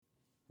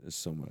There's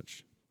so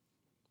much.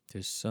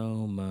 There's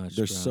so much.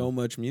 There's bro. so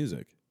much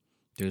music.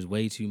 There's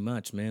way too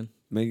much, man.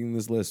 Making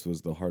this list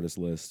was the hardest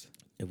list.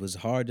 It was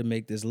hard to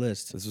make this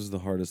list. This was the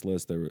hardest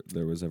list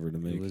there was ever to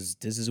make.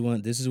 This is one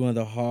of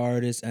the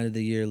hardest end of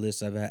the year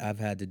lists I've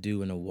had to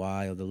do in a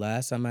while. The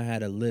last time I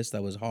had a list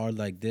that was hard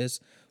like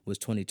this was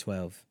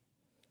 2012.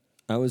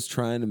 I was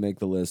trying to make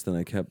the list and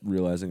I kept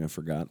realizing I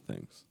forgot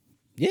things.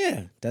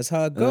 Yeah, that's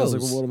how it And I was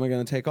goes. like, well, what am I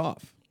going to take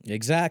off?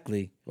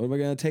 Exactly. What am I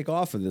going to take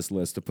off of this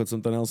list to put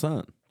something else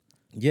on?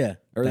 Yeah.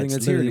 Everything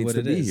that's here needs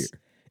to be here.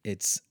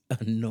 It's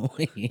annoying.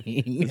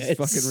 It's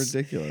fucking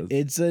ridiculous.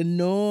 It's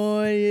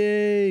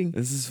annoying.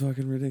 This is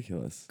fucking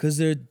ridiculous. Because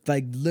there,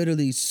 like,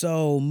 literally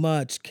so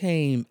much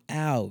came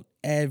out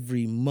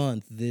every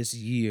month this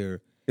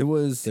year. There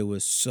was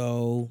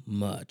so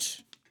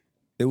much.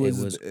 It was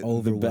the best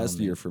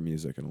overwhelming. year for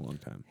music in a long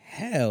time.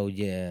 Hell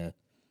yeah.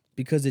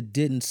 Because it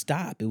didn't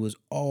stop. It was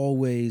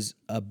always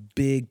a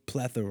big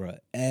plethora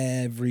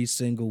every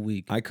single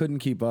week. I couldn't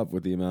keep up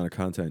with the amount of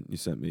content you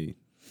sent me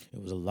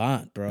It was a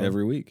lot, bro.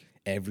 every week.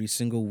 Every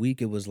single week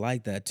it was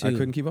like that, too. I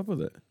couldn't keep up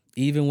with it.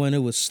 Even when it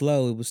was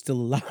slow, it was still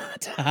a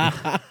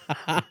lot.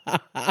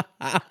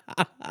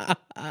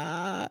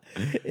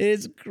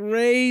 It's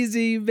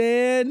crazy,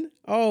 man.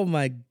 Oh,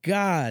 my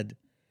God.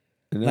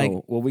 No, Like-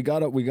 well, we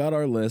got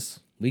our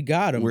list. We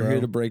got him, We're bro.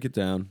 here to break it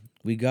down.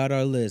 We got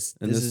our list.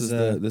 And this is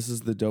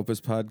the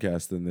dopest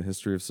podcast in the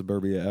history of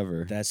suburbia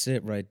ever. That's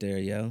it right there,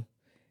 yo.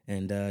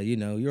 And, you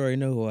know, you already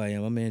know who I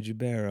am. I'm Andrew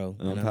Barrow.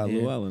 I'm and Pat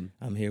here- Llewellyn.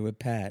 I'm here with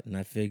Pat, and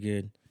I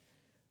figured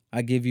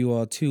I'd give you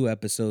all 2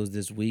 episodes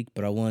this week,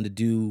 but I wanted to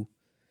do,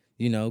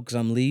 you know, because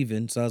I'm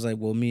leaving. So I was like,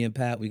 well, me and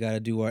Pat, we got to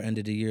do our end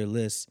of the year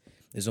list.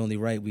 It's only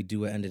right we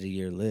do an end of the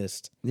year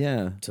list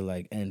Yeah, to,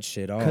 like, end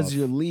shit off. because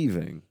you're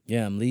leaving.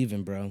 Yeah, I'm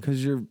leaving, bro.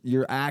 Because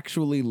you're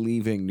actually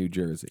leaving New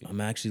Jersey. I'm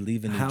actually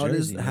leaving New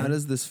Jersey. How man.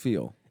 does this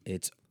feel?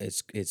 It's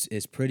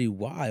pretty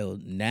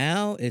wild.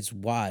 Now it's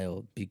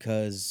wild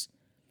because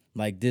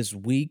this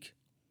week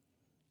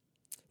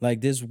I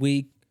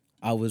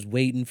was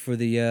waiting for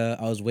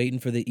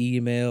the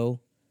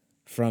email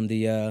from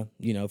the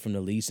from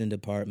the leasing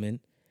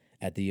department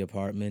at the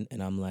apartment,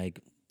 and I'm like,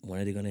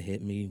 when are they gonna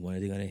hit me? When are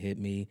they gonna hit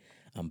me?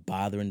 I'm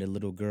bothering the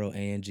little girl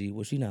Angie.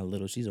 Well, she's not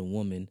little, she's a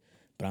woman,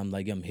 but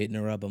I'm hitting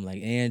her up. I'm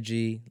like,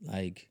 Angie,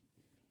 like,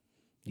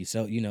 you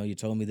told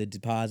me the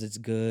deposit's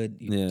good.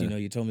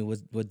 You told me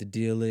what the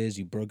deal is.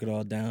 You broke it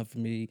all down for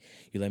me.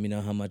 You let me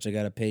know how much I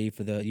gotta pay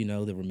for the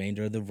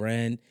remainder of the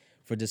rent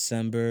for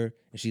December.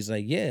 And she's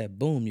like, yeah,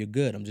 boom, you're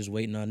good. I'm just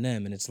waiting on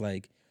them. And it's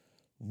like,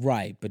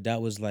 right, but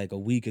that was like a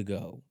week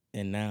ago.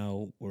 And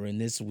now we're in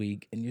this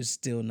week and you're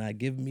still not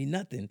giving me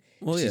nothing.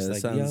 Well, She's yeah,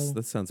 like,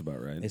 that sounds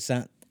about right.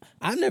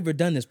 I've never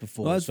done this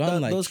before, Well, so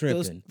I'm like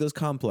tripping. Those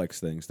complex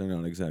things, they're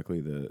not exactly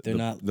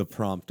the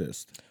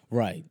promptest.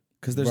 Right.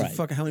 Because there's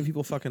Right. how many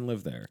people fucking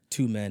live there?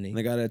 Too many. And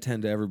they got to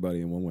attend to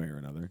everybody in one way or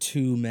another.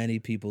 Too many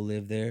people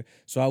live there.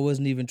 So I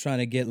wasn't even trying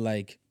to get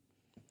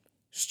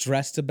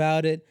stressed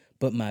about it,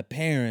 but my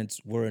parents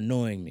were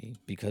annoying me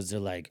because they're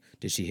like,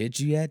 did she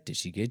hit you yet? Did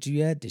she get you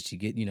yet? Did she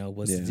get,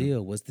 what's the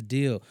deal? What's the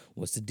deal?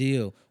 What's the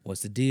deal?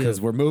 What's the deal? Because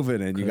we're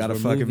moving and you got to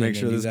fucking make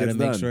sure this gets done. You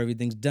got to make sure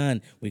everything's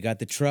done. We got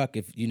the truck.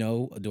 If,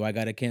 do I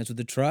got to cancel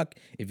the truck?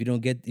 If you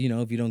don't get,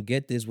 if you don't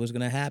get this, what's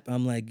going to happen?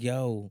 I'm like,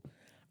 yo,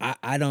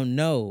 I don't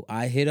know.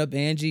 I hit up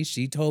Angie.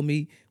 She told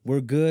me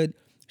we're good.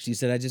 She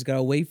said, I just got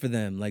to wait for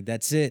them. Like,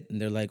 that's it. And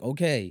they're like,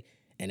 okay.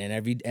 And then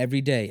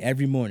every day,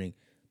 every morning,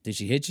 did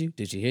she hit you?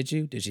 Did she hit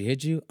you? Did she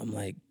hit you? I'm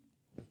like,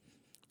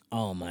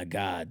 oh my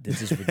God,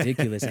 this is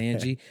ridiculous,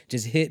 Angie.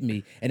 Just hit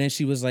me. And then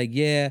she was like,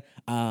 yeah,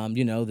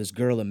 this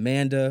girl,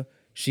 Amanda,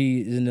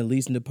 she is in the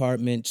leasing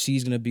department.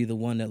 She's going to be the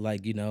one that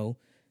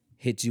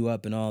hit you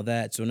up and all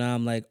that. So now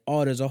I'm like,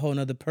 oh, there's a whole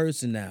nother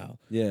person now.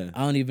 Yeah. I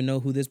don't even know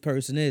who this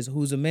person is.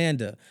 Who's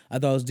Amanda? I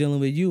thought I was dealing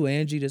with you,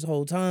 Angie, this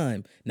whole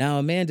time. Now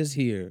Amanda's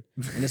here.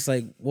 And it's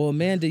like, well,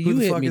 Amanda, you Who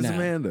the hit fuck me is now.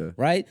 Amanda?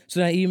 Right? So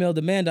then I emailed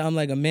Amanda. I'm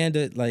like,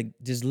 Amanda,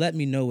 just let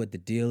me know what the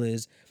deal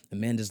is.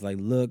 Amanda's like,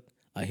 look,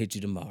 I'll hit you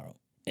tomorrow.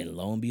 And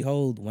lo and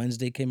behold,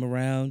 Wednesday came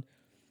around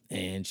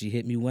and she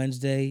hit me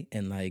Wednesday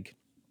and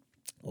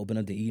opened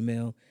up the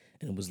email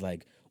and it was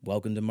like,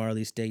 welcome to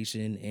Marley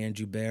Station,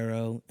 Andrew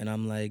Barrow. And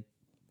I'm like,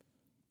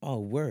 oh,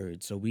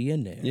 word. So we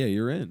in there. Yeah,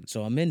 you're in.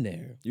 So I'm in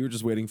there. You were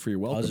just waiting for your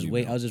welcome.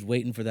 I was just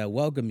waiting for that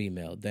welcome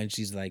email. Then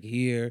she's like,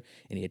 here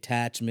in the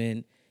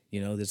attachment,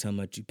 this is how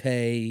much you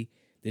pay.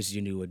 This is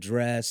your new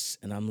address.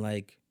 And I'm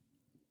like,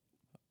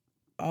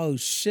 oh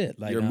shit.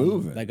 You're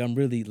moving. I'm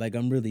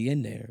really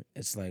in there.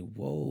 It's like,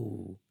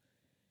 whoa.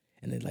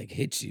 And it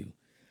hits you.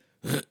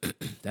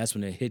 That's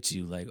when it hits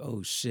you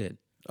oh shit.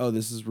 Oh,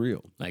 this is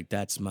real.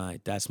 That's my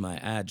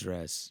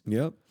address.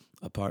 Yep.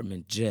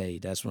 Apartment J.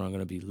 That's where I'm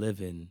gonna be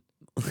living.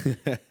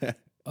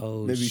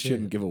 Oh, maybe you shit.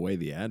 shouldn't give away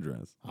the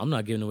address. I'm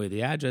not giving away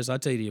the address. I'll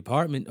tell you the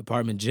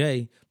apartment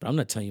J, but I'm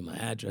not telling you my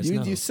address.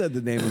 You said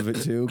the name of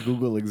it too.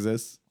 Google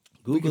exists.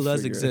 Google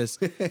does exist.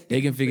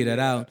 They can figure that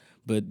out.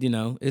 But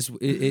it is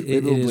what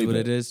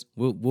it is.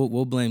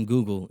 We'll blame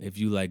Google if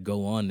you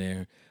go on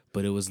there.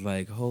 But it was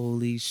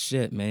holy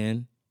shit,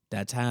 man,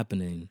 that's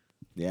happening.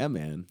 Yeah,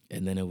 man.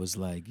 And then it was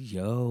like,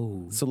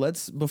 yo, So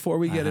before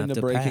we get have into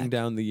to breaking pack.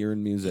 down the year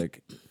in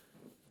music,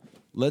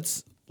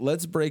 let's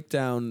break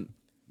down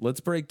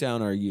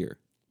our year.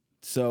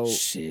 So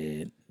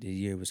shit, the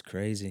year was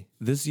crazy.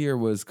 this year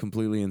was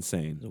completely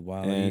insane. It was a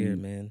wild And year,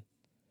 man.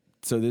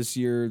 So this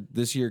year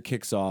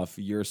kicks off.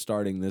 You're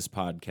starting this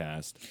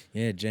podcast.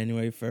 Yeah,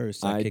 January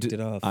 1st, I kicked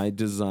it off. I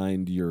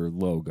designed your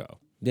logo,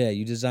 Yeah,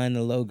 you designed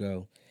the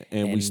logo.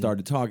 and we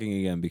started talking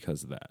again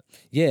because of that.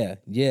 Yeah.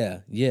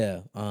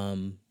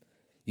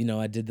 You know,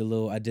 I did the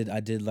little, I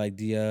did like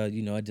the,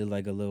 you know, I did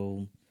like a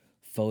little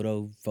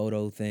photo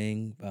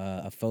thing,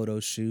 a photo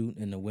shoot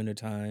in the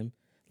wintertime.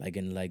 Like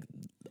in like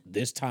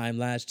this time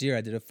last year,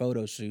 I did a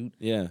photo shoot.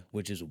 Yeah.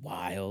 Which is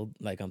wild.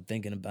 Like I'm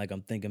thinking back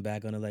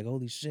on it, like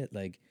holy shit.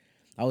 Like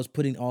I was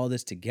putting all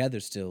this together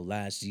still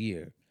last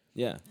year,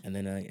 Yeah. and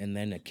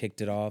then I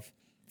kicked it off.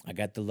 I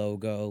got the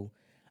logo.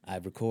 I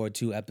recorded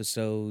 2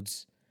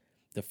 episodes.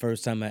 The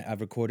first time I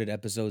recorded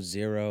episode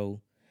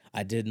 0,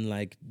 I didn't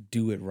like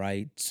do it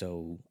right,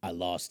 so I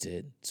lost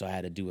it. So I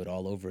had to do it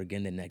all over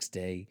again the next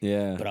day.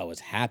 Yeah. But I was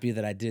happy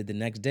that I did the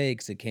next day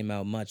because it came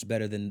out much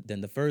better than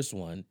the first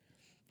one.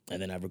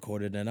 And then I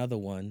recorded another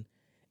one,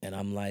 and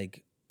I'm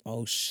like,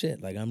 oh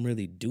shit, like I'm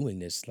really doing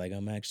this. Like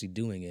I'm actually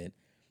doing it.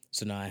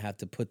 So now I have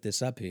to put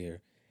this up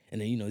here. And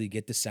then, you know, you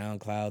get the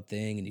SoundCloud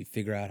thing and you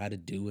figure out how to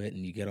do it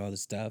and you get all the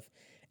stuff.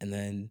 And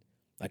then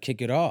I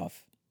kick it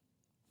off.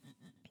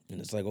 And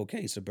it's like,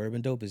 okay,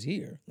 Suburban Dope is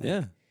here. Like,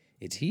 Yeah.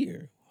 It's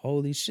here.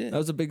 Holy shit. That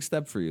was a big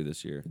step for you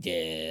this year.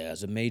 Yeah, it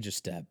was a major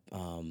step. I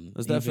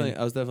was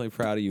definitely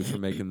proud of you for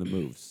making the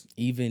moves.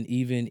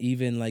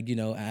 Even like, you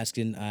know,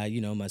 asking you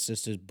know, my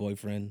sister's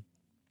boyfriend,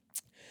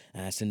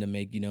 asked him to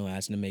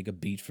make a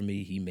beat for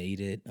me. He made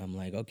it. I'm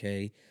like,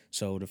 okay.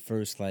 So the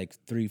first like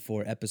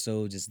 3-4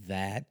 episodes is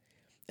that.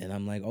 And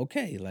I'm like,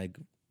 okay, like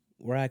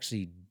we're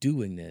actually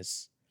doing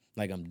this.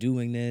 Like I'm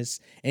doing this.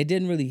 And it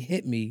didn't really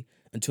hit me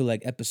until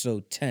like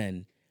episode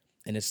 10.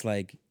 And it's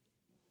like,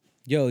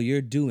 yo,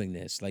 you're doing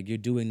this. Like you're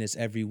doing this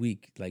every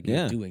week. Like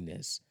you're doing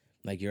this.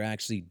 Like you're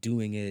actually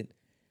doing it,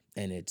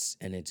 and it's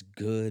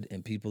good,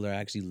 and people are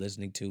actually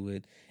listening to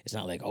it. It's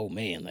not like, oh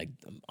man, like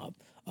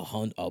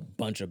a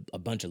bunch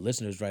of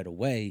listeners right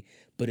away,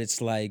 but it's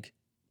like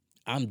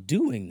I'm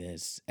doing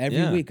this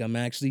every week. I'm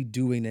actually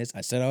doing this.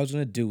 I said I was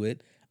gonna do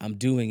it. I'm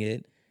doing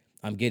it.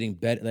 I'm getting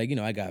better. Like, you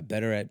know, I got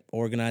better at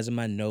organizing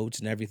my notes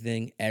and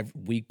everything.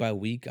 Week by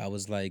week, I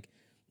was like,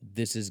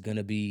 this is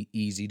gonna be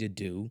easy to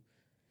do.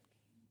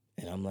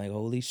 And I'm like,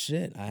 holy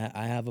shit,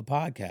 I have a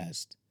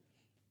podcast.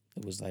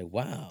 It was like,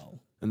 wow.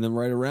 And then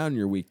right around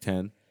your week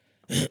 10,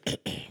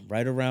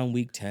 Right around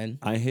week 10,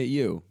 I hit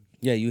you.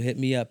 yeah, you hit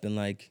me up, and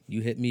like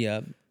you hit me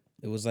up.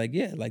 It was like,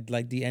 yeah,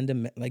 like the end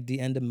of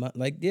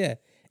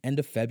end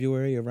of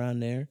February,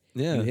 around there.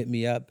 Yeah. You hit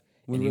me up,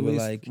 and you were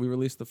like, we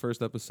released the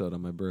first episode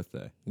on my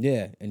birthday.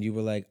 yeah, and you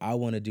were like, I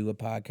want to do a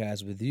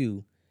podcast with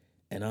you,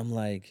 and I'm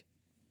like,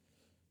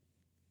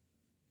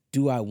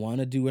 do I want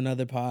to do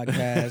another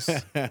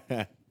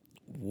podcast?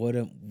 What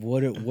do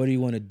you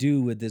want to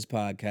do with this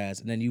podcast?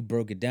 And then you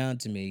broke it down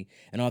to me,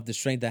 and off the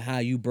strength of how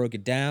you broke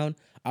it down,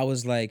 I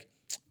was like,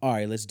 all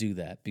right, let's do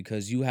that,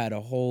 because I had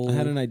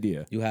an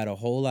idea. You had a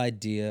whole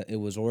idea. It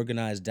was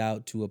organized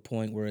out to a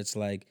point where it's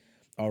like,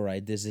 all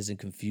right, this isn't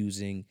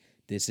confusing.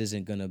 This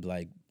isn't gonna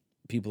like,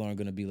 people aren't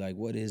gonna be like,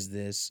 what is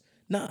this?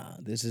 Nah,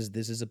 this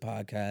is a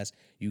podcast.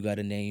 You got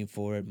a name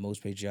for it.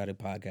 Most patriotic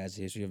podcast in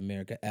the history of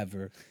America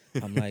ever.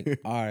 I'm like,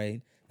 all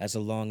right, that's a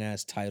long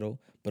ass title,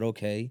 but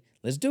okay,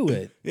 let's do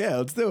it. Yeah,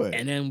 let's do it.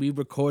 And then we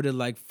recorded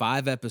like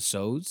 5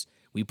 episodes.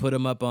 We put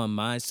them up on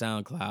my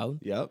SoundCloud.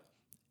 Yep.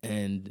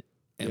 And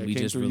Yeah, we it came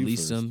just through you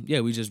released them. first. Yeah,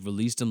 we just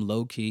released them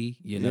low key,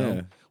 you know.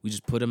 Yeah. We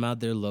just put them out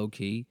there low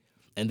key.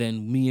 And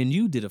then me and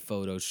you did a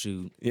photo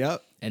shoot.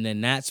 Yep. And then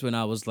that's when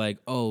I was like,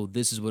 oh,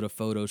 this is what a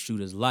photo shoot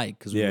is like.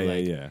 Because we were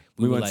like,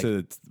 We were went like,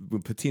 to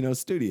Patino's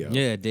studio.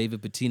 yeah,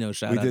 David Patino,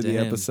 shout We out did to the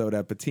him. episode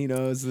at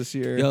Patino's this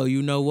year. Yo,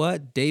 you know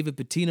what? David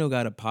Patino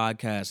got a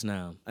podcast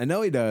now. I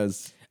know he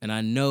does. And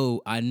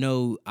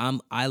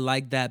I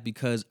like that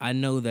because I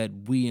know that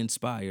we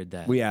inspired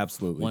that. We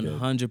absolutely did. 100%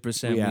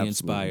 we absolutely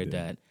inspired did.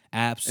 that.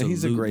 Absolutely,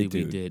 he's a great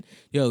dude. we did.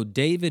 Yo,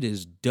 David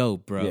is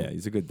dope, bro. Yeah,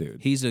 he's a good dude.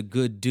 He's a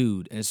good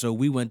dude. And so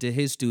we went to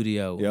his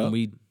studio Yep. and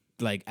we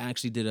like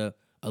actually did a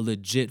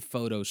legit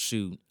photo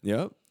shoot.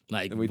 Yep.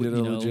 Like And we did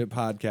a legit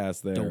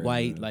podcast there.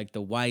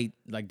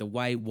 the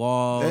white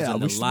walls Yeah,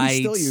 and we the lights.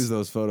 still use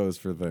those photos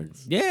for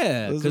things.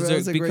 Yeah, That was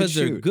because a great they're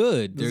shoot.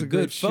 good. It was They're a good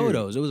great shoot.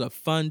 photos. It was a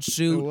fun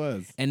shoot. It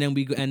was. And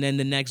then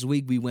the next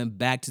week we went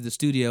back to the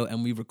studio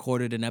and we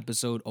recorded an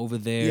episode over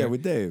there. Yeah,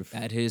 with Dave.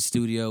 At his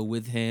studio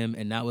with him,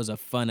 and that was a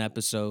fun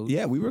episode.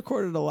 Yeah, we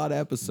recorded a lot of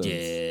episodes.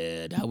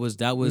 Yeah, that was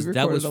We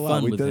recorded a lot.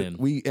 fun We with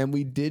did, him.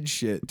 We did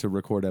shit to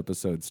record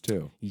episodes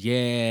too.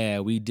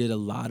 Yeah, we did a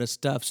lot of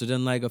stuff. So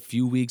then, like a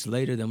few weeks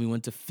later, then we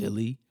went to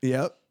Philly.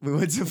 Yep. We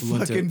went to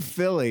fucking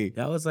Philly.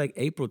 That was like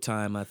April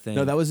time, I think.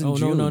 No, that was in No,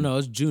 June. it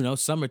was June. That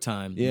was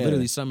summertime. Yeah.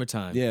 Literally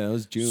summertime. Yeah, that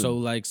was June. So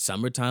like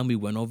summertime, we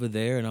went over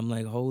there, and I'm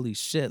like, holy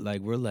shit!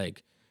 Like we're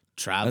like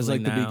traveling That was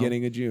like now. the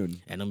beginning of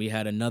June. And then we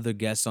had another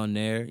guest on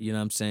there, you know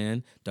what I'm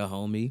saying? The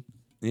homie.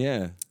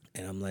 Yeah.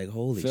 And I'm like,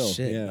 holy Phil,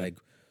 shit. yeah. Like,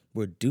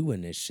 we're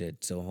doing this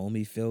shit. So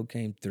homie Phil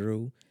came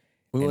through.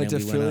 We and went to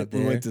then we Philly. went out We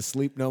there. went to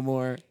Sleep No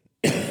More.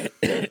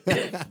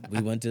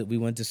 we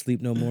went to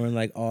Sleep No More in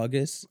like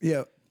August.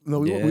 Yeah. No,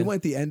 we Yeah.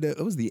 went the end of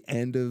it was the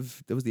end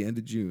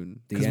of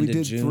June. The Because we end of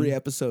did June? 3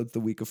 episodes the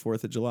week of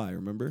 4th of July,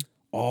 remember?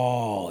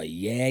 Oh,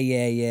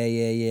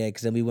 yeah.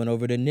 Because then we went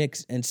over to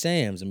Nick's and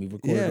Sam's and we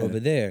recorded Yeah. over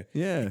there.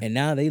 Yeah. And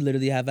now they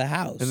literally have a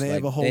house. And they Like,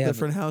 have a whole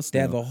different house They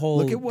now. have a whole.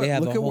 Look at they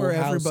have a whole where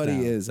house everybody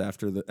now. is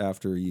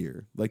after a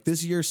year. Like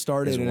this year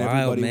started It's and wild,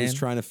 everybody was man.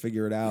 trying to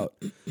figure it out.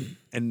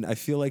 And I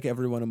feel like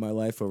everyone in my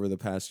life over the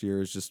past year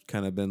has just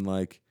kind of been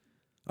like,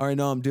 all right,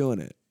 no, I'm doing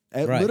it.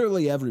 Right.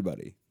 Literally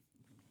everybody.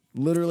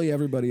 Literally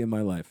everybody in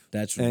my life.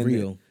 That's And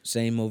real.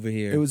 Same over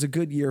here. It was a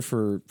good year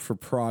for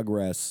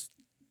progress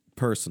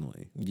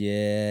personally.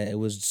 Yeah, it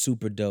was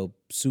super dope.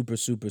 Super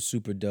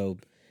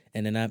dope.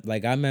 And then I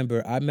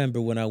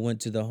remember when I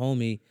went to the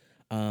homie,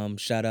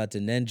 shout out to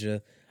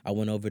Ninja, I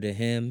went over to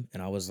him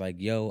and I was like,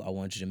 yo, I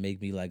want you to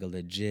make me like a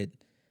legit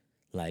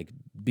like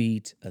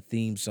beat, a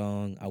theme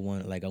song. I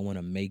want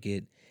to make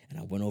it. And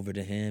I went over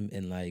to him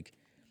and like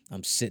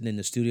I'm sitting in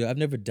the studio. I've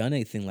never done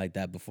anything like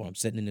that before. I'm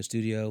sitting in the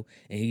studio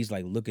and he's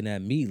like looking at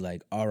me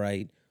like, all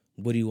right,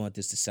 what do you want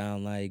this to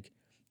sound like?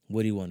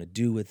 What do you want to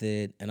do with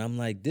it? And I'm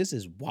like, this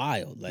is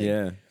wild. Like,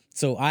 Yeah.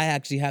 so I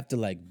actually have to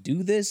like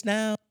do this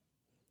now?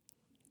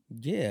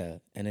 Yeah.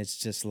 And it's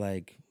just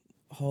like,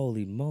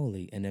 holy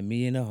moly. And then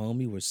me and the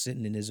homie were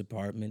sitting in his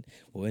apartment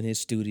or in his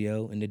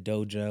studio in the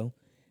dojo.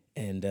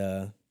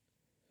 And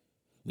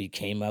we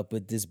came up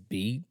with this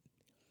beat.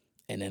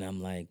 And then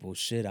I'm like, well,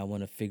 shit, I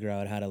want to figure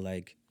out how to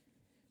like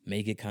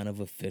make it kind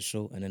of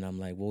official. And then I'm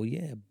like, well,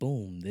 yeah,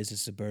 boom, this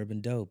is Suburban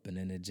Dope. And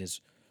then it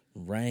just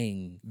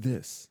rang.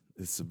 This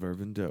is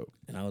Suburban Dope.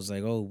 And I was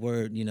like, oh,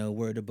 word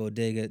to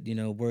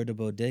Bodega, word to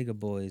Bodega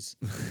boys.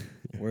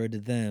 Word to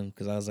them.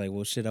 Because I was like,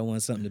 well, shit, I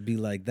want something to be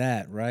like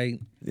that, right?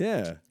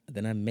 Yeah.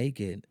 Then I make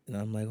it. And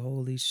I'm like,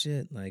 holy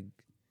shit, like,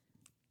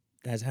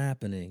 that's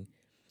happening.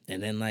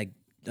 And then, like,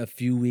 a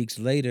few weeks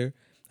later,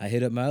 I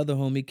hit up my other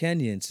homie,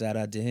 Kenyon. Shout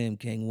out to him,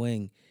 King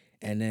Wing.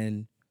 And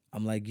then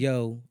I'm like,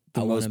 yo,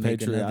 The I want most to make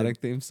patriotic another,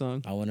 theme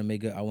song. I want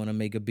to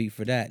make a beat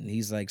for that. And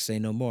he's like, say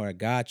no more, I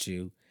got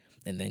you.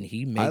 And then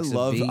he makes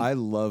a beat. I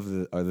love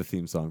the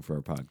theme song for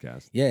our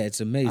podcast. Yeah,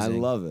 it's amazing. I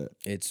love it.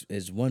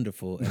 It's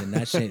wonderful. And then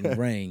that shit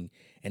rang.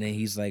 And then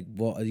he's like,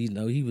 well,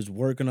 he was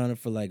working on it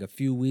for like a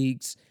few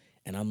weeks.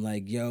 And I'm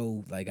like,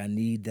 yo, like I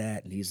need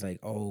that. And he's like,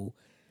 oh,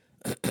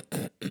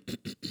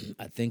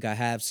 I think I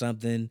have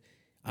something.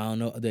 I don't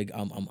know. Like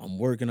I'm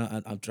working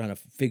on. I'm trying to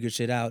figure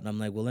shit out. And I'm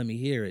like, well, let me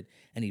hear it.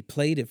 And he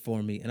played it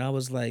for me. And I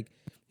was like,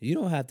 you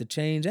don't have to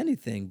change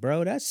anything,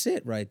 bro. That's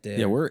it right there.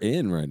 Yeah, we're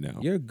in right now.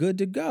 You're good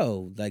to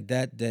go. Like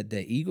that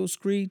eagle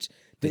screech.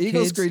 The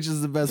eagle kids- screech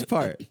is the best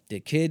part. The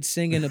kids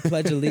singing the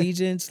Pledge of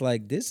Allegiance.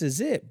 Like this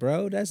is it,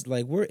 bro. That's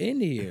like we're in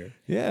here.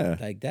 Yeah.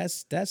 Like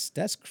that's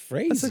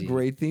crazy. That's a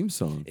great theme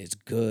song. It's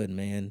good,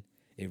 man.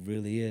 It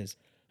really is.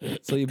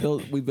 So we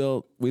built a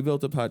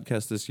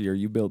podcast this year.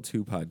 You built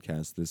 2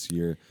 podcasts this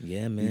year.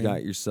 Yeah, man. You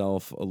got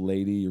yourself a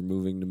lady. You're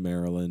moving to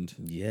Maryland.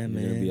 Yeah,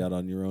 You're gonna be man. out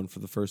on your own for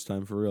the first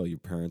time for real. Your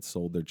parents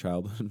sold their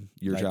childhood,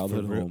 your Like,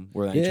 childhood for real. home.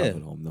 Or not Yeah. your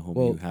childhood home, the home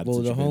Well- you had well,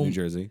 since the you've been in New home-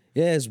 Jersey.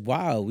 Yeah, it's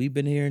wild. We've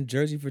been here in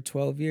Jersey for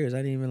 12 years. I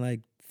didn't even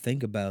like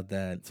think about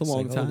that. It's a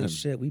long like, holy time.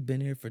 shit, we've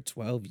been here for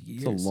 12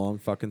 years. It's a long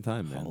fucking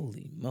time, man.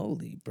 Holy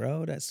moly,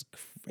 bro. That's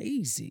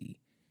crazy.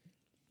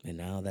 And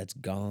now that's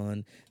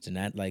gone. So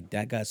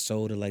that got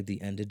sold at like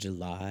the end of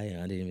July. And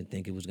I didn't even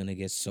think it was gonna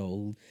get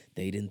sold.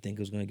 They didn't think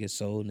it was gonna get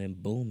sold, and then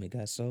boom, it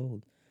got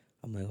sold.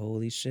 I'm like,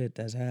 holy shit,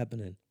 that's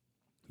happening.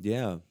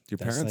 Yeah. Your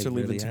That's, parents like, are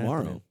leaving really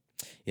tomorrow. happening.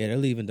 Yeah, they're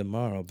leaving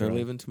tomorrow, bro. They're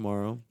leaving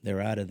tomorrow. They're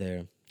out of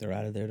there. They're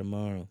out of there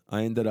tomorrow.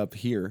 I ended up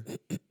here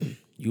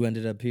You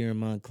ended up here in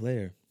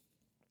Montclair.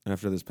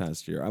 after this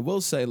past year. I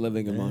will say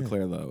living in Yeah.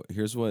 Montclair though.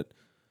 Here's what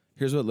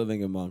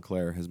living in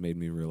Montclair has made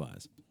me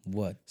realize.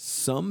 What?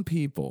 Some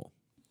people,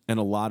 and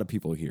a lot of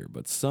people here,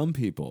 but some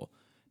people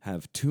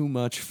have too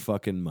much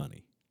fucking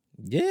money.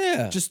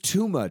 Yeah. Just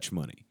too much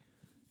money.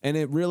 And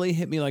it really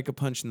hit me like a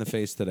punch in the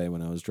face today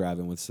when I was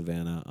driving with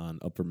Savannah on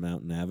Upper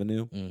Mountain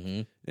Avenue.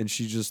 Mm-hmm. And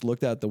she just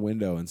looked out the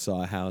window and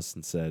saw a house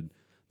and said,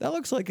 that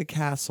looks like a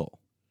castle.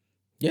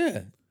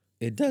 Yeah.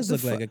 It does The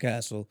look like a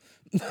castle.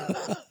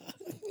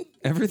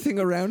 Everything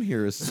around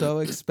here is so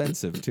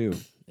expensive too.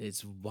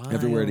 It's wild.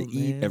 Everywhere to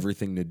eat, man.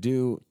 everything to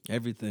do.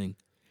 Everything.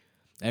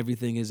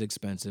 Everything is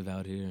expensive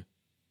out here.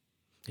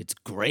 It's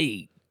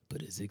great,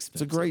 but it's It's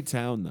expensive. a great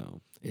town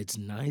though. It's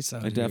nice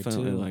out I here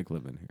definitely too. like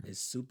living here. It's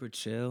super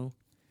chill.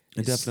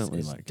 I definitely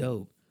it's like it.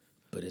 dope.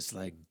 But it's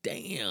like,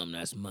 damn,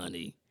 that's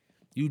money.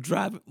 You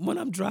drive when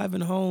I'm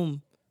driving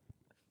home,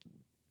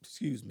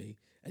 excuse me,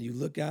 and you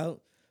look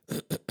out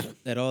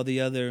at all the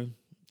other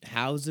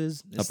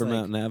houses. It's Upper like,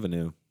 Mountain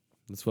Avenue.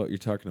 That's what you're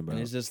talking about.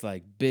 and it's just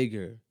like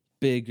bigger,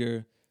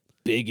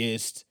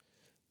 biggest.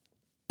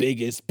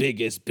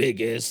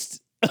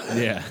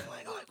 Yeah.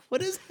 Like,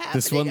 what is happening?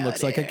 This one out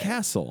looks like a here?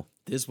 castle.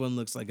 This one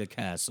looks like a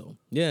castle.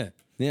 Yeah.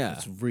 Yeah.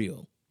 It's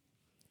real.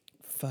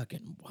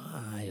 Fucking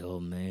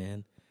wild,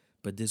 man.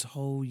 But this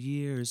whole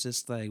year is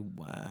just like,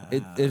 wow.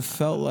 It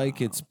felt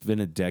like it's been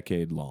a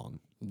decade long.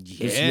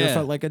 This year Yeah.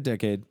 felt like a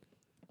decade.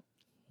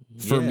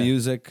 For Yeah.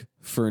 music,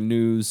 for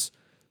news,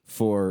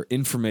 for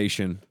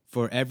information.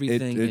 For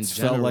everything in It's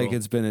general. felt like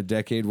it's been a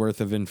decade worth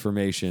of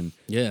information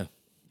yeah.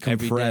 Every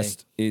day.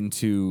 compressed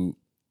into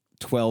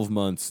 12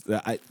 months.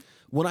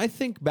 When I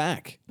think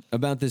back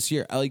about this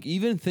year, like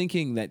even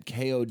thinking that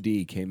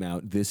KOD came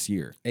out this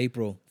year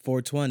April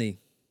 420.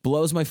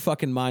 blows my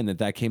fucking mind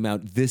that came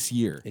out this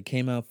year. It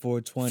came out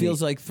 420.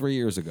 Feels like 3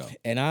 years ago.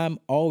 And I'm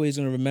always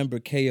going to remember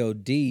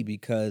KOD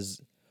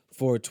because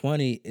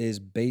 420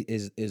 is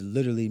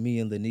literally me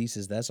and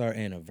Lenice's. That's our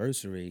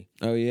anniversary.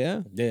 Oh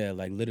yeah? Yeah,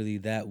 like literally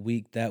that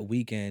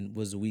weekend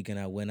was the weekend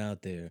I went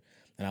out there.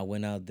 And I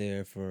went out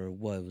there for,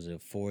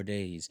 4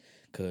 days?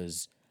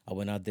 Because I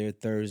went out there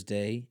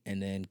Thursday,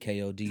 and then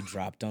KOD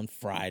dropped on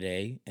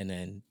Friday, and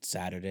then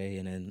Saturday,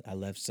 and then I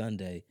left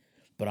Sunday.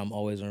 But I'm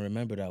always going to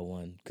remember that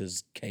one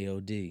because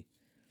KOD.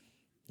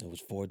 It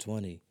was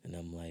 420, and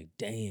I'm like,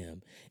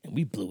 damn. And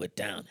we blew it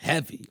down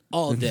heavy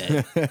all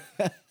day.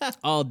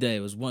 All day.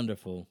 It was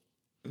wonderful.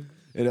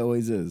 It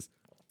always is.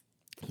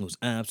 It was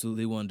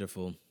absolutely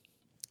wonderful.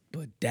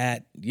 But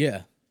that,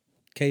 yeah,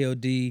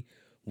 KOD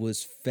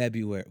was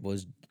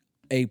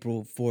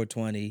April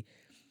 420.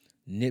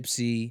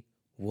 Nipsey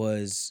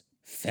was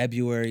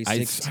February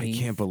 16th. I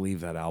can't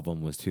believe that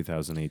album was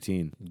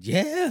 2018.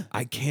 Yeah.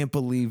 I can't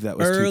believe that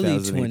was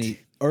 2018.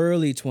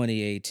 Early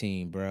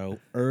 2018, bro.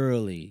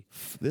 Early.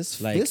 This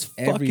Like,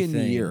 fucking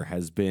everything. year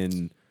has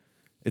been,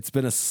 it's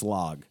been a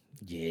slog.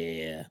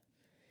 Yeah.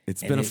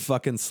 It's And been a it-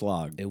 fucking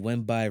slog. It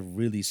went by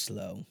really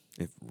slow.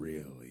 It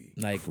really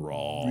Like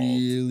crawled.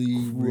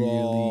 really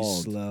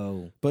Crawled.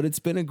 slow. But it's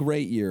been a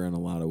great year in a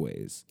lot of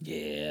ways.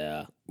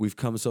 Yeah. We've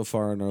come so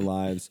far in our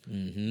lives.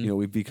 Mm-hmm. You know,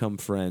 we've become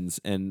friends,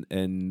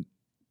 and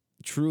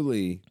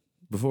truly,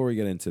 before we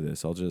get into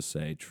this, I'll just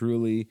say,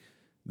 truly,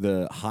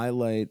 the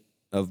highlight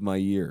of my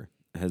year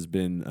has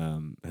been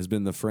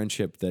the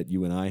friendship that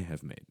you and I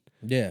have made,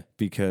 Yeah.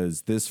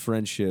 because this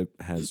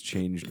friendship has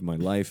changed my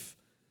life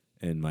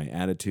and my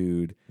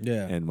attitude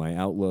Yeah. and my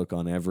outlook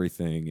on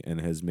everything,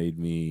 and has made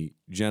me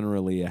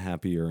generally a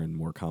happier and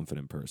more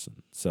confident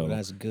person. So Well,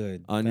 that's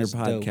good. on That's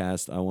your dope.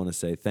 podcast, I want to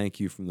say thank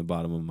you from the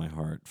bottom of my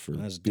heart for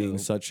That's being dope.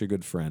 such a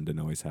good friend and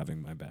always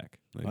having my back.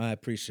 Like, I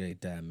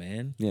appreciate that,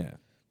 man. yeah.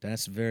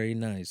 That's very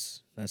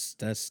nice.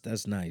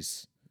 That's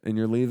nice. And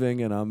you're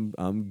leaving, and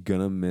I'm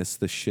gonna miss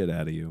the shit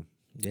out of you.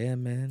 Yeah,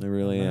 man. I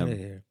really I'm am. outta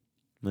here.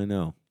 I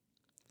know.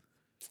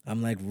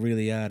 I'm like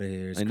really out of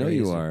here. It's I know crazy.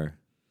 you are.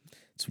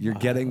 It's You're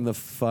wild. getting the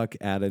fuck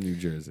out of New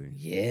Jersey.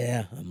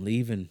 Yeah, I'm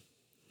leaving.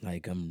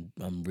 Like I'm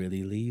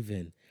really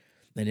leaving.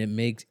 And it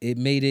made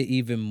it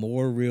even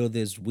more real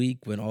this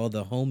week when all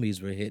the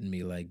homies were hitting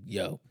me like,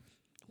 "Yo,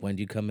 when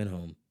you coming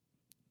home?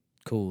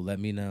 Cool, let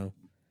me know.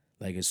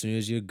 Like as soon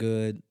as you're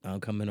good, I'm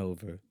coming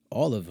over."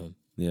 All of them.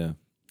 Yeah.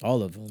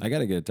 All of them. I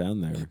gotta get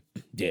down there.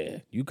 Yeah,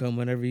 you come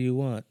whenever you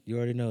want. You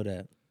already know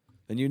that.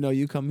 And you know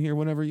you come here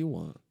whenever you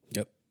want.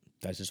 Yep.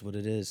 That's just what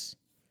it is.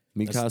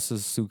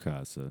 Mikasa's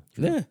Sukasa.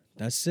 Yeah,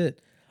 that's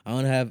it.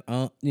 I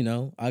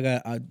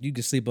got you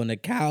can sleep on the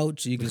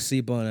couch, you can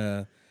sleep on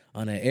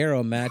an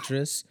Aero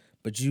mattress,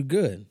 but you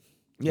good.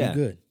 Yeah.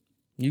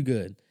 You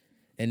good.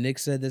 And Nick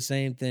said the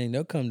same thing.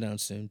 They'll come down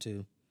soon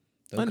too.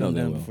 They'll I know come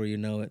they down will. before you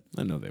know it.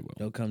 I know they will.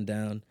 They'll come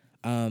down.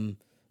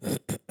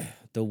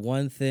 The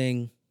one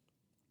thing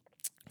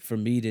for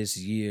me this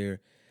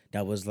year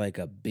that was like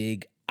a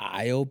big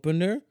eye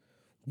opener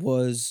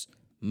was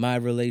my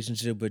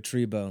relationship with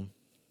Trebo.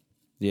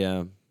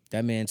 Yeah.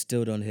 That man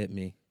still don't hit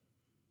me.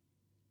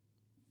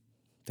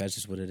 That's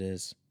just what it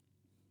is.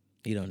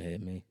 He don't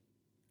hit me.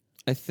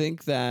 I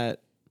think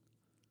that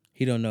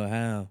He don't know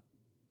how.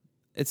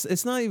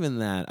 it's not even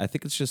that. I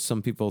think it's just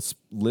some people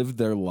live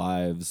their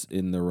lives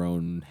in their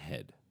own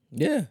head.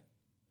 Yeah.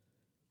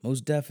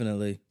 Most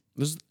definitely.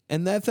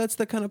 And that's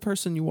the kind of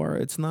person you are.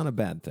 It's not a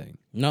bad thing.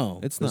 No.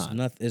 It's there's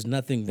not. There's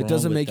nothing wrong It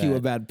doesn't with make you a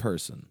that. bad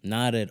person.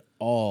 Not at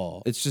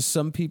all. It's just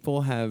some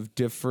people have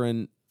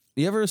different.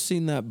 You ever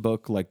seen that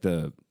book, like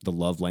the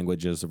love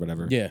languages or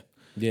whatever? Yeah.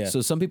 Yeah.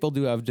 So some people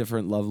do have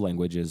different love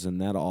languages,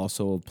 and that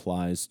also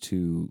applies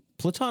to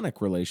platonic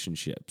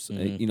relationships.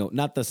 You know,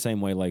 not the same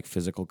way like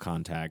physical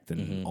contact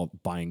and all,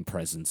 buying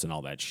presents and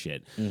all that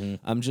shit.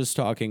 I'm just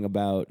talking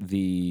about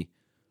the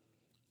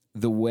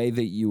way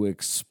that you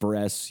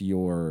express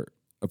your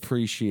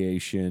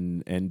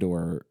appreciation and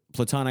or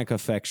platonic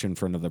affection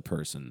for another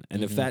person.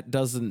 And if that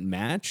doesn't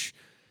match,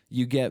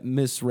 you get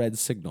misread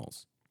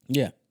signals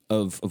yeah.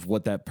 of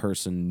what that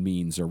person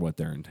means or what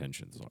their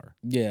intentions are.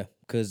 Yeah.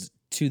 Because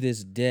to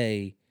this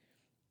day,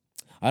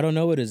 I don't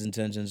know what his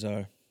intentions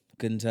are.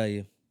 Couldn't tell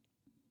you.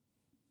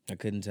 I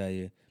couldn't tell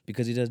you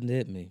because he doesn't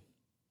hit me.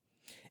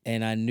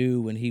 And I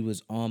knew when he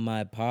was on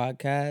my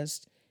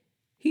podcast,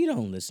 he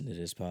don't listen to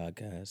this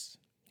podcast.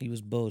 He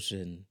was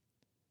bullshitting.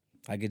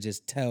 I could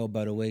just tell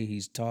by the way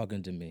he's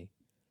talking to me.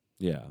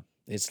 Yeah.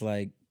 It's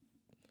like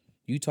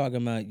You talking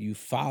about you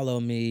follow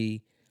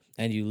me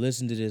and you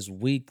listen to this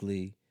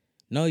weekly.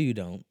 No, you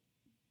don't.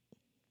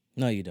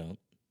 No, you don't.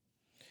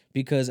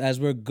 Because as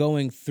we're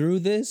going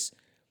through this,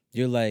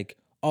 you're like,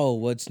 oh,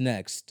 what's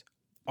next?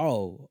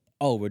 Oh,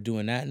 we're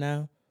doing that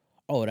now?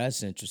 Oh,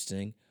 that's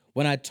interesting.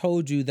 When I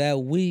told you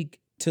that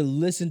week to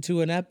listen to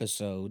an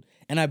episode,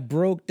 and I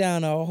broke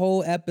down a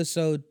whole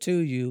episode to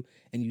you,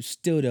 and you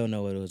still don't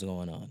know what was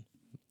going on.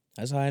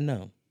 That's how I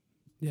know.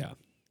 Yeah.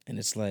 And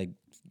it's like,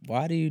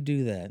 why do you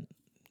do that?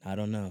 I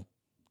don't know.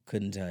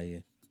 Couldn't tell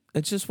you.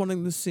 It's just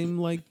wanting to seem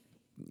like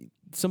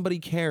somebody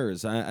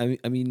cares. I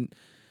mean,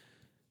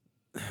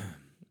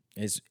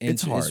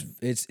 It's hard.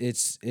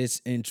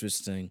 It's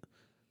interesting.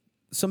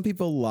 Some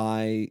people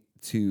lie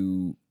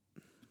to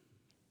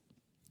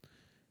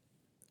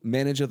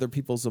manage other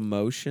people's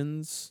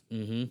emotions,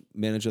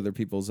 manage other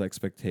people's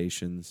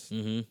expectations.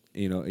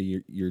 You know,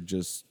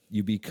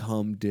 you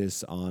become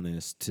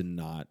dishonest to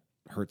not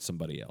hurt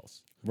somebody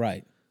else.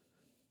 Right.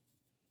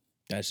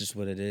 That's just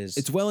what it is.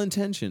 It's well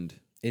intentioned.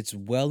 It's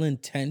well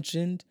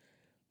intentioned,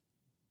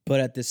 but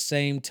at the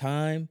same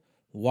time,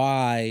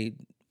 why?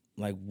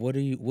 Like, what are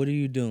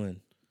you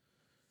doing?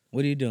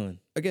 What are you doing?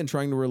 Again,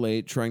 trying to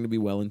relate, trying to be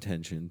well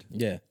intentioned.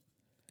 Yeah.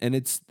 And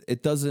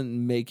it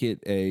doesn't make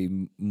it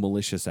a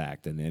malicious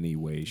act in any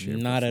way, shape,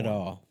 Not or at form.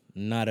 all.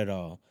 Not at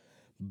all.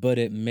 But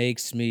it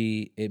makes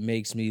me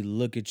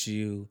look at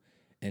you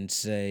and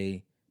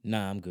say,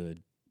 nah, I'm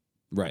good.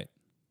 Right.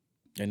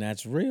 And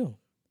that's real.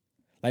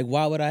 Like,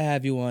 why would I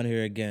have you on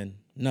here again?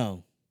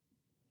 No.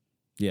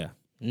 Yeah.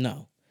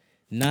 No.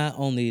 Not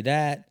only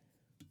that,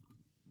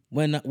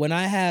 when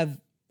I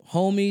have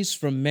homies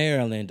from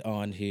Maryland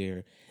on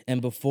here, and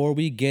before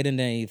we get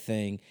into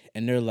anything,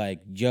 and they're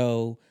like,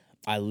 yo,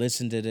 I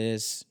listen to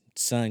this,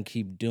 son,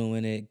 keep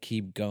doing it,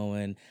 keep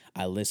going.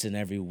 I listen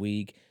every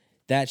week.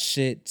 That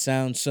shit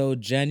sounds so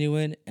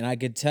genuine, and I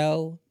could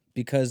tell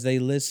because they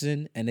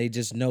listen and they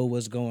just know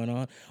what's going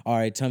on. All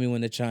right, tell me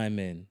when to chime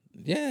in.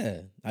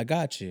 Yeah, I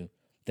got you.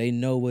 They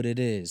know what it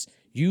is.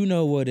 You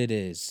know what it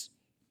is.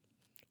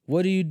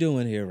 What are you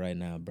doing here right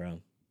now, bro?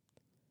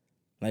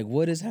 Like,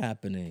 what is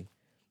happening?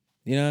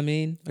 You know what I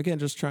mean? Again,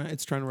 it's trying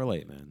to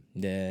relate, man.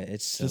 Yeah,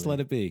 it's silly. Just let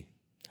it be.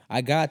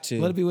 I got to.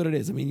 Let it be what it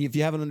is. I mean, if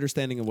you have an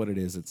understanding of what it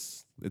is,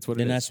 it's what it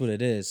Then is. that's what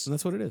it is. And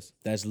that's what it is.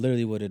 That's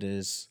literally what it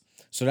is.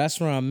 So that's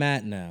where I'm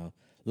at now.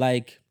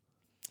 Like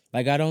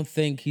I don't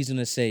think he's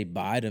gonna say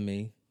bye to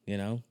me, you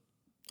know?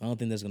 I don't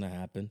think that's gonna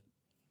happen.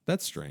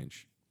 That's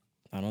strange.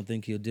 I don't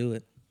think he'll do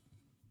it.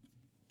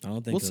 I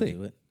don't think We'll he'll see.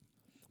 do it.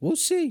 We'll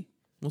see.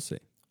 We'll see.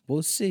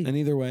 We'll see. And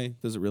either way,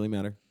 does it really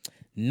matter?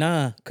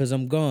 Nah, cause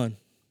I'm gone.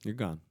 You're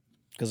gone.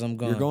 Cause I'm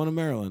gone. You're going to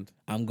Maryland.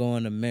 I'm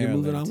going to Maryland.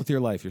 You're moving on with your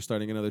life. You're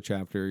starting another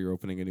chapter. You're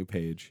opening a new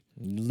page.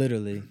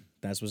 Literally,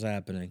 that's what's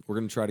happening. We're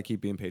gonna try to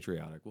keep being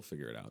patriotic. We'll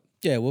figure it out.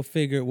 Yeah, we'll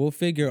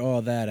figure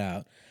all that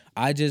out.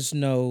 I just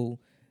know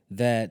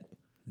that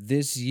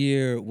this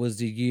year was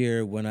the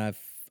year when I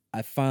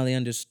finally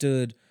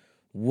understood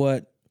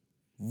what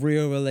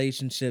real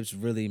relationships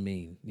really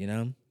mean, you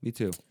know? Me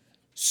too.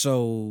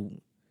 So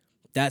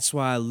that's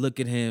why I look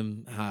at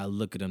him how I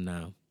look at him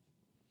now.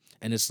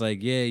 And it's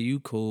like, yeah, you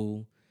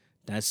cool.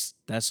 That's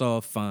all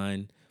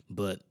fine,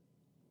 but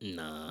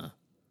nah.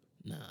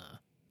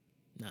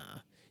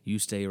 You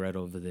stay right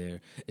over there.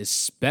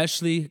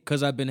 Especially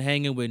because I've been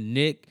hanging with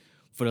Nick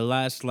for the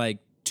last like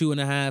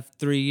 2.5,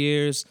 3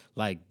 years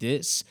like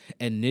this.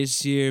 And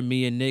this year,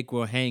 me and Nick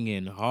were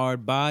hanging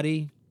hard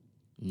body.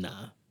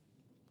 Nah.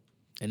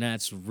 And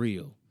that's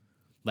real.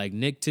 Like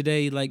Nick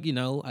today, like, you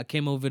know, I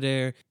came over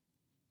there,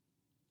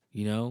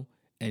 you know,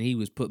 and he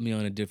was putting me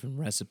on a different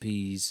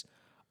recipes.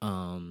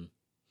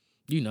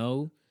 You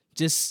know,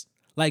 just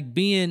like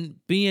being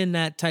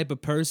that type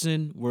of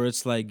person where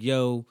it's like,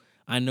 yo,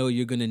 I know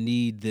you're gonna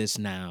need this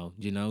now,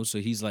 you know? So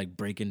he's like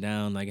breaking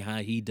down like how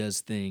he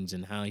does things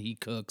and how he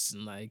cooks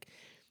and like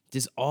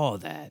just all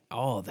that,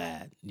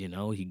 you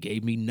know? He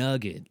gave me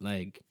nugget,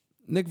 like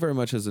Nick very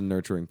much has a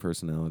nurturing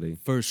personality.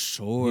 for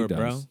sure, He does.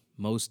 bro.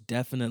 Most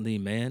definitely,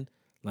 man.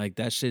 Like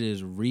that shit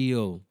is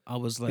real. I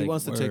was like, He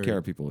wants to take word. care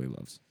of people he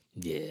loves.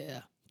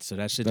 Yeah. So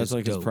that shit That's is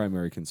like dope. his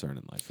primary concern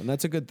in life, and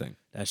that's a good thing.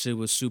 That shit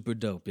was super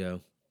dope,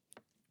 yo.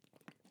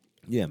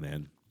 Yeah,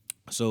 man.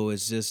 So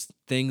it's just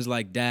things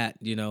like that,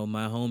 you know,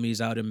 my homies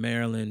out in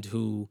Maryland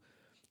who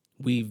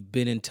we've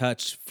been in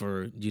touch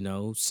for, you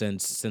know,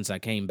 since I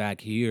came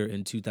back here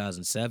in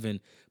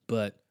 2007,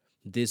 but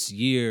this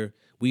year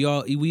we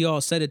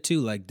all said it too,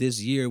 like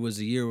this year was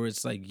a year where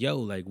it's like, yo,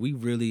 like we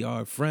really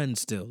are friends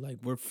still. Like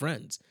we're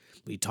friends.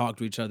 We talk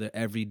to each other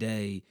every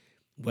day,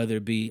 whether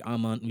it be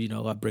I'm on, you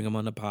know, I bring them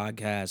on the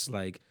podcast,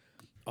 like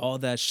all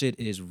that shit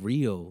is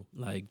real.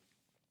 Like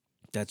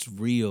that's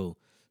real.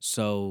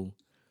 So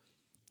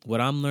what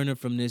I'm learning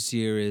from this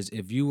year is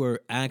if you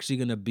were actually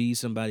going to be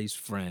somebody's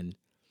friend,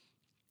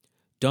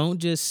 don't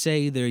just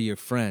say they're your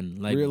friend.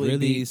 Like Really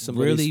be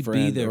somebody's be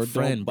friend, their or don't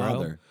friend, bro.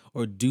 bother.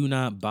 Or do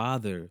not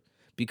bother.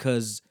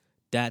 Because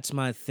that's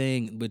my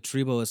thing with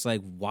Trebo. It's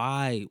like,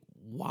 why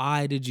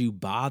did you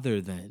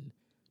bother then?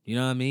 You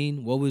know what I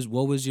mean? What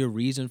was your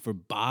reason for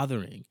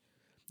bothering?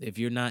 if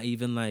you're not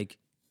even like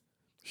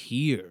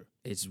here,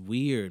 it's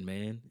weird,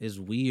 man. It's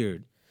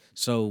weird.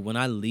 So when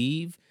I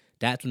leave,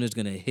 that's when it's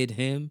gonna hit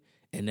him,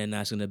 and then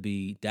that's when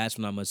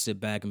I'm gonna sit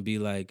back and be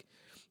like,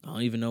 I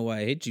don't even know why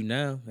I hit you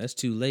now. That's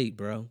too late,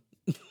 bro.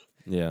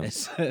 Yeah.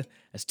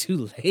 That's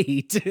too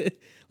late.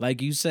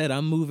 Like you said,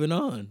 I'm moving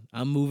on.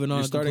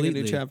 You're starting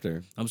completely. a new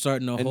chapter. I'm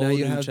starting a And whole now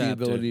you new have chapter.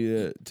 the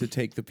ability to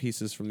take the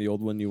pieces from the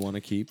old one you want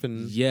to keep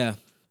and Yeah,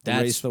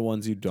 erase the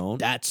ones you don't.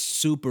 that's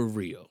super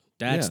real.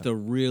 That's Yeah. the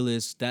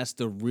realest. That's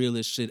the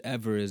realest shit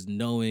ever. Is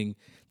knowing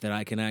that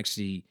I can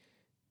actually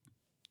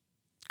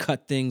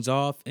cut things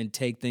off and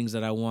take things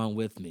that I want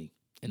with me.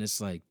 And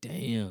it's like,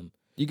 damn.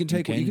 You can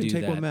take can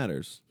do what that.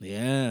 matters.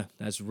 Yeah,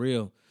 that's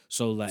real.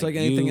 So like, It's like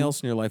anything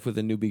else in your life with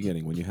a new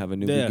beginning. When you have a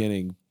new Yeah.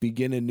 beginning,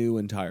 begin anew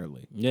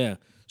entirely. Yeah.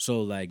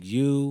 So like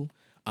you,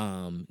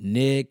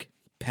 Nick,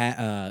 Pat.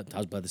 I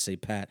was about to say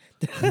Pat.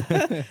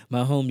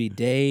 My homie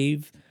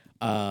Dave,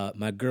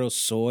 my girl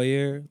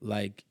Sawyer.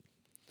 Like,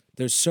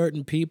 there's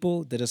certain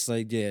people that it's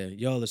like, yeah,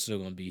 y'all are still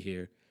gonna be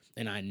here,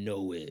 and I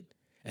know it.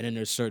 And then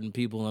there's certain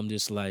people I'm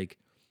just like,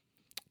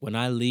 when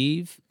I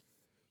leave,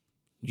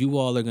 you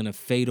all are gonna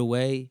fade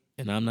away,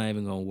 and I'm not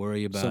even gonna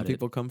worry about Some it.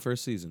 people come for a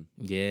season.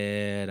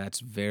 Yeah, that's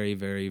very,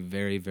 very,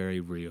 very, very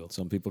real.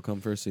 Some people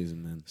come for a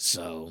season, man.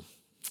 So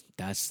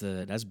that's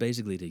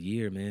basically the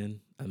year,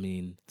 man. I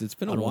mean, It's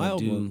been I a don't wanna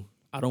wild one.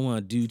 I don't want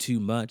to do too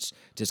much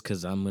just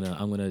because I'm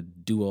gonna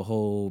do a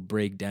whole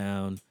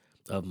breakdown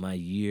of my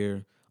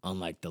year on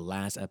like the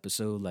last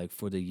episode, like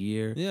for the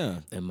year. Yeah.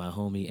 And my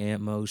homie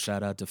Antmo,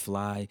 shout out to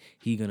Fly.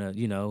 He gonna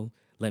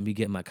let me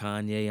get my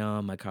Kanye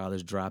on, my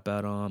college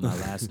dropout on, my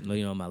last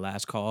my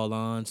last call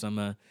on. So I'm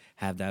gonna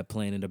have that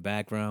playing in the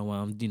background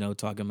while I'm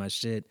talking my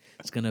shit.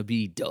 It's gonna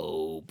be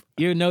dope.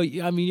 You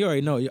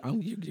already know.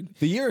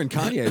 The year in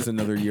Kanye is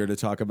another year to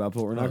talk about,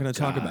 but we're not going to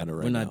talk about it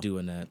right We're now. not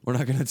doing that. We're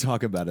not going to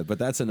talk about it, but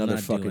that's another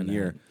not doing fucking that.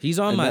 year. He's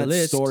on And my that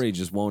list. Story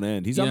just won't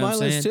end. He's You on know my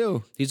what I'm list saying?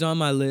 too. He's on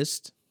my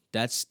list.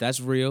 That's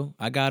real.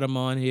 I got him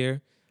on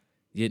here.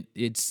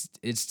 It's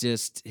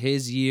just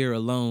his year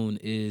alone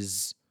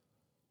is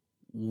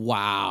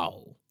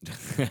wow.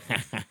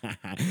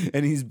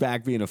 And he's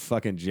back being a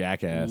fucking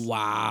jackass.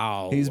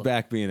 Wow. He's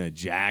back being a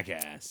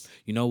jackass.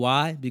 You know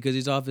why? Because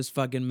he's off his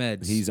fucking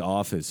meds. He's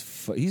off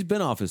his. He's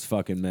been off his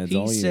fucking meds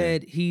all He year.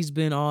 said he's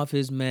been off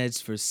his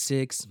meds for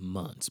 6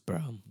 months, bro.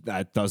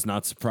 That does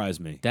not surprise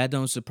me. That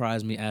don't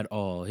surprise me at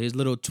all. His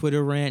little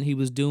Twitter rant he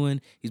was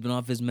doing, he's been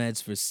off his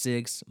meds for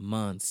 6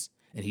 months.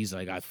 And he's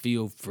like, I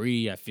feel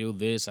free. I feel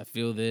this. I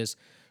feel this.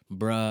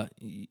 Bruh,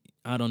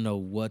 I don't know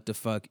what the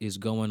fuck is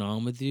going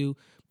on with you,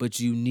 but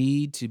you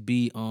need to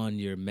be on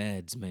your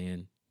meds,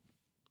 man.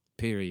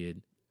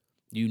 Period.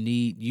 You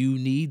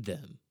need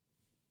them.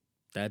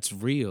 That's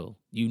real.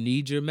 You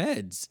need your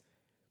meds.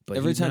 But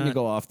Every he's time you not-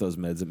 go off those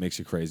meds, it makes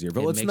you crazier.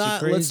 But It let's makes you not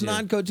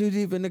crazier. go too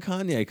deep into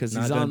Kanye because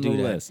not he's gonna on the do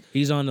that. list.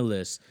 He's on the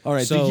list. All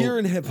right, So, the year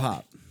in hip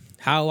hop.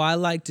 how I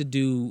like to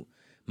do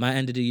my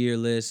end of the year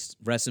list.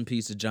 Rest in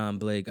peace to John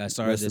Blake. I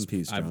started Rest in this.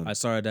 peace, John. I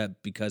started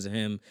that because of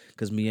him.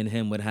 Because me and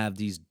him would have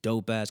these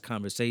dope ass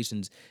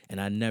conversations, and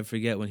I never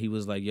forget when he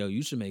was like, "Yo,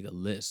 you should make a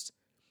list."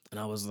 And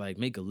I was like,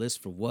 "Make a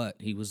list for what?"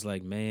 He was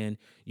like, "Man,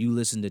 you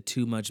listen to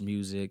too much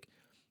music,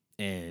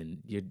 and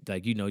you're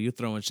like, you're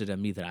throwing shit at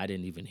me that I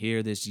didn't even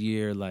hear this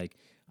year. Like,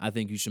 I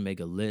think you should make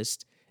a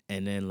list."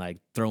 And then like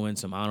throw in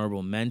some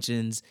honorable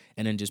mentions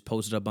and then just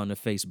post it up on the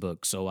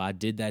Facebook. So I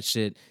did that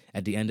shit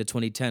at the end of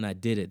 2010. I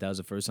did it. That was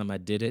the first time I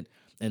did it.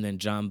 And then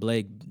John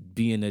Blake,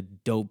 being a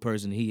dope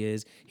person he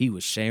is, he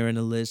was sharing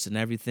the list and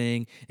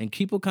everything. And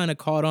people kind of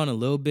caught on a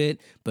little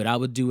bit, but I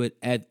would do it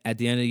at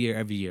the end of the year,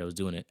 every year. I was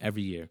doing it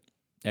every year.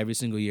 Every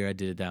single year I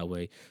did it that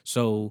way.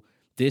 So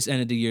this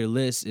end of the year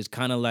list is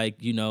kind of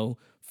like,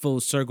 full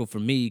circle for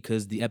me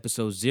because the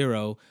episode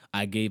 0,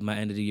 I gave my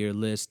end of the year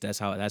list. That's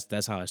how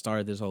I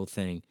started this whole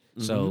thing.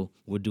 So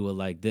we'll do it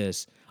like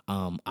this.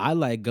 I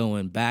like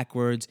going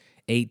backwards,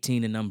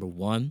 18 to number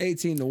 1.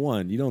 18 to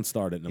 1. You don't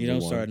start at number 1. You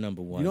don't start at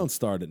number 1. You don't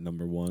start at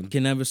number 1. You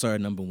can never start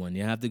at number 1.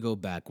 You have to go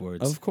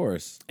backwards. Of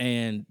course.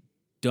 And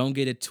don't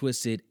get it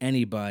twisted,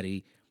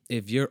 anybody.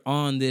 If you're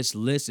on this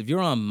list, if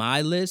you're on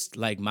my list,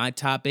 like my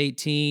top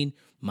 18,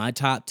 my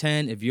top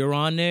 10, if you're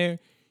on there,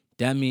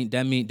 that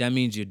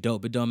means you're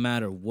dope. It don't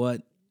matter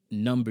what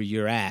number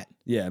you're at.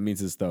 Yeah, it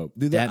means it's dope.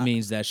 Dude, That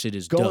means that shit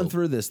is going dope.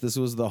 through this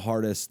was the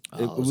hardest.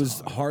 It was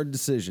hard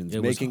decisions,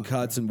 It was making hard,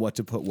 cuts and what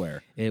to put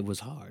where. It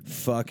was hard, man.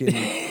 Fucking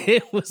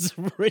It was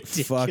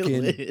ridiculous.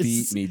 fucking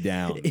beat me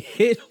down.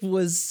 It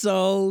was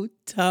so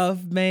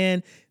tough,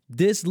 man.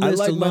 This I list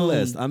like alone, my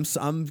list.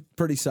 I'm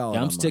pretty solid.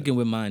 I'm on sticking mine.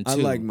 with mine too. I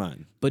like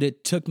mine. But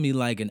it took me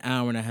like an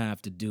hour and a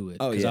half to do it.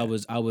 Oh, Because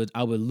yeah.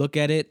 I would look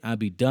at it, I'd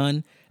be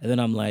done, and then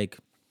I'm like,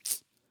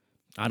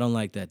 I don't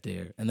like that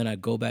there. And then I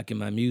go back in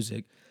my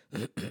music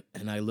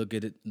and I look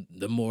at it,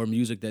 the more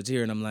music that's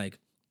here, and I'm like,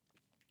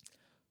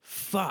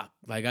 fuck.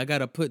 Like I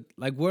gotta put,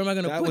 like, where am I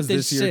gonna That put was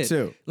this this year shit?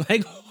 too.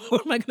 Like,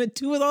 what am I gonna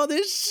do with all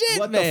this shit,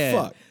 What man?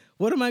 the fuck?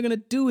 What am I gonna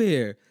do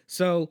here?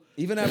 So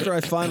Even after I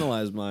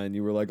finalized mine,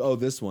 you were like, "Oh,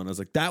 this one." I was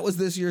like, "That was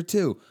this year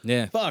too."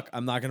 yeah. Fuck,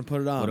 I'm not gonna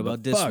put it on. What about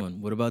but this fuck.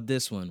 one? What about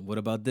this one? What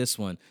about this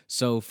one?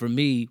 So for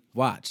me,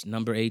 watch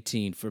number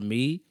 18. For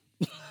me,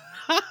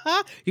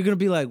 you're gonna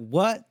be like,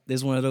 what?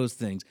 There's one of those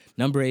things.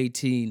 Number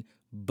 18,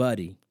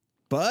 Buddy.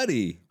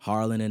 Buddy?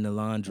 Harlan and the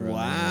Laundry.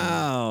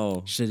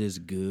 Wow. Shit is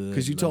good.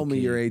 Because you told me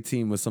low-key. your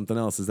 18 was something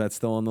else. Is that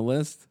still on the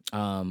list?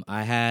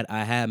 I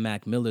had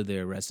Mac Miller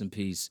there, rest in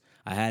peace.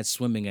 I had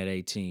Swimming at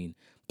 18,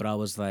 but I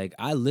was like,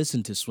 I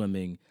listened to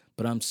Swimming,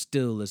 but I'm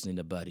still listening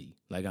to Buddy.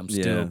 Like I'm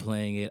still Yeah.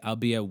 playing it. I'll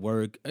be at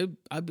work.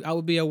 I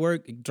would be at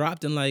work. It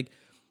dropped in like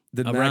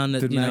Did around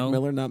Mac, the, did you Mac know.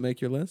 Miller not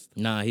make your list?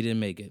 Nah, he didn't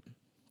make it.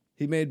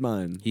 He made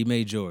mine. He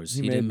made yours.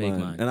 He didn't make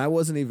mine. And I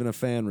wasn't even a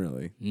fan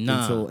really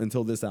Nah.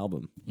 until this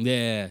album.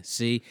 Yeah,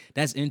 see,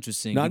 that's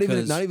interesting. Not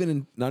because,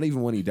 even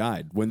when he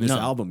died. When this No.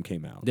 album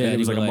came out. Yeah, and it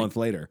was you like were a like- month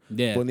later.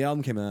 Yeah. But when the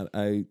album came out,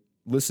 I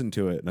listened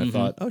to it and I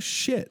thought, "Oh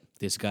shit.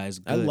 this guy's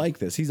good. I like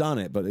this. He's on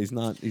it, but he's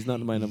not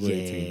my number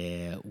 18."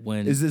 Yeah,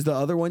 when Is this the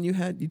other one you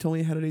had? You told me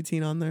you had an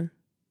 18 on there?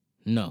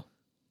 no,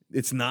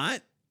 It's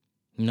not?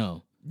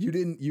 no. You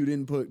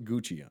didn't put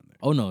Gucci on there.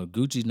 Oh no,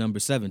 Gucci's number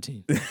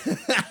 17.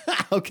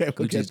 Okay,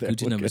 we'll Gucci's get there.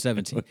 Gucci number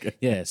 17. Okay.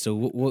 Yeah. So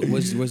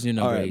what's your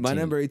number All right, 18? my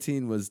number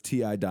 18 was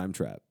T.I. Dime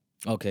Trap.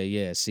 Okay,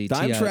 yeah. See,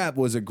 Dime T.I. Trap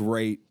was a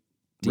great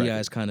record.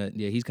 T.I.'s kind of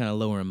he's kind of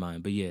lower in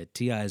mine, but yeah,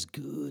 T.I. is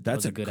good. That That's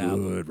was a good good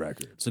album.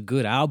 record. It's a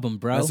good album,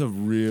 bro. That's a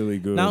really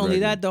good Not only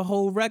record. that, the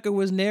whole record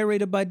was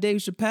narrated by Dave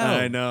Chappelle.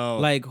 I know.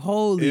 Like,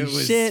 holy It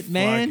was shit,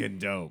 man. fucking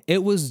dope.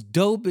 It was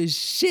dope as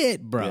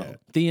shit, bro. Yeah.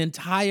 The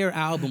entire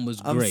album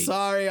was I'm great.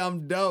 sorry,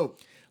 I'm dope.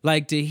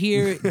 Like to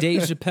hear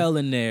Dave Chappelle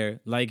in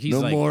there, like he's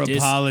like,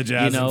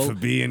 this,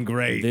 being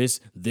great.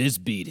 this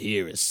beat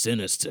here is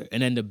sinister,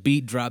 and then the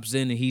beat drops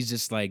in, and he's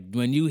just like,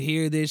 when you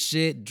hear this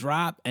shit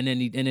drop, and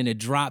then it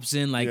drops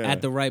in like Yeah.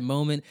 at the right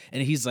moment,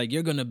 and he's like,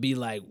 you're gonna be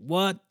like,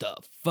 what the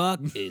fuck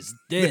is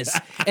this?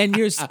 And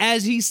you're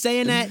as he's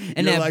saying that,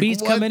 and You're that like,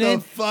 beat's what coming the in.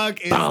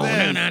 fuck is Boom,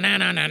 this?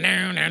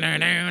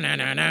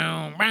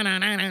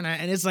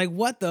 and it's like,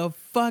 what the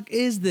fuck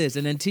is this?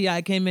 And then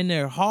T.I. came in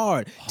there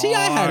hard. T.I.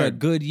 had a Hard.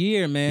 good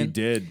year, man. He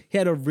did. He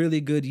had a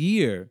really good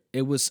year.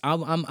 It was.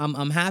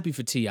 I'm happy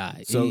for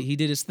T.I. So- he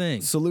did his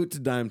thing. Salute to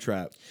Dime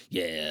Trap.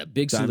 Yeah,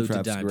 big Dime salute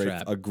Trap's to Dime great.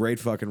 Trap. A great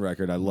fucking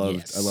record. I loved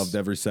Yes.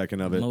 every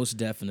second of it. Most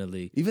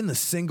definitely. Even the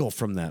single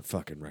from that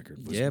fucking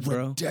record was Yeah,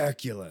 bro.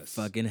 ridiculous.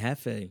 Fucking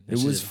Hefe. That It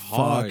shit was is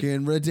hard.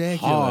 fucking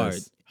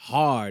ridiculous.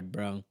 Hard,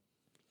 bro.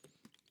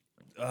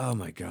 Oh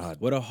my god.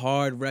 What a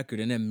hard record.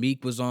 And then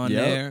Meek was on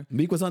Yep. there.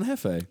 Meek was on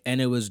Hefe.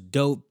 And it was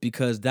dope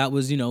because that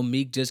was,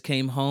 Meek just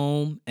came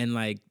home and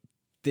like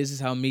this is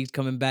how Meek's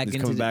coming back He's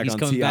into coming back he's on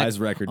coming T.I.'s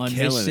back record, on his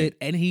killing shit, it.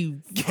 and he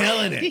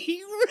Killing it.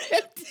 He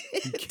ripped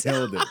it. He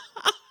killed it.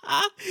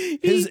 He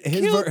His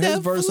killed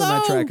that verse on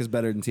that flow. track is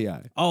better than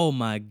T.I. Oh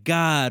my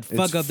God.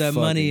 Fuck It's up that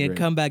fucking money and great.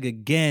 come back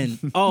again.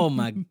 Oh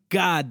my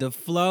God. The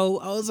flow.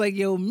 I was like,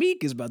 yo,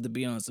 Meek is about to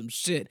be on some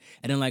shit.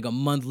 And then like a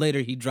month later,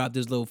 he dropped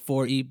his little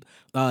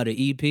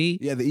the EP.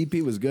 Yeah, the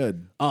EP was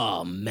good.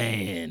 Oh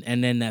man.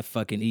 And then that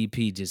fucking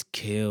EP just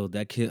killed.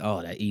 That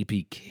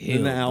EP killed.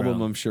 And the album,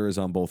 bro. I'm sure, is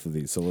on both of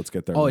these. So let's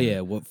get there. Oh later.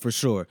 yeah, well, for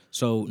sure.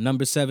 So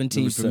number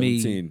 17 Number for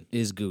 17. me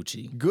is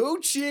Gucci.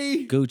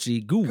 Gucci.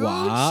 Gucci.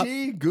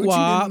 Gucci.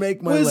 Gucci didn't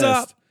make my What's list.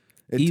 up?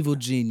 It- Evil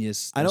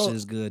Genius. I That don't- shit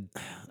is good.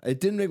 It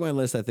didn't make my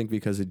list, I think,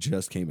 because it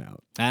just came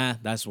out.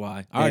 That's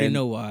why. I already And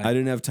know why. I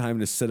didn't have time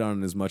to sit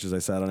on it as much as I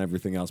sat on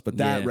everything else. But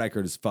that Yeah.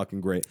 record is fucking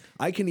great.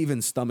 I can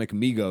even stomach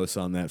Migos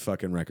on that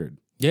fucking record.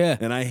 Yeah.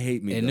 And I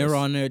hate Migos. And they're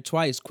on there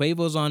twice.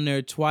 Quavo's on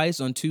there twice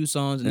on 2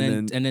 songs,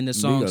 and then the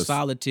song Migos.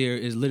 Solitaire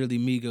is literally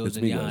Migos It's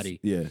and Migos, Yachty.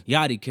 yeah.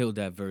 Yachty killed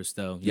that verse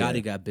though. Yeah.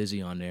 Yachty got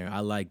busy on there. I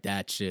like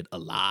that shit a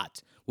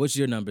lot. What's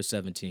your number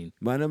 17?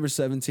 My number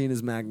 17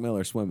 is Mac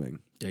Miller, Swimming.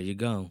 There you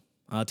go.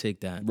 I'll take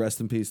that. Rest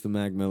in peace to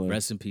Mac Miller.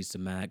 Rest in peace to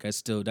Mac. That's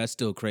still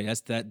crazy.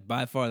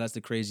 By far that's the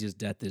craziest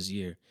death this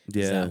year. is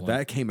yeah, one.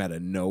 that came out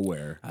of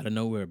nowhere. Out of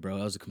nowhere, bro.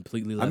 That was a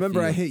completely left I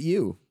remember I field. hit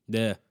you.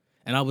 Yeah.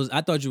 And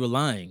I thought you were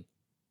lying.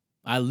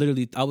 I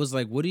was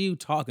like, what are you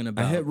talking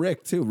about? I hit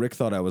Rick too. Rick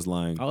thought I was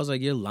lying. I was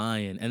like, you're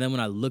lying. And then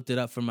when I looked it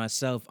up for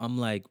myself, I'm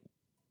like,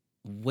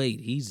 wait,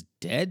 he's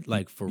dead?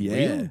 Like for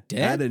real? Dead?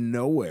 Out of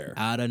nowhere.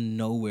 Out of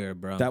nowhere,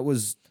 bro. That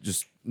was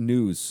just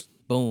news.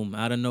 Boom,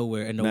 out of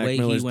nowhere. And the Mac way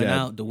Miller's he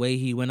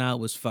went dead. out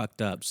was fucked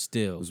up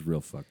still. It was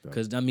real fucked up.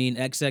 Cause I mean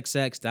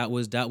XXX,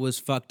 that was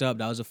fucked up.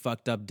 That was a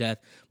fucked up death.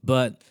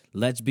 But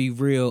let's be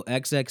real,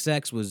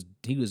 XXX was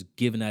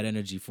giving that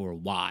energy for a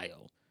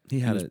while. He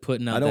had was it.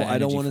 putting out I don't. that I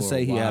don't energy want to for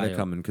say a he had it while.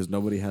 coming because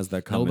nobody has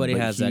that coming. Nobody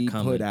but has he that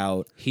coming. Put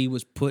out. He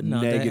was putting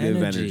out negative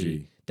that energy.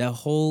 energy. That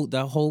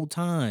whole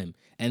time.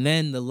 And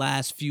then the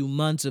last few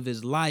months of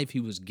his life,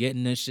 he was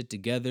getting this shit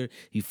together.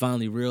 He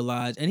finally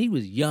realized, and he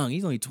was young.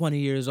 He's only 20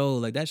 years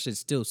old. Like, that shit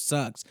still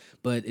sucks.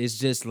 But it's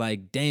just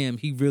like, damn,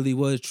 he really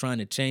was trying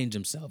to change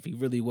himself. He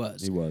really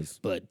was. He was.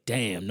 But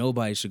damn,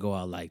 nobody should go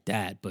out like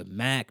that. But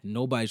Mac,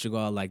 nobody should go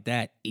out like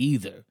that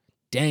either.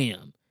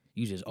 Damn.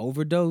 You just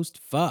overdosed?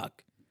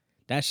 Fuck.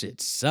 That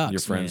shit sucks. Your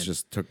friends man.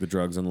 just took the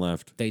drugs and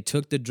left. They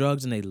took the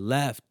drugs and they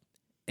left,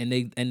 and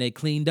they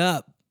cleaned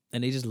up,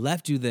 and they just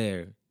left you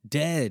there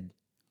dead.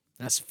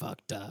 That's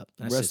fucked up.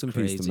 That's Rest just in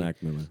crazy. peace to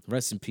Mac Miller.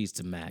 Rest in peace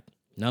to Mac.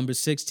 Number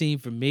 16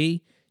 for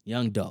me,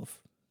 Young Dolph.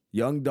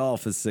 Young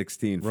Dolph is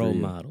 16 for Role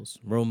you. models.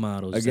 Role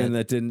models. Again,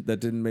 that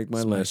didn't make my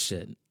that's list.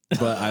 shit.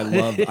 But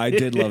I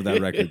did love that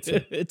record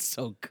too. It's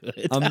so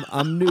good.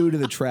 I'm new to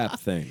the trap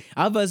thing.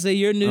 I was about to say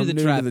you're new I'm to the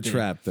new trap to the thing.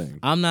 trap thing.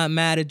 I'm not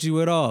mad at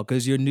you at all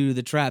because you're new to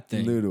the trap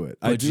thing. New to it.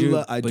 But I do you're-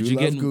 love but you're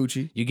love getting-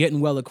 Gucci. You're getting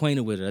well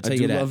acquainted with it. I'll tell I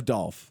you do that. love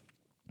Dolph.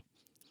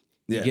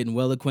 You're Yeah. getting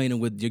well acquainted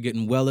with. You're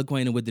getting well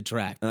acquainted with the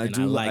track. And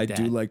I like that.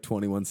 do like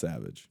 21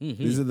 Savage.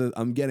 Mm-hmm. These are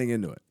I'm getting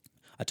into it.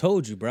 I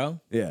told you, bro.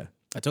 Yeah.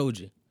 I told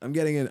you. I'm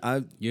getting in.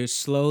 You're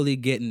slowly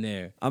getting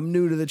there. I'm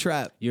new to the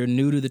trap. You're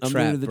new to the I'm new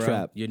trap, to the bro.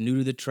 trap. You're new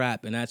to the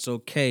trap, and that's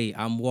okay.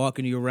 I'm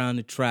walking you around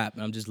the trap,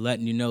 and I'm just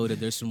letting you know that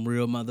there's some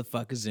real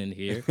motherfuckers in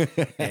here,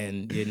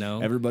 and you know,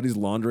 Everybody's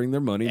laundering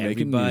their money,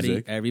 making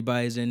music.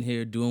 everybody's in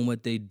here doing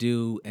what they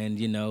do, and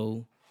you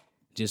know,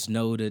 just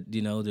know that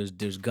you know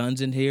there's guns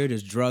in here,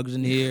 there's drugs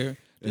in here,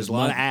 There's a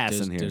lot of ass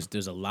there's- in here.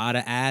 There's a lot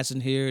of ass in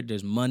here.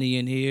 There's money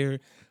in here,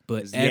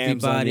 but There's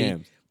yams on everybody.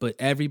 yams. But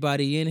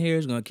everybody in here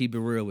is gonna keep it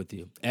real with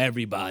you.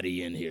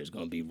 Everybody in here is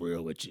gonna be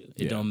real with you.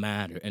 It Yeah. don't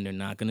matter, and they're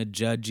not gonna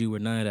judge you or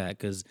none of that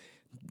because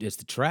it's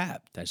the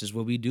trap. That's just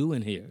what we do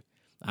in here.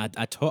 I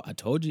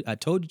told you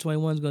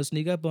 21's gonna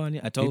sneak up on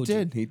you. I told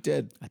you. He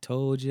did. I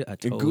told you. I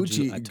And told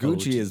Gucci, you. I told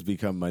Gucci you. has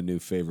become my new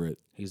favorite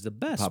He's the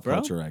best, pop bro.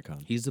 culture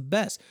icon. He's the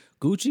best.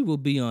 Gucci will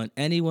be on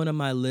any one of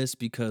my lists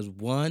because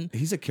one,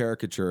 He's a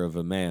caricature of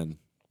a man,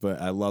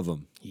 but I love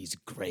him. he's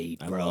great,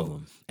 bro. I love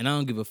him. And I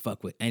don't give a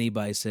fuck what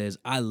anybody says.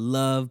 I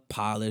love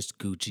polished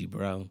Gucci,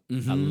 bro.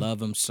 I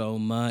love him so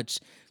much.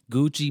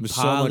 Gucci There's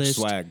so much polished,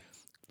 swag.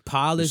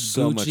 polished There's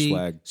so much Gucci,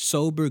 swag.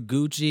 sober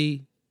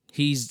Gucci.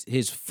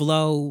 His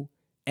flow,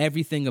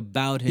 everything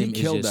about him is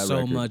killed just that so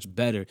record. much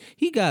better.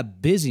 He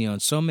got busy on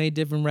so many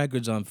different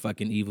records on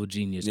fucking Evil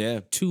Genius. Yeah.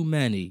 Too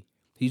many.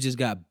 He just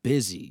got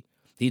busy.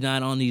 He's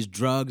not on these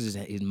drugs.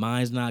 His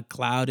mind's not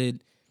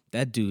clouded.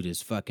 That dude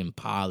is fucking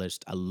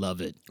polished. I love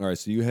it. All right,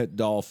 so you hit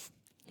Dolph.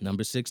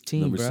 Number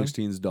 16, Number bro.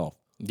 16 is Dolph.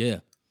 Yeah.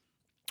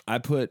 I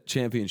put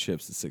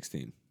championships at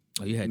 16.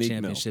 Oh, you had Meek Mill.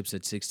 championships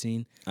at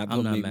 16? I I'm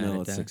put not Meek mad Mill at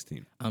at that.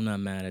 16. I'm not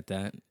mad at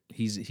that.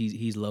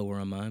 He's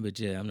lower on mine, but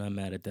yeah, I'm not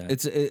mad at that.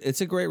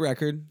 It's a great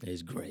record.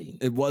 It's great.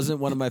 It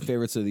wasn't one of my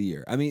favorites of the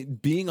year. I mean,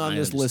 being on I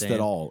this list at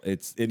understand. all,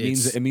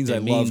 it means I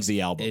loved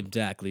the album.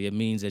 Exactly. It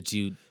means that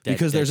you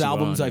because that there's you were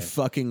albums on I there.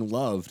 fucking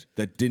loved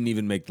that didn't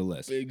even make the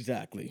list.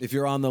 Exactly. If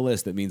you're on the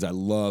list, that means I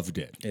loved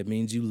it. It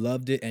means you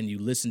loved it and you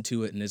listened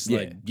to it, and it's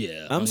like,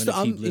 yeah, I'm gonna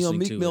still. keep listening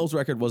Meek to Mill's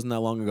record wasn't that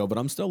long ago, but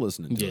I'm still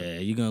listening it. to Yeah,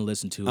 it. you're gonna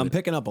listen to I'm it.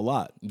 picking up a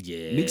lot.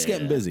 Yeah, Meek's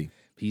getting busy.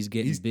 He's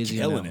getting He's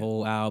busy on killing that it.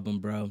 whole album,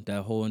 bro.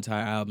 That whole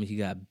entire album, he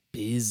got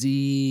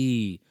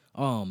busy.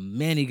 Oh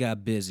man, he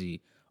got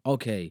busy.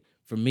 Okay,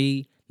 for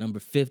me, number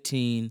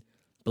 15,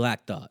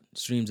 Black Thought,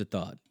 Streams of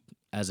Thought,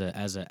 as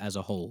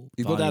a whole.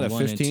 You put that Volume at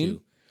 1 and 15?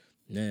 2.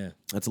 Yeah.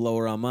 That's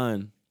lower on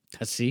mine.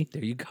 See,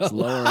 there you go. It's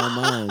lower on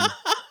mine.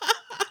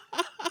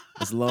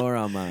 It's lower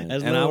on mine,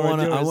 That's and I lower on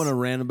want to. I yours. want to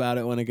rant about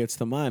it when it gets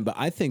to mine. But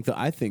I think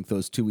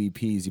those two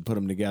EPs, you put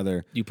them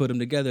together. You put them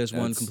together as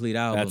one that's- complete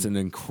album. That's an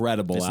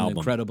incredible It's album. an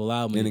incredible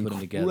album. An you put them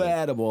together.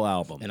 incredible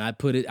album. And I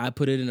put it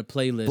in a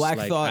playlist Black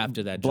like Thought.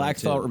 after that. Black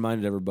joint, too. Thought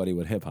reminded everybody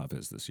what hip hop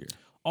is this year.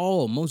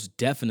 Oh, most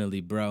definitely,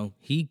 bro.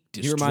 He He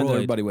destroyed. reminded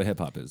everybody what hip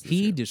hop is. This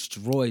He year.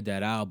 destroyed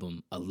that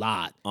album a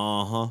lot.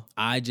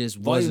 I just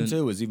Volume wasn't.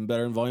 2 is even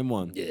better than Volume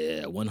 1.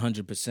 Yeah,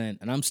 100%.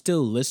 And I'm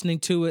still listening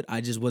to it.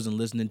 I just wasn't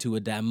listening to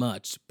it that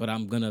much, but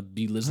I'm gonna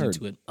be listening Heard.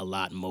 to it a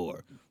lot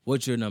more.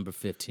 What's your number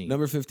 15?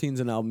 Number 15 is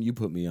an album you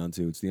put me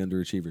onto. It's The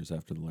Underachievers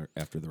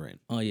After the Rain.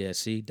 Oh yeah,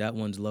 see, that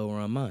one's lower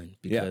on mine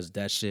because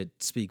that shit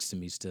speaks to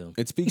me still.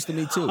 It speaks to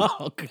me too.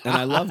 Oh, God. And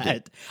I loved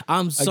it.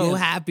 I'm so Again-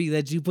 happy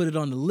that you put it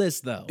on the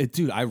list, though.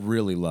 Dude, I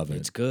really love it.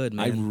 It's good,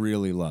 I man.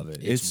 really love it.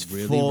 It's It's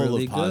really, full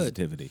really of good.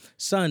 positivity.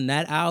 Son,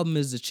 that album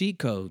is the cheat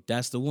code.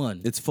 That's the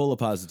one. It's full of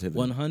positivity.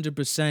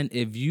 100%.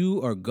 If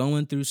you are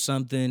going through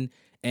something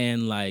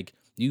and like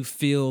you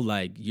feel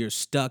like you're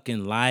stuck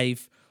in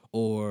life,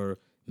 or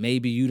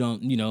maybe you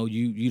don't, you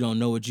don't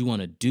know what you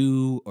want to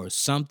do or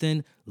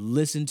something,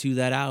 listen to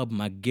that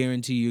album. I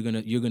guarantee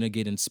you're gonna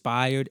get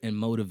inspired and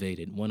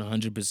motivated.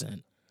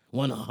 100%.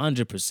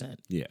 100%.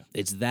 Yeah.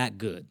 It's that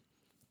good.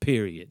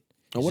 Period.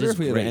 I It's wonder just if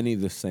we have great. any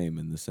the same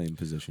in the same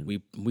position.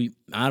 We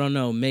I don't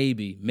know,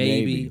 maybe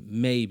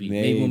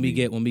when we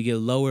get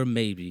lower,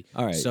 maybe.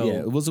 All right. So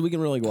yeah. Well, so we can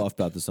really go off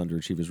about this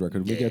Underachievers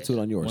record. We get to it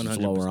on yours. It's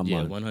lower on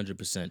mine.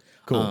 100%.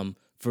 Cool.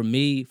 For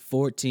me,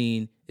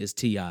 14 is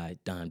T.I.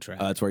 Don Track.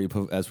 That's where you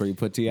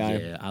put Ti.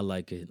 Yeah, I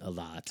like it a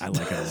lot. I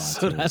like it a lot,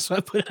 So too. that's why I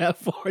put it at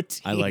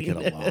 14. I like it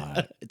a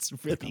lot. It's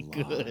really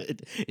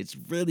good. It's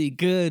really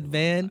good,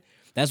 man.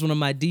 That's one of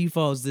my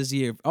defaults this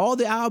year. All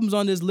the albums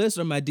on this list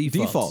are my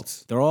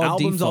defaults. They're all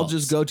albums defaults. I'll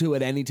just go to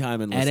at any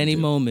time and listen any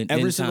to. moment,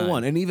 Every in single time.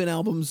 one, and even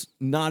albums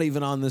not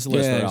even on this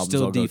list Yeah, are albums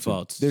still I'll go to.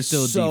 defaults. There's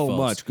Still so defaults.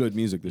 much good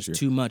music this year.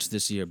 Too much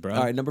this year, bro.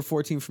 All right, number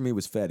 14 for me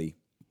was Fetty.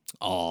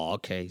 Oh,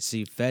 okay.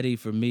 See, Fetty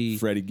for me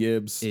Freddie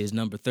Gibbs. is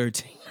number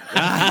 13.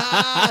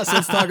 So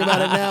let's talk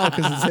about it now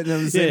because it's hitting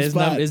on the same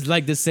spot. It's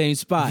like the same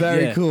spot.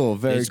 Very yeah. cool,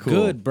 very it's cool.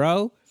 good,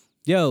 bro.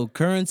 Yo,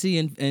 Currency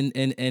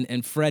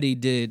and Freddie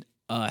did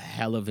a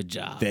hell of a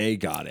job. They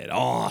got it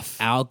off.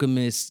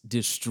 Alchemist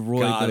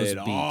destroyed Got those it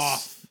beats.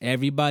 off.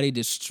 Everybody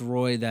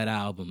destroyed that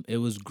album. It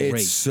was great.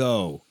 It's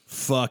so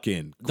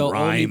fucking The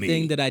grimy. only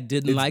thing that I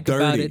didn't It's like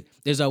about dirty. it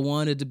is I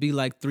wanted to be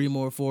like 3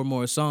 more, 4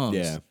 more songs.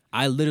 Yeah.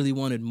 I literally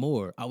wanted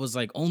more. I was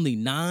like, only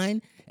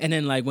 9? And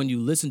then like when you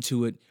listen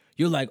to it,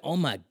 you're like, oh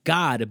my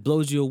God, it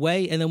blows you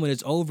away. And then when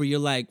it's over, you're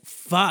like,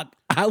 fuck,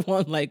 I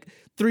want like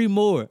 3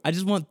 more. I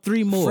just want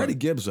 3 more. Freddie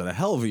Gibbs had a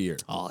hell of a year.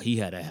 Oh, he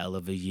had a hell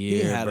of a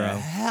year, He had bro. a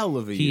hell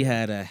of a He year.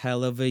 had a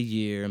hell of a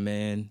year,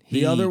 man. The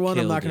He other one,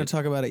 I'm not killed going it. to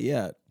talk about it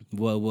yet.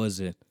 What was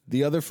it?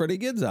 The other Freddie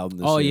Gibbs album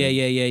this Oh, year.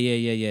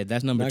 yeah.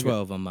 That's number Not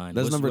 12 on mine.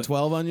 That's What's- number what-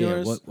 12 on yeah,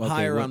 yours? okay,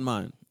 Higher what- on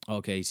mine.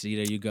 Okay, see,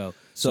 there you go.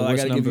 So I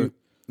what's got to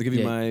give you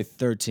yeah, my...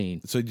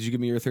 13. So did you give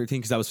me your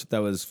 13? Because that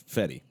was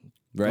Fetty,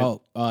 right?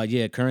 Oh,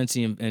 yeah,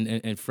 Currency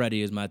and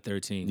Freddie is my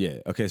 13. Yeah.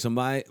 Okay, so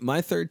my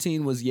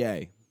 13 was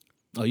Ye.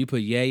 Oh, you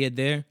put Ye at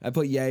there? I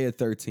put Ye at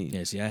 13.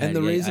 Yeah, see, I And had,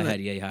 the Ye, reason I had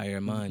Ye higher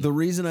in mine. The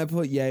reason I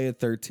put Ye at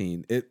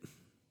 13, it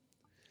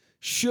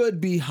should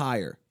be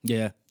higher.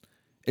 Yeah.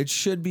 It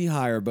should be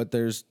higher, but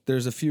there's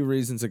a few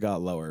reasons it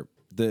got lower.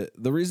 The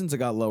reasons it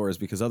got lower is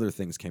because other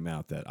things came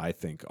out that I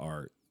think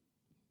are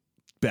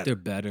better. They're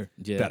better.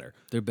 Yeah. Better.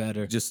 They're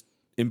better. Just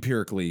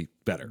empirically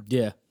better.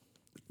 Yeah.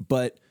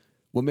 But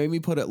what made me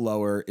put it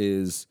lower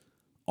is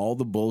all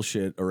the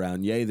bullshit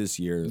around Ye this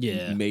year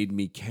Yeah. made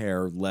me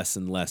care less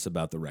and less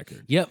about the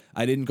record. Yep.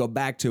 I didn't go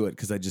back to it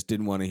because I just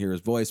didn't want to hear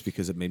his voice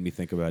because it made me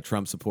think about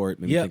Trump support.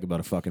 It made me Yep. think about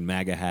a fucking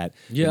MAGA hat.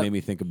 Yep. It made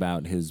me think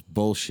about his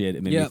bullshit.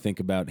 It made me Yep. think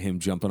about him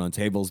jumping on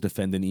tables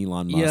defending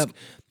Elon Musk. Yep.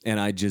 And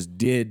I just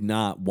did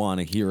not want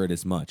to hear it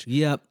as much.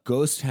 Yep.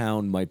 Ghost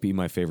Town might be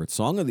my favorite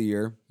song of the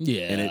year.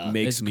 Yeah, And it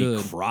makes it's me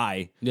good.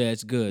 cry Yeah,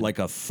 it's good. like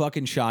a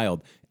fucking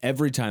child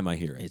every time I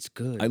hear it. It's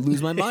good. I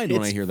lose my mind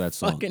when I It's hear that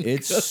song. fucking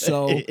It's good.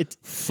 so It's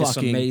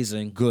fucking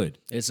amazing. good.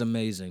 It's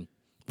amazing.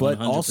 But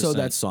also 100%.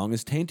 that song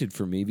is tainted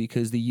for me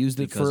because they used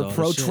it Because for all a the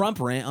pro-Trump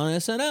rant on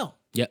SNL.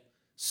 Yep.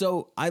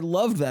 So I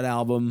loved that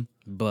album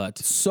But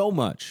so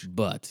much,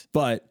 but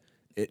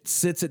it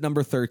sits at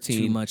number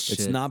 13. Too much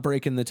It's shit. not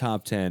breaking the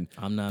top 10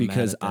 I'm not mad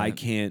because at that. I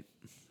can't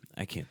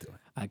do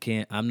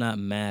it. I'm not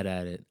mad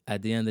at it.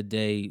 At the end of the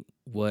day,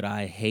 what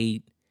I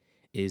hate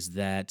is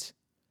that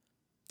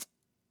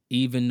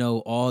even though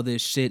all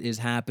this shit is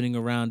happening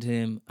around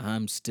him,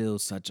 I'm still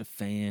such a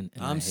fan.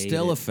 And I'm I hate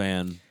still it. a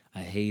fan. I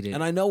hate it.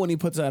 And I know when he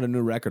puts out a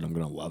new record, I'm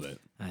going to love it.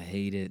 I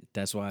hate it.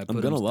 That's why I I'm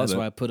put gonna him. love That's it.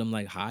 why I put him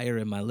like higher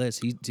in my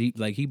list.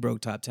 He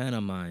broke top 10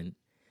 on mine.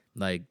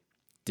 Like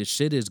the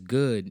shit is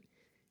good.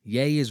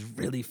 Ye is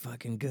really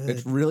fucking good.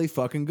 It's really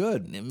fucking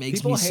good. It makes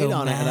people me hate so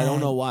on it, and I don't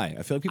mad. know why.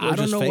 I feel like people are I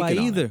don't just know why faking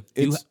on either.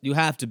 it. It's, You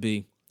have to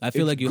be. I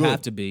feel it's like you good.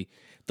 have to be.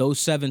 Those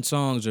 7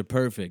 songs are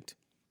perfect.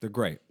 they're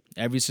great.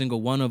 Every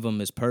single one of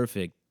them is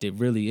perfect. It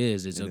really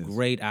is. It's a is.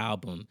 great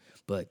album.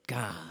 But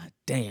god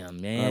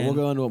damn, man. All right, we'll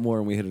go into it more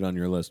when we hit it on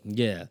your list.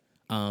 Yeah.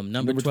 Number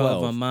Number 12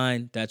 12. on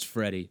mine, that's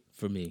Freddie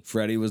for me.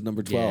 Freddie was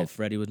number 12. Yeah,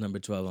 Freddie was number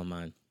 12 on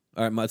mine.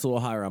 All right, it's a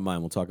little higher on mine.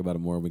 We'll talk about it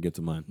more when we get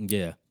to mine.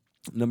 Yeah.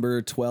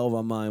 Number 12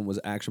 on mine was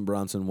Action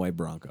Bronson, White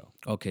Bronco.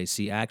 Okay,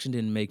 see, Action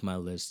didn't make my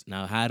list.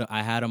 Now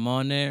I had him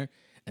on there,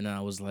 and then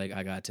I was like,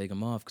 I gotta take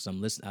him off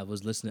because I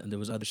was listening. There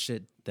was other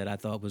shit that I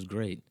thought was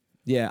great.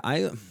 Yeah,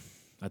 I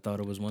thought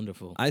it was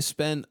wonderful.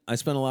 spent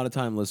a lot of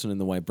time listening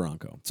to White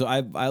Bronco. So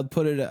I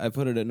put it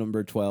at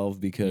number 12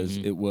 because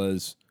it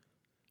was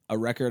a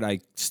record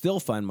I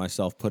still find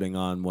myself putting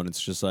on when it's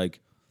just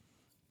like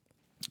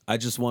I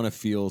just want to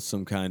feel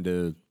some kind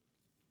of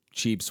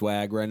cheap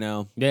swag right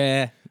now.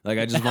 Yeah. Like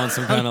I just want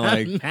some kind of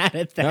like Mad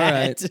at that. all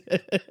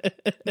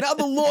right. Now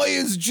the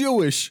lawyer's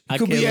Jewish. It I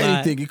could be can't lie.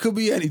 anything. It could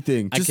be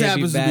anything. I Just can't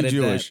happens be to bad be at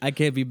Jewish. that. I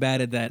can't be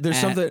bad at that. There's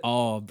at something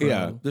all, bro.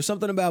 Yeah, there's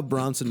something about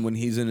Bronson when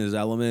he's in his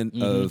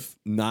element of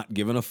not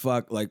giving a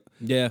fuck. Like,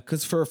 Yeah.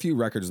 because for a few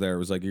records there, it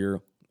was like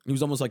he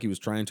was almost like he was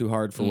trying too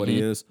hard for what he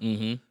is.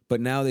 Mm-hmm. But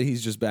now that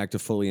he's just back to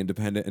fully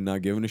independent and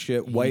not giving a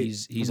shit,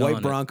 He's White on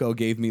it. Bronco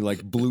gave me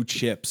like Blue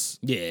Chips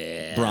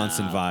Yeah.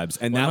 Bronson vibes,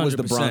 and that was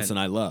the 100%. Bronson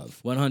I love.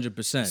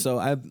 100%. So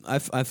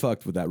I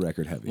fucked with that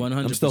record heavy. 100%.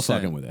 I'm still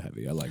fucking with it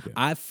heavy. I like it.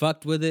 I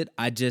fucked with it.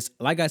 I just,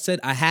 like I said,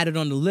 I had it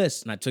on the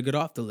list and I took it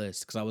off the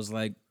list because I was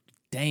like,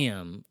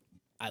 damn.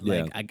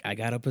 I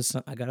gotta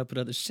put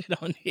other shit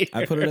on here.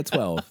 I put it at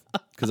 12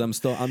 because I'm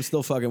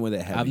still fucking with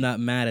it heavy. I'm not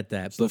mad at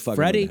that. Still But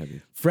fucking with it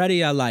heavy.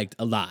 Freddie, I liked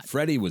a lot.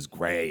 Freddie was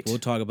great. We'll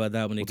talk about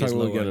that when it talk gets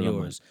when we lower get on it on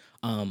yours.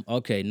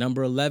 Okay,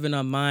 number 11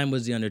 on mine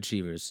was The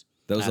Underachievers.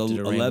 That was After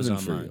the Rain was 11 on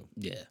for mine.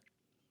 you. Yeah,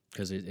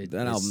 because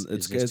That album,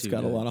 it's just too got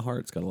a good. lot of heart.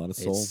 It's got a lot of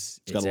soul.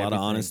 It's It's got a lot of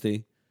everything.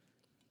 honesty.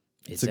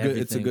 It's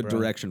a good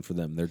direction for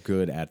them. They're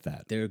good at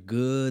that. They're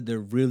good. They're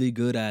really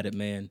good at it,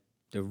 man.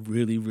 They're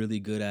really, really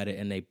good at it,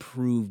 and they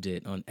proved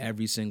it on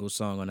every single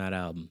song on that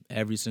album.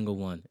 Every single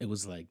one. It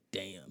was like,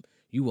 damn,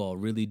 you all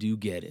really do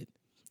get it.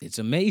 It's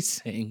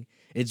amazing.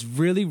 It's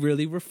really,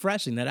 really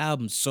refreshing. That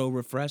album's so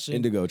refreshing.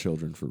 Indigo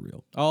Children for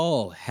real.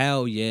 Oh,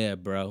 hell yeah,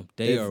 bro.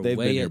 They've been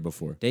here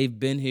before. They've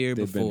been here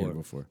before.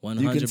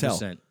 100%. You can tell.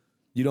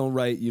 You don't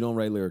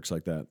write lyrics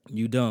like that.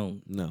 You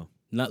don't. No.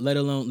 Not let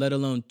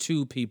alone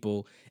two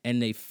people,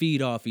 and they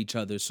feed off each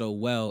other so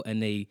well,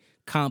 and they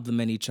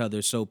complement each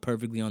other so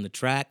perfectly on the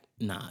track.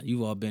 Nah,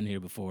 you've all been here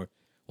before.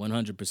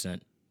 100%.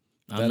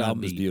 That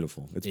album is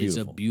beautiful. It's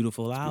beautiful. It's a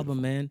beautiful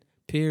album, man.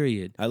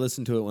 Period. I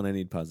listen to it when I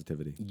need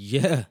positivity.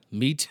 Yeah,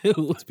 me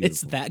too.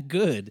 It's that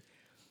good.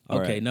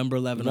 Okay, right. Number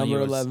 11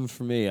 Number 11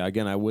 for me.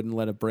 Again, I wouldn't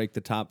let it break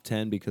the top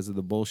 10 because of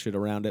the bullshit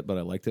around it, but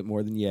I liked it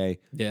more than Ye.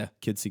 Yeah.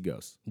 Kids See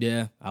Ghosts.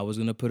 Yeah, I was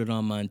gonna put it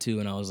on mine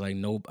too, and I was like,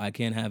 nope, I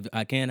can't have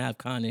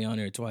Kanye on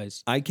here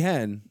twice. I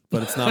can,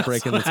 but it's not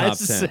breaking the top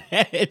 10.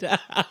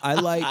 I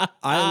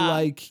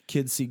like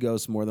Kids See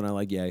Ghosts more than I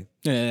like Ye.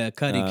 Yeah,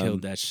 Cudi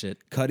killed that shit.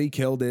 Cudi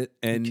killed it,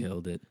 and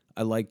killed it.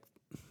 I like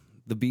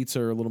the beats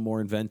are a little more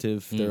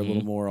inventive. They're a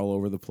little more all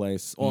over the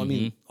place. Well, I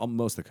mean,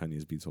 most of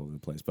Kanye's beats all over the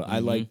place, but I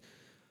like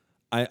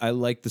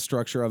the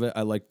structure of it.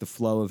 I like the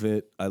flow of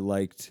it. I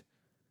liked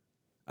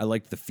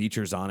the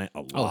features on it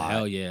a lot. Oh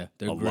hell yeah,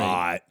 they're great.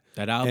 Lot.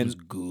 That album's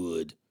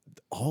good.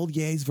 All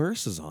Ye's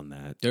verses on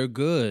that, they're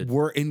good.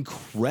 Were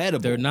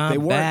incredible. They're not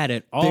bad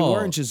at all. They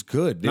weren't just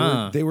good.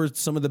 They were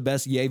some of the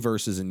best Ye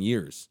verses in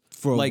years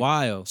for a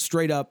while.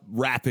 Straight up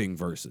rapping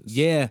verses.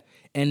 Yeah.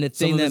 And the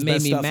thing that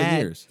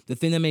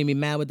made me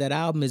mad with that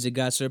album is it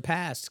got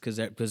surpassed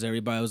because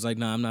everybody was like,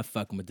 "Nah, I'm not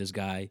fucking with this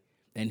guy."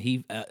 And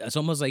it's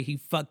almost like he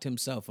fucked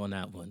himself on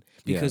that one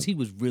because he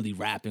was really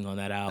rapping on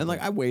that album. And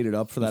like I waited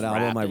up for that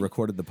album. I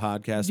recorded the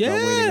podcast about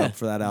waiting up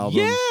for that album.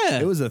 Yeah,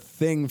 it was a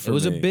thing for me. It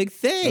was a big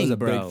thing. It was a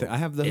big thing. I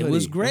have the hoodie. It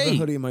was great. I have the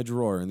hoodie in my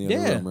drawer in the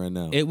other room right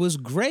now. It was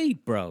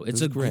great, bro.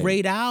 It's a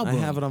great album. I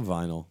have it on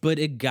vinyl. But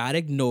it got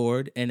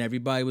ignored, and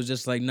everybody was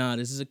just like, "Nah,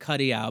 this is a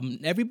Cudi album."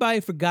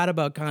 Everybody forgot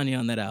about Kanye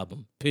on that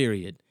album.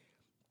 Period.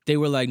 They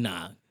were like,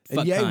 "Nah."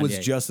 And Ye was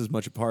just as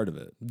much a part of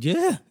it.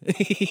 Yeah.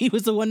 He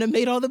was the one that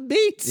made all the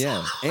beats.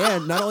 Yeah.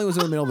 And not only was he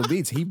the one that made all the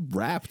beats, he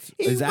rapped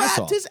his ass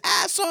off. His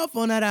ass off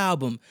on that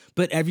album.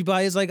 But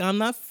everybody's like, I'm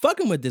not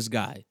fucking with this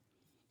guy.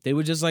 They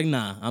were just like,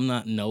 nah, I'm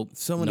not. Nope.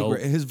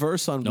 His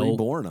verse on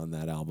Reborn on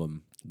that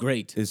album.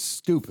 Great. Is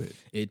stupid.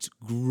 It's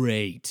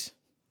great.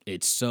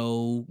 It's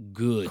so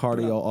good.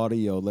 Cardio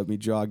audio, let me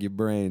jog your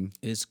brain.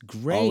 It's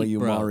great, all of you,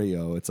 bro.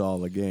 Mario. It's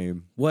all a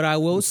game. What I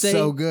will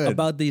say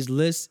about these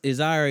lists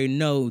is I already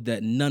know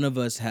that none of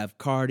us have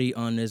Cardi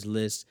on this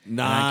list.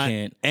 Not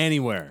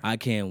anywhere. I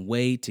can't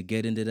wait to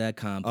get into that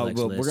complex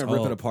list. We're going to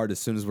rip it apart as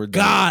soon as we're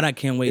done. God, I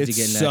can't wait to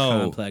get in that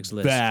complex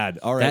list. Bad.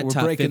 All right, we're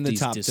breaking the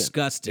top 10.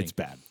 Disgusting. It's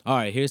bad. All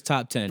right, here's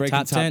top 10.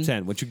 Breaking top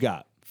 10. What you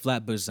got?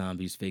 Flatbush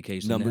Zombies,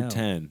 Vacation Number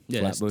 10.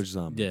 Flatbush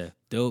Zombies.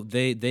 Yeah.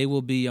 They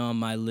will be on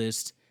my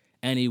list.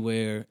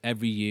 Anywhere,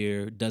 every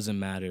year, doesn't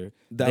matter.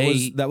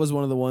 That was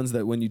one of the ones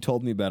that when you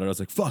told me about it, I was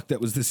like, "Fuck,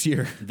 that was this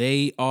year."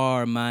 They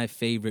are my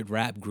favorite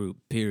rap group.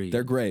 Period.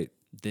 They're great.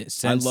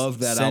 I love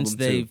that album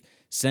too.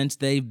 Since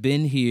they've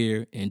been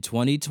here in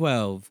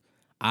 2012,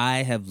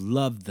 I have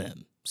loved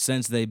them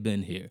since they've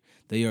been here.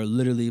 They are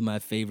literally my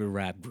favorite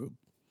rap group.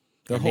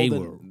 They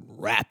were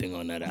rapping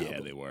on that album.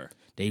 Yeah, they were.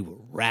 They were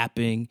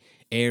rapping.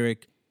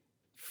 Eric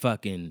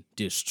fucking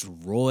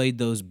destroyed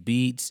those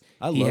beats.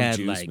 I love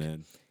Juice,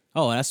 man.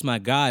 Oh, that's my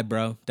guy,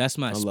 bro. That's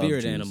my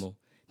spirit animal.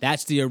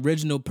 That's the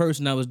original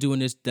person that was doing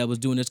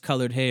this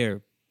colored hair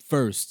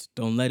first.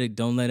 Don't let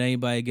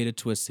anybody get it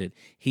twisted.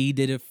 He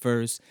did it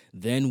first,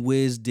 then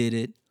Wiz did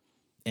it,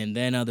 and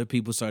then other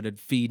people started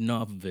feeding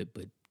off of it.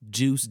 But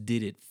Juice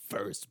did it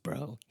first,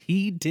 bro.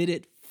 He did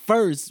it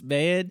first,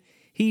 man.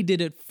 He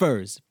did it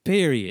first.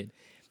 Period.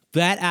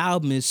 That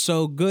album is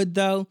so good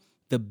though.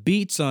 The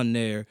beats on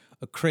there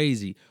are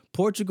crazy.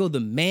 Portugal the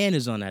Man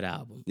is on that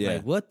album. Yeah.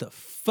 Like, what the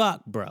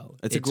fuck, bro?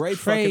 It's a great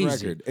crazy.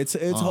 fucking record. It's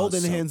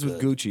holding hands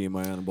with Gucci in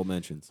my honorable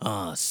mentions.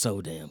 Oh, so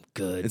damn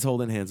good. It's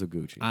holding hands with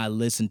Gucci. I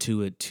listen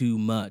to it too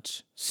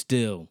much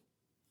still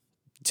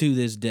to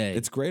this day.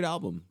 It's a great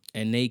album.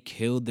 And they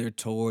killed their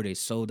tour. They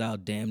sold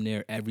out damn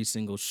near every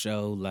single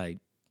show. Like,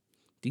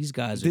 these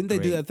guys Didn't they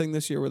do that thing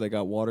this year where they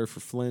got water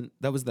for Flint?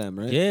 That was them,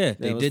 right? Yeah,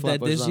 they did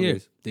that this year.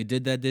 They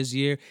did that this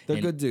year.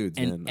 They're good dudes,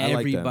 and man. I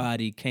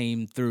everybody like them.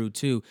 came through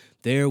too.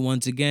 They're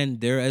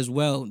as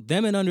well.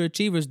 Them and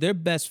Underachievers, they're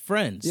best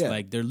friends. Yeah.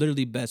 Like they're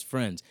literally best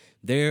friends.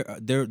 They're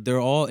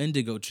all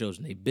Indigo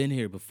children. They've been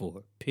here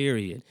before.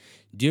 Period.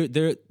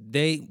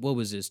 What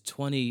was this?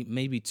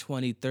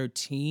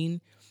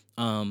 2013.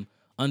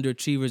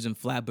 Underachievers and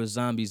Flatbush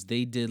Zombies.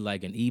 They did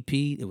like an EP.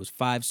 It was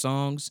 5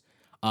 songs.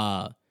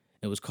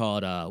 It was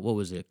called,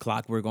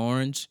 Clockwork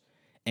Orange.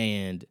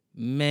 And,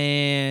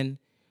 man,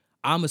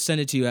 I'm going to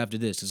send it to you after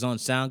this. It's on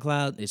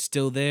SoundCloud. It's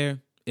still there.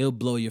 It'll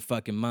blow your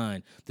fucking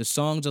mind. The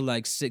songs are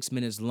like 6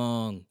 minutes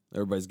long.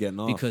 Everybody's getting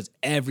off. Because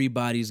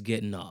everybody's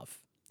getting off.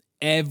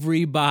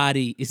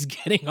 Everybody is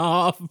getting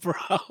off,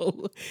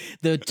 bro.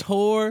 The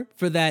tour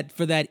for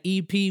that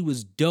EP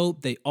was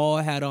dope. They all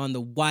had on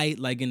the white,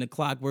 like in the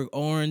Clockwork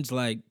Orange.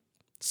 Like,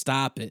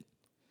 stop it.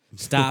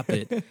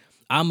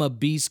 I'm a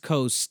Beast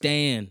Coast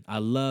stan. I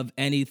love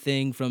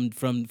anything from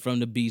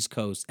the Beast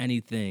Coast.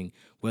 Anything,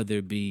 whether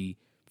it be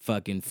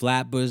fucking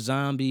Flatbush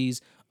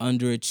Zombies,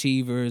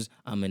 Underachievers.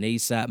 I'm an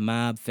ASAP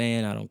Mob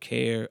fan. I don't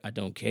care.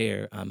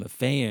 I'm a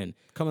fan.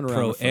 Coming around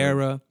Pro the firm.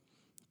 Era.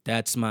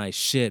 That's my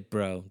shit,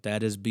 bro.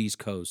 That is Beast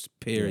Coast.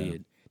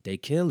 Period. They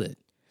kill it.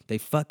 They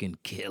fucking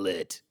kill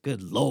it.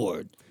 Good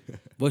Lord.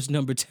 What's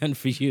number 10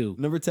 for you?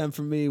 Number 10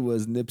 for me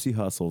was Nipsey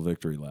Hussle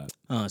Victory Lap.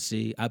 Oh,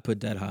 see, I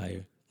put that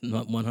higher.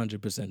 Not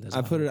 100%. That's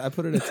I put it at 10. I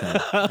put it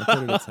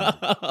at 10.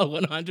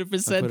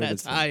 100%.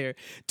 That's higher.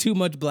 Too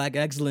much black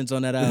excellence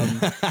on that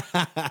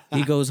album.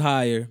 He goes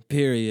higher.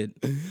 Period.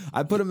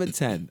 I put him at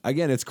 10.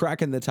 Again, it's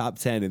cracking the top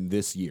 10 in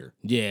this year.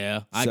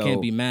 Yeah, I So,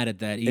 can't be mad at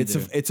that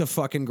either. It's a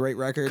fucking great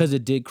record. Because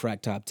it did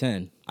crack top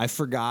 10. I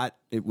forgot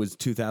it was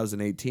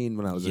 2018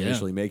 when I was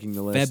initially making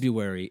the list.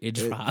 February, it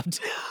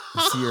dropped.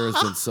 This year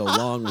has been so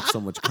long with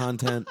so much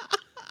content.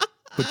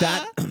 But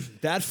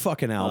that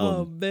fucking album.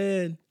 Oh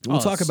man, We'll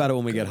talk about it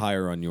when we get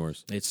higher on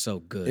yours. It's so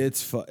good.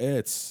 It's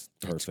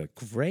perfect.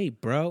 Great,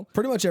 bro.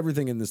 Pretty much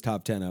everything in this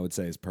top 10, I would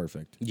say, is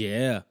perfect.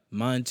 Yeah,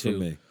 mine too. For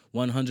me.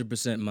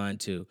 100% mine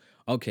too.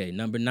 Okay,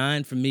 number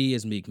 9 for me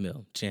is Meek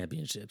Mill.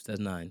 Championships. That's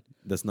 9.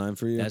 That's 9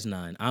 for you? That's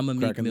 9. I'm a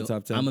Meek Cracking the Mill.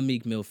 top 10? I'm a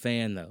Meek Mill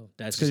fan though.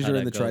 That's because just you're how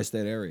in the that goes.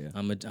 tri-state area.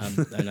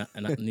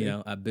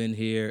 I've been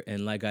here,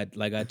 and like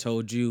I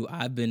told you,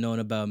 I've been knowing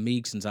about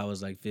Meek since I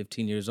was like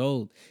 15 years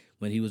old.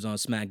 When he was on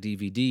Smack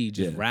DVD,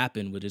 just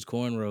rapping with his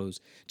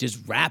cornrows,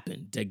 just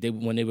rapping. Like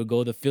when they would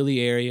go to the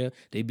Philly area,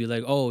 they'd be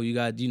like, "Oh, you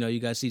got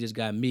to see this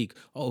guy Meek.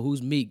 Oh, who's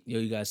Meek?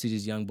 You got to see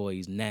this young boy.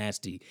 He's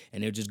nasty."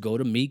 And they'll just go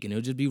to Meek, and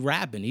he'll just be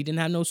rapping. He didn't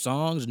have no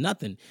songs,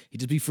 nothing.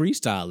 He'd just be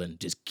freestyling,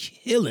 just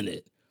killing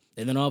it.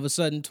 And then all of a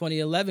sudden,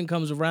 2011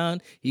 comes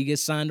around, he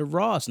gets signed to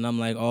Ross, and I'm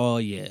like, "Oh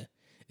yeah,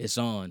 it's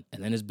on."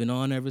 And then it's been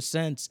on ever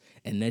since.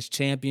 And this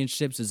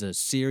championships is a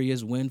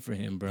serious win for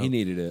him, bro. He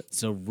needed it.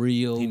 It's a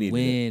real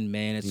win,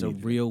 man. It's He a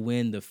needed real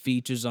win. The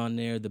features on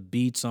there, the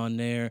beats on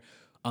there.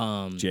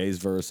 Jay's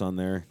verse on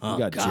there. You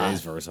got God.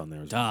 Jay's verse on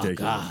there. It was Oh, ridiculous.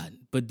 God.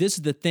 But this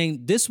is the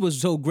thing. This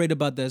was so great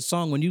about that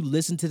song. When you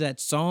listen to that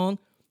song,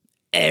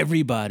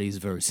 everybody's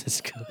verse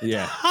is good.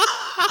 Yeah.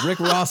 Rick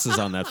Ross is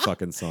on that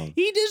fucking song.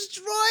 He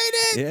destroyed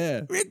it.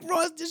 Yeah. Rick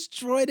Ross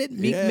destroyed it.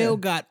 Meek Yeah. Mill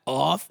got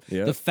off.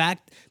 Yep. The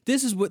fact,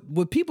 this is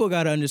what people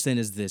got to understand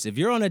is this. If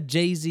you're on a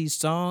Jay-Z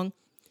song,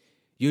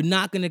 you're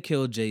not going to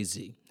kill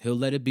Jay-Z. He'll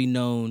let it be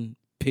known,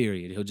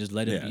 period. He'll just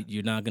let it be.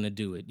 You're not going to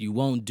do it. You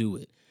won't do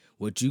it.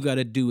 What you got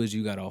to do is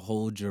you got to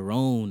hold your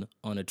own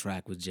on a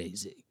track with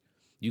Jay-Z.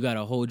 You got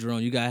to hold your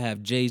own. You got to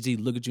have Jay-Z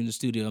look at you in the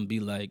studio and be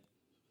like,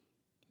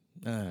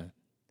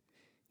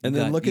 And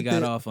then look at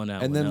got the, off on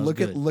that and one. then That was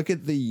look good.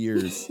 at the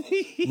years.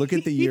 Look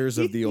at the years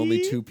of the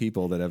only 2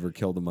 people that ever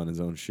killed him on his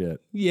own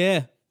shit.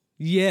 Yeah.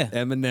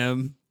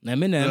 Eminem.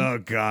 Oh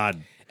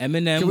God.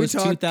 Eminem Can we was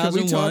talk? 2001.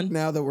 Can we talk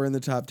now that we're in the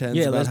top 10s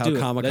Yeah, about let's how do it.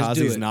 Let's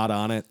do Kamikaze's it. not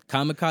on it?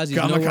 Kamikaze's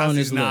nowhere on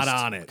his not list.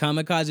 on it.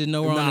 Kamikaze's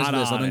nowhere on his Not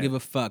list. I on don't it. give a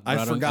fuck. Bro.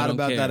 I forgot don't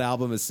about care. that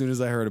album as soon as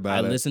I heard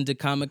about I it. listened to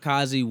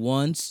Kamikaze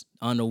once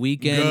on the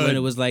weekend Good. when it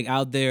was like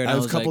out there. And That I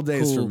was was a couple like,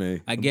 days cool. for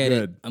me. I I'm get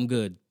good. it. I'm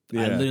good.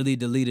 I Yeah. literally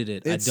deleted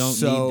it. It's I don't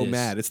so need this.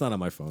 mad. It's not on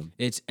my phone.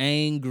 It's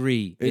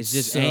angry. It's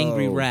just so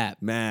angry rap.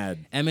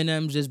 Mad.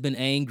 Eminem's just been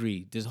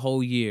angry this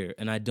whole year,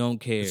 and I don't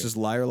care. It's just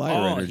liar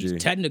energy. He's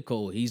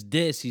technical. He's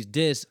this.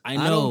 I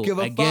know. I don't give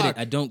a I get fuck.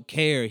 it. I don't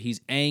care. He's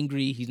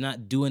angry. He's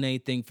not doing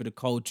anything for the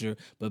culture,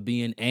 but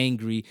being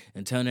angry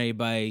and telling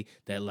everybody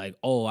that like,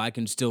 oh, I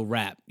can still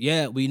rap.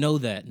 Yeah, we know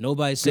that.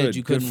 Nobody said Good.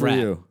 you Good couldn't for rap.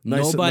 you.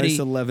 Nice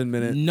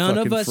 11-minute None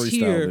of fucking us freestyle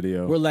here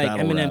video. were like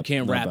Battle Eminem rap.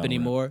 can't Not rap battle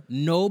anymore.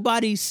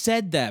 Nobody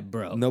said that,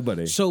 bro.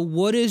 Nobody. So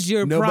what is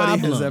your Nobody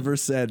problem? has ever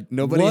said.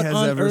 Nobody What has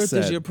on ever earth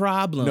said. is your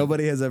problem?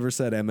 Nobody has ever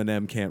said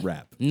Eminem can't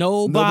rap.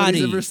 Nobody.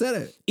 Nobody's ever said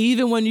it.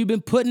 Even when you've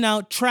been putting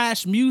out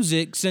trash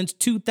music since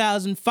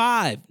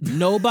 2005,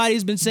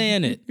 nobody's been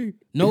saying it.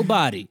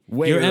 Nobody.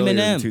 Way You're earlier Eminem.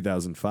 than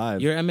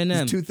 2005. You're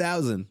Eminem. It's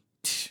 2000.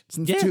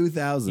 Since Yeah,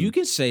 2000. You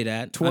can say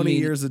that. 20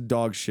 years of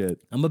dog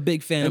shit. I'm a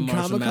big fan of And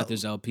Marshall Kamikaze-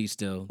 Mathers LP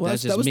still. Well,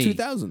 that's just that was me.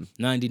 2000.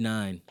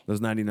 99. That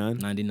was 99.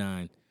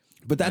 99.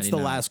 But that's the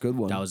 99. last good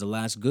one. That was the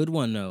last good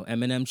one though.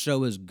 Eminem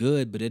show is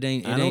good, but it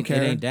ain't I don't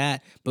care. it ain't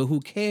that. But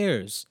who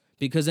cares?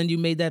 Because then you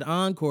made that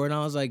encore and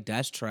I was like,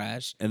 that's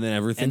trash. and then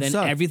everything And then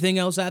sucked. everything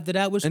else after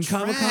that was and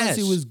trash.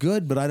 Kamikaze was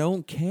good, but I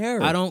don't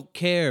care. I don't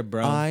care,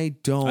 bro. I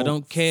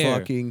don't care.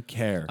 fucking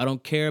care. I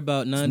don't care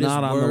about none It's of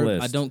not this on the word.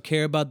 list. I don't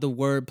care about the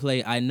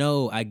wordplay. I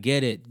know. I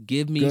get it.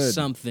 Give me Good.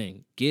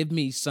 something. Give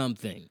me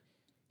something.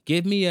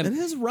 Give me a And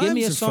his give me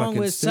rhymes a are song fucking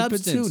with stupid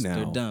too substance. now.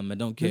 They're dumb. I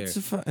don't care.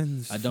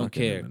 I don't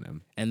care.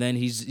 Eminem. And then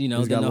he's He's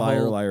then got the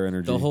liar, whole liar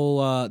energy. the whole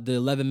the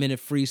 11-minute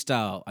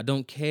freestyle. I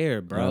don't care,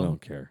 bro. I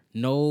don't care.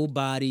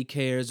 Nobody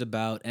cares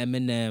about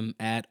Eminem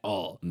at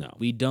all. No.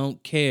 We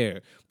don't care.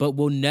 But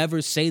we'll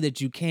never say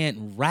that you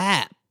can't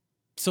rap.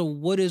 So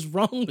what is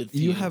wrong with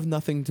you? You have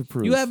nothing to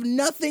prove. You have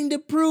nothing to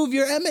prove.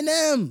 You're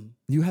Eminem.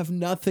 You have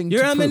nothing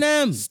You're to prove.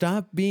 Eminem.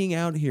 Stop being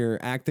out here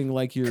acting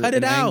like you're Cut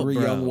an it out, angry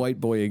bro. young white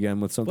boy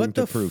again with something What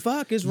to the prove.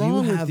 fuck is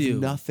wrong with you? You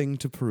have nothing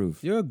to prove.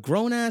 You're a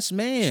grown ass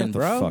man, Shut the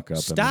bro. fuck up,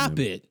 Stop Eminem.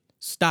 it.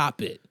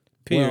 Stop it.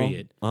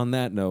 Period. Well, on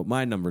that note,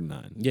 my number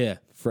 9, Yeah.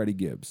 Freddie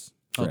Gibbs.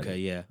 Freddie. Okay.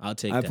 Yeah. I'll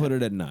take I that. put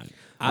it at 9.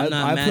 I'm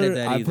not I mad put at it,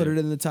 that I put either. it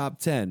in the top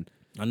 10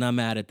 I'm not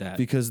mad at that.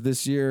 because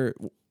this year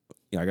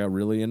I got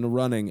really into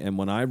running, and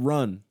when I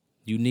run,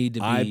 You need to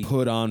be. I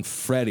put on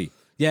Freddie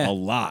Yeah. a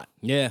lot.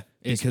 Yeah.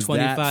 It's Because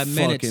 25 that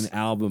minutes. fucking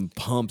album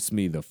pumps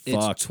me the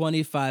fuck. It's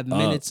 25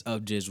 minutes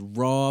of just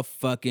raw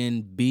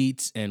fucking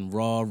beats and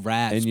raw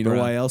raps. And you know bruh.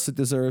 why else it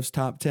deserves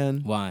top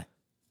 10? Why?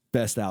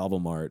 Best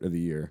album art of the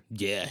year.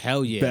 Yeah,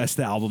 hell yeah. Best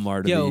album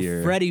art Yo, of the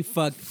year. Freddie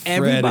fucked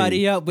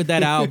everybody up with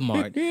that album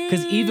art.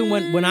 Because even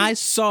when I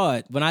saw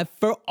it,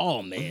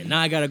 oh man, now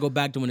I gotta go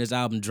back to when his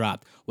album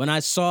dropped. When I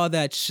saw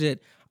that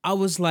shit, I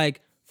was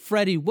like,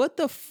 Freddie, what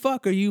the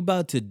fuck are you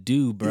about to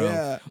do, bro?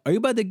 Yeah. Are you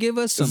about to give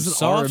us some Is this an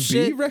soft R&B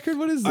shit? record?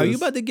 What is this? Are you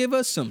about to give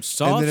us some and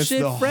soft then it's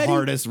shit, the Freddie?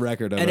 hardest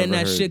record I've And then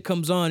ever that heard. shit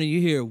comes on and you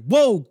hear,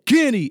 whoa,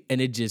 Kenny.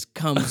 And it just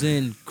comes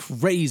in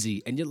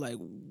crazy. And you're like,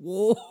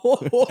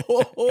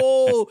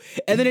 whoa.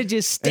 And then it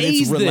just And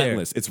stays it's there.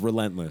 relentless. It's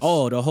relentless.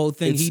 Oh, the whole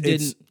thing, he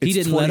didn't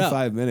let 25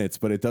 up. minutes,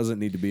 but it doesn't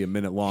need to be a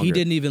minute longer. He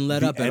didn't even let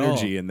the up at all.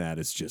 energy in that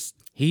is just,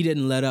 He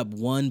didn't let up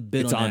one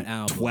bit it's on on that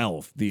album.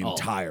 12, the Oh,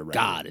 entire record.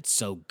 God, it's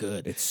so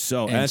good. It's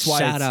so, And that's why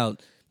shout it's,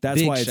 out. that's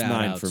big why it's shout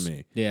 9 outs. for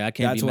me. Yeah, I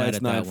can't That's be why mad it's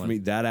at 9 that for one. me.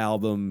 That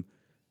album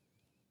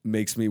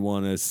makes me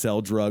want to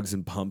sell drugs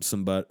and punch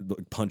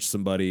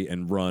somebody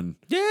and run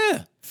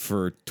Yeah,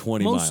 for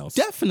 20 most miles.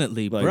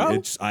 definitely, Like,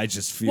 bro. I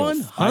just feel I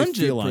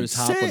feel on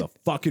top of 100%. the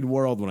fucking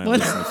world when I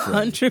listen to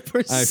Freddie.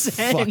 100%.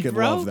 I fucking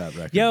bro. love that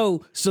record.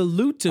 Yo,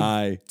 salute to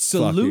I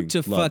fucking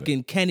fucking love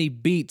it. Kenny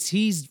Beats.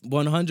 He's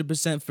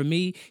 100% for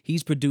me.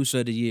 He's producer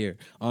of the year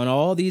on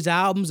all these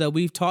albums that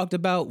we've talked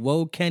about.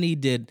 Whoa, Kenny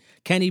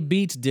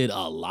Beats did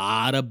a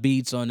lot of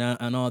beats on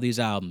all these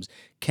albums.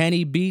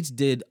 Kenny Beats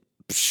did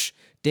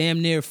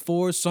damn near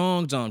 4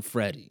 songs on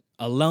Freddie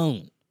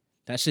alone.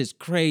 That shit's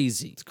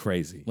crazy. It's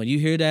crazy. When you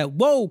hear that,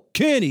 whoa,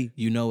 Kenny,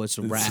 you know it's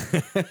a rap.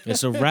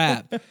 It's a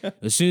rap.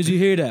 As soon as you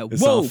hear that,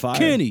 It's whoa, on fire.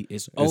 Kenny,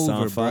 it's over, on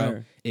bro.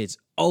 fire. It's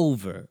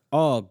over.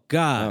 Oh,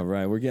 God. All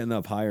right, we're getting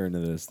up higher into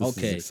this. This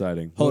Okay. is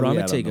exciting. Hold What on, are I'm we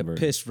going to at take on a number-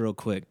 piss real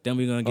quick. Then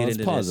we're going to get let's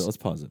into pause this. it. Let's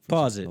pause it.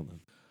 Pause it. Hold on.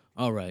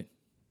 All right.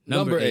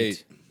 Number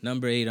 8.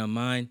 Number 8 on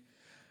mine,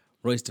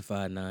 Royce da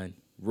 5'9",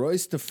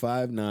 Royce da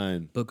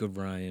 5'9". Book of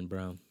Ryan,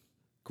 bro.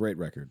 Great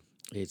record.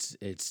 It's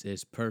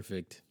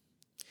perfect.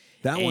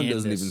 That one And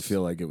doesn't this- even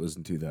feel like it was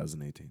in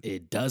 2018.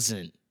 It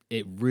doesn't.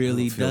 It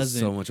really It feels doesn't.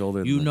 so much older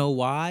than You that. know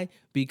why?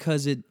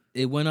 Because it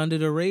went under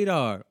the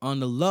radar on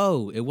the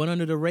low. It went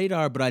under the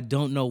radar, but I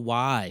don't know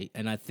why.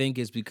 And I think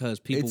it's because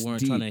people It's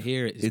weren't trying to deep.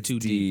 hear it. It's It's too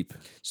deep.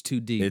 deep. It's too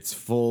deep. It's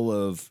full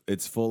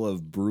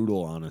of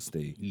brutal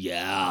honesty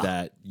yeah.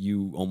 that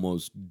you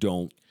almost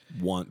don't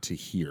want to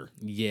hear.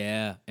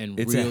 Yeah. And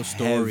It's real a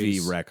stories.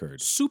 heavy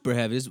record. Super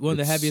heavy. It's one of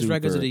the It's heaviest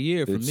records of super- the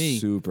year for it's me.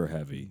 Super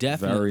heavy.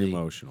 Definitely. Very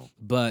emotional.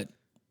 But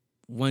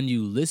when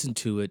you listen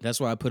to it, that's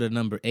why I put it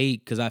number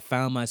 8, because I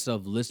found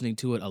myself listening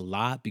to it a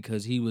lot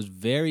because he was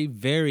very,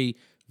 very,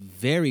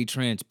 very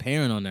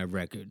transparent on that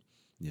record.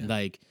 Yeah.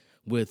 Like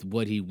with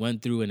what he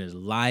went through in his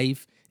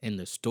life and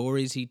the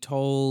stories he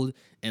told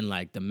and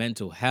like the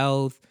mental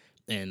health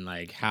and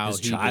like how His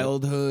he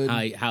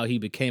childhood. how he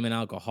became an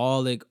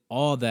alcoholic.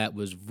 All that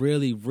was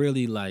really,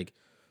 really like,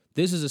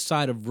 this is a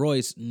side of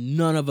Royce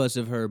none of us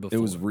have heard before.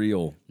 It was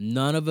real.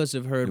 None of us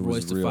have heard It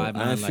Royce was da real. 5'9" And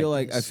I feel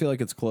like this. I feel like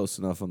it's close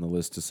enough on the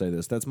list to say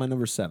this. That's my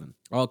number 7.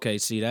 Okay,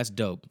 see, that's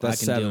dope.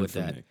 That's I can deal 7 with for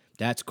that. me.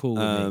 That's cool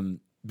with me.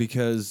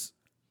 Because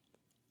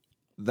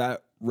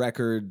that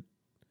record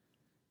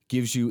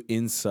gives you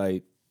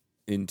insight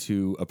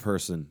into a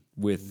person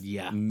with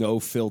Yeah. no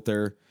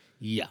filter,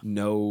 Yeah.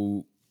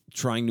 no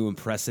trying to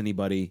impress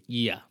anybody,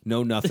 Yeah.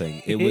 no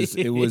nothing. It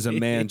was a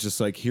man just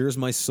like, here's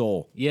my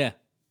soul. Yeah.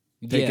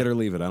 Take yeah. it or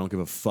leave it. I don't give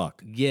a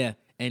fuck. Yeah.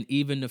 And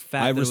even the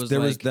fact that it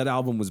was That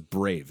album was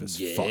brave as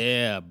fuck.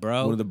 yeah,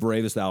 bro. One of the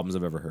bravest albums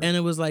I've ever heard. And it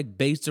was like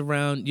based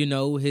around,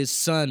 his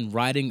son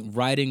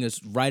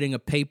writing a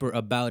paper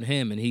about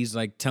him, and he's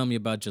like, "Tell me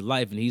about your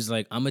life," and he's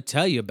like, "I'm gonna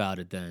tell you about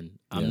it. Then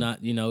I'm Yeah. not,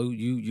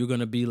 you're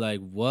gonna be like,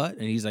 what?"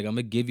 And he's like, "I'm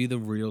gonna give you the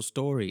real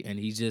story," and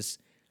he's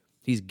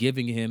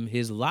giving him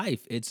his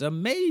life. It's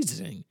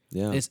amazing.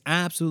 Yeah. It's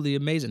absolutely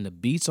amazing. The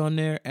beats on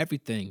there,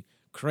 everything,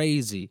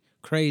 crazy.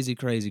 It's crazy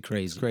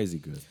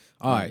good.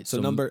 All right, So,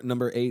 so-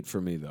 number 8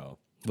 for me though.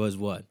 Was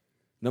what?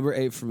 Number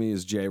 8 for me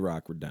is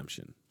J-Rock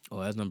Redemption.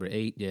 Oh, that's number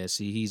 8. Yeah,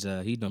 see, he's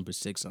number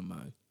 6 on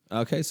mine.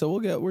 Okay, so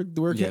we're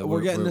we're-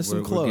 getting to some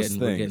we're close getting-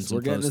 we're getting things. some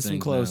We're getting to close some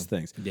things close now.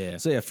 things. Yeah.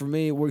 So yeah, for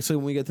me, so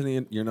when we get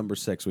to your number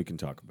 6, we can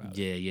talk about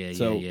it. Yeah.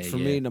 So yeah. for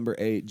me, number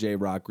 8,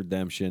 J-Rock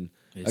Redemption.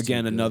 It's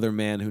Again, too good. another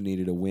man who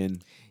needed a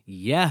win,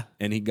 Yeah.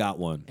 and he got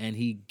one. And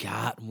he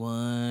got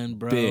one,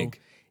 bro. Big.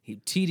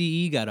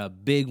 TDE got a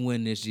big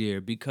win this year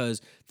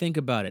because think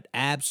about it.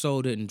 Ab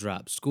Soul didn't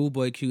drop.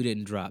 Schoolboy Q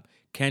didn't drop.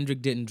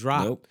 Kendrick didn't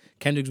drop. Nope.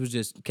 Kendrick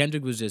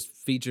was just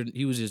featured.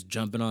 He was just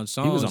jumping on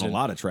songs. He was on a and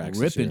lot of tracks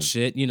this ripping year.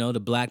 shit. You know, the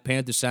Black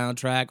Panther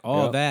soundtrack,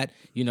 all Yep. that.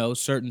 You know,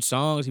 certain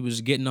songs he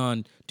was getting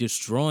on,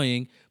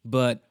 destroying.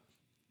 But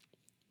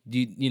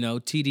you know,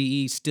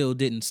 TDE still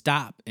didn't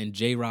stop, and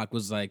J Rock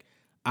was like,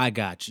 "I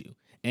got you."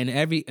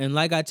 And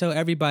like I tell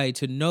everybody,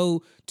 to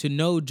know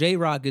J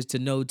Rock is to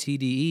know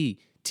TDE.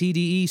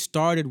 TDE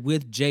started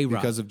with J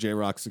Rock Because of J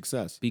Rock's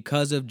success.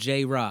 because of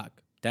J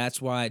Rock.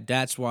 That's why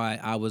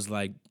I was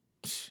like,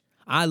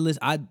 I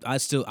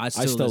still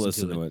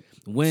listen to it.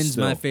 When's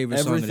my favorite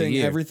song of the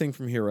year? Everything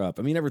from here up.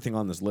 I mean, everything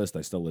on this list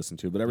I still listen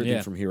to, but everything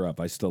Yeah. from here up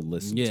I still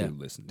listen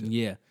to.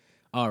 Yeah.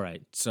 All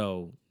right.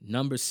 So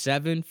number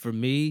 7 for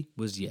me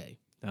was Ye.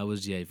 That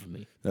was Ye for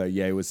me.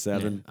 Ye was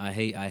 7. I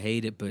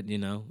hate it, but you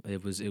know,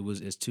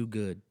 it's too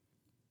good.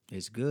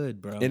 It's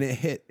good, bro. And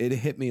it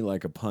hit me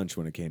like a punch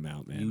when it came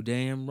out, man. You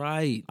damn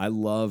right. I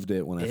loved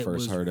it when I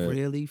first heard it.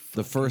 Really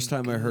The first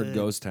time I heard good.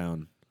 Ghost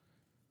Town.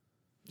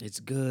 It's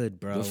good,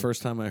 bro. The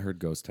first time I heard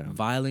Ghost Town.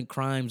 Violent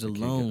Crimes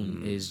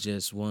alone is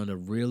just one of the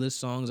realest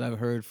songs I've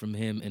heard from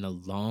him in a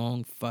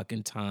long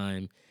fucking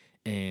time.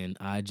 And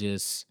I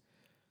just,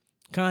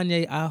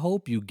 Kanye, I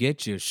hope you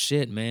get your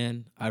shit,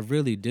 man. I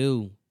really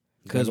do.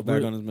 Because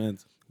Because back on his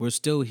meds. we're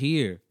still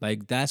here.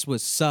 Like, that's what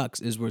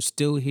sucks, is we're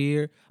still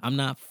here. I'm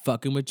not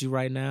fucking with you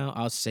right now.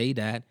 I'll say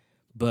that.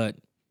 But,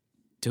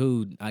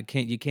 dude,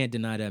 you can't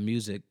deny that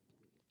music.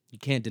 You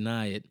can't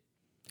deny it.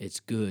 It's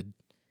good.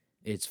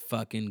 It's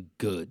fucking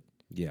good.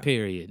 Yeah.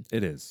 Period.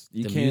 It is.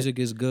 You The can't, music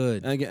is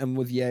good. and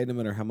with Ye, no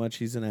matter how much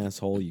he's an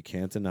asshole, you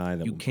can't deny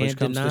that You when can't push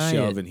comes to deny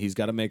shove it. and he's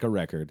got to make a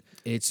record,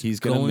 He's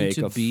gonna going make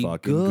to a be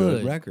fucking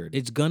good record.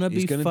 It's gonna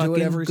he's be gonna fucking do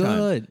it every good.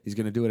 time. He's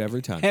going to do it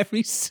every time.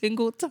 Every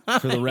single time.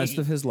 For the rest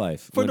of his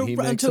life. For when he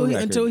makes until a he,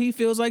 record, until he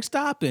feels like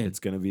stopping.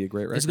 it's going to be a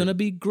great record. It's gonna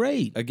be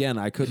great. Again,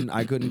 I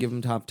couldn't give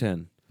him top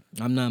 10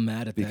 I'm not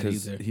mad at that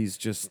because either. he's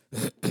just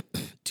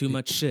Too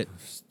much shit.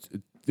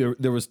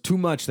 there was too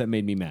much that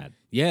made me mad.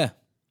 Yeah.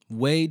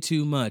 Way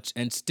too much.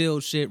 And still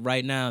shit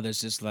right now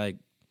that's just like,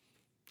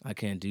 I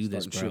can't do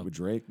this, Starting bro. shit with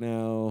Drake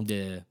now.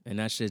 Yeah. And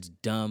that shit's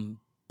dumb.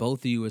 Both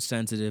of you are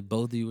sensitive.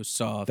 Both of you are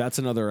soft. That's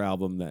another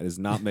album that is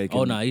not making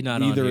Oh no, he's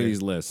not on either here. of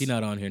these lists. He's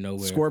not on here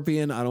nowhere.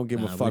 Scorpion, I don't give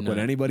Nah, a we're fuck what not.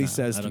 anybody Nah,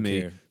 says I to don't me.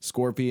 care.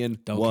 Scorpion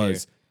Don't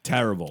was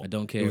terrible. I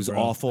don't care. It was bro.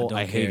 awful.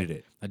 I don't care. hated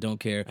it. I don't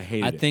care. I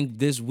hated I it. think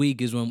this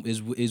week is when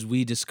is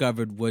we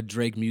discovered what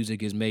Drake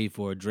music is made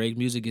for. Drake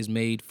music is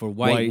made for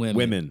white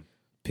women.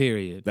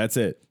 Period. That's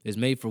it. It's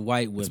made for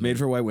white women. It's made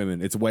for white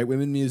women. It's white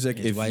women music.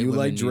 It's If white you women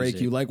like Drake,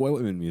 music. you like white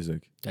women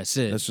music. That's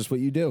it. That's just what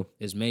you do.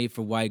 It's made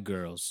for white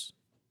girls.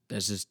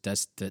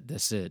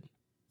 That's it.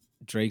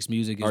 Drake's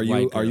music is Are white you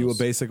girls. are you a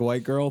basic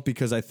white girl?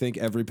 Because I think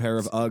every pair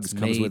of Uggs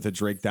comes made- with a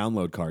Drake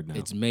download card now.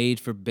 It's made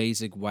for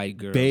basic white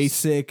girls.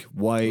 Basic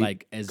white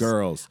like as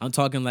girls. I'm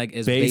talking like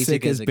as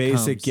Basic as it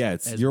basic comes.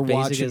 gets. As You're basic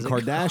watching as it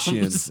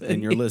Kardashians comes.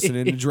 and you're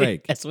listening to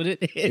Drake. That's what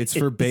it is. It's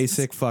for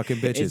basic fucking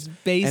bitches. It's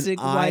basic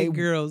And white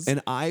girls.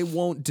 And I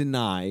won't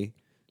deny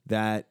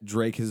that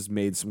Drake has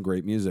made some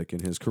great music in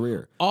his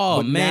career. Oh,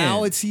 but man.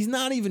 now he's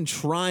not even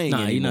trying Nah,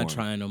 he's anymore. not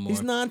trying no more.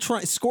 He's not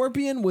trying.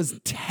 Scorpion was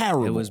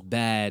terrible. It was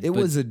bad. It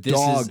but was a this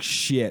dog is-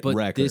 shit But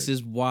record. this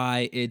is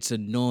why it's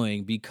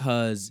annoying,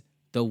 because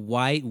the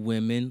white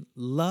women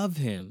love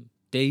him.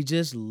 They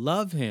just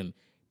love him.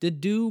 The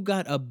dude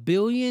got 1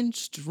 billion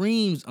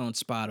streams on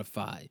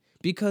Spotify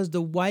because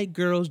the white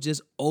girls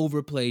just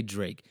overplay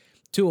Drake.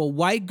 To a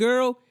white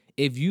girl,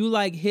 if you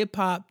like hip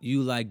hop,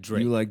 you like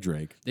Drake. You like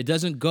Drake. It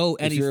doesn't go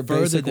any If you're a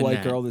further basic than white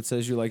that. girl that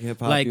says you like hip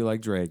hop, Like, you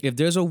like Drake. If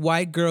there's a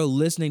white girl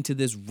listening to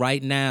this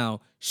right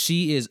now,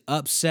 she is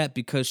upset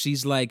because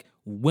she's like,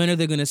 when are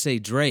they going to say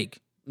Drake?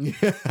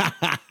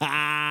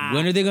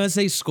 When are they going to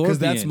say Scorpion? Because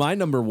that's my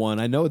number one.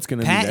 I know it's going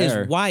to be Pat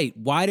there. is white.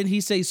 Why didn't he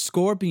say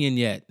Scorpion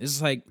yet?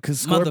 It's like, 'Cause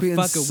Scorpion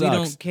motherfucker, we sucks.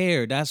 don't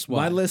care. That's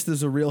why. My list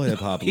is a real hip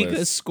hop list.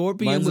 Because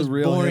Scorpion Mine's a was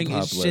real boring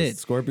hip-hop as list. shit.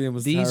 Scorpion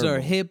was These terrible. are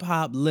hip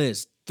hop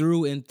lists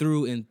through and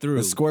through and through.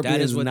 The Scorpion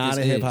That is what not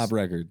this a hip hop is.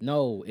 record.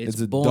 No,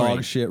 it's a boring.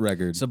 dog shit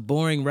record. It's a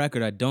boring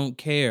record. I don't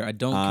care. I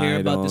don't I care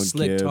about the don't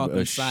slick give talk a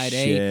on side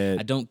shit. A.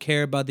 I don't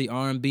care about the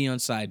R&B on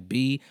side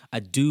B. I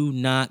do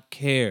not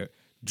care.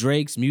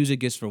 Drake's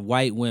music is for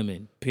white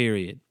women.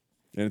 Period.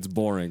 And it's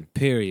boring.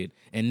 Period.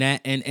 And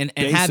that and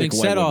Basic having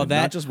white said all women,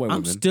 that, not just white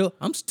women.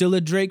 I'm still a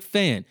Drake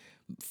fan.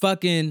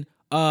 Fucking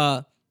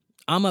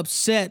I'm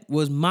Upset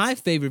was my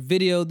favorite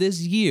video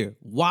this year.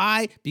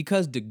 Why?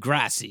 Because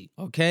Degrassi,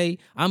 okay?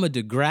 I'm a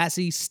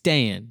Degrassi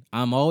stan.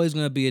 I'm always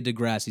going to be a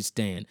Degrassi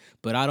stan.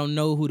 But I don't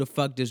know who the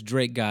fuck this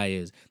Drake guy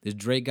is. This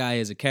Drake guy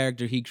is a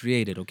character he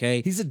created,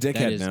 okay? He's a That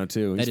dickhead is- now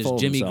too. That He's is full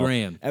of Jimmy himself.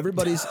 Graham.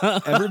 Everybody's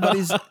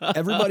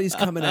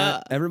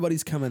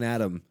coming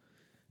at him,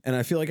 and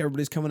I feel like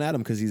everybody's coming at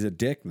him because he's a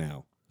dick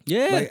now.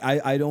 Yeah.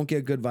 Like I don't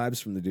get good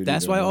vibes from the dude.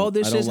 That's either. why I don't- all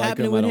this I don't shit's like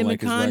happening him. with I don't him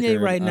like and his Kanye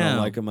record. right I now.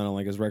 don't like him. I don't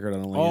like his record. I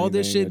don't like all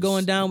this anything. shit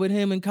going down with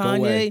him and Go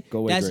away. Kanye, Go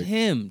away, that's Drake.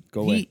 him.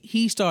 Go away.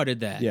 He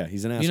started that. Yeah,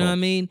 he's an You know asshole. what I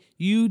mean?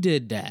 You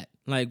did that.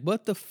 Like,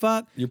 what the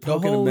fuck? You're The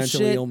poking a whole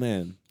mentally shit- ill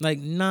man. Like,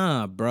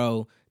 nah,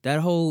 bro. That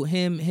whole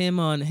him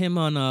on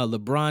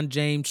LeBron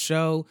James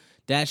show.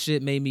 That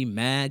shit made me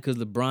mad because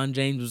LeBron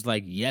James was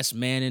like, yes,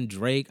 man, and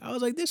Drake. I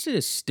was like, this shit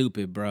is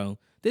stupid, bro.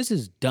 This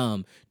is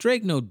dumb.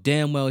 Drake know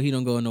damn well he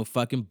don't go in no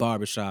fucking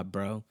barbershop,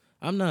 bro.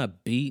 I'm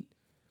not beat.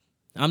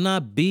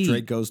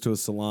 Drake goes to a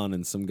salon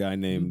and some guy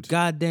named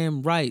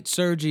Goddamn right,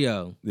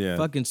 Sergio. Yeah.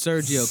 Fucking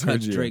Sergio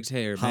cuts Drake's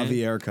hair, man.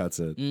 Javier cuts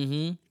it.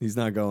 Mm-hmm. He's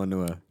not going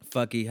to a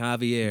Fucky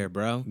Javier,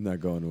 bro. not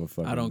going to a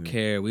fucking. I don't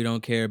care. We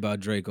don't care about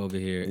Drake over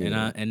here.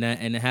 Yeah.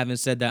 And having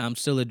said that, I'm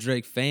still a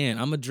Drake fan.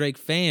 I'm a Drake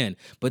fan,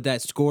 but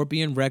that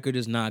Scorpion record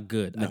is not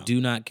good. I do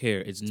not care.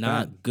 It's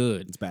not bad.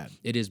 good. It's bad.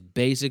 It is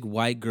basic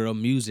white girl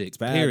music.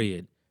 bad.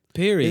 Period.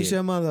 It's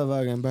your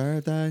motherfucking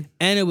birthday.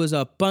 And it was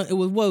what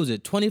was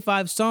it?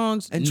 25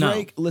 songs? And No.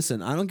 Drake,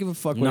 listen, I don't give a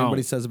fuck what No.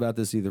 anybody says about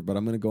this either, but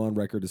I'm going to go on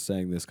record as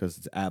saying this because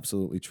it's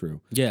absolutely true.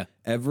 Yeah.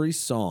 Every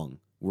song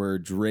where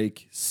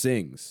Drake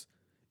sings,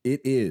 it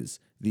is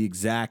the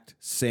exact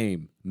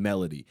same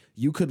melody.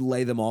 You could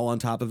lay them all on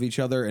top of each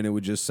other and it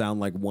would just sound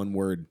like one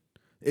word.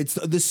 It's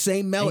the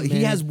same melody. Hey,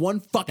 he man, has one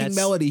fucking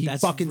melody he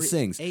fucking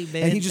sings. Hey,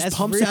 man, and he just that's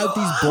pumps real. out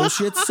these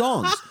bullshit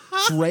songs.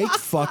 Drake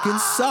fucking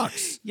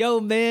sucks.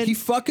 Yo, man. He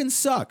fucking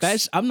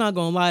sucks. I'm not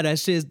going to lie. That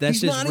shit's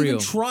He's not real. even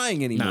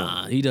trying anymore.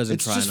 Nah, he doesn't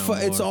It's try just no fu-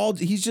 more. It's all.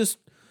 He's just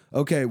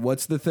okay.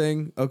 What's the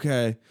thing?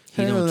 Okay,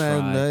 He don't try.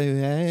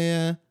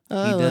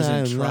 He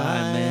doesn't try,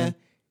 man.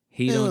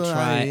 He don't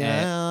try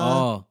at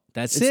all.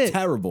 That's It's it.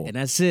 terrible. And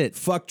that's it.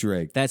 Fuck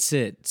Drake. That's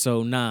it.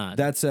 So nah.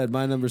 That said,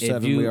 my number If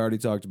 7 you- we already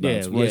talked about.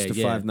 It's Royce to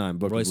 5'9",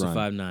 Book Royce of to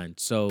Rhyme. 5'9".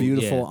 So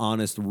Beautiful, yeah.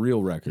 honest,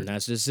 real record. And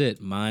that's just it.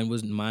 Mine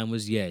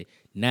was Ye.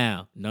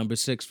 Now, number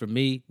 6 for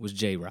me was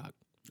J Rock.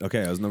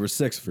 Okay, that was number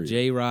 6 for you.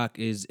 J Rock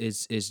is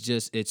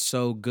just it's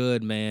so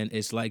good, man.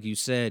 It's like you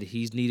said,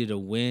 he's needed a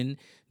win.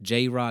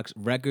 J Rock's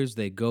records,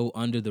 they go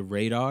under the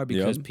radar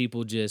because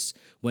people just,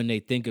 when they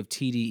think of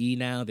TDE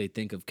now, they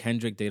think of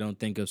Kendrick. They don't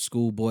think of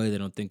Schoolboy. They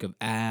don't think of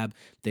Ab.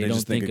 They don't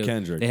just think of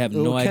Kendrick. They have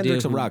Well, no idea.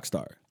 Kendrick's a who- rock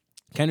star.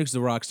 Kendrick's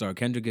the rock star.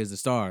 Kendrick is the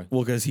star.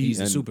 Well, because he's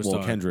a and- superstar.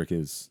 Well, Kendrick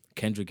is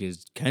Kendrick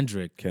is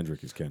Kendrick.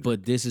 Kendrick.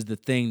 But this is the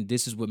thing.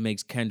 This is what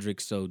makes Kendrick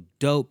so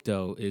dope,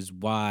 though, is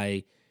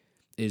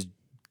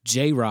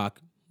J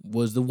Rock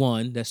was the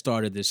one that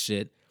started this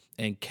shit,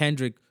 and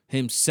Kendrick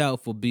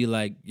himself will be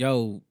like,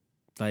 yo,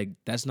 like,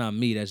 that's not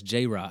me, that's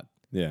J Rock.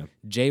 Yeah.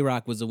 J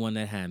Rock was the one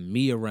that had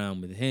me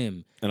around with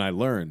him. And I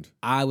learned.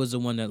 I was the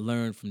one that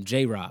learned from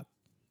J Rock.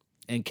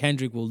 And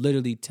Kendrick will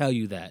literally tell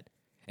you that.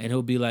 And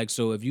he'll be like,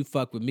 so if you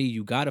fuck with me,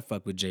 you gotta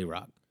fuck with J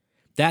Rock.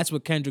 That's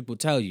what Kendrick will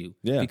tell you.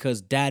 Yeah.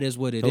 Because that is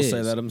what it He'll is.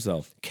 say that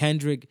himself.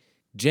 Kendrick,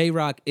 J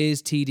Rock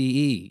is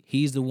TDE.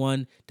 He's the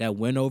one that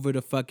went over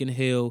the fucking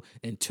hill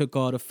and took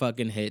all the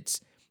fucking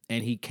hits.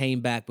 And he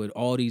came back with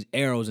all these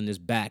arrows in his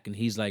back. And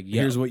he's like,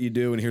 yo, Here's what you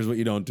do and here's what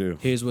you don't do.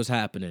 here's what's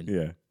happening.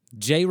 Yeah.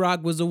 J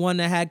Rock was the one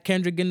that had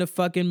Kendrick in the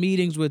fucking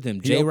meetings with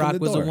him. He J opened Rock the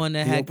was the door. one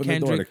that He had opened the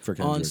door Kendrick for on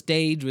Kendrick.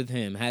 stage with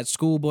him, had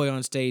Schoolboy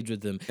on stage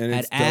with him, And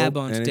had it's Ab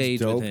dope, on and stage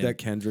it's dope with him. that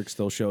Kendrick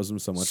still shows him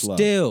so much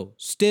love.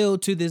 Still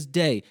to this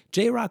day,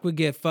 J Rock would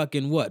get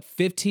fucking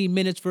 15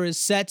 minutes for his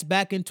sets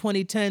back in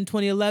 2010,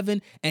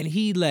 2011, and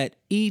he let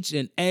each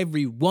and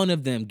every one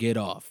of them get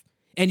off.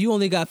 And you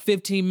only got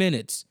 15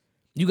 minutes.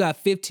 You got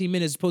 15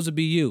 minutes, supposed to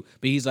be you.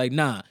 But he's like,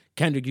 nah,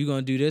 Kendrick, you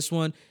gonna do this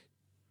one.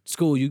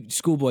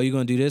 Schoolboy, you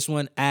gonna do this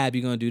one. Ab,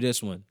 you gonna do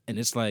this one. And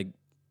it's like,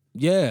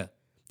 yeah,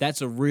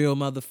 that's a real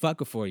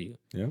motherfucker for you.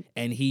 Yep.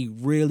 And he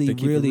really, They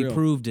keep it really real.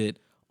 proved it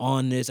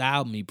on this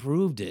album. He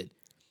proved it.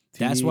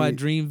 That's why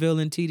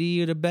Dreamville and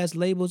TDE are the best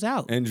labels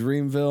out. And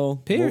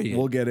Dreamville. Period.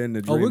 We'll get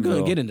into Dreamville. Oh, we're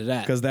gonna get into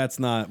that. Because that's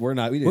not, we're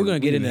not, We're gonna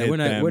get into that. We're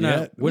not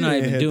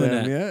even doing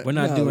that. We're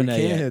not doing that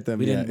can't yet. hit them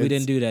We yet.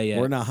 didn't do that yet.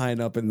 We're not high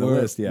enough in the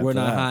We're- list yet. We're for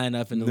not that. high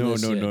enough in the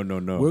list yet.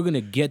 No. We're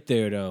gonna get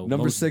there though.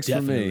 Number most 6 for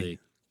me. definitely.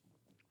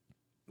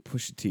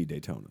 Pusha T,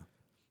 Daytona.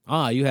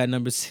 Ah, you had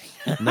number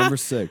 6. Number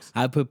 6.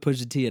 I put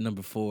Pusha T at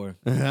number 4.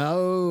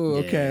 Oh,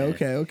 okay.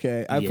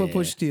 I put Yeah.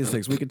 Pusha T at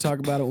 6. We can talk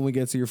about it when we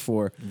get to your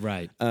 4.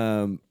 Right.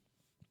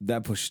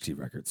 That Pusha T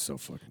record's so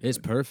fucking good. It's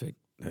perfect.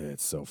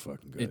 It's so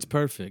fucking good. It's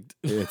perfect.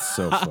 It's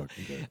so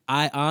fucking good.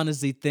 I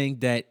honestly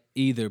think that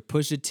either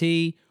Pusha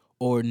T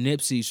or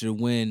Nipsey should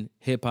win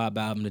Hip Hop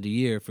Album of the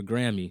Year for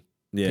Grammy.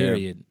 Yeah.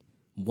 Period.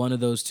 One of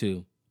those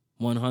two.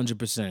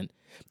 100%.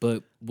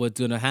 But what's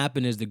going to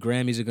happen is the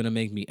Grammys are going to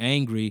make me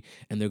angry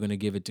and they're going to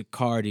give it to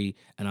Cardi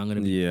and I'm going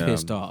to be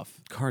pissed off.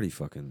 Cardi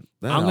fucking.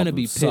 That I'm gonna album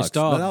be sucks. pissed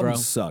off, that album bro.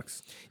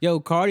 sucks. Yo,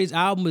 Cardi's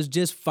album was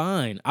just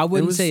fine. I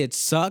wouldn't say it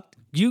sucked.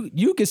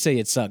 You could say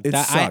it sucked. It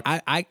sucked.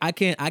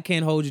 I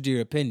can't hold you to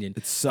your opinion.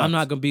 It sucked. I'm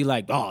not gonna be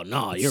like, oh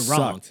no, you're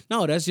wrong. sucked.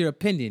 No, that's your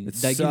opinion. It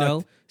Like, sucked. you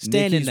know,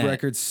 stand Nicki's in that.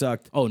 record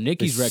sucked. Oh,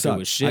 Nicki's They record sucked.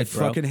 was shit, I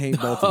bro. fucking hate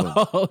both of them.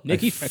 Oh,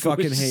 Nicki's I record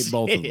fucking was hate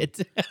both of them.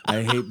 shit.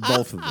 I hate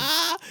both of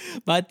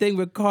them. My thing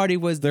with Cardi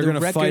was They're the gonna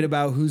record, fight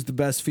about who's the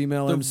best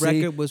female the MC.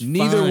 record was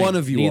Neither fine. one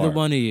of you Neither are.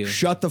 one of you.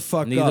 Shut the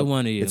fuck up. Neither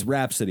one of you. It's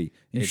Rhapsody.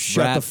 You It's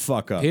shut the rap-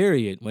 fuck up.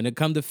 Period. When it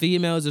comes to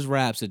females, it's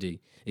Rhapsody.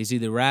 It's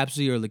either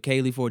Rhapsody or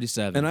LaKaylee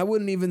 47. And I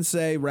wouldn't even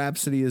say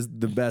Rhapsody is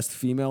the best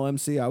female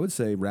MC. I would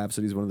say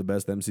Rhapsody is one of the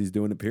best MCs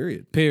doing it,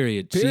 period.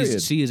 Period.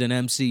 She is an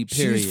MC,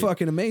 period. She's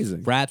fucking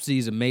amazing.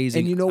 Rhapsody's amazing.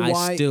 And you know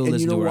why? I still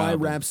listen to her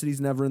album. Rhapsody's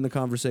never in the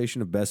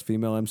conversation of best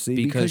female MC?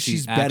 Because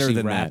she's better actually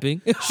than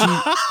rapping.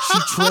 that. She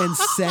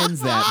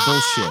transcends that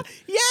bullshit.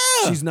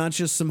 Yeah. She's not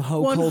just some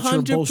hoe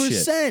culture bullshit.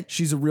 100%.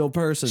 She's a real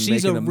person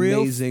She's making a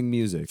real- amazing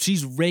music.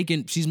 She's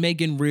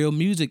making real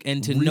music,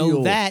 and to Real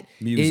know that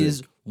music.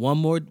 is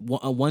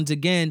once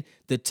again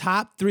the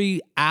top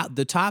three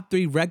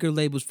record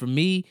labels for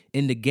me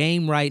in the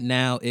game right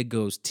now. It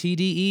goes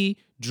TDE,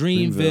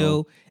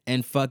 Dreamville,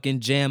 and fucking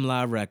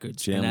Jamla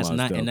Records, and that's Jamla's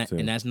not dope, too.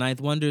 and that's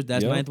Ninth Wonder.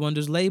 That's Yep. Ninth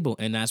Wonder's label,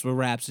 and that's where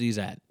Rhapsody's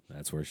at.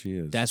 That's where she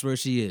is. That's where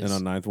she is. And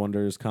on Ninth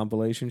Wonder's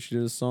compilation, she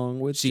did a song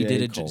with She J.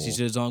 did Cole. She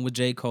did a song with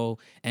J. Cole,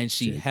 and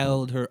she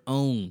held her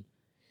own.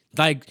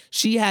 Like,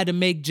 she had to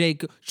make J.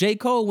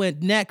 Cole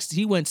went next.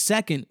 He went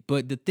second.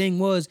 But the thing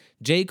was,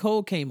 J.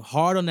 Cole came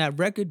hard on that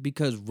record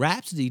because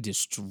Rhapsody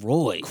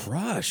destroyed.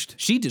 Crushed.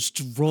 She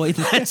destroyed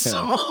that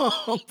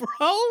song,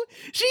 bro.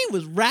 She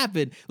was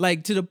rapping,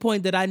 like, to the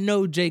point that I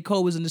know J.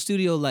 Cole was in the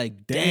studio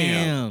like,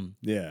 damn.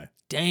 Yeah.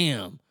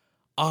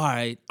 All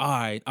right.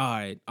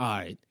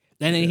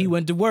 And then he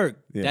went to work.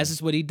 Yeah. That's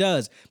just what he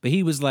does. But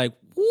he was like,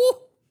 whoo,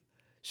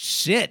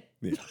 shit.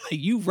 Yeah.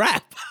 You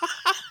rap.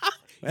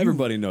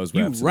 Everybody knows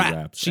You Rhapsody rap.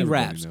 raps. She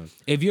Everybody raps. knows.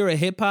 If you're a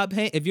hip hop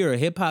head, if you're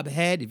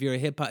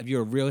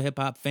a real hip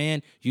hop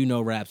fan, you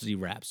know Rhapsody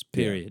raps.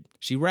 Period.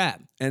 She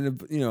rap. And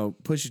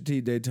Pusha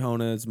T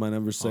Daytona is my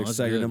number 6. that's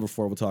Second, good. number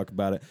 4, we'll talk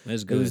about it.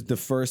 That's It was good. the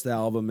first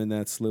album in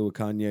that slew of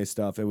Kanye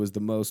stuff. It was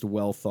the most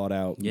well thought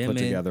out and Yeah, put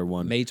man. together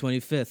one. May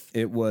 25th.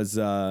 It was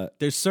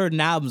There's certain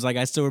albums, like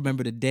I still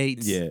remember the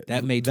dates. Yeah.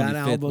 That May 25th That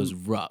album- was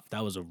rough.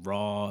 That was a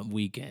raw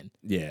weekend.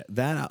 yeah,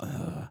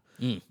 that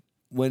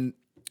when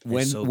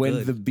so when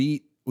good. the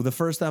beat the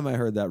first time I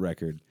heard that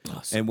record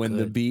so and when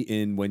the good. beat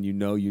in When You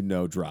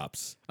Know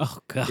drops. Oh,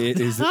 God. It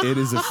is a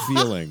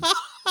feeling.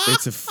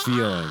 It's a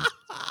feeling.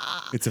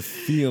 It's a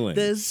feeling.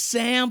 The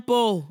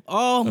sample.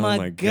 Oh my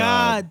my God.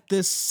 God.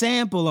 The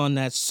sample on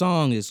that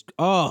song is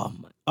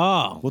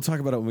We'll talk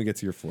about it when we get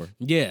to your 4.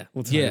 yeah.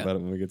 We'll talk yeah. about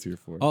it when we get to your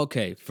 4.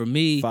 Okay, for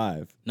me,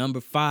 5.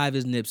 number 5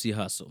 is Nipsey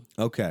Hussle.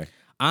 Okay.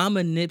 I'm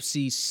a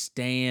Nipsey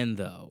stan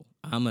though.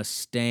 I'm a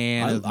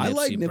stan of Nipsey, I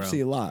like bro.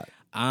 Nipsey a lot.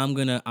 I'm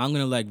gonna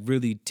like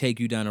really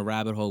take you down a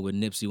rabbit hole with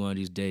Nipsey one of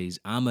these days.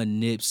 I'm a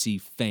Nipsey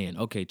fan.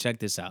 Okay, check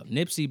this out.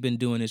 Nipsey been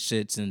doing this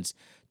shit since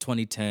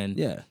 2010.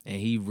 Yeah. And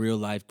he real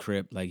life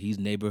Crip. Like, he's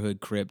neighborhood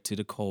Crip to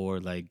the core.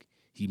 Like,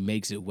 he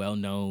makes it well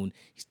known.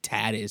 It's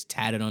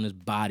tatted on his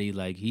body.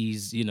 Like,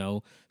 he's,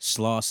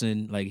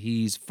 slossing. Like,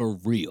 he's for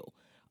real.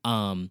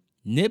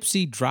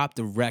 Nipsey dropped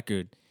a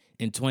record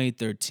in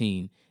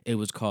 2013. It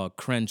was called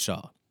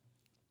Crenshaw.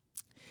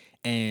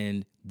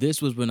 And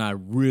this was when I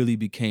really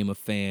became a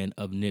fan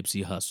of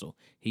Nipsey Hussle.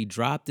 He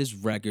dropped this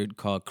record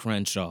called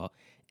Crenshaw,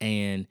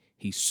 and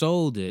he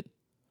sold it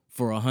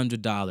for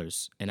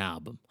 $100 an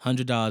album,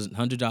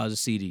 $100 a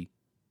CD.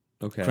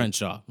 Okay.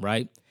 Crenshaw,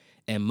 right?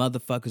 And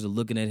motherfuckers are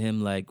looking at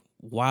him like,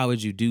 why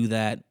would you do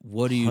that?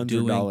 What are you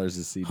doing? $100 a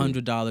CD.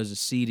 $100 a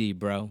CD,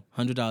 bro.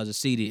 $100 a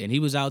CD. And he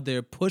was out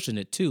there pushing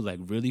it too, like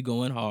really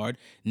going hard.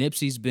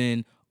 Nipsey's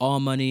been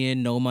all money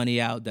in, no money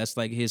out. That's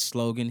like his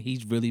slogan.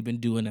 He's really been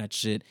doing that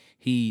shit.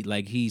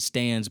 He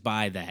stands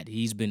by that.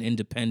 He's been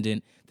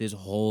independent this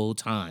whole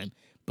time.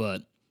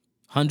 But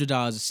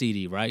 $100 a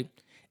CD, right?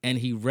 And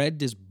he read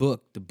this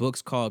book. The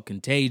book's called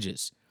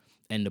Contagious.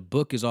 And the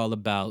book is all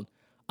about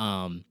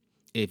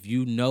if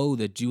you know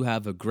that you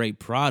have a great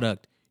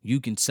product, you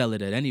can sell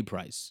it at any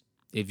price.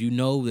 If you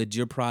know that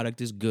your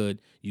product is good,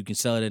 you can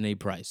sell it at any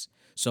price.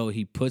 So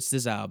he puts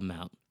this album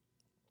out.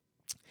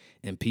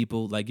 And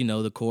people, like,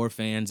 the core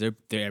fans, they're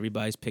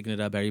everybody's picking it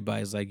up.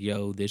 Everybody's like,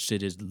 yo, this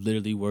shit is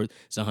literally worth,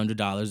 it's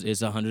 $100.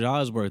 It's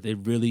 $100 worth. It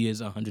really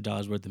is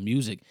 $100 worth of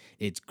music.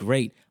 It's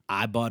great.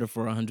 I bought it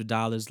for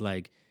 $100.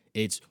 Like,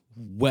 it's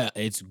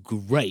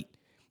great.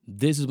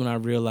 This is when I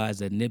realized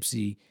that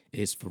Nipsey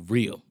is for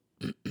real.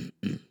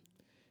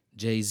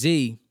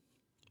 Jay-Z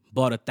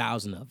bought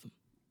 1,000 of them.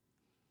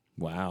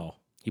 Wow.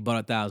 He bought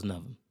 1,000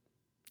 of them.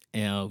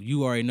 And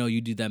you already know,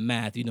 you do that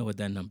math, you know what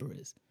that number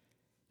is.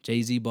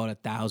 Jay-Z bought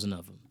 1,000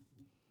 of them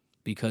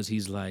because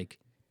he's like,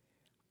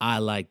 I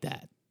like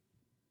that.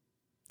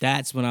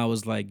 That's when I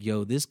was like,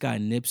 yo, this guy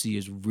Nipsey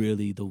is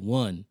really the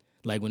one.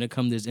 Like, when it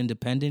comes to this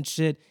independent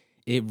shit,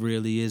 it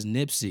really is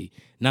Nipsey.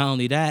 Not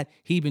only that,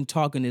 he been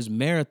talking this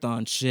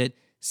marathon shit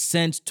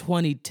since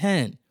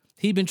 2010.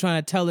 He been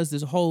trying to tell us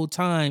this whole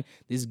time,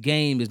 this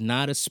game is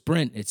not a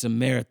sprint, it's a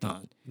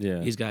marathon.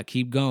 Yeah. He's got to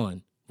keep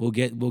going. We'll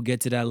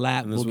get to that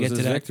lap. And this we'll was get his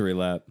to that victory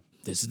lap.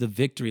 This is the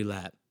victory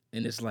lap.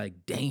 And it's like,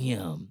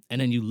 damn.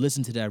 And then you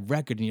listen to that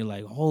record and you're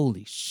like,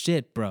 holy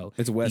shit, bro.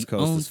 It's West He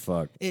Coast owns- as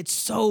fuck. It's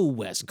so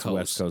West Coast.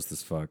 West Coast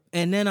as fuck.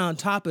 And then on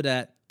top of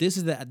that, this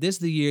is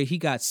the year he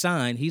got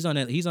signed. He's on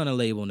a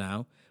label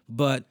now.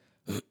 But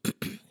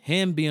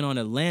him being on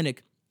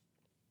Atlantic,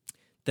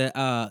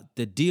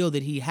 the deal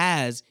that he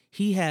has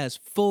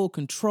full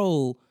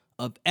control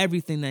of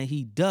everything that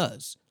he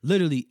does.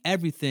 Literally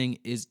everything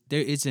is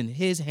there. It's in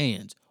his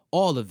hands,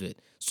 all of it.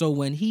 So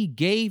when he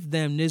gave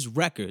them this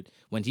record,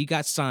 when he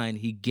got signed,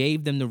 he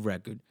gave them the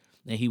record,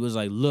 and he was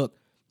like, "Look,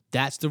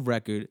 that's the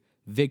record,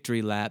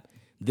 Victory Lap.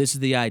 This is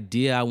the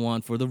idea I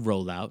want for the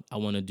rollout. I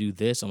want to do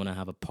this. I want to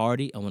have a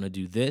party. I want to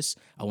do this.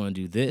 I want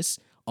to do this.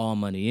 All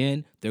money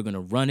in. They're gonna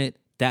run it.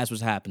 That's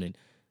what's happening."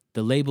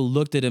 The label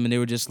looked at him and they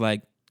were just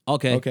like,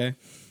 "Okay." Okay.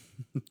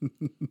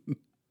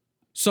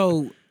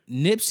 So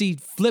Nipsey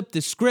flipped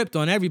the script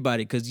on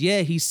everybody because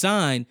he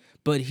signed,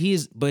 but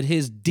his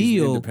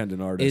deal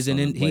independent artist is on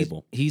a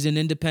label. He's an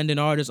independent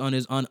artist on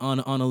his on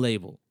a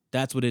label.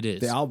 That's what it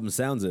is. The album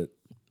sounds it.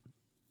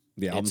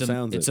 The album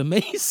sounds It's it.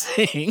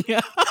 amazing.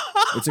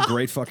 It's a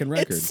great fucking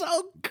record. It's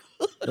so good.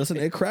 Listen,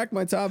 it cracked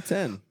my top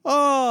 10.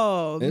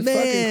 Oh It man,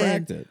 fucking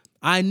cracked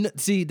it.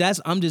 See,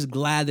 I'm just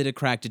glad that it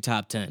cracked the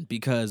top 10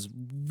 because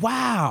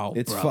wow,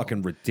 It's bro.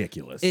 fucking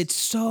ridiculous. It's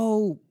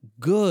so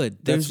good.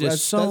 There's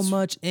just so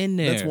much in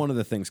there. That's one of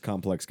the things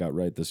Complex got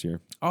right this year.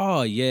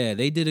 Oh yeah,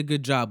 they did a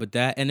good job with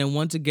that. And then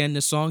once again,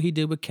 the song he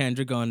did with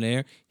Kendrick on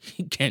there,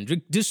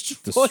 Kendrick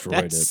destroyed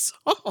that it.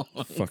 song.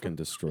 Fucking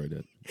destroyed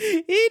it.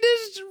 He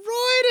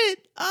destroyed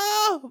it.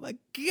 Oh my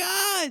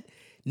god,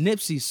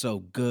 Nipsey's so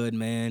good,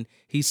 man.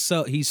 He's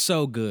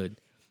so good.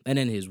 And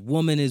then his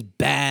woman is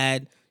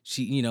bad.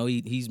 She,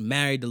 he's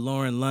married to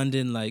Lauren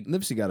London. Like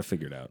Nipsey got it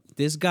figured out.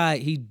 this guy,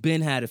 he's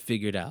been had it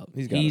figured out.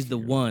 He's got it He's the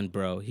figured one,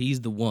 bro.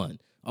 He's the one.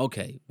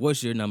 Okay,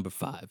 what's your number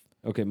 5?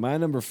 Okay, my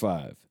number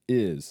 5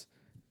 is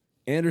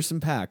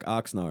Anderson .Paak,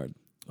 Oxnard.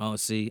 Oh,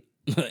 see,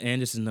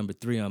 Anderson's number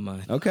 3 on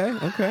mine. Okay.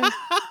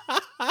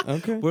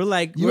 Okay. We're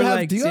like, Do you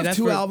have that's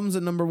two for- albums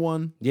at number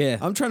 1? Yeah.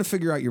 I'm trying to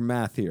figure out your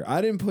math here.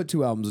 I didn't put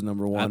 2 albums at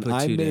number 1. put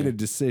I 2 made there. a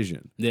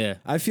decision. Yeah,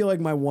 I feel like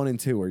my 1 and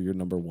 2 are your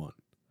number 1.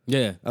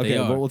 yeah. Okay, they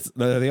are. well,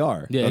 they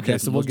are. Yeah, okay,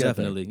 so we'll most get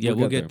definitely. there. Yeah,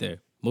 we'll get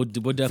there. We'll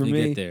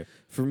definitely get there.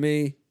 For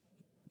me,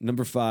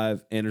 number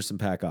 5, Anderson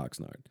 .Paak,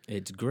 Oxnard.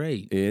 It's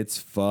great. It's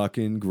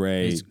fucking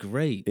great. It's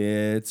great.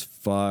 It's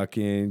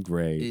fucking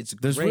great. It's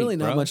There's great, really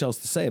not bro. much else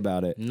to say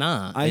about it.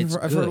 Nah, I've it's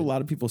heard good. a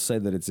lot of people say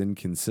that it's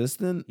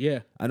inconsistent. Yeah,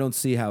 I don't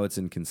see how it's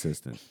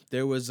inconsistent.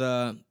 there was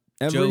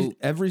Every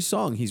Joe.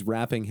 song he's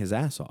rapping his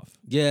ass off.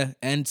 Yeah,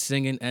 and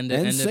singing and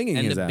singing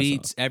and his the ass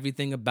beats,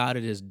 everything about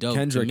it is dope.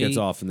 Kendrick to me, gets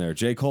off in there.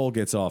 J. Cole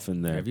gets off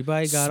in there.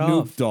 Everybody got Snoop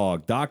off.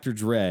 Dogg, Dr.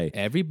 Dre.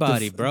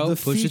 Everybody, The bro.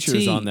 features Pusha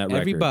T on that record.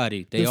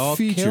 Everybody, they The all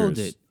killed features.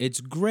 it. It's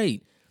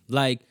great.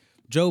 Like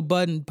Joe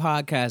Budden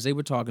podcast, they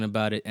were talking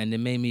about it, and it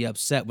made me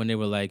upset when they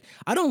were like,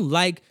 "I don't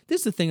like this."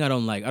 Is the thing I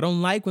don't like. I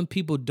don't like when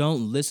people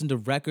don't listen to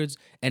records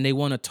and they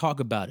want to talk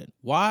about it.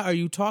 Why are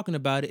you talking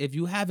about it if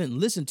you haven't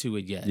listened to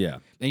it yet? Yeah.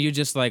 and you're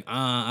just like,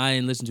 I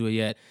ain't listened to it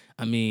yet.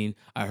 I mean,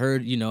 I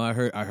heard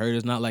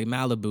it's not like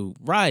Malibu,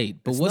 right?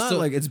 But It's what's not the,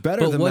 like- it's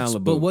better but than what's,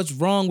 Malibu. But what's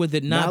wrong with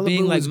it not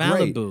being like is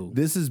great. Malibu?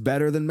 This is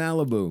better than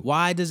Malibu.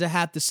 Why does it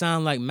have to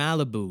sound like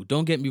Malibu?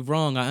 Don't get me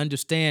wrong. I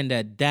understand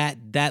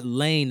that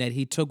lane that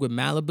he took with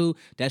Malibu,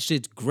 that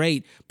shit's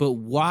great. But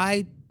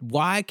why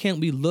can't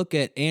we look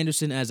at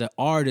Anderson as an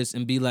artist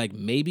and be like,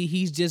 maybe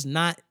he's just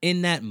not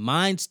in that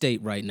mind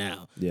state right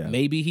now? Yeah.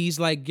 Maybe he's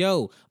like,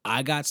 yo,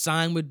 I got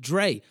signed with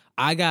Dre.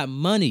 I got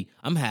money.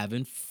 I'm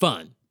having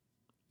fun.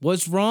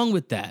 What's wrong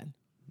with that?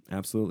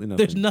 Absolutely nothing.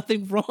 There's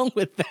nothing wrong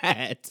with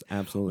that.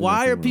 Absolutely Why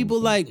nothing are wrong people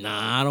with that. like,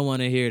 nah, I don't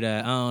want to hear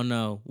that. I don't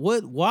know.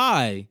 What?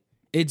 Why?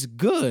 It's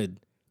good.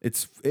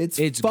 It's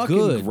fucking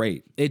good.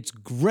 great. It's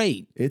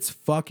great. It's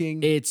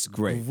fucking It's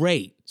great.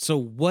 great. So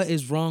what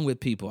is wrong with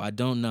people? I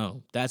don't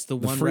know. That's the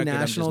The one Free record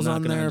Nationals I'm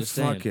on just not gonna there,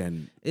 understand.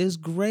 fucking. It's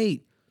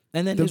great.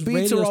 And then The his beats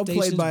radio are all played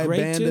station's by a great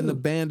band, too. and the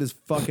band is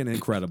fucking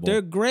incredible.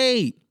 They're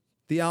great.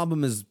 The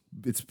album is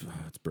it's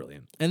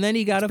brilliant. And then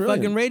he got a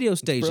brilliant. fucking radio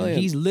station.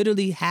 brilliant. He's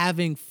literally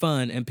having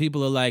fun, and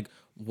people are like,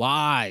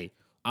 "Why?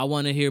 I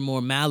want to hear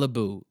more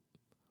Malibu."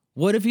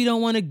 What if he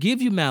don't want to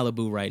give you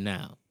Malibu right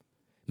now?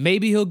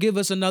 Maybe he'll give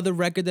us another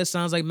record that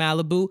sounds like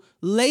Malibu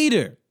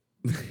later.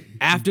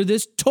 After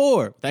this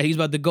tour that he's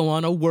about to go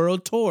on a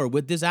world tour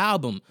with this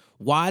album.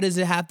 Why does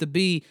it have to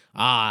be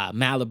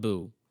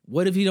Malibu?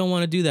 What if he don't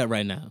want to do that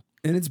right now?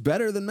 And it's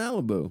better than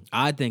Malibu.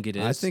 I think it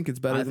is. I think it's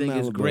better I than think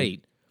it's Malibu.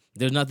 great.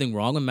 There's nothing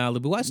wrong with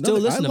Malibu. I still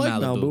listen I to like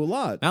Malibu. Malibu a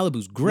lot.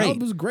 Malibu's great.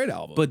 Malibu's a great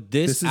album. But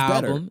this is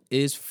better. album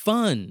is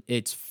fun.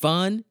 It's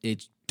fun.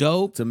 It's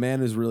dope. It's a man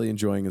who's really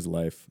enjoying his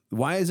life.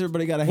 Why has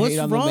everybody got to What's hate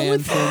on the wrong man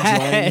with for enjoying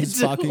that? his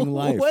fucking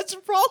life? What's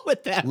wrong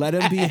with that? Let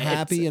him be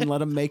happy and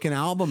let him make an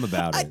album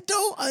about it. I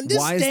don't understand.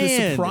 Why is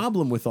this a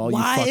problem with all Why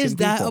you fucking is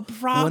that people? a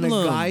problem?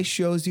 When a guy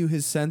shows you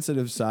his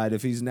sensitive side,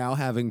 if he's now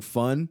having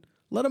fun,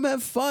 let him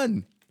have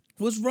fun.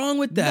 What's wrong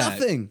with that?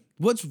 Nothing.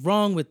 What's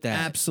wrong with that?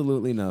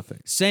 Absolutely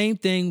nothing. Same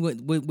thing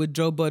with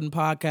Joe Budden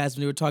podcast when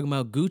they were talking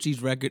about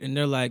Gucci's record, and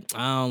they're like,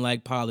 I don't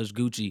like polished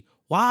Gucci.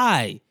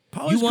 Why?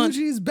 Polished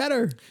Gucci is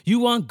better. You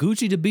want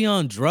Gucci to be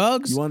on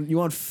drugs? You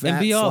want fat and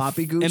be all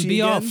sloppy Gucci and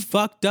be all again?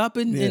 fucked up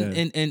and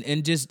Yeah.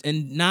 and just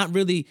and not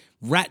really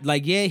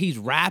like he's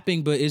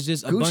rapping, but it's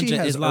just a bunch Gucci of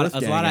has it's a lot Earth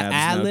of Gang ad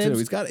abs now, too. libs.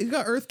 He's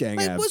got Earth Gang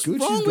Like, abs. what's Gucci's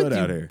wrong good with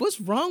out you? here. What's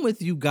wrong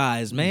with you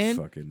guys, man?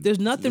 Fucking- There's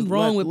nothing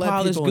wrong with let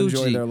polished people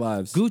enjoy Gucci. their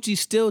lives. Gucci's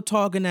still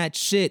talking that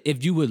shit.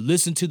 If you would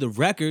listen to the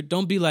record,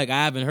 don't be like,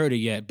 I haven't heard it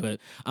yet, but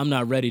I'm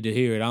not ready to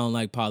hear it. I don't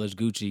like polished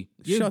Gucci.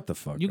 Shut the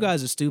fuck You up.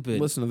 guys are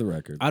stupid. Listen to the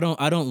record. I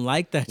don't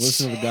like that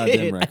Listen shit. to the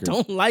goddamn record. I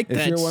don't like if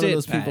that shit. you're one of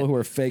those Pat. people who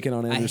are faking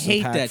on Anderson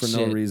hate .Paak that for no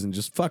shit. reason,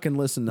 just fucking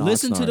listen to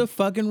Listen to Oxnard. the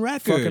fucking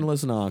record. Fucking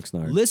listen to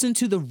Oxnard. Listen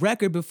to the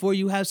record before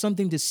you have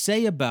something to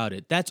say about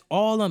it. That's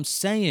all I'm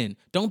saying.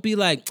 Don't be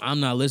like, I'm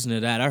not listening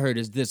to that. I heard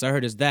it's this. I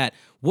heard it's that.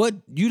 What?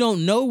 You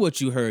don't know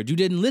what you heard. You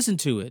didn't listen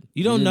to it.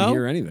 You don't didn't know.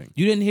 hear anything.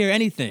 You didn't hear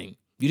anything.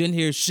 You didn't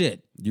hear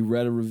shit. You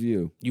read a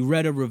review. You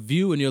read a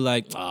review and you're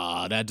like,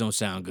 that don't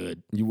sound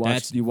good. You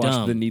watched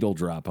dumb. the needle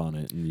drop on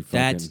it, and you fucking.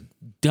 That's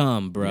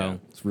dumb, bro. yeah,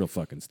 it's real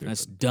fucking stupid.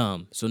 That's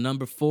dumb. So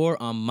number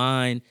 4 on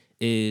mine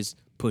is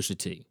Pusha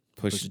T.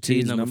 Pusha T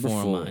is number 4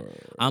 on mine.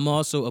 I'm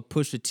also a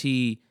Pusha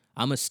T.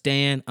 I'm a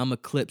stan. I'm a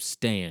Clip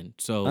stan.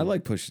 So I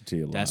like Pusha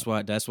T a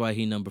lot. That's why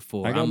he number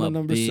 4. I got I'm him a at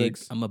number big,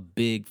 6. I'm a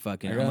big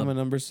fucking. I got him at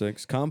number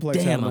 6. Complex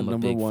Damn, had him I'm at a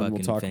number big 1. We'll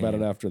fucking talk about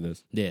fan. it after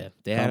this. Yeah,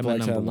 they had him at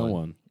Complex had number him at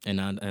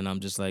 1. And I'm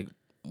just like,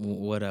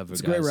 whatever.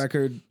 It's a guys. great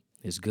record.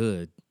 It's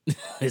good.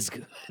 It's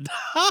good.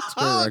 It's a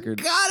great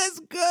record. God, it's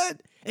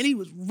good. And he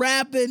was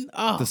rapping.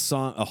 Oh, The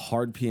song "A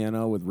Hard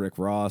Piano" with Rick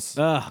Ross.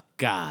 oh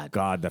God.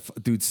 God,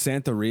 dude,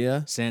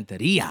 Santeria.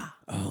 Santeria.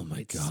 Oh my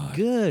It's God.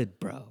 good,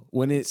 bro.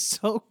 When it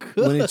So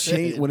good.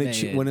 when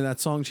that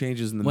song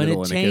changes in the When it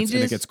middle and it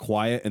changes? gets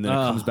quiet and then it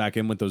comes back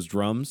in with those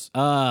drums.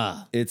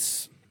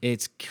 It's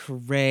It's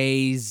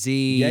crazy.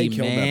 Ye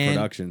killed that man.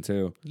 production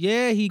too.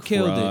 Yeah, he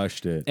killed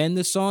Crushed it. And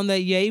the song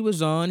that Ye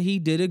was on, he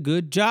did a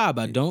good job.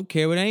 I don't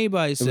care what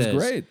anybody says.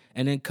 great.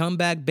 And then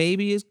Comeback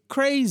Baby is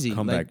crazy.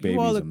 Comeback like, Baby's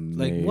you all are-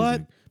 amazing. Like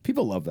what?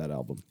 People love that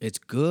album. It's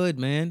good,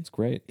 man. It's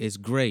great. It's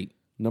great.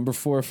 Number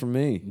 4 for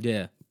me.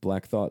 Yeah.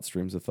 Black Thought,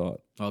 Streams of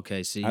Thought.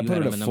 Okay, see, you I put had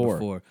it him at at number 4.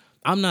 4.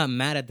 I'm not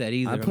mad at that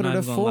either. I put I'm it not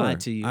at even gonna lie 4.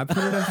 to you. I put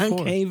it at I 4.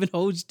 can't even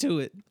hold you to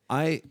it.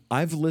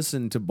 I've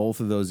listened to both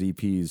of those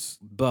EPs.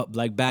 But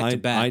like back to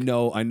back. I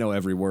know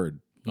every word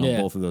on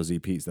Yeah. both of those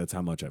EPs. That's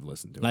how much I've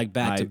listened to it. Like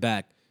back to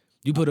back.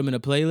 You put them in a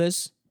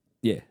playlist?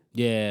 Yeah.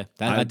 Yeah,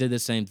 I did the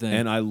same thing.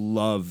 And I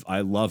love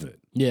it.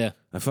 yeah.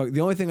 The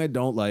only thing I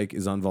don't like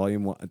is on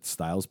Volume 1,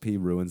 Styles P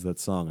ruins that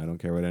song. I don't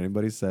care what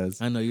anybody says.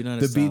 I know you're not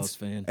a The Styles beats,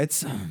 fan.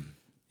 it's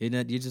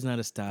You're just not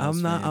a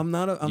Styles fan. I'm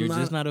You're not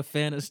just not a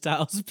fan of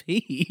Styles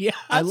P. Yeah,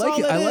 I like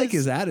that's all it I like is.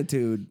 his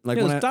attitude. Like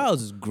Yo, when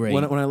Styles is great.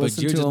 When I but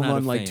listen you're to just him not a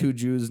on like fan. Two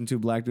Jews and Two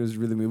Black Dudes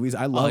Review the Movies,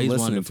 I love he's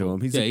listening to wonderful.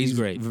 him. He's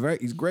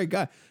great. He's a great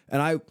guy,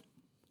 and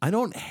I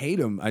don't hate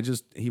him.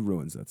 He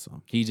ruins that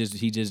song. He just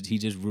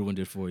ruined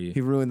it for you.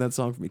 He ruined that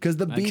song for me because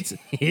the beats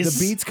It's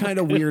the beats kind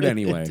of weird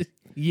anyway.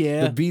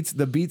 Yeah,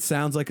 The beat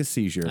sounds like a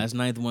seizure. that's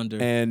Ninth Wonder.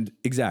 And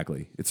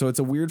exactly. So it's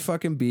a weird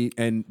fucking beat,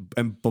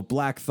 but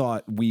Black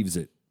Thought weaves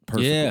it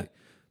perfectly. Yeah.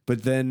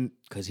 But then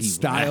 'Cause he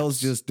Styles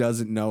raps. just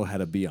doesn't know how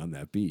to be on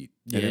that beat.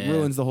 And it Yeah.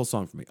 ruins the whole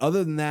song for me.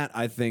 Other than that,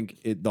 I think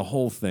the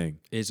whole thing,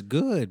 It's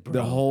good, bro.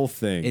 the whole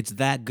thing It's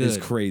that is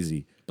good.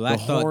 crazy. Black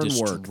the Thought horn work,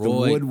 the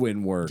destroyed-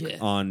 woodwind work Yeah.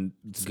 on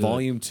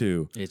Volume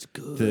 2. It's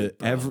good. The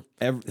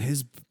bro.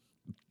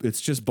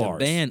 it's just bars.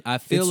 The band. I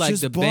feel It's like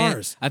just the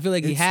bars. band. I feel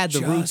like he It's had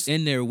the roots just-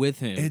 in there with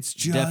him. it's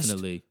just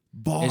definitely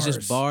bars. It's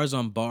just bars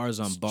on bars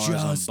on bars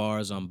on just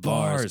bars on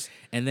bars. bars.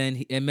 And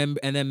then remember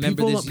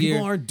People, this year.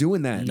 people aren't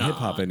doing that in Nah, hip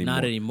hop anymore.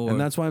 not anymore. And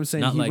that's why I'm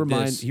saying Not like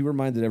this. he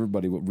reminded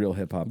everybody what real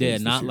hip hop Yeah,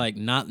 is. not this year.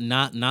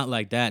 like not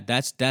like that.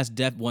 That's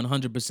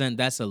 100%.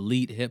 That's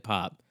elite hip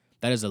hop.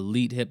 That is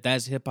elite hip.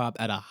 That's hip hop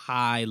at a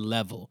high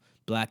level.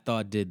 Black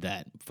Thought did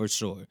that for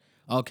sure.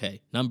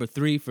 Okay, number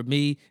 3 for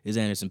me is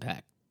Anderson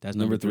 .Paak. That's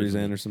number 3 is for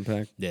me. Anderson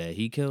 .Paak. Yeah,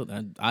 he killed.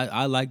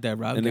 I like that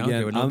route. And I don't care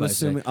again, what I'm nobody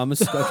assuming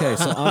say. okay,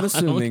 so I'm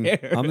assuming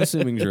care. I'm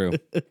assuming Drew.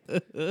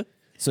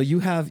 So you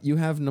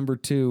have number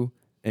 2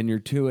 and you're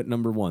 2 at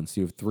number 1.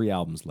 So you have 3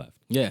 albums left.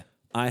 Yeah,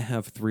 I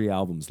have 3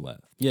 albums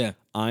left. yeah.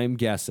 I'm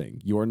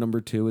guessing your number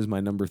 2 is my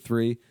number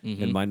 3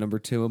 Mm-hmm. and my number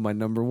 2 and my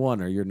number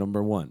 1 are your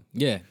number 1.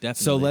 Yeah,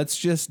 definitely. So let's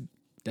just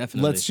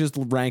definitely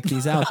rank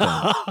these out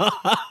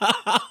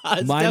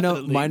then.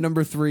 My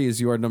number 3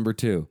 is your number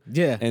 2.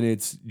 Yeah. And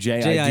it's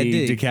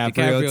JID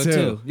DiCaprio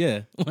 2.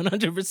 Yeah,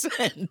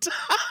 100%.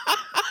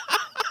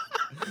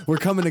 We're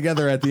coming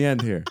together at the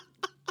end here.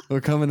 We're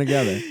coming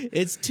together.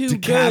 It's too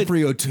good.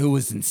 DiCaprio 2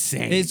 is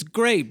insane. It's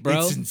great,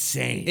 bro. It's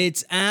insane.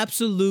 It's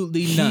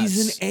absolutely nuts.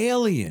 He's an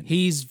alien.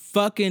 He's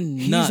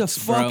fucking nuts. He's a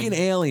fucking bro.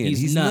 alien.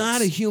 He's nuts.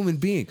 not a human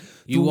being.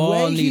 You the all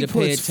way need he to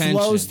pay puts attention.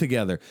 flows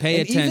together. Pay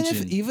And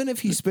attention. Even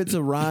if he spits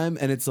a rhyme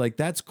and it's like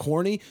that's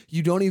corny,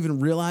 you don't even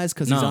realize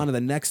because he's No. on to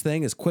the next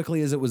thing as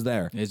quickly as it was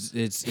there.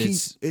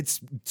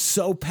 It's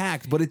so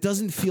packed, but it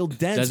doesn't feel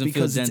dense Doesn't feel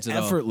because dense it's at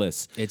all.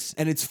 effortless. It's-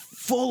 and it's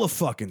full of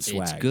fucking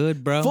swag. It's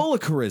good, bro. Full of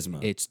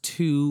charisma. It's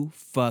too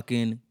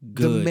fucking the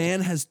good.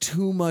 man has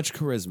too much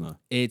charisma.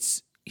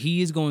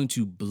 He is going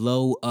to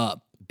blow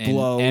up And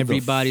Blow the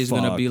everybody's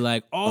gonna be fuck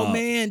like, "Oh up.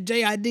 man,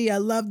 JID, I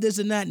love this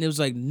and that." And it was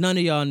like none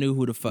of y'all knew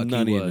who the fuck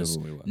None he of you knew was.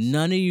 who he was.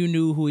 None of you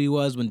knew who he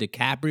was when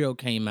DiCaprio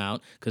came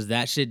out, because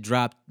that shit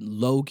dropped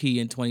low key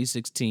in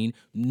 2016.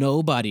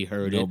 Nobody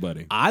heard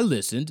Nobody. it. I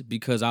listened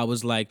because I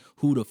was like,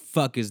 "Who the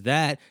fuck is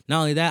that?" Not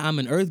only that, I'm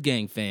an Earth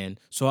Gang fan,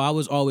 so I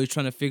was always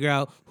trying to figure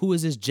out who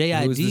is this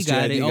JID Who is this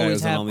guy JID they guy always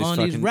who's on have all these on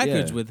these fucking-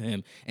 records yeah. with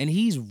him, and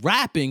he's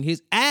rapping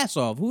his ass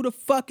off. Who the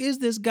fuck is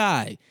this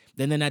guy?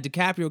 Then that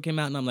DiCaprio came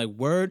out, and I'm like,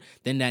 word.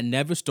 Then that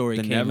Never story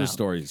The came Never out.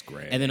 story is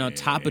great. And then on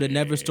top of the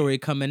Never story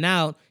coming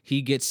out,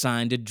 he gets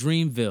signed to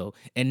Dreamville,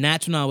 and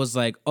that's when I was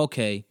like,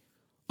 okay,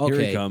 Here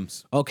he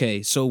comes.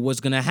 okay. So what's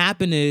gonna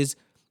happen is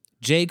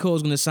J.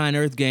 Cole's gonna sign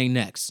Earth Gang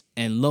next,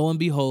 and lo and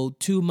behold,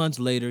 2 months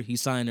later, he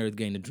signed Earth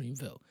Gang to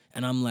Dreamville,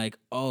 and I'm like,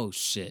 oh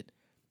shit.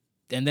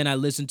 And then I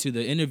listened to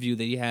the interview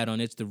that he had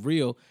on It's the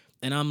Real,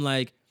 and I'm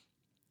like,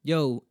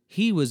 yo,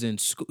 he was in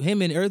school.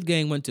 Him and Earth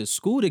Gang went to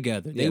school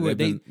together. Yeah, they were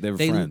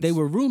friends. They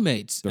were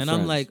roommates. They're and I'm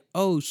friends. like,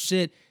 oh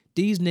shit,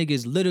 these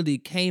niggas literally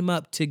came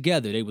up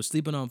together. They were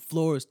sleeping on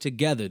floors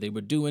together. They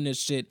were doing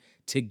this shit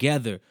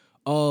together.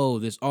 Oh,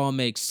 this all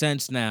makes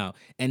sense now.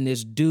 And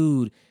this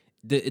dude,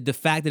 the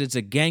fact that it's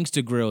a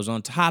Gangsta Grills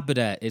on top of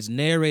that, it's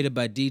narrated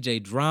by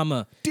DJ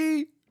Drama.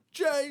 DJ.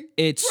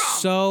 It's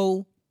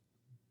so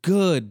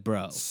good,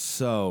 bro.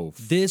 So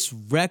This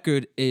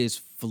record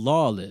is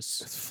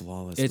flawless. it's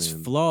flawless. It's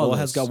man. flawless. Well, it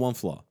has got one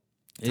flaw.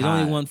 It's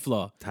only one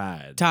flaw.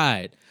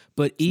 Tied.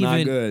 But It's even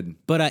not good.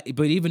 But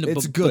even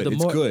It's but good. the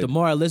It's more good. the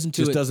more I listen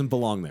to Just it, doesn't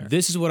belong there.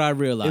 this is what I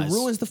realized. It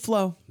ruins the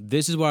flow.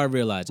 This is what I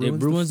realized. It Ruins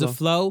the ruins the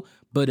flow.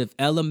 But if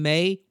Ella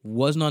May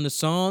wasn't on the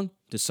song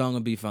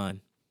would be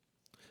fine.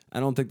 I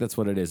don't think that's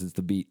what it is. It's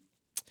the beat.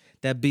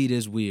 That beat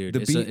is weird.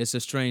 The beat- It's a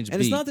strange And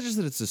beat. it's not just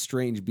that it's a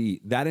strange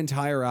beat. That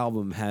entire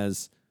album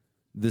has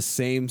the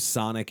same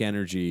sonic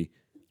energy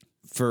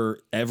for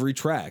every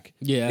track.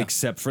 Yeah.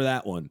 Except for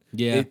that one.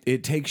 Yeah.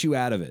 It takes you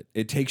out of it.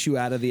 It takes you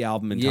out of the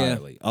album Yeah.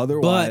 entirely.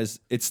 Otherwise,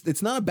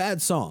 it's not a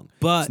bad song.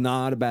 But- it's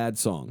not a bad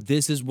song.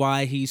 This is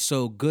why he's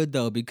so good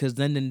though, because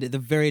then the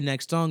very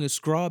next song is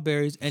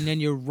Strawberries, and then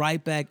you're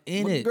right back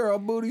in it. Girl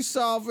booty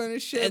soft and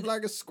it's shaped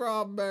like a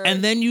strawberry.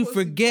 And then you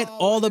forget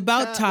all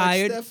about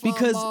Tired,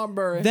 because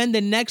then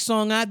the next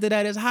song after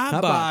that is Hot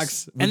Hot Box.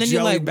 Box with And then you're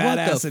Joey like, what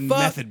Badass the and fuck?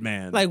 Method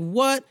Man. Like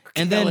what?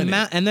 And Killing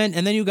then it.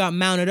 and then you got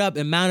Mounted Up,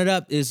 and Mounted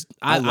Up is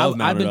love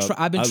Mounted Up.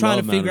 I've been I trying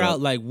love to figure Mounted out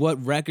Up. like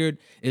what record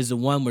is the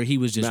one where he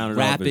was just Mounted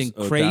Up rapping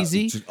is-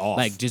 crazy, just off.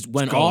 like just It's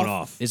went going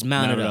off. It's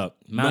Mounted Up.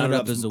 Mounted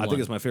Up is the one. I think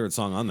it's my favorite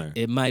song on there.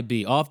 It might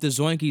be. Off the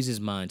Zoinkies is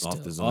mine still.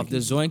 Off the Off the Zoinkies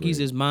is Zoinkies great.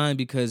 is mine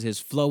because his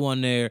flow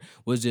on there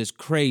was just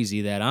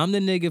crazy. That I'm the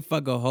nigga,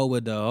 fuck a hoe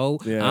with the hoe.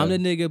 Yeah. I'm the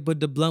nigga, put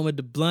the blunt with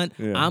the blunt.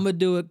 Yeah. I'ma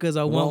do it because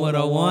I want what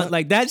I want.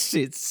 Like that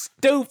shit's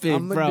stupid,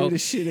 I'm gonna bro. do the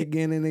shit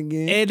again and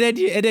again. And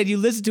then you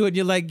listen to it and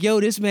you're like, yo,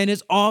 this man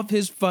is off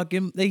his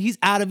fucking, like, he's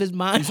out of his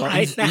mind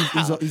right now.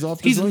 he's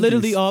off the He's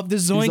literally Zoinkies. off the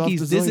He's off Zoinkies.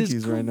 the This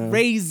is Zoinkies right now.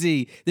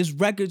 crazy. This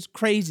record's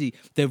crazy.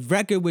 The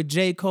record with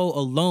J. Cole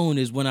alone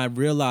is when I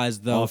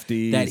realized though Off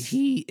these. that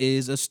he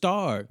is a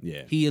star.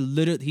 Yeah. He's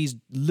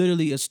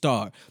literally a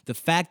star. The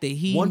fact that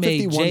he made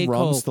 151 J. rum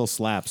Cole, still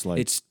slaps. Like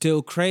it's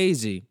still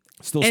crazy.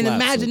 Still and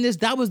slaps, imagine like- this,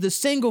 that was the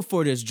single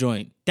for this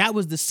joint. That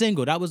was the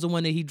single. That was the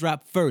one that he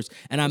dropped first.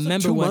 And I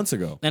remember 2 when, months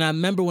ago. And I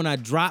remember when I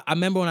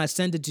remember when I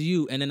sent it to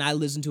you, and then I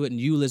listened to it and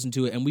you listened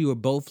to it, and we were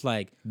both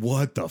like,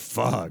 what the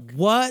fuck?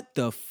 what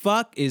the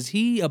fuck is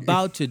he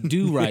about to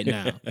do right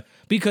now?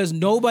 Because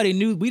nobody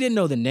knew, we didn't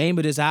know the name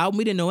of this album,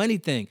 we didn't know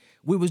anything.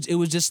 It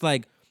was just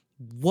like,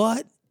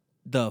 what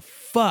the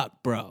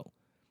fuck, bro?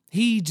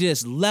 He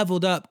just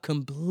leveled up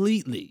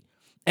completely.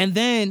 And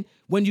then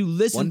when you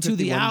listen to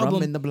the 151 rum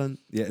album, in the blunt.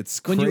 Yeah,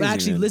 it's when crazy, you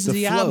actually man. listen to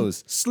the album,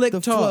 flows. Slick the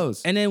Talk,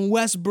 flows. and then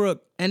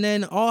Westbrook, and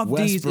then off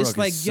these, Westbrook it's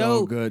like, is so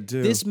yo, good,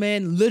 too. this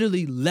man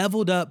literally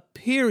leveled up,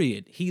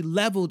 period. He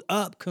leveled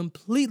up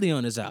completely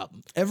on his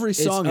album. Every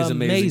It's song is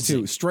amazing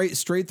amazing. too.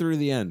 Straight through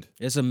the end.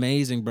 It's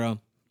amazing, bro.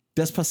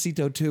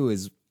 Despacito 2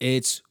 is.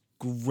 It's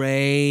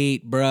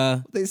great,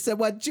 bruh. They said,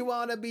 "What you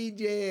wanna be,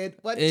 Jed?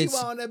 What It's you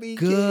wanna be,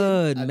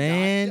 good, Jed? A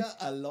man. doctor,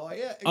 a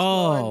lawyer,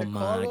 Oh, exploring the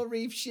my coral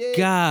reef shit."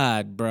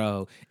 God,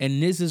 bro.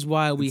 And this is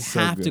why we It's so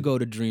have to good. go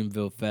to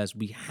Dreamville Fest.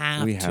 We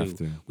have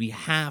to. We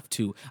have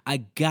to. I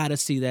gotta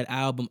see that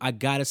album. I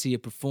gotta see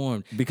it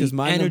performed. Because the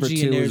my number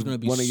energy in 2 there is gonna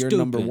be one of your stupid.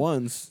 number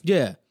ones.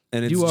 Yeah.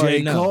 And it's You already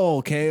J. know.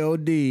 Cole,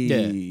 KOD.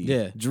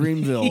 Yeah.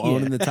 Dreamville Yeah.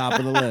 owning the top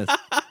of the list.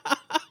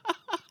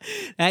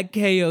 That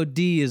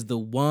KOD is the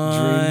one,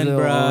 Dreamville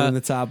owning bruh.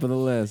 the top of the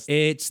list.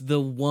 It's the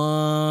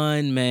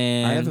one,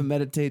 man. I have a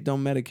meditate,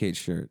 don't medicate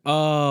shirt.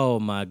 Oh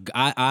my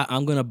god.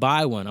 I'm gonna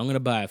buy one. I'm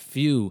gonna buy a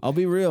few. I'll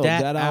be real.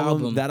 That That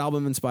album-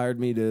 album inspired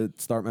me to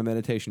start my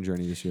meditation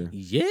journey this year.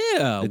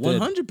 Yeah, It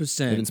did.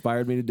 100%. It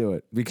inspired me to do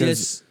it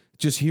because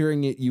just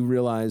hearing it, you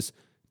realize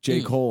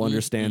J. Cole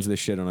understands this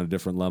shit on a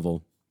different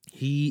level.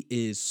 He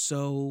is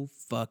so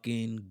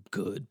fucking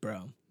good,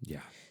 bro. Yeah,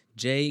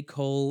 J.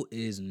 Cole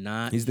is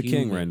not he's the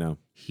human. king right now.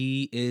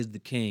 He is the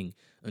king.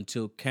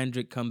 until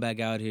Kendrick come back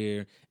out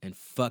here and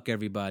fuck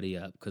everybody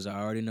up, because I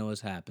already know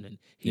what's happening.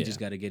 He just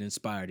got to get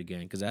inspired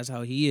again, because that's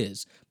how he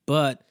is.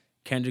 But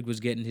Kendrick was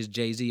getting his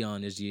Jay-Z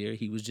on this year.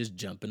 He was just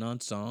jumping on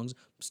songs,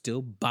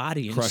 still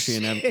bodying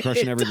crushing shit.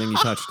 crushing everything he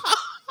touched.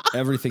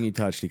 Everything he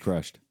touched, he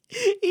crushed.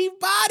 He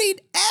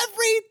bodied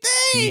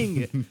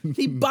everything.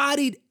 He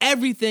bodied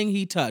everything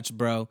he touched,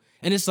 bro.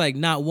 And it's like,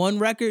 not one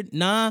record.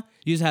 Nah,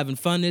 you just having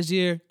fun this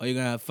year. Oh, you're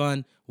gonna have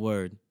fun.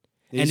 Word.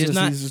 He's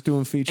just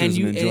doing features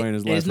and enjoying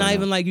his life. It's not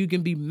even like you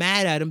can be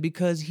mad at him,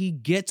 because he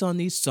gets on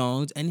these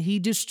songs and he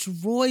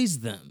destroys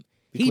them.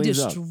 He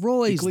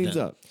destroys them. He cleans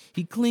up.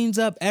 He cleans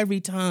up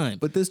every time.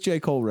 But this J.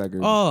 Cole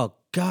record. Oh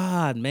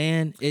God,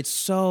 man, it's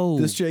so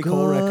this J.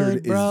 Cole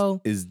record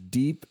is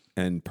deep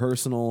and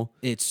personal.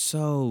 It's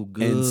so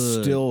good. And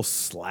still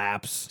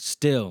slaps.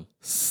 Still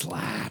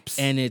slaps.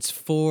 And it's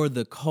for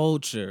the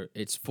culture.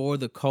 It's for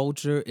the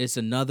culture. It's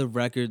another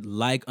record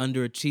like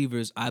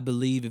Underachievers. I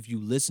believe if you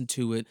listen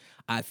to it,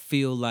 I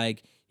feel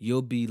like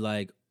you'll be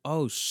like,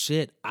 oh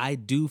shit, I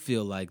do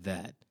feel like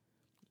that.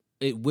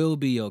 It will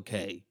be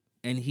okay.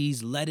 And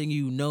he's letting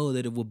you know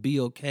that it will be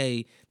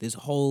okay this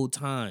whole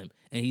time.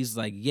 And he's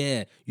like,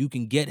 yeah, you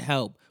can get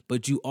help,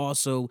 but you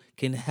also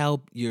can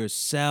help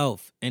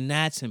yourself. And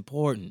that's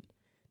important.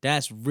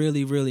 That's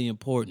really, really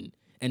important.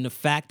 And the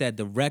fact that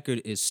the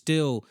record is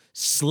still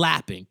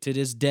slapping to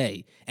this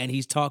day, and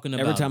he's talking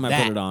about every time that,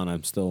 I put it on,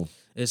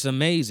 it's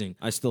amazing.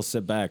 I still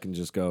sit back and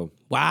just go,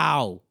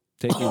 wow.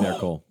 Take me there,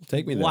 Cole.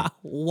 Take me there.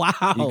 Wow.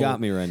 You got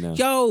me right now.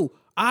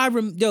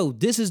 Yo,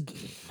 this is,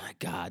 my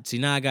God. See,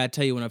 now I got to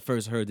tell you when I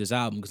first heard this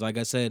album, because like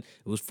I said,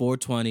 it was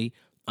 420,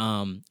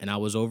 and I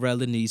was over at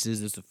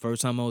Lanice's. It's the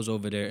first time I was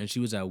over there, and she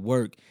was at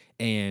work,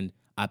 and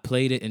I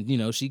played it, and, you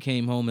know, she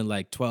came home at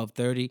like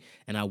 12:30,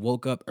 and I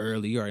woke up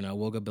earlier, and I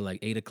woke up at like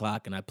 8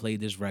 o'clock, and I played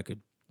this record.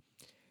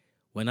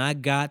 When I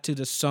got to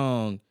the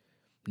song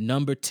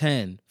number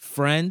 10,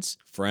 Friends,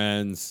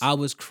 I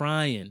was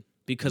crying,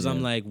 because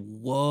I'm like,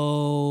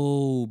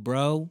 whoa,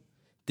 bro.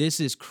 This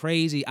is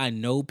crazy. I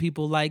know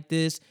people like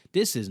this.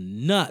 This is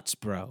nuts,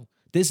 bro.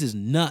 This is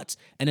nuts.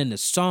 And then the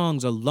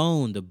songs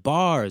alone, the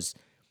bars,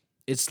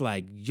 it's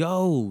like,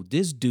 yo,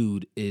 this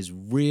dude is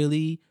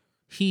really,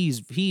 he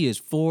is he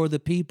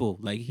the people.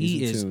 Like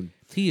he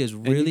is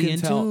really in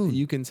tune.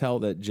 You can tell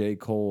that J.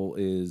 Cole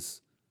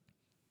is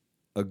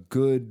a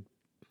good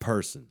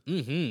person.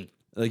 Mm-hmm.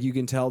 Like you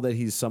can tell that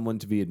he's someone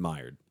to be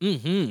admired.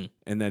 Mm-hmm.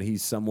 And that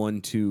he's someone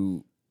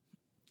to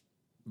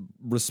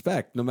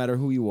respect no matter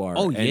who you are.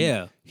 Oh,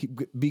 yeah.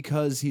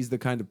 Because he's the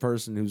kind of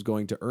person who's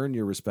going to earn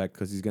your respect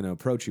because he's going to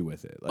approach you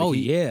with it. Like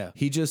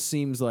he just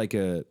seems like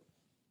a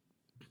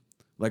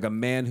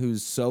man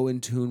who's so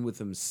in tune with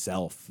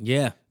himself.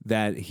 Yeah.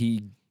 That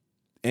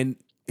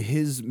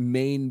his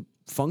main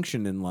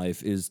function in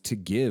life is to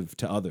give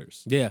to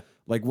others. Yeah.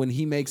 Like when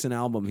he makes an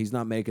album, he's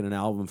not making an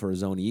album for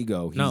his own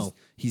ego.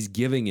 He's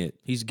giving it.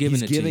 He's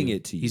giving it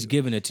to you. He's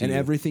giving it to you. And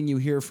everything you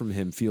hear from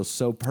him feels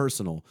so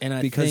personal.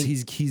 And because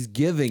he's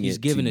giving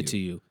it to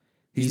you.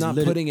 He's not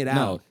putting it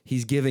out.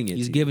 He's giving it.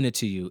 He's giving it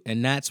to you.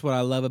 And that's what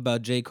I love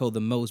about J. Cole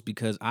the most,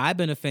 because I've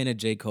been a fan of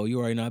J. Cole. You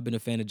already know I've been a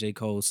fan of J.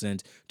 Cole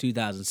since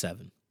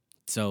 2007.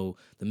 So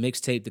the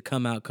mixtape that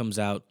comes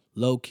out,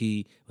 Low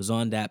Key, was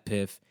on Dat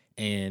Piff,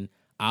 and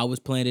I was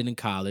playing it in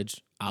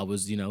college. I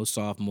was,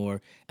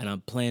 sophomore, and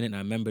I'm playing it, and I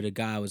remember the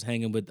guy I was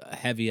hanging with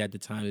heavy at the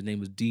time. His name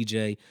was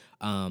DJ,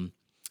 and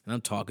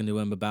I'm talking to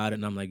him about it,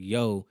 and I'm like,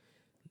 yo,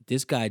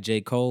 this guy, J.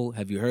 Cole,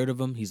 have you heard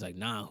of him? He's like,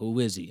 nah, who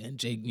is he? And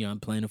Jake, I'm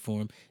playing it for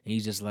him, and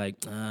he's just like,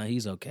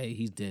 he's okay,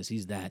 he's this,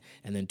 he's that.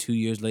 And then 2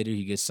 years later,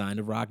 he gets signed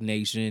to Rock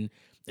Nation,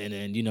 and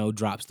then,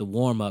 drops the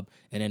warm-up,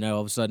 and then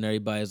all of a sudden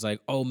everybody's like,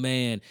 oh,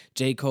 man,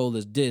 J. Cole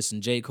is this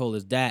and J. Cole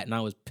is that, and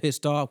I was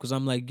pissed off because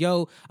I'm like,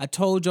 yo, I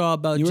told y'all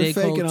about J.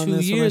 Cole 2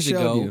 years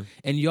ago,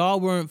 and y'all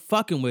weren't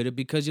fucking with it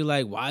because you're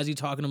like, why is he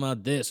talking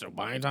about this, or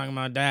why are you talking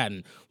about that,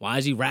 and why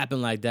is he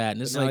rapping like that?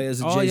 And it's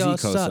like, all y'all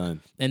suck.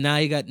 And now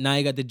you got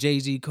the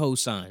Jay-Z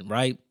cosign,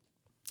 right?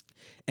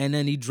 And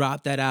then he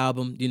dropped that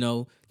album,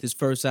 his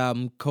first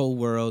album, Cold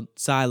World,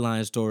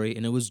 Sideline Story,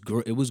 and it was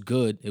good.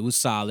 It was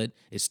solid.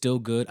 It's still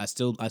good. I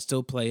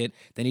still play it.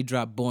 Then he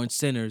dropped Born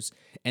Sinners,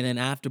 and then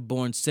after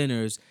Born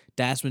Sinners,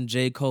 that's when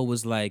J. Cole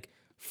was like,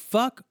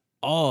 fuck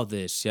all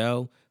this,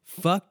 yo.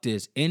 Fuck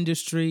this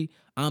industry.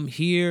 I'm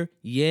here,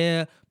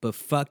 yeah, but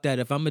fuck that.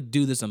 If I'm going to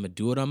do this, I'm going to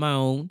do it on my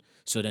own.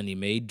 So then he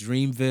made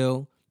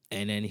Dreamville,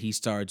 and then he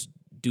starts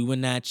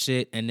doing that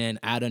shit, and then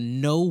out of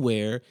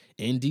nowhere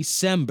in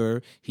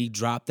December he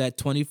dropped that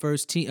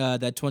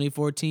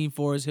 2014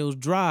 Forest Hills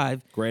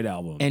Drive. Great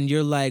album. And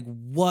you're like,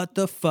 what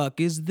the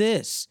fuck is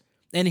this?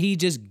 And he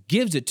just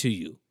gives it to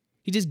you.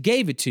 He just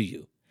gave it to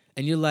you.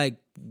 And you're like,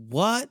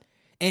 what?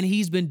 And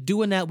he's been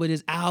doing that with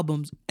his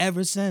albums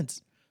ever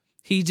since.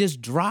 He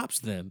just drops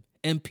them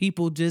and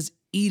people just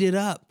eat it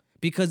up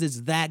because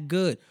it's that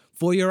good.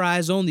 For Your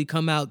Eyes Only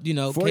came out,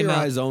 For Your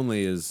Eyes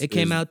Only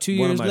came out 2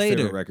 one years of my later.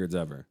 favorite records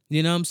ever.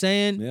 You know what I'm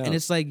saying? Yeah. And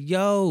it's like,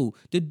 yo,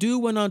 the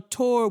dude went on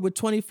tour with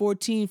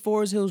 2014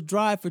 Forest Hills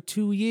Drive for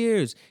 2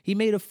 years. He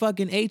made a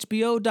fucking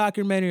HBO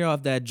documentary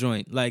off that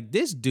joint. Like,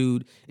 this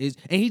dude is,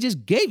 and he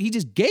just gave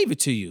it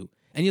to you.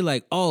 And you're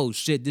like, oh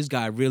shit, this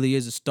guy really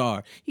is a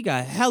star. He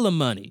got hella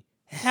money.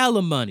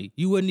 Hella money.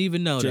 You wouldn't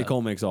even know. J.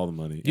 Cole makes all the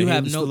money. You And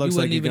have he no- looks you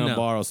like wouldn't he's even gonna know.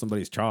 borrow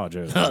somebody's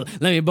charger. Let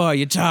me borrow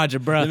your charger,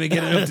 bro. Let me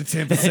get it up to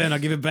 10%. I'll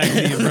give it back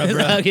to you,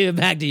 bro. I'll give it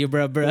back to you,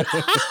 bro.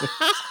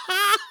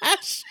 That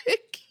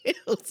shit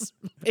kills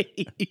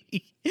me.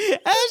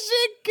 That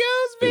shit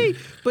kills me.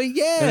 But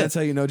yeah, And that's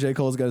how you know J.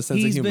 Cole's got a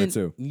sense of humor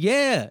too.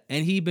 Yeah,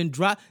 and he been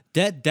dropped.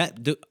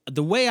 The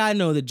way I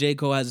know that J.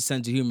 Cole has a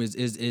sense of humor is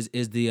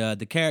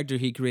the character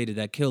he created,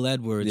 that Kill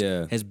Edwards,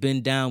 Yeah. has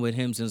been down with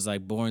him since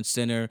like Born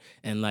Sinner,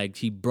 and like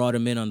he brought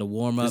him in on the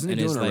warm up. Isn't he and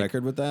doing it's a like,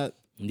 record with that?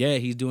 Yeah,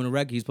 he's doing a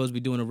record. He's supposed to be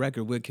doing a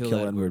record with Kill Kill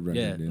Edward. Edward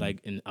record, yeah. Like,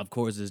 and of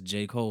course it's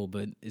J. Cole,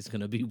 but it's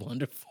gonna be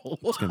wonderful.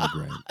 It's gonna be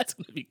great. It's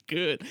gonna be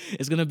good.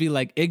 It's gonna be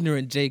like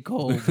ignorant J.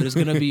 Cole, but it's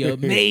gonna be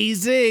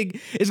amazing.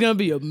 It's gonna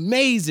be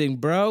amazing,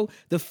 bro.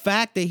 The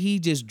fact that he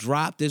just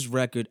dropped this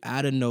record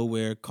out of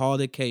nowhere, called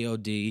it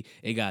KOD.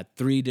 It got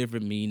 3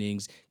 different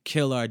meanings: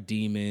 kill our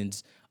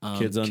demons,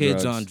 Kids on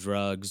kids drugs. on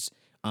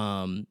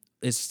drugs.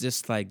 It's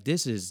just like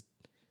this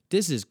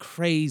is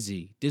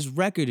crazy. This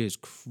record is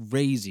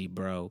crazy,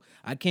 bro.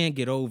 I can't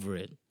get over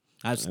it.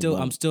 I'm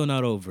still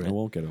not over it. I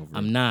won't get over it.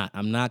 I'm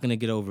not gonna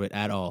get over it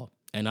at all.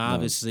 And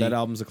obviously, that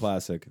album's a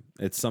classic.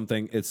 It's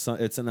something. It's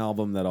an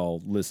album that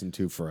I'll listen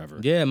to forever.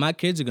 yeah, my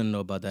kids are gonna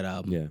know about that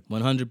album. Yeah.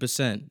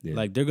 100%. Yeah.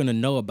 Like they're gonna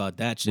know about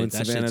that shit. When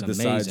That Savannah shit's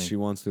decides amazing. she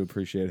wants to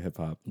appreciate hip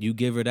hop, You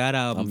give her that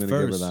album I'm gonna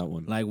first. give her that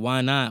one. Like,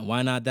 why not?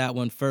 Why not that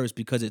one first?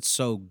 Because it's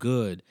so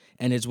good,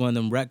 and it's one of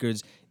them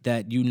records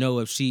that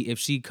if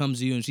she comes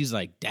to you and she's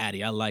like,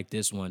 "Daddy, I like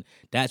this one,"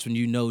 that's when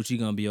you know she's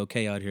gonna be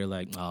okay out here.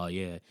 Like, oh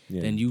yeah.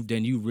 Yeah. Then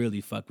you really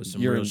fuck with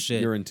some real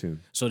shit. You're in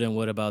tune. So then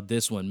what about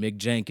this one, Mick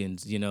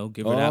Jenkins? Give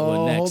her that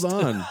one next.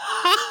 Hold on.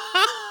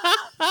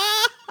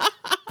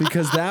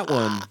 Because that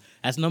one,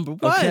 That's number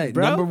one, okay,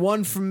 bro. number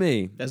one for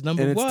me. That's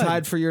number and one. it's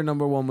tied for your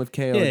number one with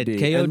KOD. Yeah,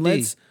 KOD. And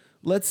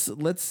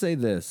let's say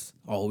this: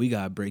 Oh, we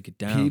gotta break it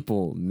down.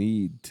 people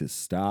need to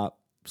stop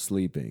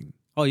sleeping.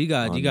 Oh, you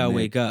gotta on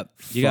wake Mick up.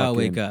 You gotta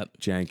wake fucking up.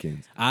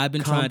 Jenkins. I've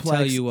been trying to tell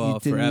Complex, you all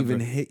didn't forever. even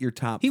hit your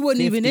top. He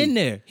wasn't even 50. in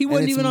there. He And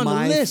wasn't it's even on the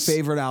my list.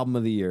 favorite album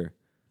of the year.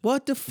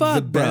 What the fuck,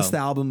 The bro? best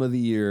album of the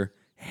year,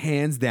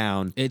 hands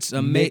down. It's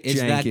Mick it's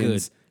that good.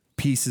 Jenkins,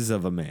 Pieces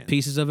of a Man.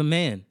 Pieces of a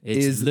Man.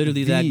 It's is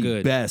literally the that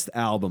good. best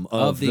album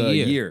of the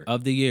year.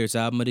 Of the year. It's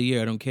album of the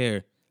year. I don't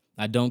care.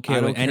 I don't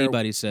care what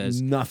anybody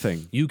says.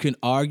 Nothing. You can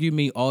argue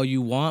me all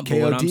you want, but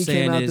what I'm KOD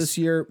saying came out is this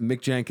year.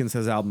 Mick Jenkins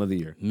has album of the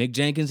year. Mick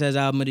Jenkins has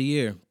album of the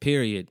year,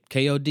 period.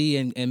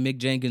 KOD and Mick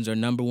Jenkins are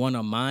number one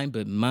on mine,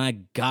 but my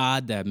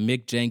God, that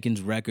Mick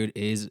Jenkins record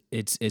it's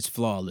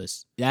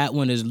flawless. That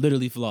one is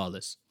literally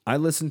flawless. I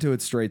listen to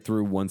it straight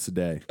through once a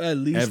day. At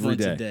least Every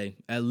once day. a day.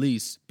 At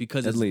least.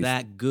 Because At it's least.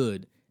 that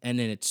good. And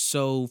then it's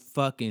so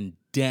fucking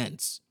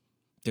dense.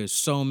 There's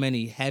so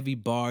many heavy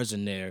bars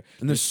in there.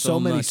 And there's so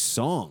many much-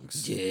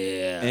 songs.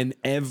 Yeah. And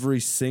every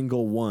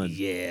single one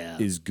Yeah.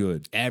 is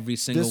good. Every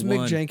single This one.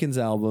 Mick Jenkins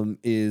album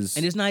is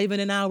And it's not even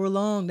an hour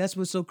long. That's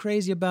what's so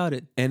crazy about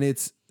it. and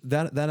it's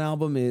that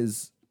album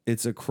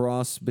it's a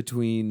cross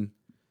between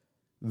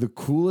the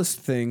coolest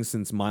thing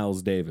since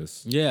Miles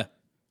Davis, Yeah.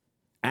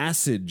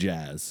 acid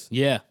jazz,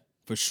 Yeah.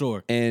 For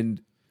sure.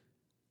 and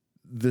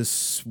the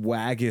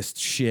swaggest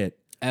shit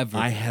Ever.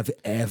 I have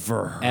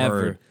ever heard.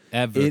 Ever.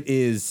 Ever. It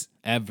is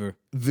Ever.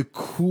 the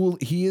cool.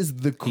 He is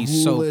the coolest.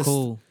 He's so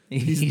cool.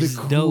 He's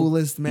the dope.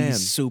 coolest man.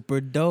 He's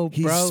super dope,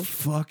 He's bro.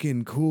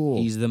 fucking cool.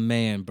 He's the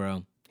man,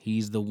 bro.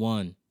 He's the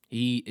one.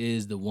 He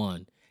is the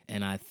one.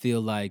 And I feel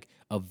like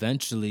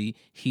eventually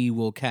he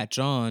will catch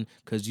on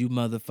because you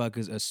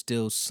motherfuckers are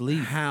still asleep.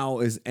 How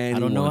is anyone I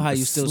don't know how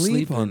you still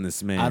asleep sleeping on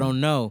this man? I don't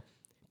know.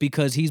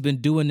 Because he's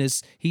been doing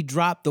this. He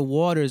dropped The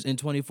Waters in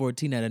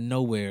 2014 out of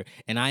nowhere.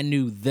 And I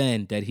knew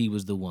then that he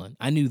was the one.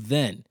 I knew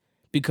then.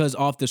 Because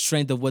off the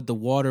strength of what The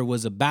Water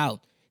was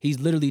about. He's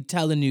literally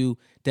telling you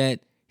that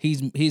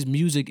his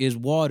music is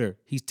water.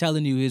 He's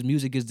telling you his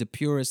music is the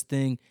purest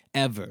thing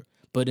ever.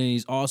 But then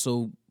he's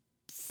also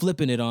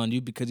flipping it on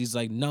you because he's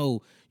like,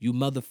 no, you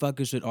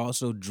motherfuckers should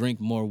also drink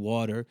more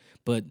water.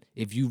 But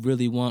if you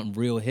really want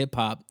real hip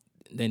hop,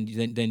 then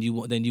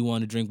you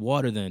want to drink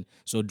water then.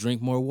 So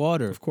drink more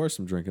water. Of course,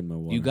 I'm drinking my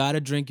water. You gotta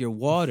drink your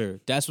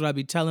water. That's what I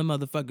be telling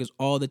motherfuckers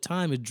all the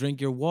time is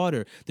drink your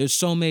water. There's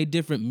so many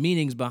different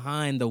meanings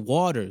behind the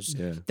waters.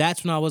 Yeah.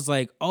 That's when I was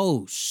like,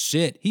 oh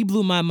shit. He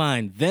blew my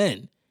mind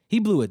then. He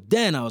blew it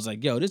then. I was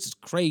like, yo, this is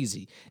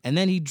crazy. And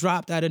then he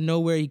dropped out of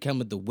nowhere. He came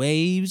with the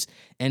waves.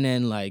 And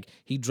then like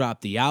he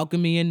dropped the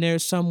alchemy in there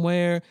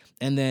somewhere.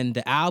 And then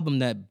the album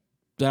that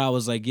I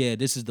was like, yeah,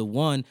 this is the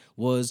one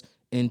was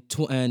in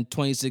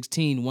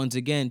 2016, once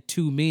again,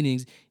 2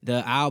 meanings.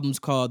 The album's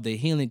called The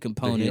Healing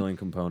Component. The Healing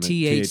Component.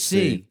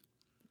 THC.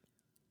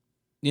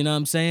 You know what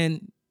I'm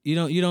saying? You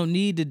don't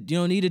need to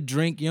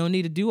drink. You don't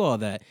need to do all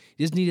that.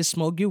 You just need to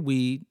smoke your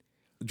weed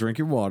Drink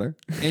your water,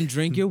 and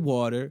drink your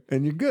water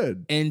and you're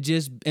good. and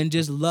just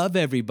love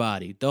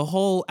everybody. The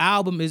whole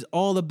album is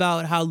all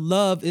about how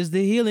love is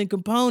the healing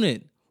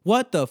component.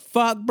 What the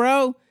fuck,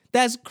 bro?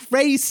 That's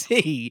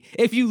crazy.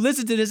 If you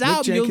listen to this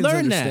album, you'll learn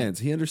understands.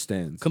 that. He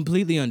understands.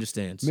 Completely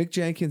understands. Mick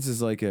Jenkins is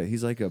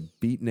he's like a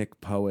beatnik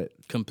poet.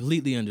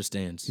 Completely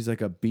understands. He's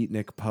like a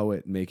beatnik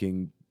poet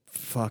making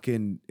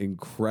fucking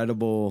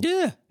incredible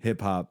Yeah.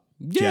 hip hop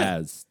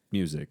jazz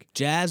music.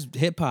 Jazz,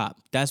 hip hop.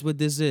 That's what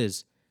this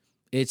is.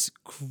 It's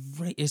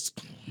great.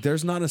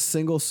 There's not a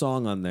single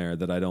song on there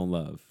that I don't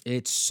love.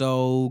 It's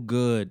so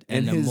good.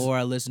 And the his- more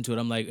I listen to it,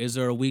 I'm like, is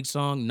there a weak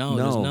song? No,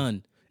 there's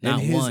none.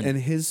 Not one. And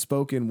his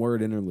spoken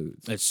word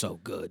interludes. It's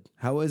so good.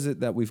 How is it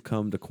that we've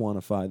come to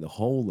quantify the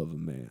whole of a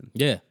man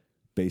Yeah.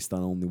 based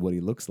on only what he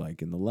looks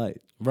like in the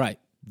light? Right.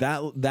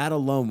 That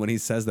alone, when he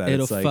says that,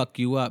 It'll it's like, fuck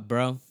you up,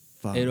 bro.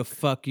 fuck. It'll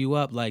fuck you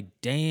up like,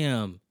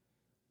 damn.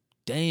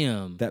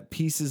 That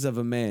pieces of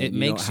a man. It you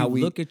makes know, how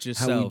you look at how we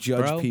yourself,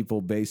 judge bro.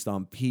 people based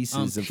on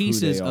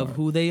pieces, of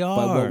who they are.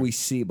 by what we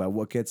see, by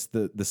what gets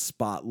the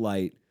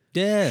spotlight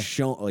Yeah.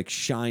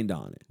 shined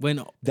on it.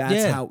 When That's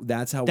yeah. how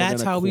That's we're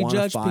gonna how we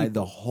judge quantify people.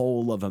 the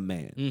whole of a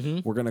man. Mm-hmm.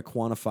 We're gonna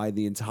quantify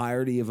the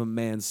entirety of a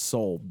man's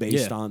soul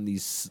based Yeah. on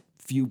these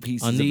few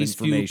pieces On of these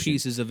few information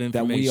pieces of that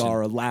we information.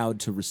 are allowed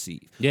to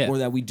receive, Yeah. or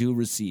that we do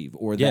receive,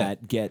 or Yeah.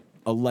 that get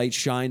a light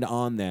shined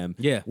on them.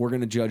 Yeah. We're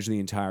gonna judge the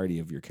entirety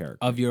of your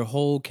character. of your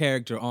whole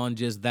character on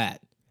just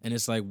that. And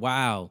it's like,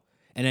 wow.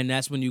 And then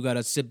that's when you got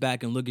to sit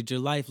back and look at your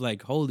life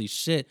like, holy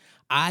shit,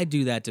 I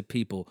do that to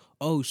people.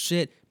 Oh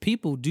shit,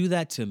 people do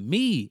that to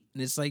me.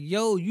 And it's like,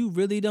 yo, you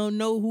really don't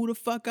know who the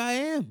fuck I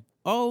am.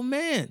 Oh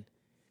man.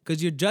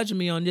 Because you're judging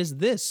me on just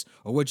this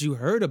or what you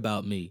heard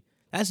about me.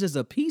 That's just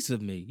a piece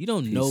of me. You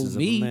don't know Pieces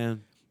of a me.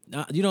 man.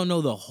 You don't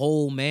know the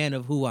whole man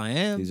of who I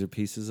am. These are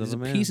pieces of These a are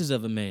man. pieces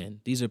of a man.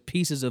 These are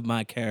pieces of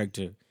my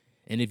character.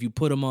 And if you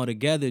put them all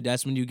together,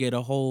 that's when you get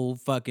a whole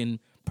fucking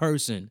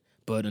person.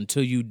 But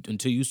until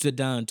you sit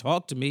down and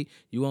talk to me,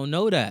 you won't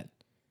know that.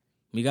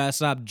 We gotta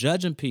stop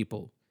judging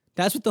people.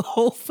 That's what the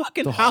whole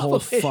fucking The album whole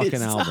is.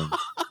 fucking album.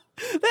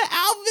 The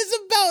album is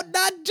about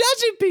not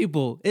judging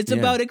people. It's Yeah.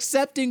 about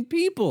accepting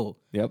people.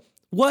 Yep.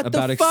 What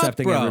About the fuck,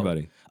 accepting bro?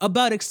 everybody.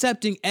 About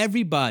accepting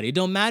everybody. It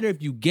don't matter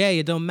if you gay.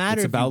 It don't matter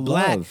It's if you about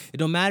black. love. It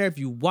don't matter if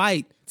you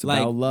white. It's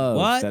about love.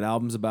 What? That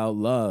album's about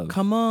love.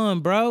 Come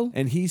on, bro.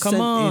 And he's Come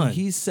on. and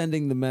he's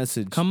sending the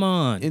message Come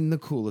on. in the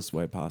coolest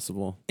way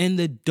possible. In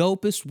the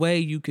dopest way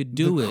you could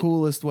do the it.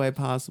 coolest way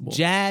possible.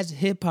 Jazz,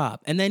 hip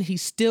hop, and then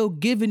he's still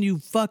giving you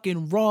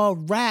fucking raw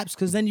raps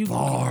because then you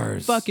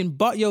Bars. fucking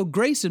Yo,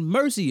 Grace and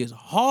Mercy is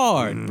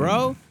hard,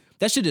 bro.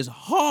 That shit is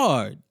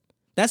hard.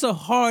 That's a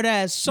hard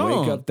ass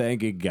song. Wake up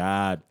thanking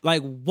God.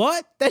 Like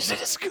what? That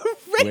shit is crazy.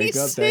 Wake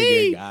up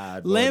thanking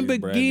God.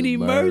 Lamborghini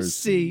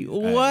Mercy.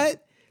 Hey.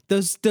 What?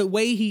 The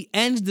way he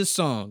ends the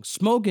song,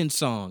 smoking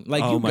song.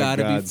 Like Oh you my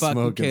gotta God, be fucking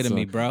smoking kidding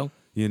me, song. bro.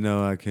 You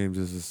know I came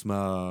just to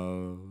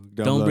smoke.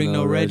 Don't blow bring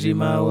no Reggie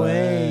my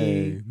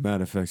way.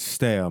 Matter of fact,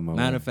 stay on my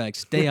Matter way. of fact,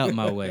 stay out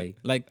my way.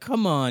 Like,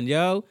 come on,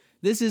 yo.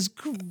 This is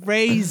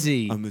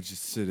crazy. I'm gonna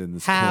just sit in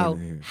this How?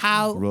 corner here.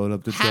 How? Roll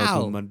up the How?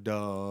 dope with my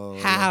dog.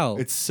 How?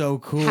 It's so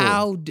cool.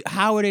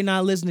 How are they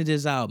not listening to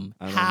this album?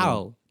 don't How?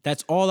 know.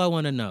 That's all I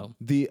want to know.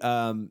 The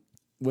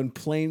when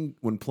plain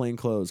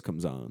clothes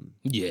comes on.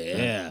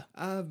 Yeah.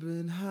 I've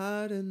been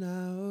hiding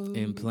out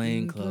In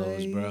plain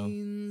clothes, bro.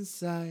 plain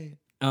sight.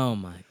 Oh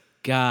my I've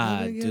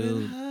God, been getting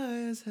dude.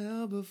 high as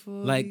hell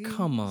before Like, these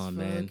come on,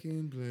 man.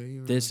 fucking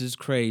playgrounds. This is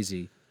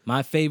crazy.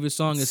 My favorite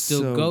song is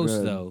still So Ghost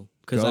good. though,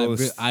 because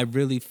Ghost. I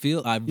really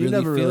feel You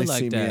never feel really like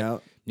see that. me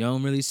out. You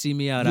don't really see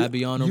me out. I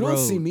be on the you road.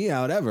 don't see me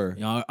out ever.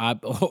 You know,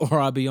 or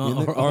I be on,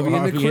 or I'll be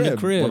I in be in the the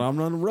crib. When I'm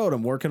on the road,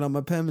 I'm working on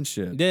my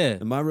penmanship. Yeah.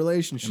 And my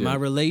relationship. In my I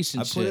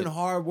relationship. put in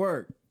hard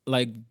work.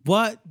 Like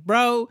what,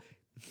 bro?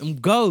 I'm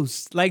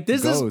Ghost. Like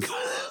this Ghost. is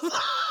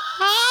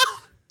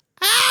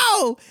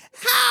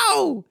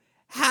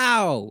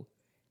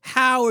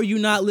how are you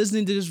not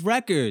listening to this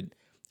record?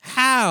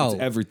 How?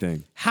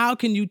 Everything. How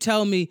can you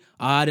tell me,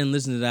 I didn't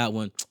listen to that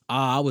one.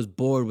 I was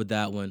bored with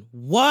that one.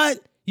 What?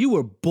 You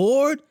were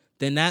bored?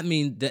 Then that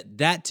means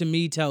that to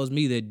me tells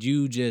me that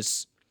you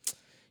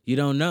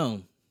don't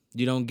know.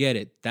 You don't get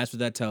it. That's what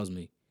that tells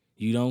me.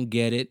 You don't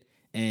get it,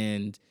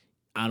 and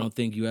I don't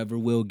think you ever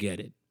will get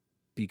it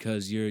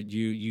because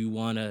you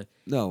wanna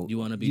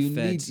be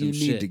fed some You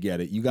shit. need to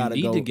get it. You gotta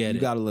need go. to get you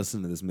it. gotta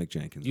listen to this Mick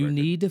Jenkins. You record.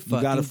 need to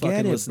You gotta fucking get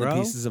fucking it, listen bro. to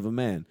Pieces of a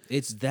Man.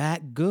 It's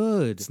that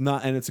good. It's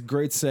not, and it's a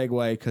great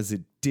segue because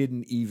it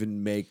didn't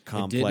even make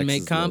Complex.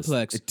 make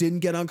Complex. It didn't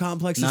get on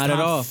Complex's Not top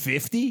at all.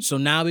 50. So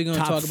now we're gonna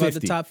Top talk about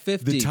the 50. top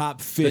 50. The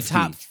top 50. The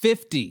top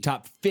 50.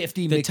 Top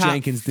 50. The Mick top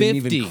Jenkins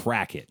didn't 50. even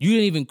crack it. You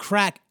didn't even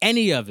crack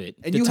any of it.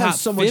 And The you have top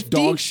so much 50?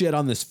 dog shit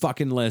on this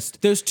fucking list.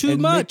 There's too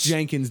and much. Mick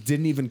Jenkins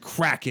didn't even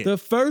crack it. The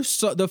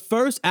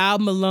first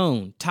album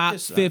alone, top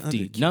Just,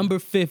 50, number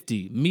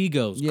 50,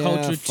 Migos, Yeah,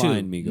 Culture 2.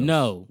 fine, Migos.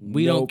 No,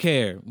 we don't Nope.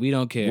 care. We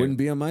don't care. Wouldn't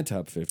be on my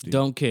top 50.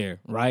 Don't care,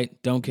 right?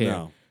 Don't care.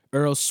 No.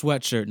 Earl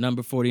Sweatshirt,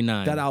 number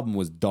 49. That album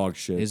was dog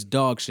shit. It's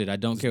dog shit. I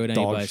don't care what dog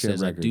anybody shit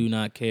says. record. I do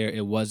not care.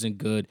 It wasn't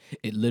good.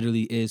 It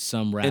literally is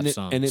some rap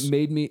songs. And it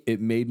made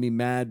me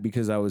mad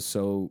because I was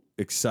so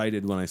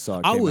excited when I saw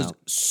it. I came was out.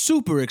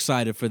 super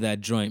excited for that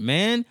joint,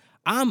 man.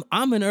 I'm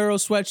an Earl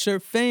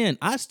Sweatshirt fan.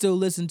 I still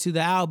listen to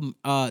the album,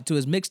 to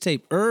his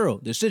mixtape Earl.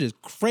 This shit is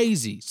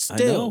crazy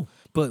still. know.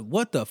 But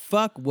what the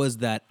fuck was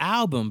that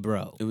album,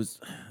 bro? It was.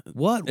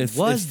 What It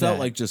was felt that?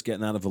 like just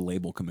getting out of a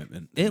label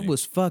commitment. It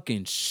was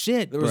fucking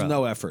shit, There bro. was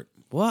no effort.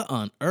 What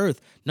on earth?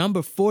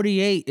 Number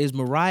 48 is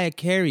Mariah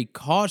Carey,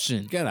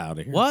 Caution. Get out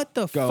of here. What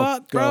the Go,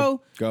 fuck,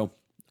 go, bro?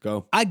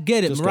 Go. I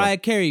get it, Just Mariah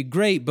Carey,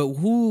 great, but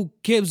who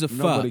gives a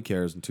Nobody fuck?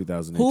 cares in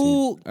 2018.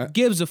 Who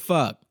gives a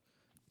fuck?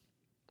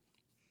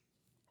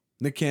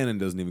 Nick Cannon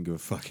doesn't even give a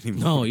fuck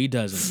anymore. No, he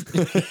doesn't.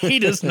 He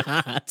does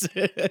not.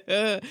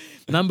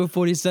 Number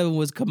 47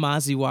 was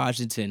Kamasi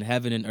Washington,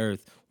 Heaven and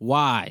Earth.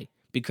 Why?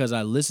 Because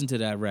I listened to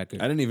that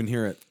record. I didn't even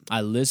hear it.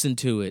 I listened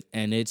to it,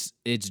 and it's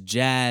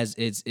jazz.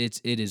 It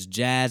is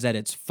jazz at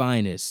its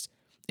finest.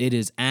 It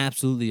is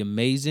absolutely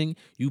amazing.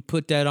 You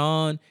put that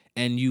on,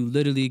 and you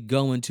literally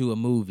go into a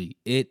movie.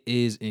 It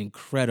is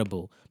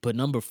incredible. But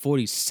number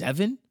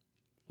 47,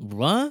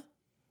 what?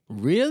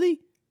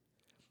 Really?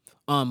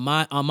 On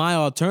my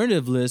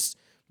alternative list,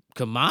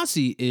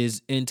 Kamasi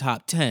is in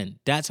top 10.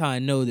 That's how I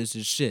know this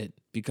is shit,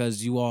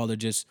 because you all are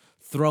just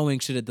throwing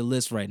shit at the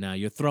list right now.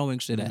 You're throwing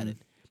shit at it.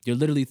 You're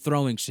literally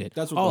throwing shit.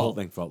 That's what the whole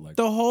thing felt like.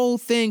 The whole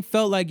thing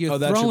felt like you're Oh,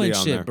 that should throwing be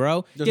on shit, there.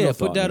 bro. There's yeah, no put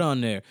thought that in it.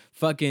 on there.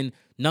 Fucking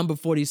number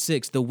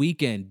 46, The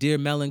Weeknd, Dear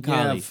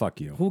Melancholy. Yeah, fuck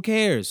you. Who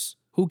cares?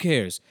 Who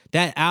cares?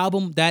 That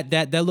album, that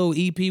little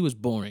EP was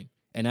boring,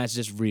 and that's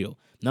just real.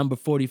 Number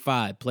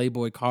 45,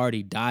 Playboy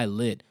Cardi, Die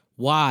Lit.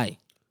 Why?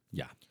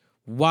 Yeah.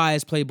 Why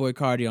is Playboy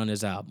Cardi on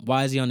this album?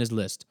 Why is he on this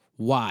list?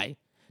 Why?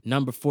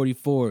 Number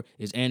 44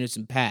 is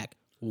Anderson .Paak.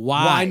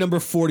 Why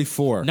number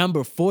 44?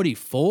 Number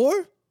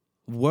 44?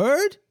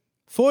 Word?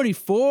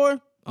 44?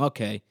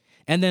 Okay.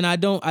 And then I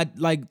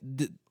like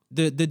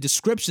the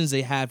descriptions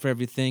they had for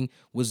everything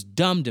was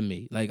dumb to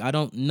me. Like, I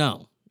don't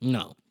know.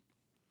 No.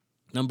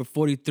 Number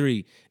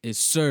 43 is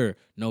Sir,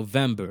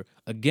 November.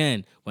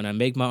 Again, when I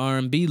make my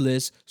R&B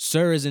list,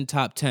 Sir is in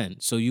top 10.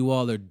 So you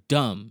all are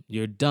dumb.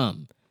 You're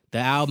dumb. The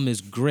album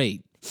is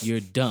great. You're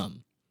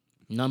dumb.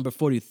 Number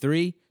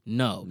 43,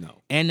 no.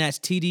 And that's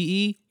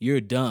TDE, you're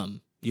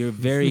dumb. You're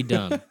very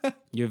dumb.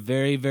 You're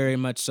very, very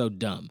much so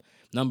dumb.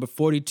 Number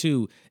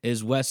 42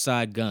 is West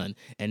Side Gun.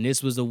 And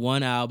this was the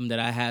one album that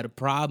I had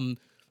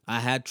I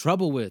had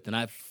trouble with. And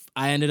I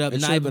ended up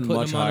It not should have even been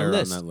putting much him on higher the on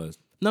list. that list.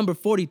 Number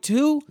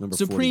 42? Number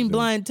Supreme 42.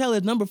 Blind Tell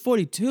is number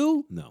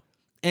 42? No.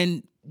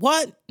 And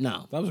what?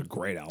 No. That was a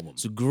great album.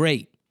 It's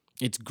great.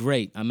 It's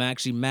great. I'm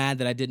actually mad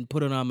that I didn't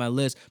put it on my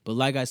list. But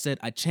like I said,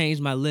 I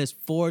changed my list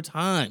 4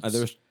 times.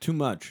 There's too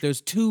much. There's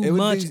too It would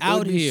much be- it out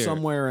would be here.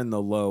 somewhere in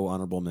the low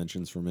honorable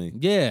mentions for me.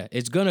 Yeah,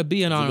 it's gonna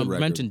be an a good honorable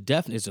record. mention.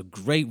 Definitely, it's a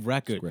great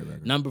record. great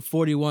record. Number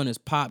 41 is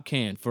Pop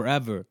Can,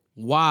 Forever.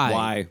 Why?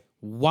 Why?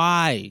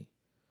 Why?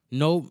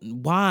 No,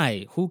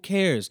 why? Who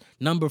cares?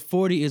 Number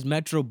 40 is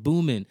Metro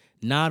Boomin.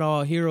 Not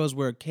all heroes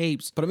wear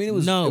capes. But I mean, it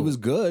was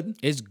good.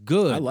 It's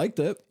good. I liked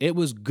it. It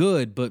was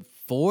good, but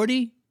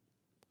 40?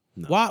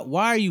 No.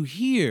 Why are you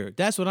here?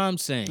 That's what I'm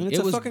saying. And it's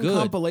it a was fucking good.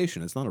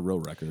 compilation. It's not a real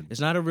record. It's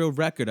not a real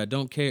record. I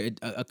don't care.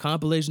 A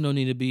compilation don't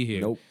need to be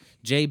here. Nope.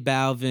 J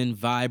Balvin,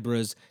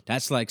 Vibras,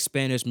 that's like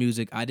Spanish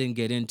music. I didn't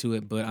get into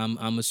it, but I'm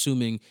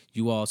assuming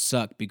you all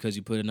suck because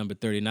you put it number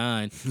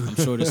 39. I'm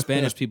sure the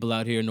Spanish people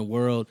out here in the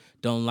world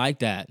don't like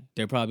that.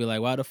 They're probably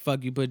like, why the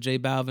fuck you put J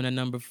Balvin at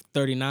number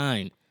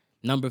 39?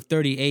 Number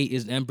 38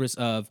 is Empress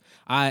of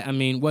I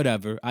mean,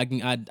 whatever. I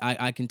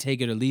can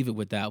take it or leave it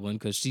with that one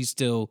because she's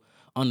still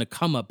on the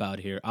come up out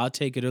here. I'll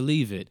take it or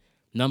leave it.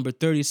 Number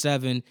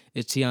 37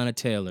 is Tiana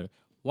Taylor.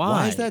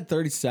 Why is that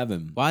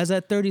 37? Why is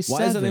that 37?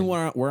 Why is that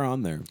anywhere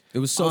on there? It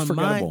was so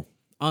forgettable.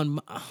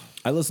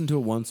 I listened to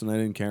it once and I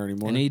didn't care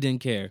anymore. And he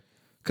didn't care.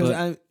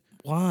 Because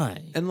Why?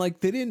 and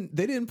like they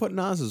didn't put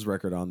Nas's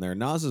record on there.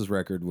 Nas's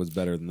record was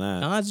better than that.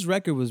 Nas'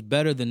 record was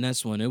better than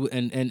this one. And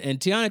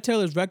Tiana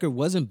Taylor's record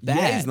wasn't bad.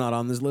 Yeah, he's not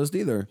on this list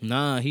either.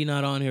 Nah, he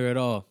not on here at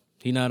all.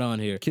 He not on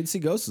here. Kid See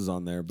Ghost is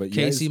on there, but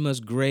Casey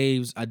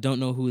Musgraves, I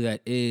don't know who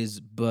that is,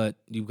 but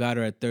you got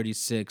her at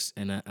 36,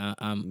 and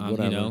I'm you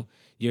Whatever. know,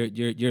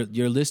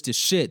 your list is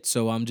shit.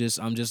 So I'm just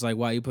like,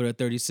 why you put her at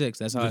 36?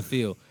 That's how I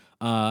feel.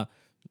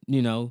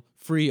 You know,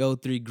 Free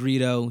 03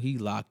 Greedo, he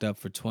locked up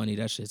for 20.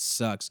 That shit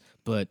sucks.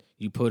 But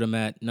you put him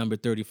at number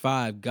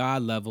 35,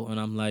 God Level, and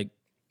I'm like,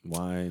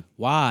 why?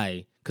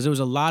 why? Because there was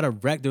a lot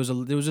of there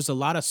was just a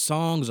lot of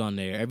songs on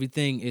there.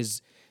 Everything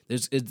is.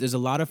 There's a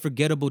lot of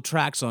forgettable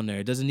tracks on there.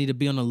 It doesn't need to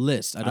be on a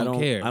list. I don't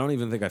care. I don't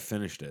even think I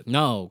finished it.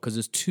 No, because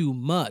it's too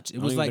much. It I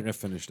don't was even like think I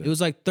finished it. It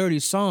was like 30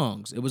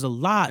 songs. It was a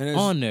lot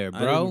on there, I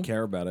bro. didn't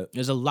care about it.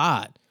 There's a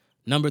lot.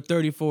 Number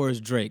 34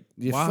 is Drake.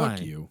 Yeah, Why?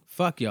 fuck you.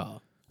 Fuck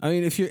y'all. I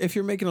mean, if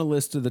you're making a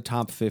list of the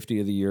top 50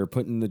 of the year,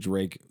 putting the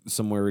Drake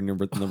somewhere in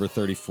number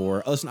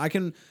 34. Listen, I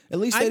can at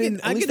least they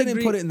didn't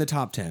put it in the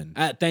top 10.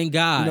 Thank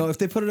God. You know, if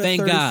they put it at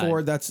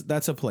 34,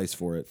 that's a place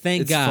for it.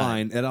 Thank God. It's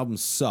fine. That album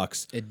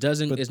sucks. It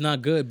doesn't. It's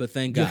not good, but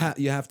thank God.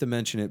 You have to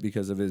mention it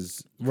because of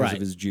his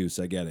juice.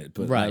 I get it,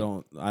 but I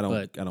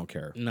don't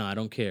care. No, I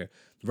don't care.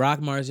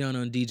 Rock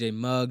Marciano and DJ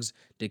Muggs,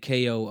 the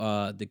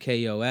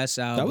KOS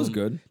album. That was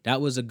good.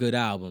 That was a good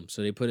album.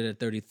 So they put it at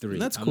 33.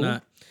 That's cool.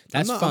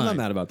 That's fine. I'm not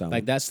mad about that one.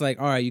 Like, that's like,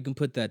 all right, you can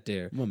put that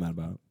there. I'm not mad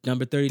about it.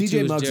 Number 32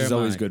 DJ is Muggs Jeremiah. is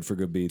always good for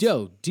good beats.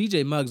 Yo,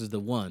 DJ Muggs is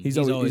the one. He's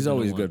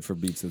always good for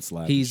beats that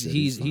slap.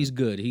 He's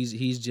good.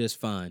 He's just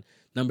fine.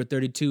 Number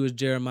 32 is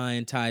Jeremiah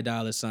and Ty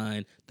Dolla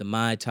 $ign, the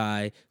My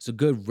Ty. It's a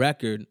good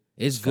record.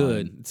 It's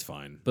good. Fine. It's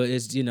fine. But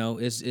it's it is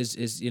what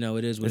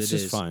it is. It's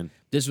just fine.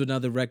 This was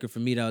another record for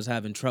me that I was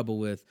having trouble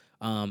with.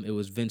 It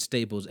was Vince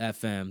Staples'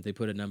 FM. They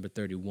put it number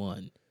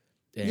 31.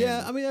 And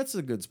yeah, I mean that's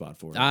a good spot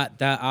for it.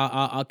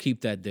 I'll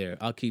keep that there.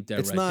 I'll keep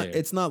that there.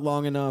 It's not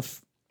long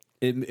enough.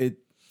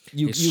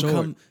 You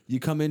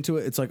come into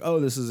it. It's like, oh,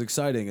 this is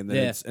exciting, and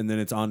then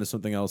it's on to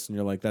something else, and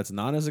you're like, that's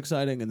not as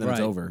exciting, and then it's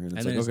over, and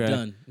it's it's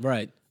done.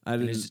 Right.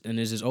 And it's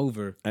just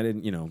over. I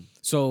didn't.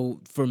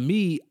 So for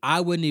me,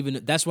 I wouldn't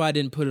even. That's why I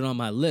didn't put it on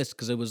my list,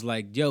 because it was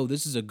like, yo,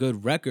 this is a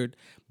good record,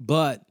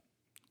 but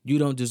you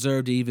don't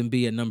deserve to even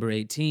be at number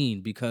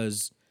 18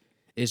 because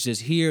it's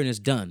just here and it's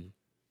done.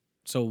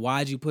 So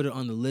why'd you put it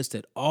on the list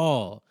at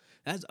all?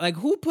 That's like,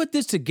 who put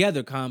this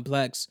together,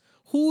 Complex?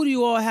 Who do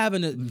you all have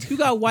in it? You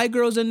got white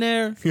girls in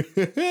there?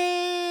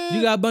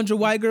 You got a bunch of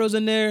white girls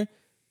in there?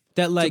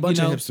 That like, it's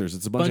a bunch of hipsters.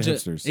 It's a bunch of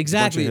hipsters.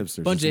 Exactly.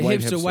 Bunch of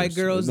hipster white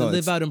girls that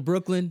live out in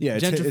Brooklyn. Yeah,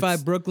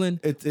 gentrified Brooklyn.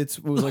 It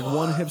was like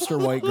one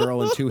hipster white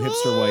girl and two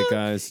hipster white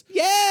guys.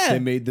 Yeah. They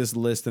made this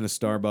list in a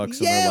Starbucks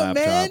on their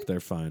laptop. Man. They're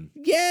fine.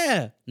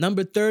 Yeah.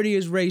 Number 30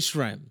 is Ray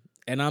Shrem.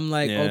 And I'm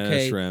like,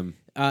 okay. Shrem.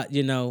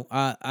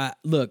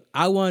 Look,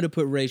 I wanted to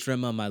put Ray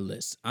Shrem on my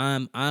list.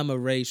 I'm a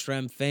Ray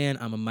Shrem fan.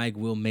 I'm a Mike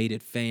Will Made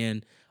It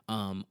fan.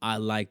 I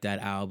like that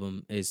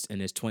album. It's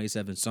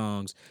 27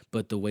 songs,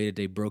 but the way that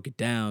they broke it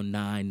down,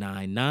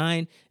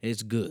 999,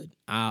 it's good.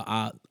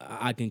 I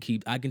can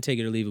take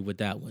it or leave it with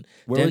that one.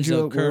 Where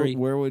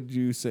would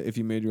you say, if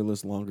you made your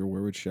list longer,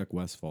 where would Sheck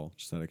West fall?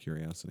 Just out of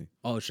curiosity.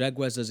 Oh, Sheck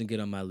West doesn't get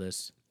on my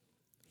list,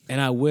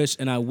 and I wish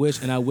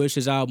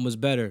his album was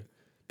better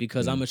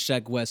because I'm a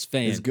Sheck West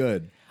fan. It's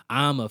good.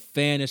 I'm a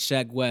fan of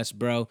Sheck West,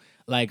 bro.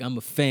 Like, I'm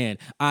a fan.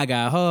 I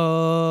got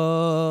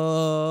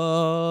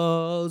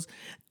hoes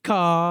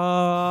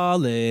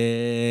calling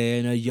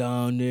a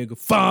young nigga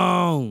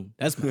phone.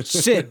 That's my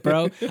shit,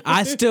 bro.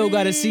 I still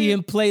got to see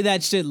him play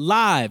that shit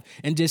live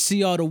and just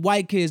see all the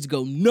white kids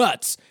go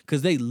nuts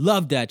because they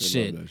love that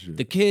shit.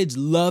 The kids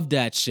love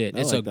that shit.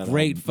 It's a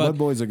great fuck.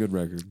 Mudboy's a good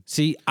record.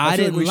 See, I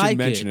didn't like it. We should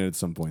mention it at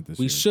some point this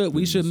year.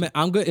 We should.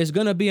 I'm good. It's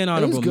gonna be an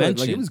honorable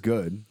mention. Like, it was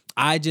good.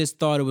 I just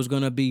thought it was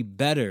gonna be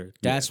better.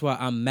 That's why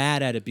I'm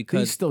mad at it,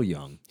 because he's still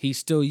young. He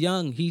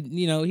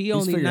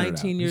only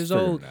 19 years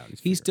old.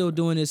 He's still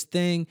doing his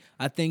thing.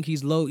 I think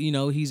he's low.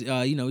 He's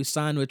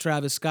signed with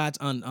Travis Scott's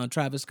on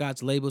Travis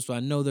Scott's label, so I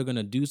know they're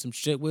gonna do some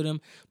shit with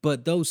him.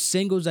 But those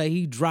singles that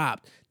he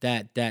dropped,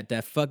 that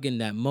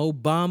Mo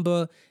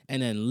Bamba,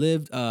 and then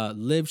Live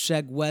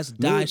Sheck West,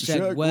 Die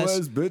Sheck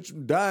West,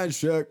 bitch, Die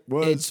Sheck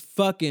West. It's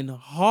fucking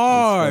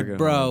hard,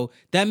 bro.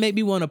 That made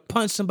me want to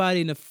punch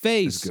somebody in the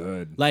face. It's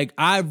good. Like,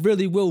 I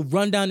really will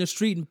run down the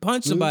street and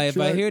punch somebody if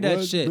I hear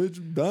that shit.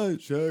 Bitch, Die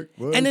Sheck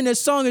West. And then the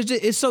song is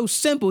it's so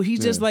simple. He's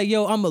just like,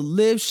 yo, I'm a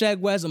live Sheck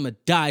West, I'm a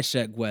die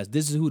Sheck West.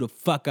 This is who the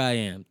fuck I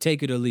am.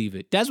 Take it or leave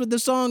it. That's what the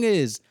song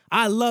is.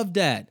 I love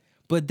that.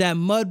 But that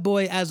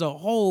Mudboy as a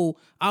whole,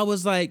 I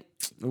was like,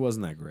 it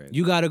wasn't that great.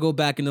 You got to go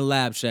back in the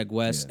lab, Sheck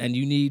West, and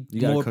you need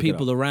more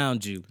people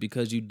around you,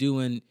 because you're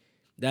doing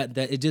that.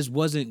 It just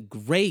wasn't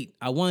great.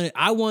 I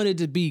wanted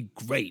to be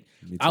great.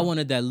 I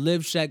wanted that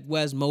Live Sheck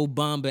West, Mo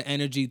Bamba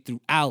energy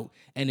throughout,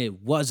 and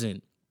it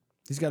wasn't.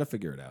 He's got to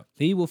figure it out.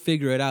 He will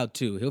figure it out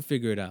too. He'll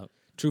figure it out.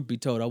 Truth be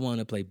told, I want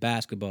to play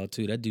basketball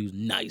too. That dude's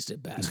nice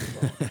at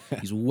basketball.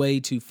 He's way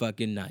too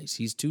fucking nice.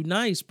 He's too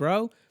nice,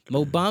 bro.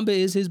 Mo Bamba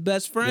is his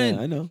best friend.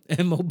 Yeah, I know.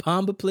 And Mo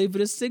Bamba played for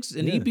the Sixers,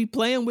 and he be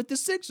playing with the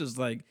Sixers.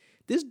 Like,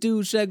 this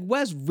dude, Sheck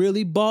West,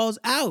 really balls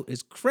out.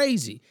 It's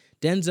crazy.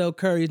 Denzel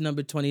Curry is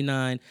number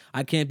 29.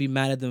 I can't be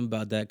mad at them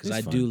about that, because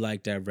I do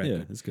like that record.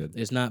 Yeah, it's good.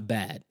 It's not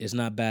bad. It's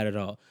not bad at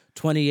all.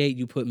 28,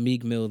 you put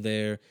Meek Mill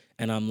there,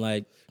 and I'm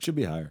like, should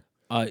be higher.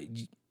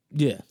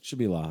 Yeah, should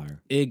be a lot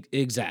higher.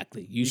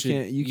 Exactly. You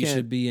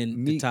should be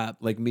in the top.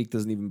 Like, Meek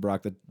doesn't even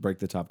break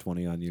the top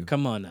 20 on you.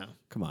 Come on now.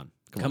 Come on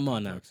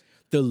now.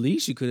 The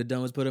least you could have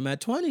done was put him at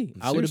 20.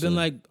 Seriously. I would have been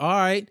like, all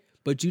right,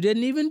 but you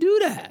didn't even do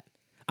that.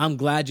 I'm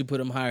glad you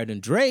put him higher than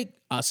Drake.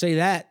 I'll say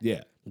that.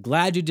 Yeah.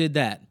 Glad you did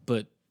that,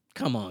 but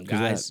come on,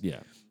 guys. Yeah.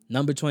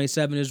 Number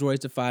 27 is Royce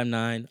da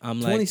 5'9".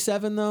 I'm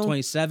 27 like, though.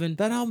 27.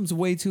 That album's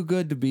way too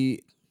good to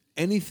be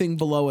anything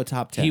below a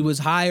top 10. He was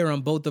higher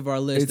on both of our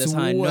lists. It's That's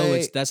how I know way-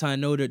 it's. That's how I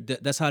know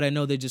that. That's how I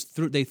know they just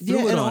threw it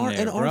and on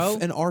there, bro.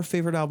 And our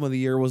favorite album of the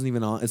year wasn't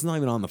even on. It's not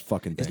even on the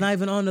fucking thing. It's not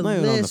even on the Not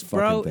even on the list, bro.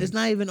 fucking thing. It's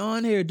not even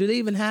on here. Do they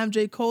even have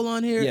J. Cole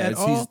on here at he's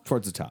all?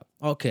 towards the top.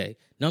 Okay.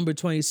 Number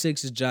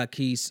 26 is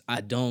Jacquees.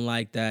 I don't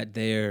like that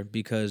there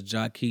because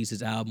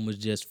Jacquees' album was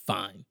just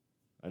fine.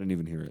 I didn't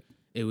even hear it.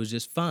 It was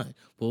just fine.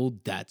 Well,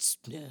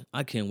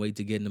 I can't wait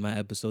to get into my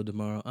episode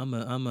tomorrow. I'm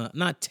a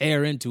not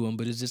tear into him,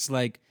 but it's just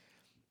like,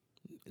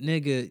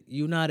 nigga,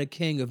 you not a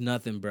king of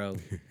nothing, bro.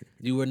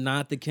 You were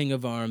not the king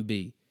of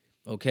R&B.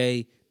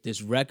 Okay?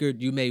 This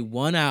record, you made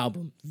one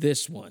album,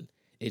 this one.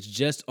 It's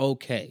just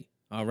okay.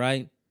 All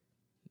right?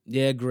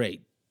 Yeah,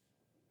 great.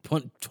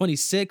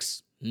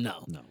 26?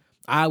 No.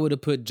 I would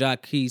have put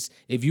Jacquees.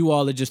 If you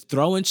all are just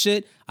throwing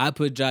shit, I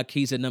put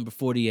Jacquees at number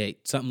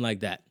 48, something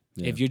like that.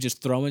 Yeah. If you're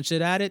just throwing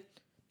shit at it,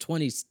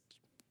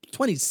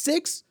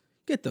 26?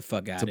 Get the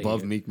fuck out of here. It's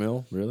above Meek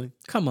Mill, really?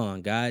 Come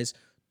on, guys.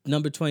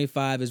 Number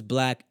 25 is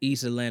Black,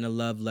 East Atlanta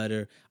Love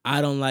Letter.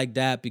 I don't like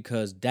that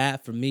because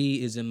that, for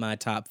me, is in my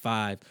top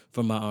 5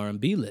 for my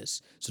R&B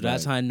list. So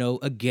that's how I know,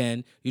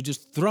 again, you're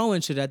just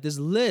throwing shit at this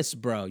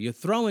list, bro. You're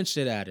throwing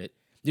shit at it.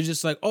 You're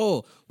just like,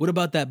 oh, what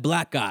about that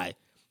black guy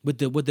with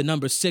the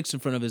number 6 in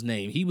front of his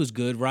name? He was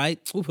good, right?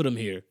 We'll put him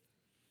here.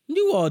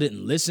 You all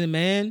didn't listen,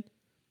 man.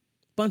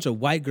 Bunch of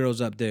white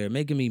girls up there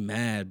making me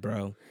mad,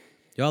 bro.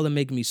 Y'all are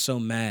making me so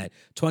mad.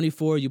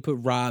 24, you put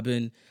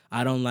Robin.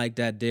 I don't like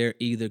that there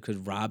either because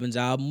Robin's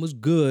album was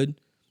good.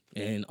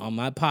 And on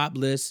my pop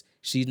list,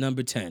 she's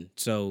number 10.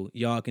 So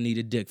y'all can eat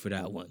a dick for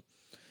that one.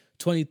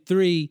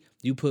 23,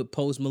 you put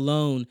Post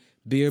Malone,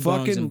 Beer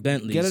Bongs, and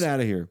Bentleys. Get it out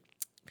of here.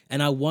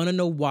 And I want to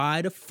know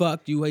why the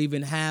fuck you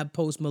even have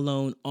Post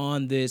Malone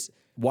on this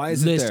Why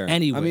is list it there?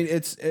 anyway? I mean,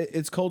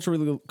 it's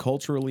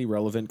culturally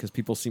relevant because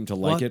people seem to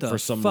like What it the for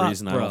some fuck,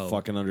 reason. bro? I don't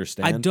fucking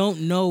understand. I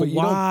don't know But you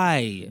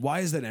why. Why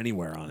is that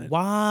anywhere on it?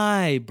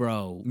 Why,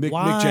 bro?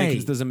 Mick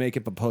Jenkins doesn't make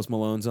it, but Post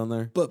Malone's on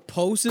there. But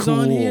Post is Cool.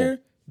 on here.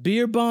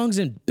 Beer Bongs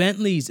and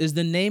Bentleys is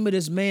the name of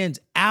this man's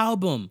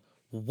album.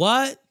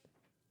 What?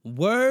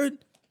 Word?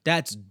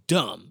 That's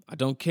dumb. I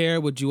don't care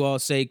what you all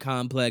say,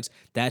 Complex.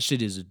 That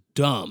shit is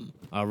dumb.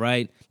 All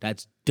right?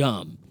 That's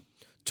dumb.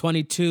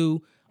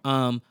 22,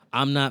 I'm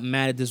not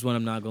mad at this one.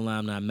 I'm not gonna lie.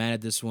 I'm not mad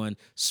at this one.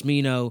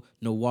 Smino,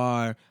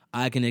 Noir,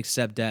 I can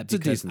accept that It's a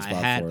because decent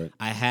spot for it.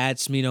 I had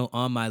Smino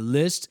on my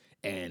list,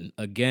 and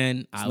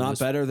again, It's not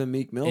better than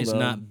Meek Mill, It's though.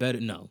 not better.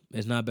 No,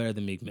 it's not better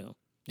than Meek Mill.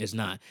 It's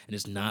not, and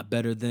it's not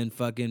better than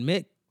fucking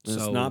Mick. It's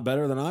So, not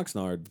better than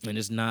Oxnard. and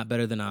it's not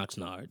better than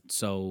Oxnard.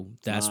 So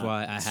that's not.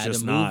 why I It's had to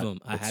just move not. him.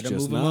 I It's had to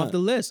just move him off not. the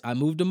list. I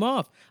moved him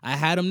off. I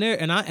had him there,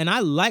 and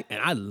I like that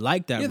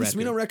Yeah, the record.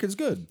 Smino record's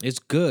good. It's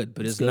good,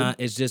 but it's good. not.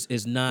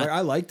 It's not. Like, I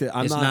liked it.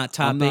 It's not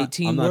top I'm not-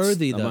 18 I'm not-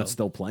 worthy, I'm though. not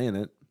still playing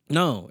it.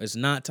 No, it's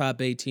not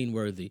top 18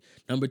 worthy.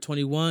 Number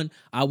 21,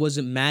 I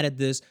wasn't mad at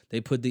this. They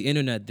put the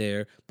internet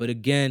there, but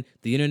again,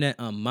 the internet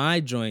on my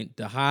joint,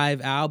 the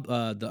Hive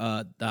album,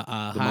 the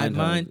Hive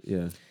Mind.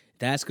 Yeah.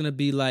 That's gonna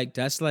be like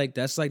that's like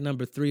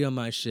number 3 on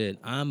my shit.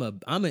 I'm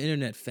an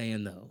internet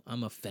fan though.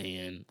 I'm a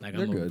fan. Like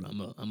They're good.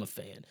 I'm a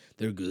fan.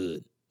 They're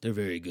good. They're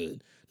very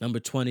good.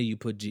 Number 20, you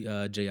put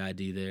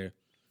JID there.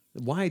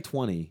 Why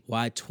 20?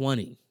 Why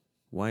 20?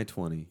 Why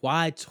 20?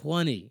 Why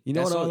 20? You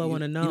know That's what? all I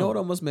want to know. You know what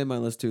almost made my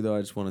list too, though.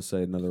 I just want to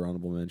say another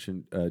honorable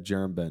mention.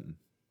 Jerem Benton.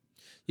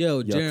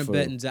 Yo, Yuck Jaron Fu.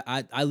 Benton's.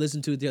 I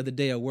listened to it the other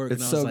day at work,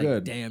 It's and I so was like,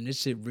 good. "Damn, this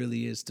shit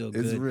really is still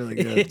good. It's really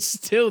good. It's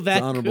still that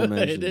It's an honorable good.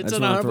 mention. I It's just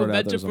an wanna throw honorable it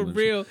out there mention as a for mention.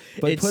 real.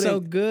 But It's so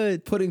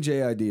good. Putting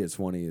JID at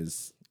 20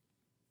 is.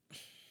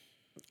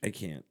 I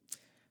can't.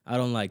 I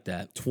don't like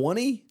that.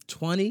 20?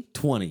 20,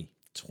 20.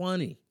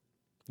 20.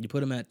 You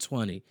put him at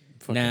 20.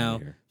 Fuck Now,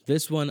 outta here.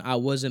 this one I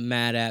wasn't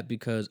mad at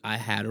because I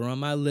had her on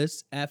my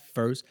list at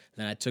first,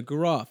 then I took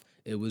her off.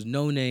 It was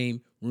No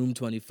Name, Room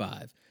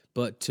 25.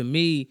 But to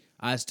me,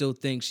 I still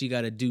think she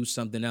got to do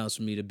something else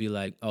for me to be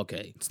like,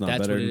 okay, It's not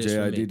that's better what than it is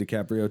for me. JID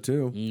DiCaprio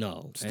 2.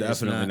 No, It's and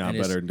definitely not and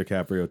it's- better than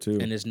DiCaprio 2.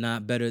 And it's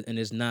not better. And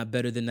it's not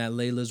better than that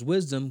Layla's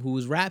Wisdom, who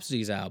was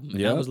Rhapsody's album. And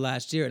Yeah. that was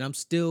last year, and I'm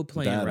still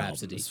playing That album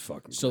Rhapsody. is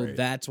fucking So great.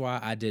 that's why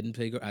I didn't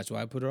pick her. That's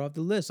why I put her off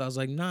the list. I was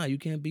like, nah, you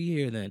can't be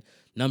here then.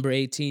 Number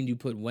 18, you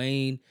put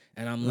Wayne,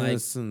 and I'm like,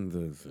 Listen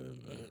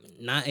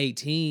to not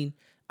 18.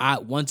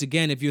 Once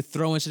again, if you're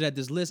throwing shit at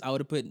this list, I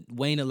would have put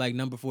Wayne at like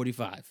number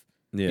 45.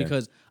 Yeah.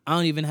 Because I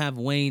don't even have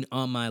Wayne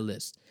on my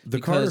list. The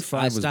because Carter 5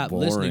 I was stopped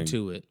boring. listening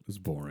to it. It was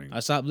boring.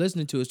 I stopped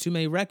listening to it. It's too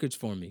many records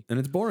for me. And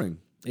it's boring.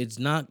 It's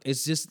not.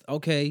 It's just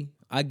okay.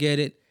 I get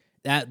it.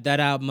 That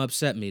album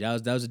upset me.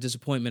 That was a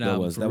disappointment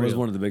album. That was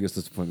one of the biggest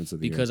disappointments of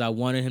the because I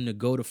wanted him to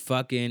go to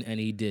fucking and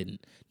he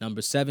didn't.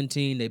 Number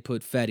 17, they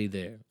put Fetty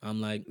there.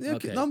 I'm like, year.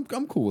 okay, I'm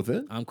cool with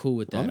it. I'm cool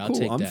with that. I'm I'll cool.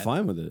 take I'm that.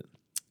 fine with it.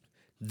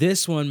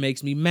 This one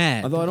makes me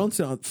mad. Although I don't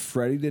say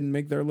Freddie didn't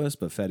make their list,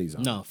 but Fetty's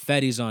on. No,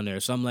 Fetty's on there.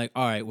 So I'm like,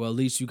 all right, well, at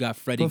least you got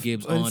Freddie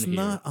Gibbs on It's here.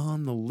 not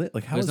on the list.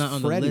 Like, how It's is not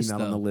on the Freddie list, not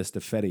on though. the list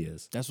if Fetty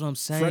is? That's what I'm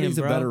saying, Freddie's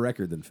bro. a better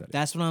record than Fetty.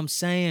 That's what I'm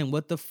saying.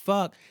 What the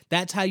fuck?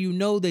 That's how you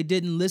know they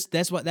didn't list.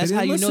 That's how didn't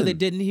you know they listen.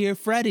 didn't hear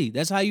Freddie.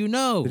 That's how you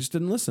know. They just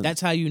didn't listen. That's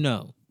how you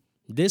know.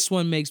 This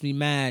one makes me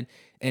mad,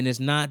 and it's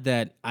not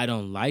that I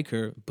don't like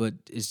her, but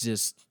it's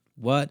just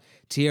what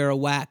Tierra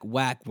Whack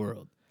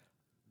World.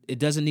 It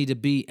doesn't need to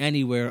be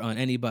anywhere on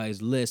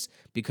anybody's list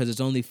because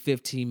it's only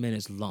 15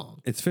 minutes long.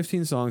 It's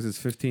 15 songs. It's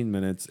 15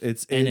 minutes.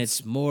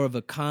 It's more of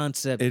a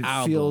concept it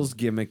album. It feels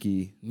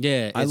gimmicky.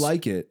 Yeah, I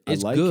like it.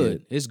 It's I like good.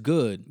 it. It's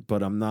good.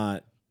 But I'm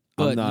not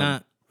playing it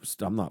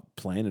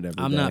every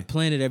day. I'm not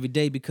playing it every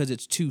day because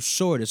it's too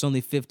short. It's only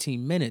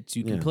 15 minutes.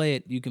 You can play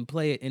it. You can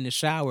play it in the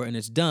shower and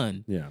it's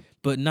done. Yeah.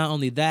 But not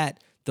only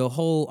that, the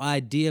whole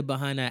idea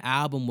behind that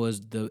album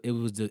was the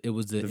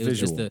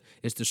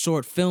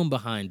short film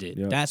behind it.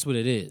 Yep. That's what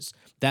it is.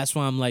 That's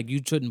why I'm like,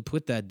 you shouldn't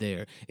put that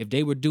there. If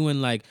they were doing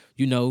like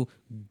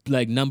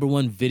number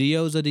one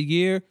videos of the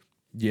year,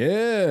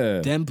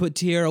 yeah, then put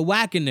Tierra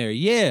Whack in there.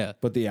 Yeah.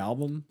 But the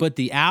album?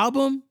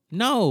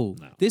 No.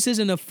 This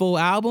isn't a full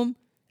album.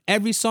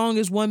 Every song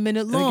is 1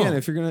 minute long. And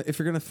again, if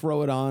you're gonna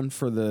throw it on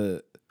for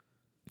the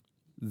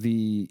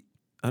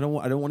I don't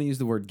want to use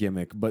the word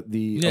gimmick, but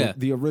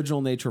the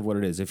original nature of what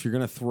it is. If you're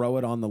gonna throw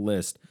it on the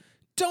list,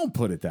 don't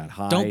put it that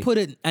high. Don't put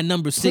it at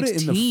number 16. Put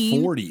it in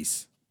the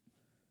 40s.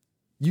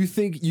 You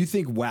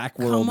think Whack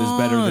World is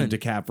better than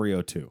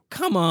DiCaprio 2?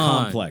 Come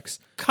on.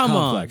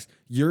 Complex.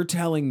 You're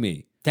telling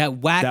me that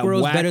Whack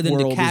World is better than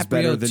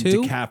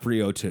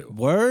DiCaprio 2?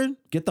 Word?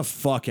 Get the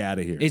fuck out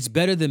of here. It's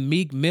better than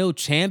Meek Mill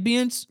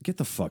Champions? Get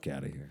the fuck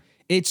out of here.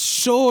 It's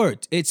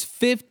short. It's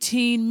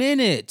 15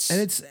 minutes.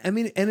 And it's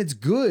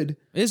good.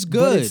 It's good.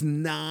 But it's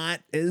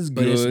not as good.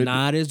 But it's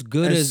not as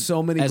good as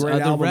so many as great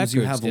other albums records.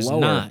 you have It's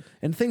lower. not.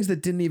 And things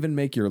that didn't even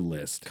make your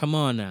list. Come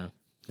on now.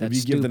 That's If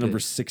you give the stupid. number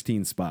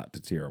 16 spot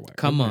to Tierra Whack.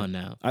 Come on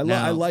now. I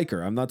like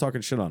her. I'm not talking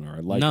shit on her. I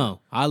like her.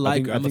 No, I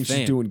like her. I think I'm a fan.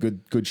 she's doing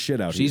good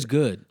shit out here. She's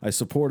good. I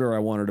support her. I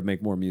want her to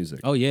make more music.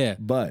 Oh yeah.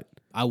 But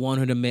I want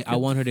her to make. I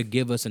want her to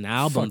give us an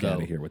album. Fuck though.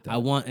 outta here with that. I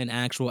want an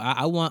actual.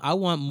 I want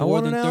more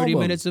want than an 30 album.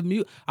 minutes of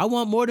music. I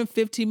want more than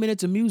 15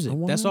 minutes of music.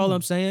 want That's an all album.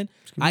 I'm saying.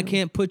 I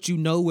can't put you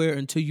nowhere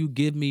until you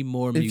give me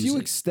more if music. you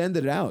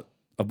extended out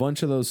a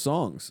bunch of those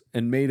songs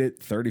and made it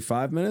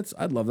 35 minutes,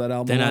 I'd love that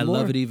album. then a lot I more.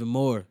 love it even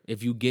more.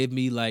 If you give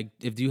me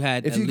if you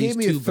had If at you least gave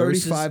me a two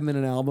verses,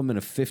 35-minute album and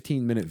a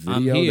 15-minute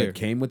I'm video here. that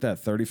came with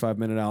that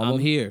 35-minute album, I'm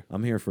here.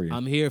 I'm here for you.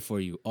 I'm here for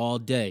you all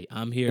day.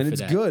 I'm here and for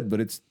it's that. good, but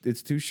it's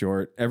too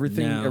short.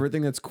 Everything No.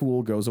 that's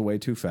cool goes away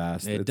too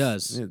fast. It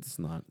does. It's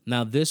not.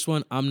 Now this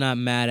one I'm not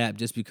mad at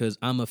just because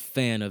I'm a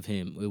fan of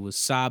him. It was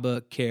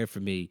Saba, Care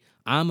for Me.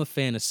 I'm a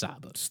fan of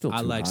Saba. Still too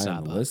I like high Saba.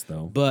 on the list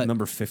though. But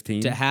number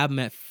 15. to have him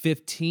at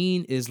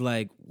 15 is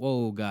like,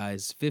 whoa,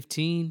 guys,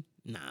 15?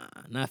 Nah,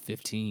 not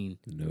 15.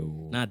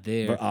 No. Not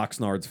there. But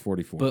Oxnard's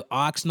 44. But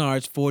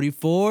Oxnard's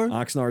 44?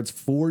 Oxnard's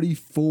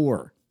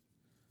 44.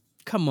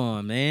 Come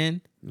on,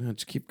 man. Yeah,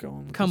 just keep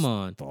going. With Come this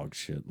on. dog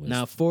shit list.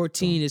 Now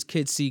 14 is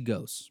Kid See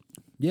Ghosts.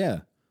 Yeah,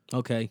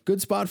 Okay, good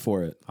spot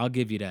for it. I'll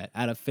give you that.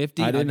 Out of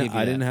 50, I I'll didn't. give you I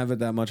that. didn't have it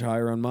that much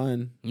higher on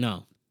mine.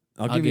 No.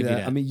 I'll give you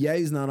that. I mean,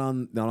 Ye's not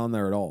on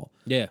there at all.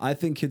 Yeah. I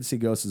think Kid See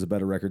Ghosts is a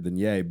better record than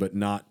Ye, but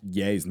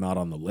Ye's not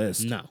on the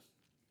list. No.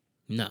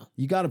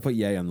 You got to put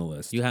Ye on the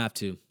list. You have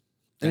to.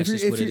 And That's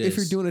just what it is. if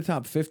you're doing a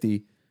top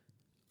 50,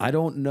 I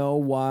don't know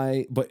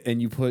why,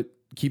 and you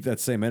keep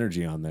that same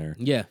energy on there.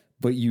 Yeah.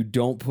 But you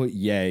don't put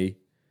Ye,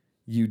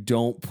 you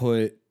don't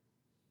put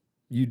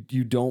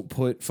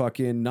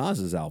fucking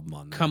Nas's album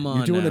on there. Come on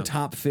You're doing now. a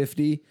top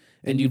 50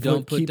 and you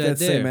don't put keep that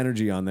same there.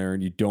 energy on there,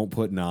 and you don't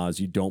put Nas,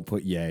 you don't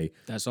put Ye.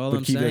 That's all but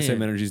I'm keep that same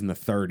saying. energy in the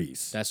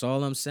 30s. That's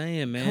all I'm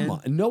saying, man. Come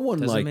on. No one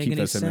Doesn't make keep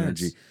any that same sense.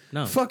 energy.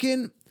 No.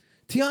 Fucking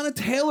Tiana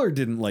Taylor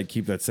didn't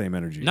keep that same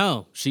energy.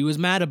 No, she was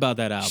mad about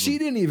that album. She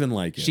didn't even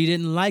like it. She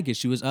didn't like it.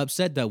 She was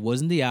upset that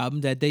wasn't the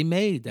album that they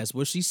made. That's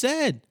what she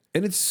said.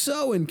 And it's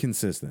so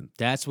inconsistent.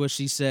 That's what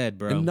she said,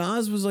 bro. And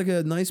Nas was like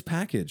a nice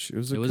package. It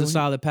was a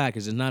solid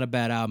package. It's not a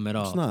bad album at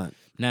all. It's not.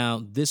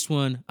 Now, this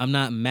one I'm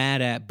not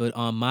mad at, but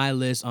on my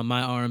list, on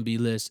my R&B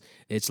list,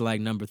 it's like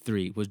number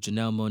 3 was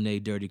Janelle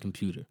Monáe, Dirty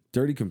Computer.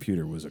 Dirty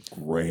Computer was a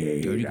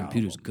great Dirty album.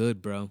 Computer's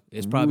good, bro.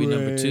 It's probably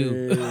number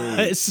 2.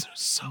 It's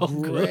so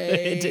good.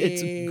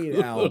 It's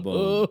Great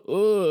album.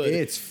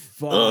 It's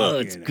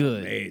fucking it's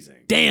good. amazing.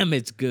 Damn,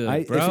 it's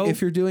good, bro. If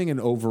you're doing an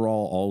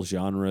overall all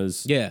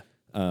genres yeah,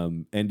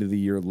 end of the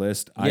year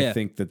list, Yeah. I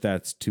think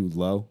that's too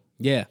low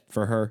yeah,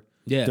 for her.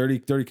 Yeah.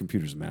 Dirty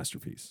Computer's a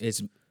masterpiece.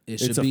 it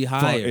should be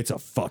higher. It's a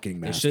fucking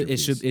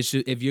masterpiece. It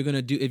should. If you're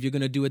gonna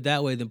do it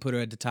that way, then put her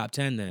at the top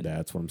 10. Then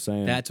That's what I'm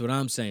saying. that's what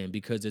I'm saying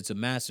because it's a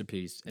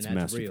masterpiece and a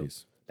that's real.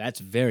 masterpiece. That's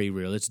very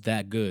real. It's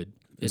that good.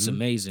 It's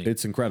amazing.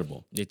 It's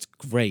incredible. It's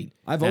great.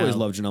 I've always Now-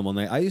 loved Janelle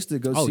Monáe. I used to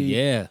go Oh, see.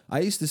 yeah. I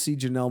used to see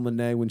Janelle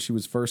Monáe when she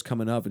was first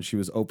coming up, and she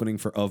was opening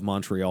for Of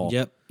Montreal.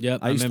 Yep.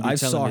 I remember you telling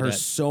saw me her that.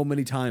 so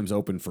many times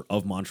open for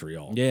Of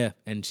Montreal. Yeah,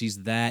 and she's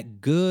that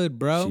good,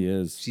 bro. She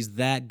is. She's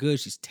that good.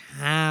 She's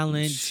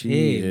talented,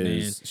 She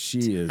is. man.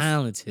 She is.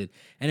 talented.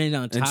 And then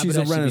on top she's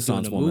of a that,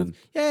 Renaissance she be doing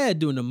woman.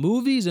 doing the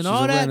movies and She's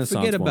all a that. Renaissance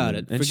Forget about woman. it.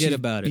 And Forget she's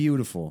about it.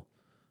 Beautiful.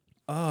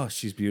 Oh,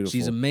 she's beautiful.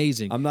 She's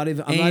amazing. I'm not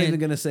even And-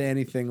 gonna say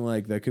anything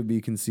like that could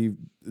be conceived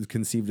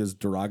conceived as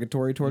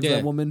derogatory towards Yeah.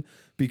 that woman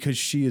because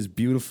she is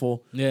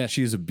beautiful. Yeah.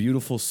 She is a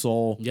beautiful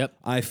soul. Yep.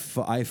 I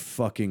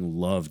fucking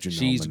love Janelle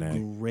She's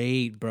Monáe.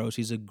 great, bro.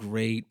 She's a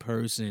great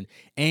person.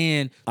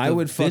 And I the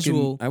would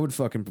visual,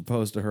 fucking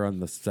propose to her on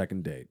the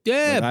second date.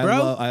 yeah, Like,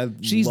 bro.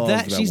 She's love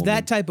that. She's woman.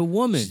 that type of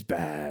woman. She's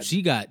bad.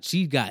 She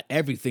got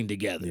everything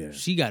together. Yeah.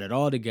 She got it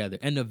all together.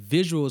 And the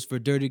visuals for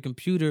Dirty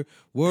Computer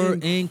were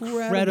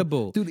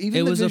incredible. Dude,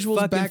 even it the was a visuals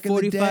fucking back in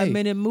the day.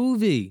 45-minute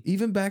movie.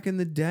 Even back in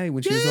the day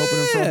when she was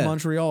opening for Yeah.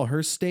 Montreal,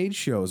 her stage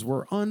shows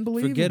were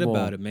unbelievable. Forget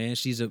about it, man.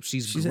 She's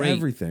She's great.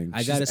 everything.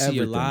 I gotta She's see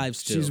her everything. live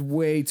still. She's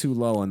way too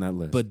low on that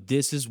list. But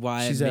this is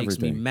why She's it makes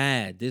me everything.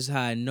 mad. This is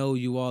how I know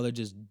you all are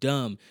just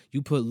dumb.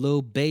 You put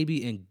Lil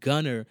Baby and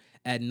Gunner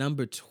at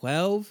number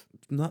 12.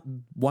 not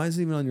why is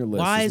it even on your list?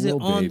 Why It's is it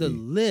Lil on Baby. the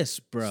list,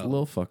 It's bro?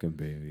 Lil fucking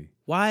Baby.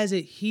 Why is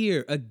it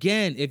here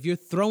again? If you're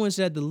throwing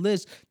shit at the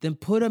list, then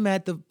put him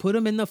in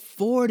the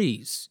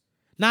 40s,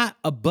 not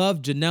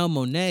above Janelle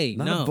Monáe.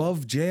 Not No,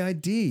 above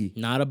JID.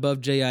 not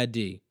above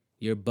JID.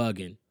 You're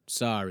bugging.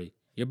 Sorry,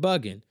 you're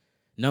bugging.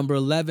 Number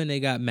 11, they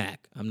got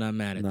Mac. I'm not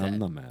mad at No, that. I'm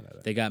not mad at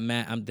it. They got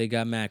Mac. They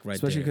got Mac right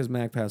Especially there. because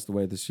Mac passed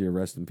away this year.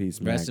 Rest in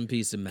peace, Mac. Rest in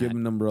peace, to Mac. Give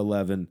him number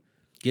 11.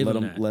 Give let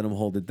him him that. let him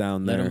hold it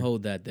down Let there. him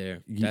hold that there.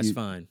 That's You-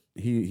 fine.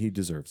 He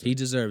deserves it. He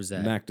deserves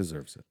that. Mac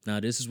deserves it. Now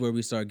this is where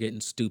we start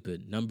getting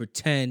stupid. Number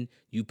 10,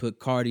 you put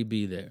Cardi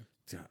B there.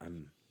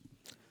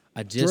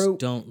 I just Drew,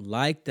 don't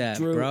like that,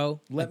 Drew, bro.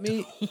 let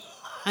me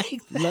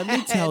Like let me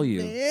that, tell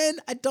you man.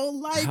 I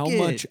don't like how it.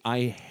 much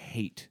I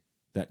hate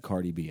that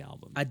Cardi B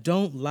album. I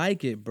don't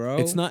like it, bro.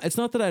 It's not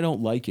that I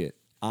don't like it.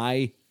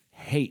 I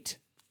hate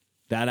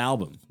that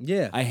album.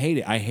 Yeah. I hate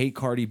it. I hate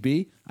Cardi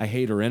B. I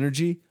hate her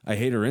energy. I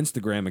hate her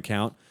Instagram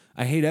account.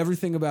 I hate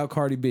everything about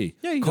Cardi B.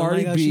 Yeah, you don't Cardi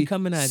like how B she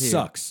coming out here.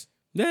 sucks.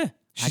 Yeah.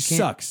 She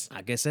sucks.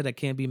 Like I said, I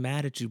can't be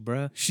mad at you,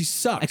 bro. She I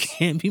sucks.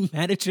 can't be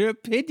mad at your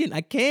opinion.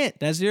 I can't.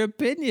 That's your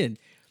opinion.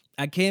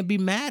 I can't be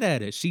mad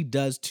at it. She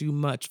does too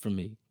much for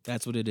me.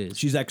 That's what it is.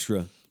 She's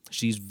extra.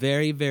 She's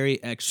very,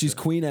 very extra. She's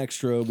Queen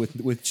Extra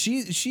with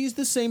she's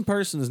the same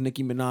person as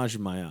Nicki Minaj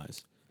in my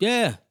eyes.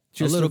 yeah,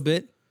 Just a little a-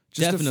 bit.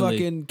 Just Definitely. a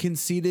fucking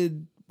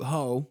conceited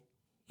hoe.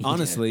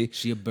 Honestly,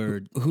 She a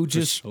bird. who for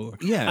just sure.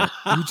 yeah,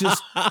 who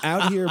just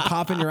out here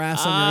popping your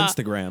ass on your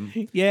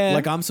Instagram. Yeah.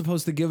 Like I'm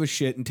supposed to give a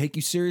shit and take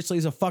you seriously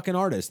as a fucking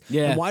artist.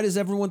 Yeah. And why does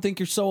everyone think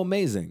you're so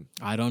amazing?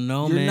 I don't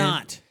know, You're man.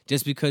 not.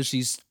 Just because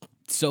she's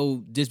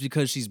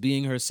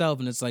being herself,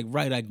 and it's like,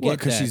 right, I get What?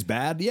 Because that. she's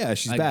bad? Yeah,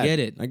 she's I bad. get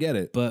it. I get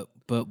it. But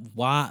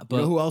why? But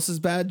You know who else is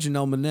bad?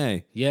 Janelle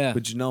Monáe. Yeah.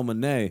 But Janelle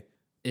Monáe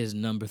is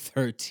number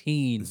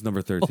 13 is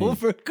number 13.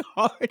 over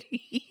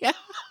Cardi.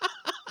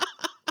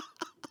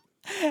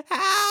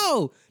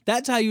 How?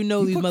 That's how you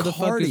know You these put motherfuckers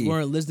Cardi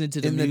weren't listening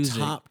to the in music. the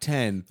top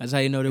 10. That's how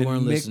you know they And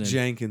weren't Mick listening.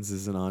 Jenkins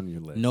isn't on your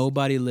list.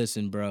 Nobody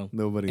listened, bro.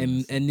 Nobody And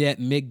listened. and yet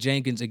Mick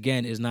Jenkins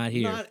again is not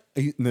here.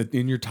 Not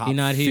in your top He's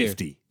not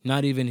 50. here.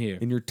 Not even here.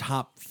 In your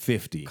top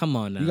 50. Come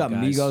on now, You got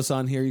guys. Migos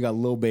on here. You got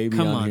Lil Baby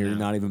Come on on here. now. You're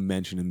not even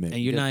mentioning Mick. And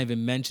you're not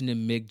even mentioning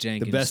Mick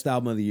Jenkins. the best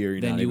album of the year.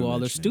 You're Then not you even all are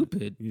mentioning.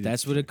 stupid. You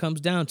That's just- what it comes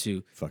down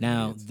to. Fucking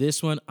Now, idiots.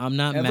 this one, I'm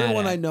not mad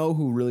Everyone at. I know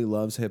who really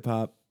loves hip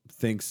hop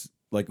thinks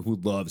like who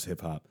loves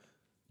hip hop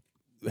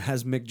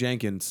has Mick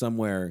Jenkins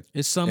somewhere.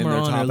 It's in somewhere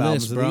their on top their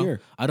albums list, of the bro.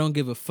 year. I don't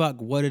give a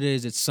fuck what it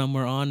is. It's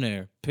somewhere on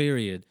there,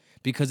 period.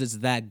 Because it's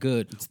that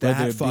good. It's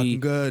that fucking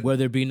good.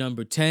 Whether it be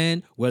number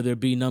 10, whether it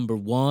be number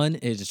 1,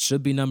 it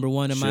should be number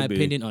 1 in my Should be.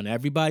 opinion on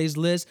everybody's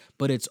list,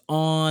 but it's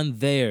on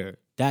there.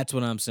 That's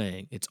what I'm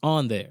saying. It's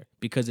on there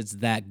because it's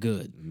that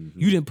good. Mm-hmm.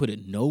 You didn't put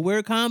it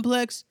nowhere,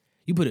 Complex?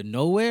 You put it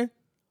nowhere?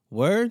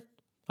 Word?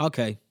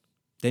 Okay.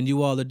 Then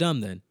you all are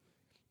dumb then.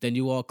 Then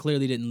you all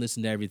clearly didn't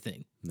listen to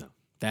everything. No.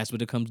 That's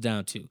what it comes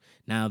down to.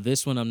 Now,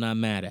 this one I'm not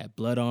mad at.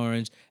 Blood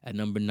Orange at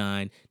number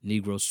 9,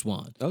 Negro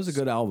Swan. That was a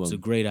good album. It's a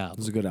great album. It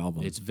was a good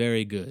album. It's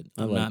very good.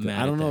 I'm liked not it.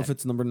 mad I don't at know that. if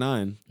it's number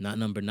 9. Not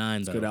number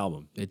 9, though. Good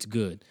album. It's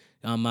good.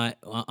 On my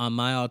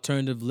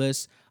alternative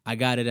list, I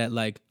got it at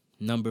like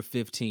number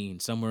 15,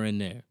 somewhere in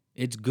there.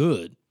 It's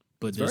good.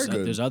 But very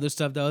good. there's other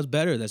stuff that was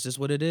better. That's just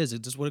what it is.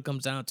 It's just what it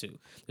comes down to.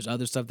 There's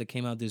other stuff that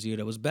came out this year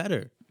that was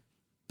better.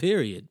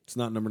 Period. It's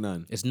not number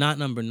 9. It's not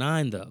number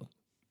 9, though.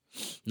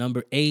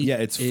 Number 8 Yeah,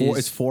 it's is, four.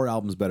 It's 4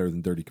 albums better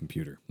than Dirty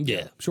Computer.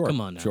 Yeah. Sure. Come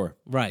on now. Sure.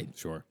 Right.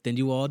 Sure. Then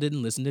you all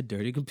didn't listen to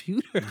Dirty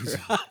Computer.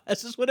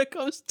 That's just what it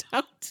comes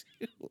down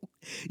to.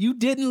 You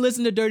didn't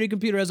listen to Dirty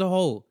Computer as a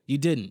whole. You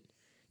didn't.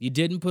 You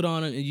didn't put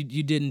on it.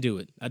 You didn't do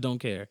it. I don't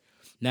care.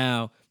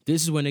 Now,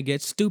 this is when it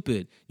gets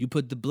stupid. You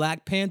put the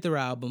Black Panther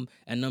album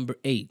at number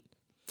 8.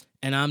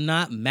 And I'm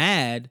not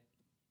mad,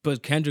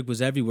 but Kendrick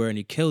was everywhere and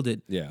he killed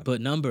it. Yeah.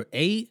 But number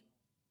 8?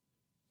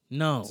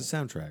 No. It's a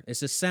soundtrack.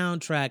 It's a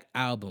soundtrack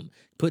album.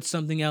 Put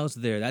something else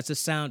there. That's a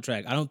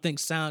soundtrack. I don't think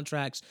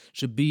soundtracks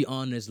should be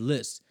on this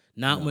list.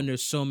 Not when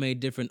there's so many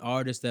different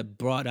artists that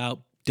brought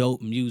out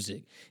dope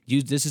music.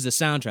 This is a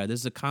soundtrack.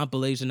 This is a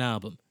compilation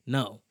album.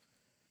 No.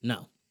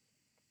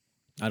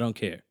 I don't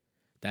care.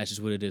 That's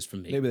just what it is for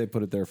me. Maybe they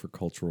put it there for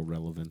cultural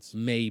relevance.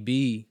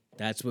 Maybe.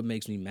 That's what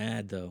makes me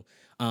mad, though.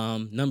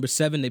 Number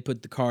 7, they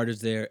put the Carters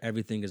there.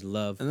 Everything is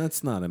love. And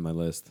that's not in my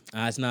list.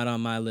 It's not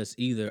on my list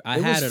either. I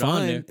It had was it fine.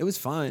 on there. It was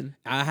fine.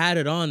 I had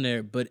it on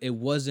there, but it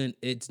wasn't.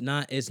 It's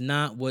not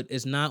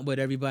what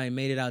everybody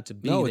made it out to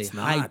be. No, they it's hyped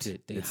not.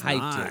 it. They It's hyped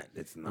not. it.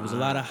 It's There was a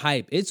lot of not.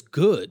 hype. It's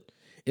good.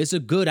 It's a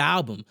good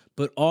album,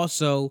 but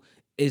also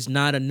it's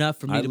not enough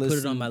for me to put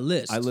it on my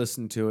list. I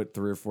listened to it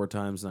 3 or 4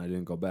 times and I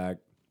didn't go back.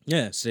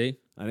 Yeah, see,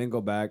 I didn't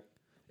go back.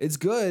 It's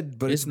good,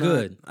 but It's it's not,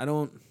 good. I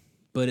don't.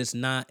 but it's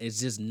not. It's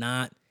just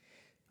not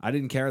I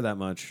didn't care that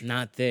much.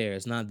 there.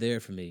 It's not there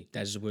for me.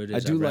 That's just where it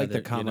is. I do I'd like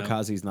that rather,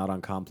 Kamikaze's not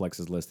on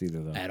Complex's list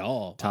either, though. at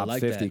all. I Top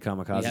like 50 that.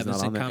 Kamikaze's We haven't not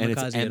seen on there, and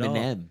it's Kamikaze at all.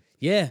 Eminem.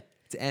 Yeah,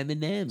 It's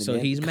Eminem. So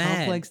he's mad.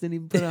 Complex didn't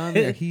even put it on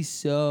there. He's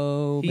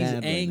so he's mad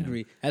right now.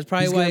 angry. That's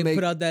probably He's why gonna he make-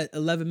 put out that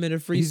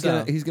 11-minute He's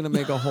freestyle. gonna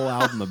make a whole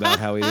album about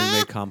how he didn't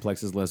make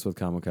Complex's list with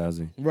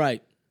Kamikaze.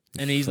 Right.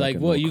 And he's like,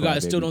 Fucking "What? You little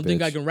guys still crybaby don't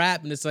think I bitch. can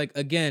rap?" And it's like,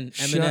 again,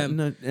 Shut-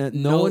 Eminem.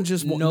 no one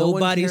just no one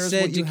nobody cares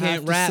said what you have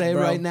can't to rap, say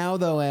bro. right now,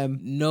 though, Em.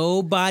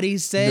 Nobody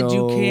said you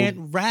No, can't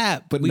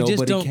rap. but we just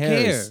nobody don't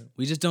cares. care.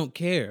 We just don't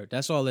care.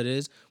 That's all it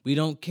is. We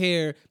don't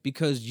care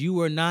because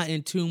you are not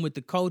in tune with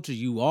the culture.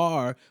 You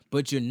are,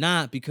 but you're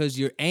not because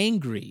you're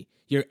angry.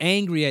 You're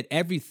angry at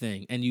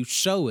everything, and you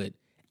show it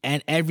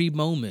at every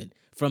moment.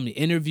 From the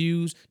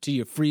interviews to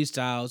your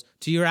freestyles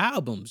to your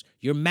albums,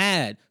 you're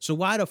mad. So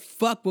why the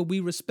fuck would we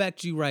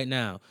respect you right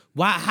now?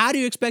 Why? How do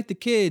you expect the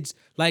kids,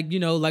 like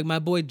my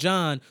boy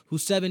John,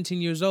 who's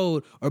 17 years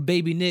old, or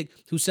baby Nick,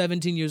 who's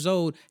 17 years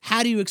old?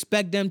 How do you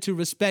expect them to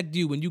respect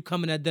you when you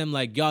coming at them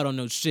like y'all don't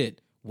know shit?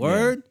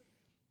 Word?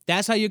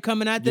 That's how you're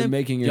coming at them. You're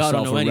making Y'all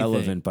don't yourself know anything.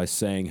 irrelevant by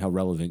saying how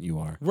relevant you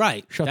are.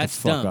 Right? Shut the That's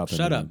fuck dumb. up,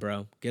 Shut Eminem. up,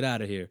 bro. Get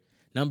out of here.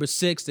 Number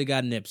 6, they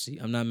got Nipsey.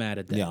 I'm not mad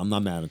at that. Yeah, I'm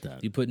not mad at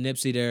that. You put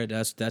Nipsey there.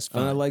 That's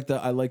fine. And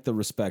I like the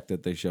respect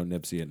that they show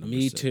Nipsey at number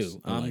Me 6. too.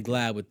 I I'm like it.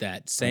 glad with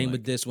that. Same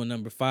with this one,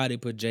 number 5. They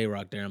put J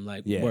Rock there. I'm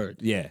like, Yeah, word.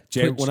 yeah.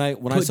 Put- When I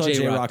put saw J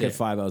J-Rock Rock there. at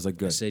 5, I was like, I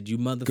good. said, you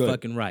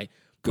motherfucking right.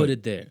 Put Good.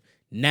 it there.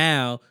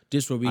 Now,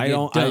 this where we I get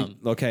don't. dumb.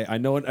 Okay, I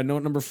know what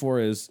number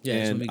 4 is, Yeah,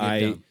 this and when we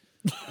get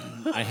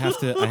dumb. I have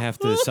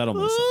to settle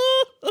myself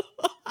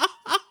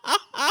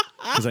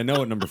because I know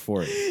what number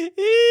 4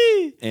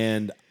 is,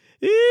 and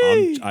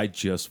I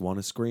just want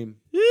to scream.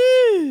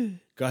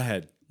 Go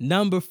ahead.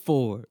 Number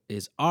 4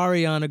 is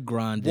Ariana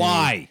Grande.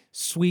 Why?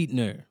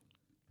 Sweetener.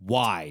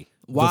 Why?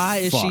 Why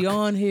The is she fuck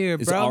on here,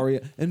 is bro?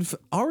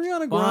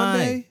 Ariana Grande?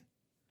 Why?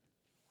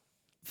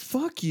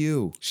 Fuck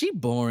you. She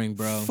boring,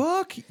 bro.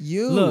 Fuck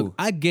you. Look,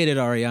 I get it,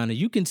 Ariana.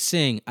 You can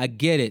sing. I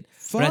get it.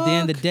 But at the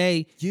end of the Fuck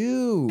day,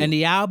 you. and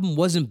the album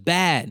wasn't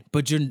bad,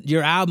 but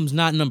your album's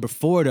not number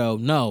 4 though.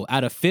 No,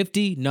 out of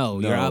 50, no,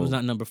 your No. album's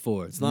not number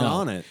 4. It's not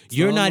on it. It's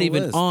You're not on not the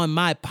even list. on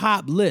my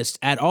pop list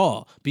at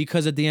all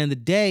because at the end of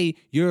the day,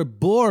 you're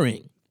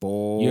boring.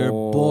 You're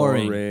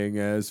boring. Boring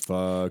as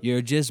fuck.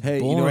 You're just Hey,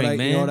 boring, you know what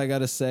man. You know what I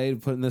gotta say?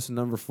 Putting this in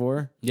number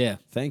 4. Yeah.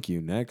 Thank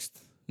you. Next.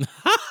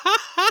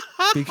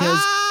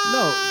 Because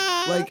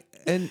no, like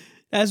and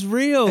That's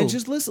real. and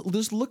just listen.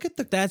 Just look at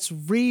the That's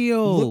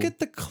real. look at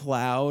the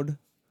cloud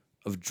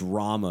of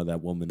drama that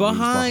woman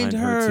Behind leaves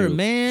her, behind too.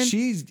 man.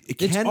 She's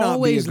It's cannot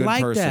always be a good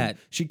like person. that.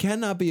 She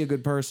cannot be a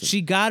good person. She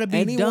gotta be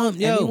anyone, dumb.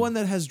 Yo, anyone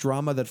that has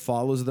drama that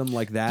follows them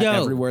like that Yo,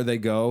 everywhere they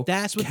go.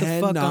 that's what the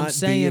fuck cannot I'm be a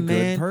saying, good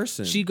man.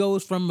 person. She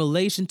goes from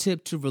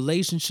relationship to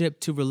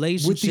relationship to with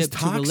these relationship to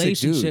toxic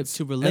relationship dudes.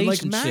 to And like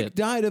relationship. Mac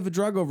died of a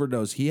drug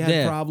overdose. He had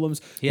Yeah. problems.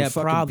 He with had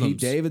fucking problems.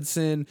 Pete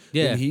Davidson.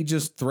 Yeah. And he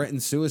just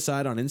threatened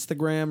suicide on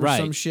Instagram or Right.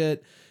 some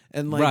shit.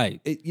 And like,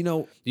 Right.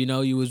 you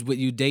You was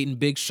dating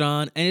Big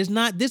Sean, and it's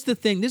not. This the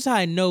thing. This is how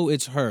I know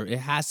it's her. It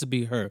has to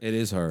be her. it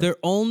is her. They're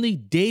only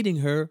dating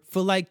her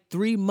for like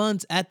 3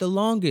 months at the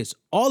longest.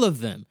 All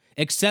of them,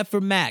 except for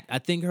Mac. I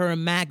think her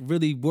and Mac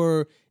really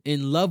were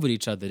in love with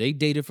each other. They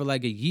dated for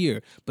like a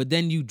year, but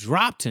then you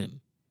dropped him.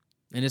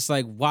 And it's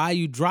like, why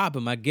you drop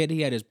him? I get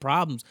he had his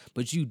problems,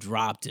 but you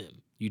dropped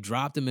him. You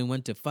dropped him and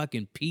went to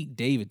fucking Pete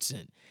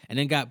Davidson, and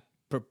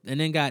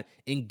then got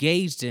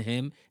engaged to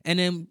him, and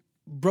then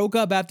broke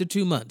up after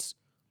 2 months.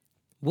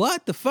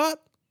 What the fuck?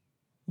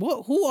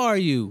 What? Who are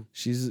you?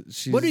 She's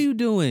What are you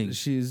doing?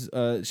 She's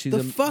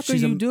The fuck are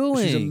you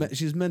doing?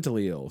 She's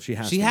mentally ill. She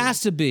has She to has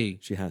be. to be.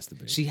 She has to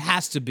be. She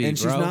has to be, and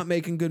bro. she's not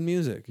making good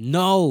music.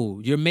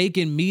 No, you're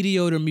making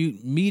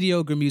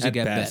mediocre music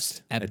At at best.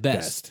 best. At At best.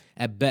 best.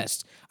 At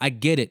best. I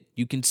get it.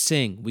 You can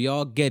sing. We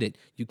all get it.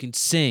 You can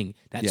sing.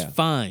 That's Yeah.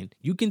 fine.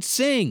 You can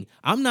sing.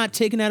 I'm not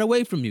taking that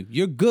away from you.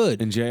 You're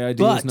good. And JID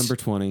But is number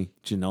 20.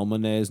 Janelle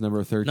Monáe is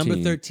number 13.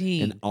 Number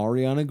 13. And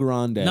Ariana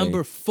Grande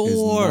Number is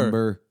 4.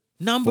 number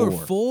Number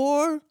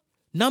 4?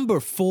 Number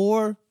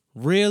 4?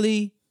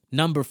 Really?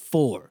 Number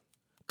 4.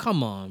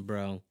 Come on,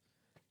 bro.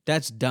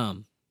 That's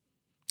dumb.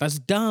 That's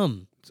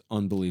dumb. It's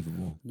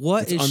unbelievable.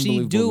 What It's is she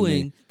unbelievable to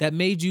doing me. that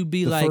made you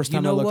be The like, first you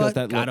time know I looked what? at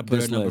that Gotta put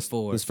her this number list,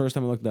 4. This first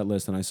time I looked at that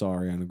list and I saw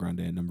Ariana Grande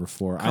at number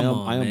 4. Come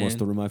on, I almost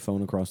man. threw my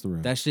phone across the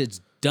room. That shit's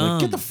Like, dumb.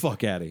 get the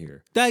fuck out of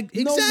here. Like,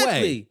 No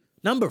exactly. way.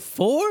 Number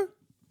 4?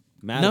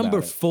 Mad Number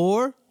about it.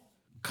 4?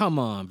 Come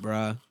on,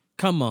 bruh.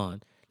 Come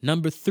on.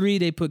 Number 3,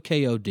 they put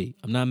KOD.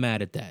 I'm not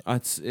mad at that.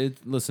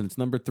 Listen, it's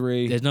number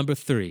 3. There's number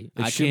 3.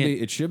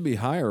 It should be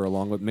higher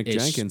along with Mick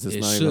Jenkins. It's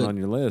not even on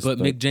your list. But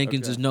Mick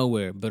Jenkins is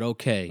nowhere. But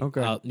okay.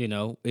 Okay.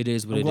 It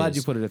is what it is. I'm glad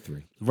you put it at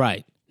 3.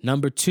 Right.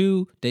 Number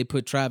 2, they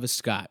put Travis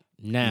Scott.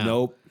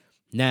 Nope.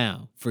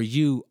 Now, for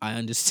you, I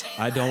understand.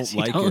 I don't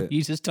like it.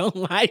 You just don't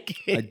like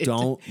it. I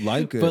don't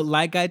like it. But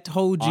like I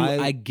told you,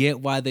 I get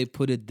why they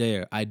put it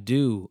there. I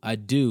do.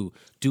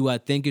 Do I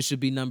think it should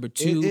be number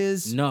 2? It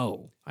is.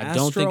 No. I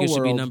don't think it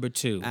should be number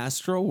 2.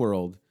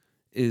 Astroworld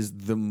is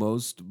the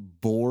most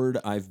bored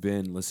I've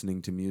been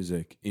listening to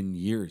music in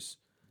years.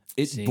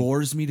 It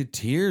bores me to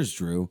tears,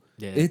 Drew.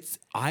 Yeah.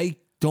 I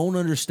don't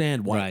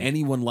understand why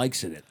anyone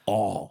likes it at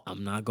all.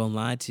 I'm not gonna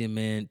lie to you,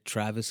 man.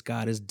 Travis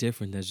Scott is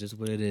different. That's just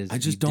what it is. I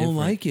just don't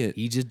like it.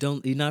 He just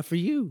don't. He's not for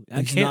you.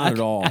 He's not at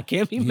all. I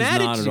can't be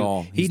mad at you. Not at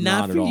all. He's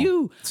not for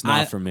you. It's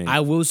not for me. I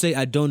will say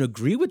I don't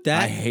agree with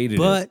that. I hated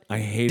but it. I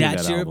hated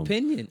that's that your album.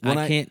 opinion.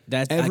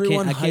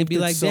 Everyone I can't be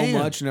like so damn.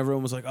 much, and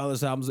everyone was like, "Oh,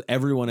 this album's."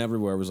 Everyone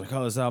everywhere was like,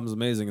 "Oh, this album's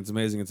amazing. It's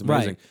amazing. It's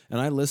amazing." Right. And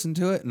I listened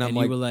to it, and I'm And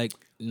like, you were like,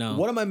 no.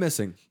 "What am I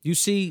missing?" You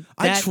see,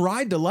 I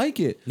tried to like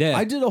it. Yeah.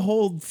 I did a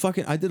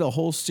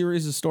whole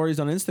series of stories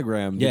on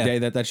Instagram the day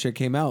that shit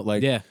came out.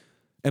 Like, yeah.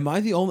 Am I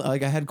the only?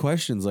 Like, I had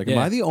questions. Like, am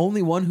I the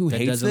only one who that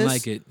hates doesn't this?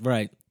 like it?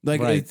 Right.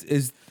 Like, right.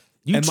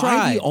 You am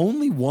tried. I the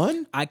only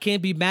one? I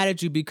can't be mad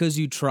at you because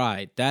you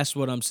tried. That's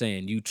what I'm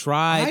saying. You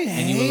tried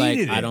and you were like,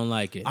 hated I it. don't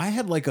like it. I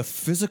had like a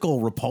physical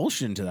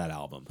repulsion to that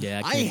album.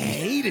 Yeah, I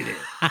hated it.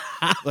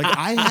 Like,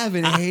 I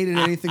haven't hated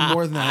anything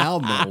more than that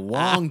album in a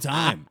long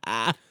time.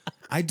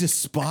 I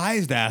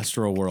despised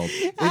Astroworld.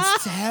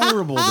 It's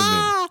terrible to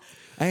me.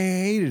 I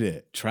hated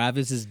it.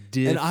 Travis is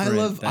different. And I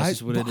love That's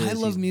just what it is. I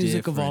love He's music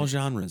different. of all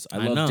genres. I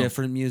know. love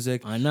different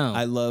music. I know.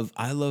 I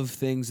love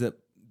things that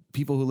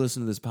people who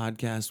listen to this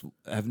podcast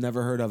have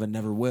never heard of and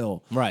never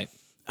will. Right.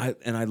 I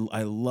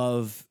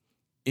love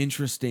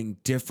interesting,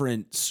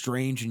 different,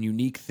 strange, and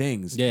unique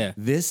things. Yeah.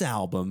 This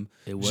album,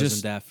 It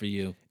wasn't that for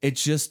you. It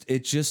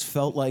just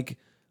felt like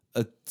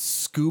a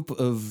scoop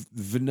of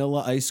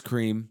vanilla ice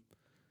cream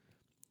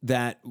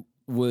that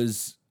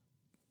was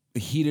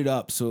heated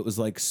up so it was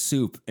like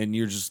soup, and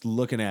you're just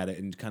looking at it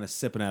and kind of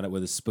sipping at it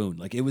with a spoon.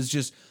 Like, it was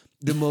just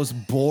the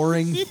most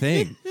boring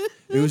thing.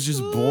 It was just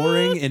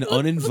boring and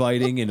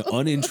uninviting and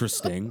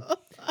uninteresting,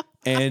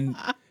 and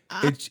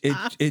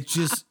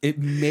it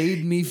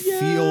made me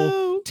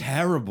feel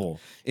terrible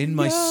in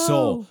my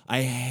soul.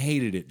 I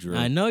hated it, Drew.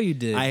 I know you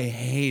did. I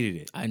hated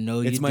it. I know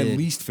you did. It's my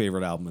least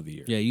favorite album of the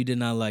year. Yeah, you did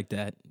not like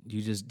that.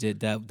 You just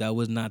did that. That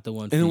was not the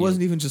one for And it you.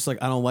 wasn't even just like,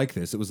 I don't like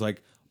this. It was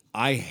like,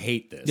 I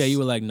hate this. Yeah, you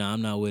were like, nah,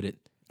 I'm not with it.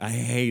 I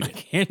hate it.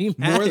 Can't be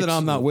mad More at than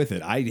I'm you. not with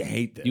it. I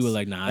hate this. You were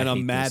like, nah, I and I'm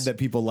hate mad this. that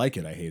people like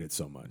it. I hate it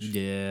so much.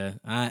 Yeah,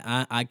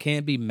 I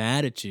can't be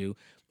mad at you,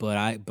 but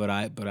I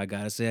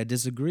gotta say I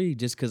disagree.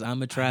 Just because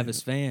I'm a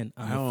Travis fan,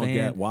 I don't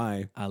get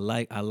why. I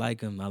like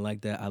him. I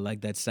like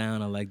that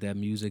sound. I like that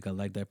music. I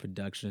like that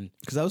production.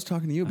 Because I was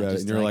talking to you about it,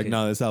 just and you're like like, it.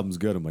 "No, this album's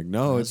good." I'm like,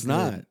 "No, it's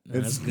not. No,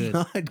 It's that's good.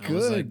 not I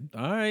was like, good."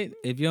 all right,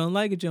 if you don't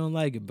like it, you don't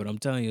like it. But I'm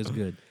telling you, it's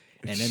good.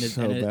 And then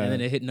so and bad. then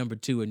it hit number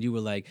 2, and you were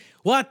like,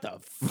 "What the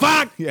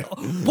fuck? Yeah.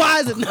 Why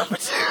is it number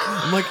 2?"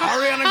 I'm like,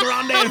 Ariana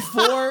Grande at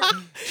 4,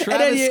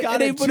 Travis Scott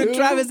and they at put 2. a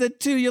Travis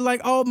at 2. You're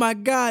like, "Oh my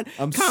god,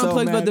 I'm so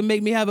Complex about mad. to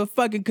make me have a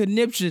fucking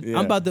conniption.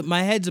 Yeah.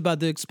 My head's about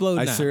to explode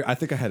now." I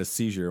think I had a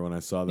seizure when I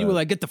saw that. You were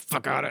like, "Get the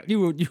fuck out of it." You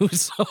were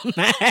so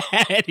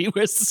mad. You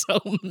were so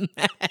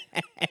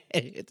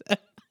mad.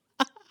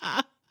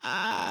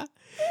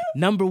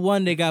 Number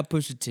 1, they got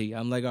Pusha T.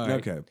 I'm like, all right,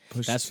 Okay,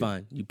 Pusha that's T.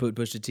 fine. You put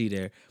Pusha T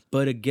there,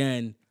 but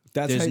again,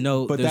 That's there's how,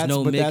 no, but there's that's,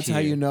 no but Mick that's how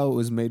here. you know it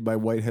was made by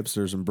white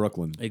hipsters in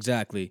Brooklyn.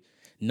 Exactly.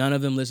 None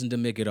of them listen to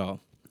Mick at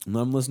all. And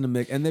I'm listening to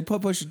Mick, and they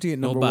put Pusha T at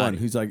number Nobody.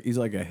 1. He's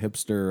like a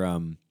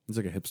hipster. He's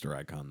like a hipster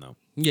icon, though.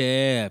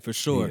 Yeah, for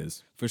sure. He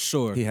is. For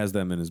sure. He has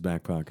them in his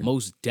back pocket.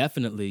 Most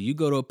definitely. You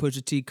go to a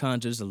Pusha T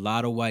concert, there's a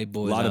lot of white a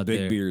boys lot out of big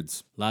there.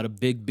 beards. A lot of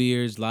big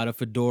beards, a lot of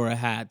fedora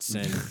hats,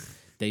 and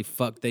they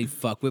fuck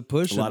with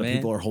Pusha, A lot man. of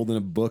people are holding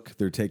a book.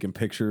 They're taking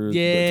pictures.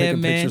 Yeah, they're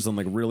taking man. pictures on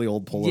like really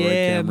old Polaroid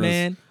yeah, cameras.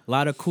 man. A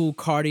lot of cool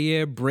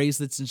Cartier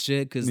bracelets and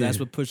shit, because that's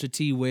what Pusha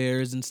T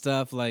wears and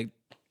stuff. Like,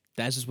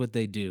 that's just what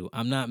they do.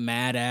 I'm not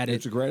mad at it.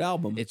 It's a great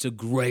album. It's a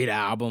great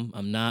album.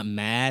 I'm not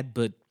mad,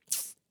 but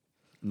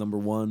Number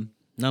 1,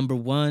 number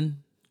 1,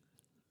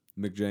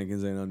 Mick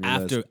Jenkins ain't on your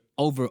after list.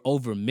 over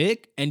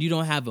Mick, and you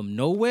don't have him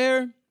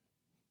nowhere.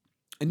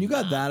 And you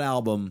got that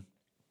album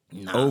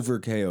over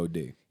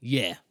KOD.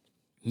 Yeah.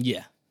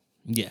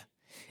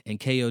 And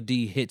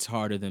KOD hits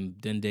harder than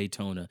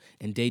Daytona.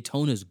 And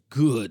Daytona's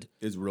good,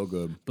 It's real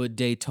good. but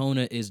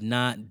Daytona is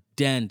not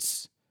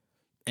dense,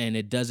 and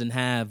it doesn't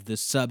have the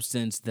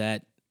substance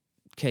that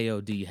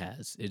KOD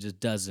has. It just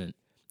doesn't.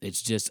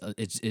 It's just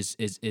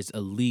it's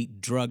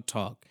elite drug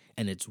talk,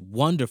 and it's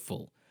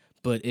wonderful,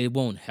 but it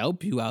won't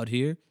help you out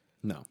here.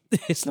 No.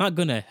 It's not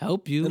gonna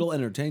help you. It'll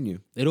entertain you.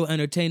 It'll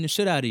entertain the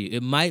shit out of you.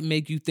 It might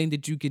make you think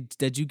that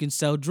you can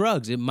sell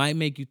drugs. It might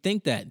make you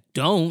think that.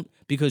 Don't,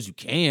 because you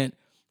can't,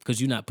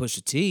 because you're not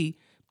Pusha T.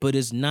 but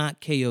it's not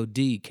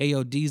KOD.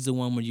 KOD's the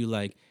one where you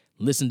like,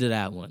 listen to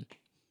that one.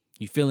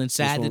 You feeling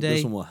sad today?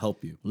 This one will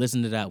help you.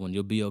 Listen to that one.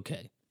 You'll be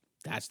okay.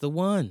 That's the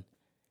one.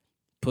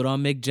 Put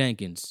on Mick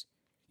Jenkins.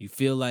 You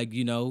feel like,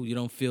 you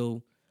don't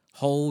feel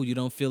whole. You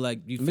don't feel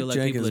like people are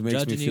Jenkins judging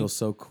makes me you. feel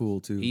so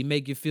cool too. He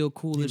make you feel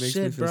cool as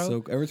shit,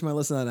 bro. Every time I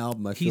listen to that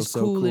album, I feel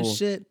so cool as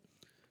shit.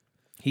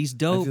 He's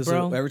dope,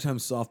 bro. Every time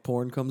soft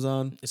porn comes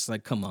on, It's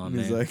like, come on,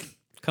 he's man. like,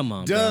 Come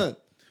on, done.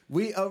 bro.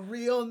 We a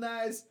real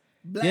nice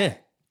black. Yeah.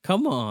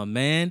 Come on,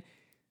 man.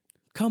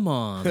 Come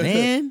on,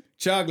 man.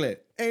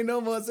 Chocolate. Ain't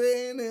no more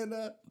saying in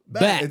the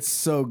Back. It's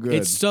so good.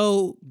 It's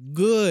so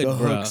good, the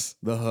bro. hooks.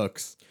 The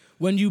hooks.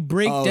 When you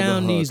break Oh, the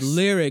down these hooks.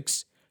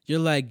 lyrics, you're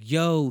like,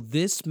 yo,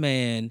 this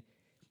man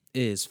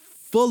is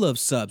full of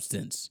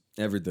substance.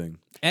 Everything.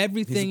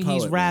 Everything He's a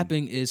poet, he's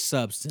rapping is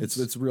substance.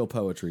 It's real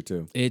poetry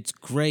too. It's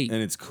great.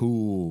 And it's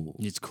cool.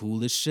 It's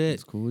cool as shit.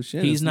 It's cool as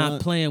shit. He's It's not,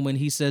 not- playing when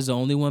he says the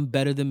only one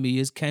better than me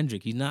is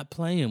Kendrick. He's not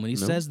playing when he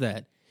says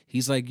that.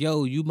 He's like,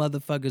 yo, you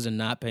motherfuckers are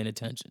not paying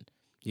attention.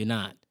 You're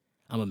not.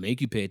 I'm going to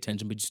make you pay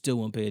attention, but you still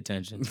won't pay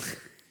attention.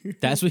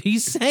 That's what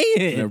he's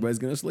saying. Everybody's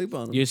gonna sleep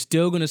on him. You're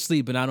still going to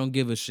sleep, and I don't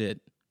give a shit.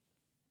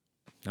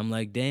 I'm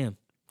like, damn.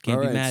 Can't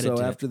All be right, mad so at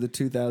you. after the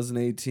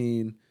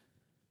 2018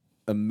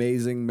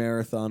 amazing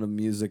marathon of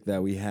music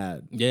that we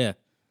had, Yeah.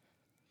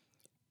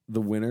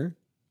 the winner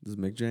is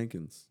Mick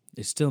Jenkins.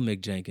 It's still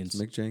Mick Jenkins.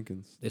 Mick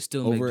Jenkins. It's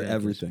still Over Mick Jenkins.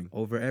 everything.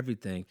 Over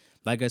everything.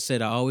 Like I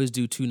said, I always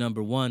do 2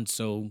 number 1,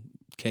 so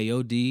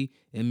KOD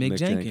and Mick Mick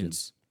Jenkins.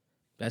 Jenkins.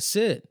 That's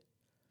it.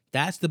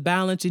 That's the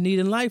balance you need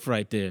in life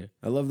right there.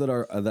 I love that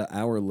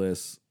our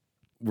lists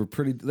were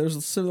pretty.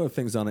 There's similar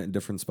things on it in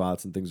different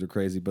spots, and things are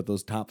crazy. But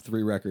those top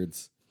 3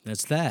 records,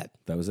 That's that.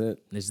 that was it.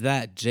 It's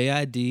that.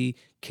 JID,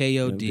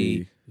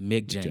 KOD,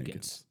 Mick Jenkins.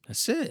 Jenkins.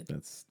 That's it.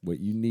 That's what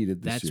you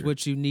needed this That's year.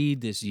 what you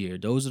need this year.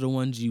 Those are the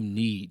ones you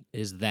need,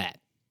 is that.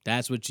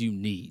 That's what you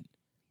need.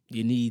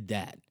 You need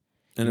that.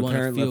 And you wanna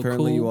apparently, feel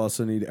cool? you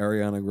also need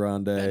Ariana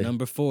Grande. At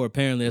number 4,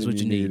 apparently that's And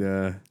what you need.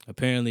 You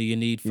Apparently you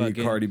need need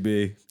fucking... Cardi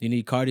B. You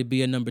need Cardi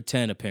B at number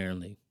 10,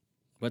 apparently.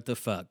 What the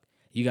fuck?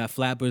 You got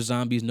Flatbush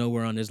Zombies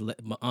nowhere on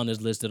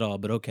this list at all,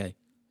 but okay.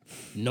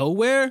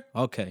 Nowhere?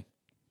 Okay.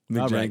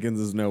 Mick All right. Jenkins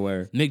is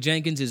nowhere. Mick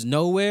Jenkins is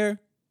nowhere.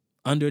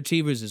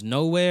 Underachievers is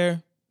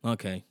nowhere.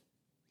 Okay.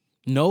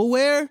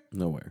 Nowhere?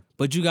 Nowhere.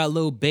 But you got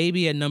Lil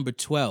Baby at number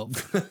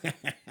 12.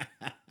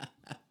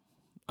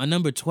 On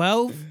number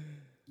 12?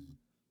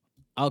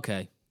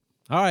 Okay.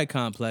 All right,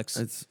 Complex.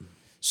 It's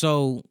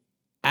So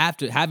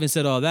after having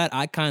said all that,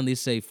 I kindly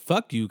say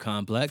fuck you,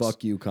 Complex.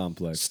 fuck you,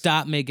 Complex.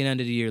 Stop making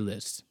end of the year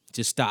lists.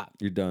 Just stop.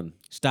 You're done.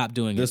 Stop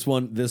doing This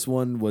it.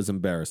 one was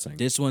embarrassing.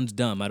 This one's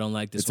dumb. I don't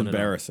like this It's one at all.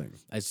 embarrassing.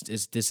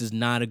 This is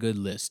not a good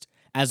list.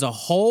 As a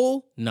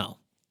whole, no.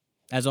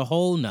 As a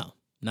whole, no.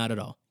 Not at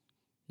all.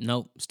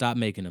 Nope. Stop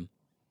making them.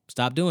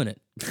 Stop doing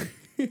it.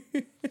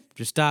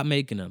 Just stop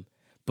making them.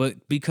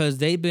 But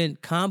because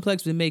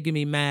Complex been making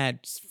me mad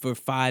for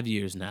 5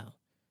 years now.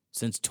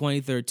 Since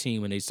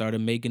 2013 when they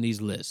started making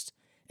these lists.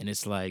 And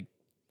it's like,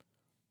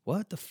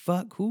 what the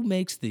fuck? Who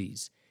makes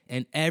these?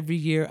 And every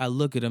year I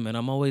look at them and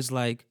I'm always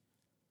like,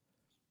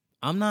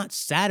 I'm not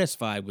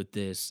satisfied with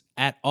this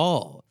at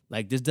all.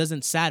 Like, this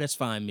doesn't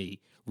satisfy me.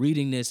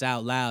 Reading this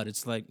out loud,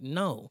 it's like,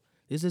 no,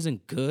 this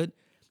isn't good.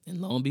 And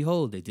lo and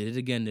behold, they did it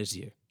again this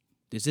year.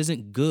 This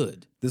isn't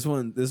good. This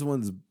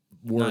one's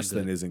worse good.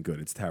 than isn't good.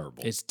 It's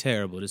terrible. It's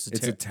terrible. This is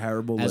It's a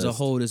terrible list. As a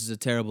whole, this is a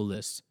terrible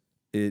list.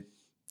 It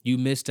You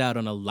missed out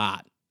on a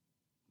lot.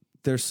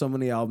 there's so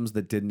many albums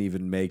that didn't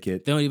even make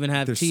it. They don't even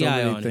have There's T.I. so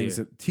many on things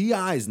here. that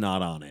T.I.'s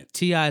not on it.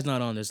 T.I.'s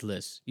not on this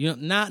list. You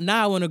know,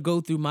 now I want to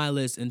go through my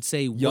list and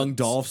say Young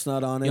Dolph's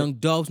not on it. Young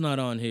Dolph's not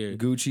on here.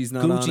 Gucci's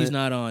not on it. Gucci's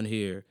not on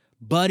here.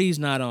 Buddy's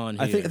not on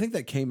here. I think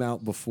that came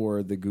out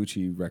before the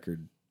Gucci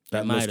record.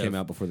 That might list have. came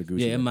out before the Gucci.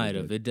 Yeah, it record might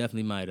have. did. It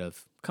definitely might have.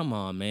 Come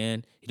on,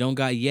 man. You don't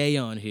got Ye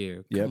on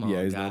here. Yep, Come on,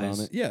 yeah, he's guys. not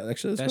on it. Yeah,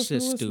 actually, That's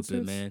just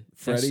stupid, man.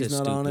 That's Freddie's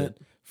just not on stupid.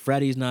 it.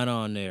 Freddie's not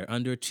on there.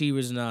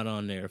 Underachiever's not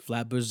on there.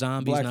 Flatbush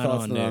Zombies Black not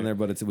Thought's on not there. on there,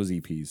 but it was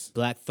EPs.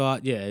 Black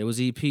Thought, yeah, it was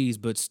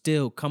EPs, but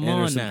still, come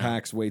Anderson on now.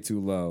 Paak's way too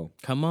low.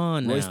 Come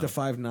on Royce now. the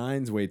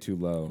 5'9's way too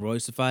low.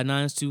 Royce the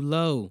 5'9's too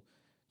low.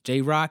 J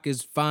Rock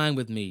is fine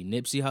with me.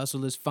 Nipsey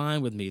Hussle is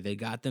fine with me. They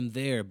got them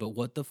there. But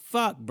what the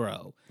fuck,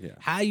 bro? Yeah.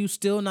 How you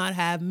still not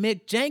have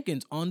Mick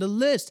Jenkins on the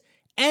list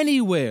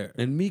anywhere?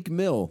 And Meek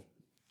Mill.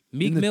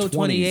 Meek in the Mill 20s.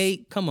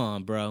 28. Come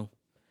on, bro.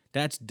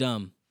 That's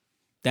dumb.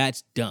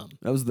 That's dumb.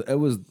 list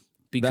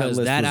Because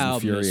that was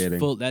album is infuriating.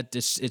 full.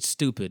 It's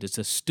stupid. It's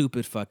a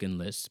stupid fucking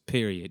list.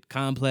 Period.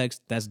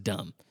 Complex. That's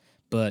dumb.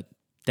 But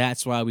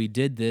that's why we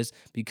did this,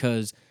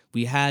 because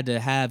we had to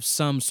have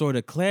some sort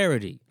of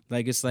clarity.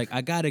 Like, it's like,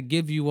 I gotta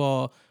give you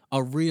all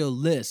a real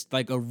list,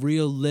 like a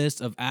real list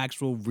of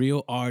actual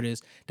real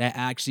artists that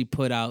actually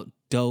put out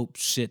dope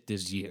shit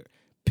this year.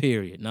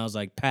 Period. And I was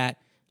like, Pat,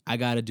 I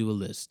gotta do a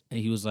list. And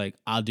he was like,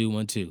 I'll do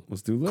one too.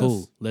 Let's do lists.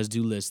 Cool. Let's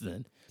do lists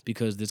then.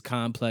 Because this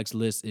Complex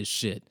list is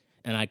shit.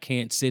 And I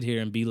can't sit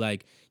here and be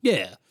like,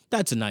 yeah,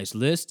 that's a nice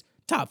list.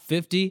 Top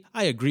 50.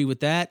 I agree with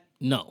that.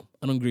 No,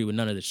 I don't agree with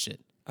none of this shit.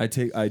 I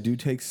do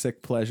take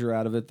sick pleasure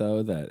out of it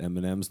though that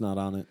Eminem's not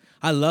on it.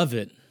 I love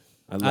it.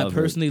 I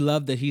personally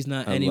love that he's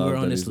not anywhere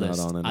on this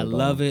list. I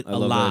love it a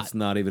lot. That it's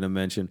not even a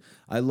mention.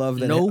 I love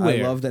that.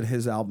 Nowhere. I love that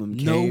his album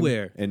came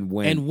and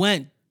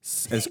went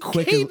as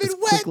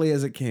quickly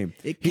as it came.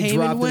 He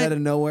dropped it out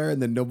of nowhere,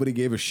 and then nobody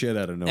gave a shit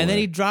out of nowhere. And then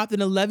he dropped an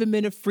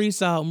 11-minute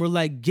freestyle, and we're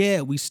like,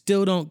 yeah, we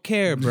still don't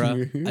care,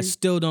 bro. I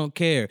still don't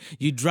care.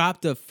 You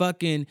dropped a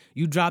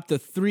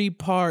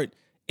 3-part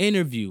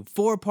interview,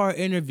 4-part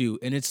interview,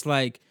 and it's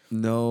like,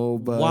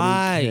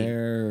 nobody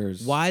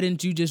cares. Why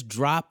didn't you just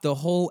drop the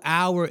whole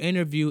hour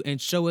interview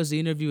and show us the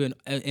interview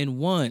in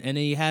one? And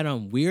then you had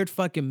on weird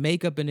fucking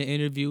makeup in the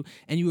interview,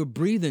 and you were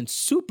breathing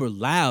super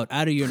loud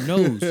out of your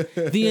nose.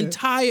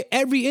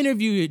 Every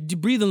interview, you're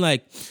breathing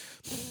like,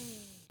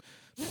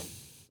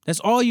 that's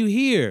all you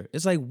hear.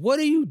 It's like, what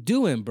are you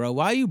doing, bro?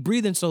 Why are you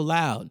breathing so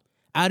loud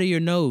out of your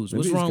nose?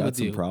 What's wrong with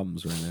you? He's got some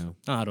problems right now.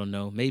 I don't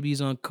know. Maybe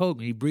he's on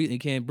coke. He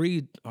can't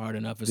breathe hard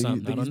enough or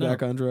something. Think I don't know. He's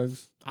back on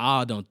drugs?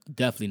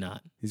 Definitely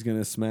not. He's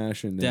gonna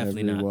smash into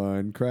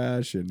everyone,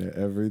 crash into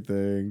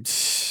everything.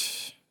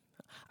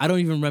 I don't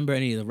even remember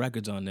any of the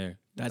records on there.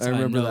 That's I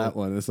remember how I know that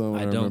one. That's the one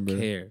I don't remember.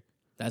 care.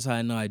 That's how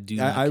I know I do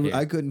not care.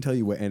 I couldn't tell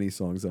you what any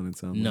songs on it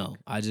sound like. No,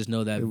 I just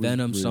know that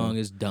Venom song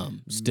is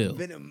dumb. Still.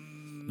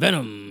 Venom.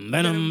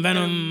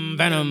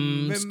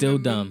 Still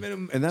dumb.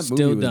 And that Still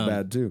movie was dumb.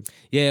 bad too.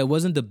 Yeah, it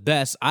wasn't the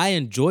best. I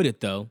enjoyed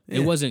it though. It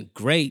wasn't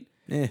great.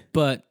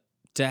 But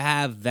to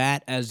have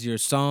that as your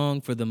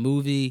song for the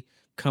movie,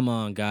 come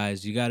on,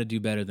 guys. You got to do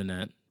better than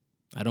that.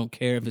 I don't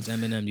care if it's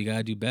Eminem. You got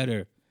to do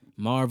better.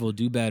 Marvel,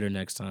 do better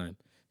next time.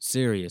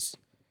 Serious.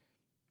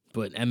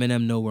 But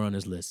Eminem, nowhere on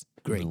his list.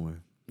 Great.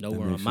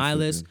 Nowhere on my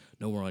list.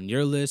 Nowhere on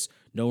your list.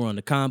 Nowhere on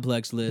the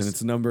Complex list. And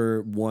it's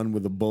number 1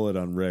 with a bullet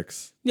on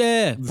Rick's.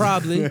 Yeah,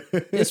 probably.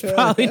 It's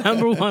probably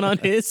number 1 on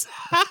his.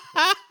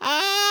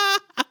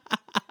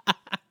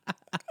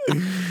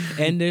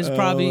 And there's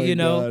probably,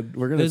 God.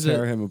 We're going to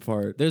tear him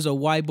apart. There's a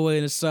white boy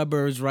in the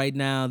suburbs right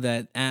now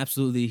that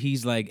absolutely,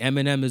 he's like,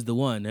 Eminem is the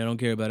one. I don't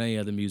care about any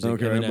other music. I don't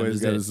care what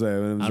anybody's got to say.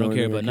 I don't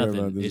care about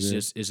nothing. It's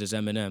just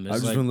Eminem.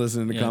 I've just been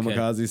listening to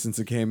Kamikaze since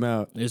it came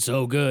out. It's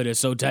so good.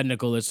 It's so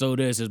technical. It's so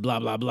this. It's blah,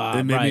 blah, blah.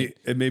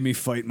 It made me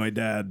fight my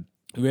dad.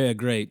 Yeah,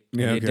 great.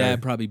 Yeah, your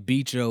dad probably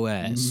beat your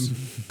ass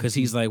because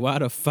he's like, why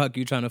the fuck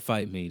you trying to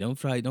fight me? Don't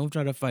try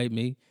to fight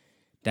me.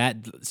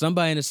 That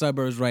somebody in the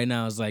suburbs right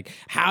now is like,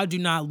 how'd you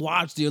not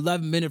watch the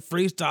 11-minute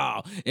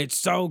freestyle? It's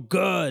so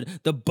good.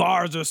 The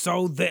bars are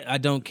so thick. I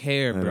don't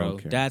care, bro. Don't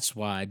care. That's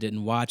why I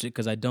didn't watch it,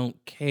 because I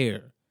don't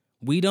care.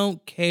 We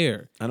don't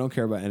care. I don't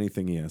care about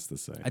anything he has to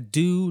say. I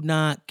do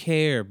not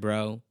care,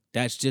 bro.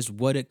 That's just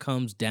what it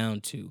comes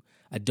down to.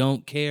 I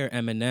don't care,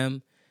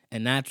 Eminem.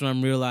 And that's what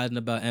I'm realizing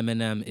about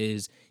Eminem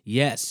is,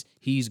 yes,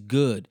 he's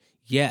good.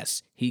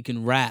 Yes, he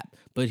can rap,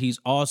 but he's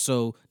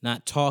also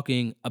not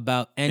talking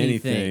about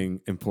anything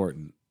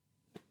important.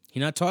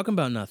 He's not talking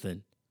about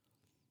nothing.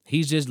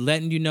 He's just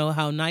letting you know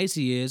how nice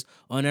he is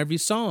on every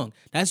song.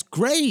 That's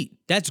great.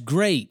 That's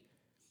great.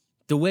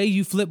 The way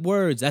you flip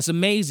words, that's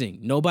amazing.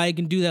 Nobody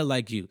can do that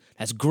like you.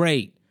 That's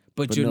great.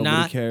 But you're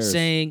not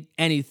saying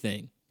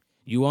anything.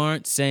 You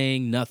aren't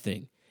saying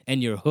nothing.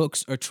 And your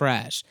hooks are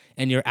trash,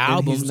 and your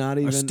albums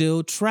are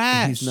still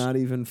trash. He's not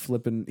even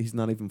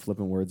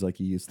flipping words like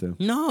he used to.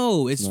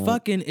 No, it's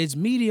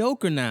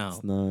mediocre now.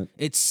 It's not.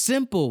 It's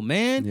simple,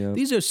 man. Yep.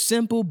 These are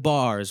simple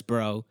bars,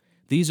 bro.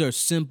 These are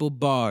simple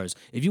bars.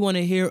 If you want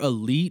to hear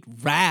elite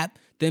rap,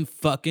 then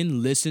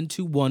fucking listen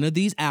to one of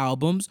these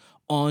albums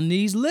on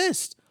these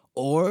lists.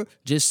 Or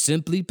just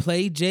simply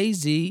play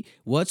Jay-Z,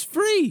 What's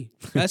Free.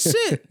 That's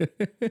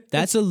it.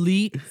 That's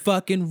elite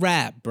fucking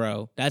rap,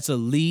 bro. That's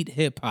elite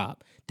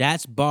hip-hop.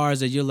 That's bars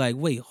that you're like,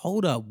 wait,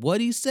 hold up.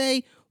 What'd he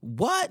say?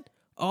 What?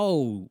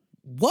 Oh,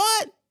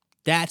 what?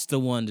 That's the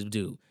one to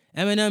do.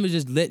 Eminem is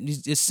just lit.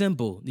 It's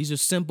simple. These are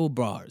simple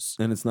bars.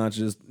 And it's not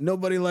just,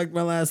 nobody liked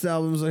my last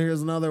album, so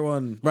here's another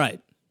one. Right.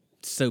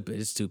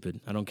 Stupid. It's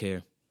stupid. I don't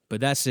care.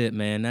 But that's it,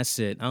 man. That's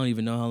it. I don't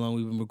even know how long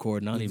we've been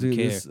recording. I don't even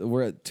care.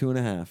 We're at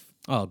 2.5.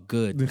 Oh,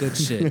 good. Good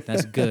shit.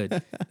 That's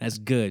good. That's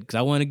good. Because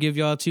I want to give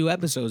y'all 2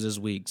 episodes this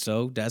week.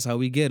 So that's how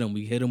we get them.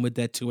 We hit them with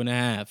that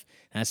 2.5.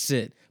 That's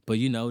it. But,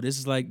 this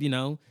is like,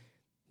 this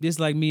is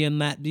like me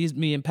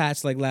and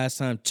Pat's like last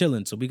time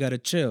chilling. So we got to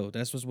chill.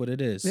 That's what it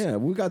is. Yeah,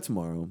 we got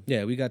tomorrow.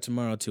 Yeah, we got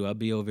tomorrow, too. I'll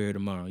be over here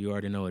tomorrow. You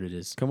already know what it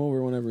is. Come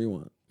over whenever you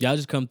want. Y'all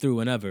just come through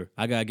whenever.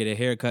 I got to get a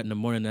haircut in the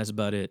morning. That's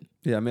about it.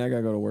 Yeah, I mean, I got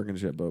to go to work and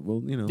shit. But,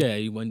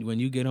 Yeah, when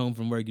you get home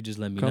from work, you just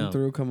let me know. Come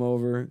through, come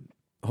over.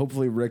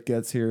 Hopefully Rick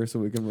gets here so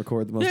we can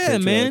record the most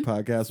patriotic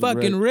podcast with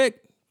Fucking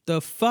Rick.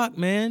 The fuck,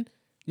 man.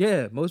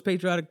 Yeah, most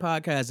patriotic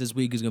podcast this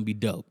week is going to be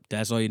dope.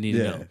 That's all you need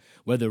to know.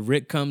 Whether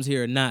Rick comes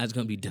here or not, it's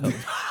going to be dope.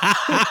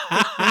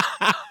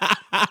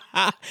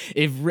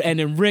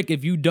 Then Rick,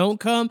 if you don't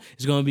come,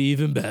 it's going to be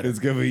even better. It's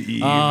going to be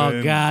even better.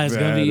 Oh, God, it's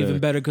going to be even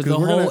better because the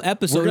whole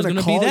episode is going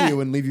to be that. We're going to call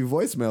you and leave you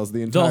voicemails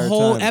the entire time. The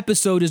whole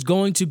episode is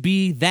going to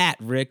be that,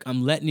 Rick.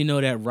 I'm letting you know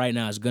that right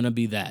now. It's going to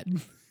be that.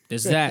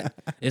 It's that.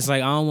 It's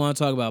like, I don't want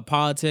to talk about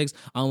politics.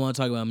 I don't want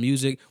to talk about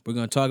music. We're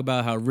going to talk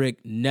about how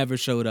Rick never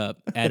showed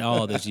up at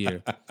all this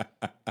year.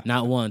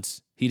 Not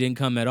once. He didn't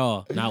come at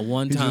all. Not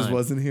one time. He just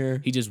wasn't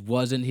here. He just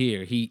wasn't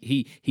here.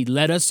 He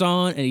let us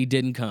on and he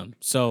didn't come.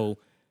 So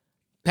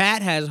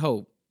Pat has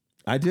hope.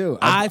 I do.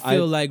 I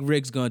feel like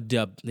Rick's gonna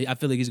dip. I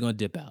feel like he's gonna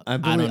dip out.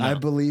 I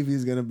believe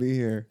he's gonna be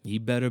here. He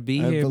better be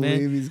here,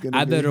 man. He's gonna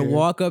I be better here.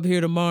 walk up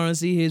here tomorrow and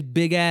see his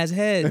big ass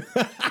head.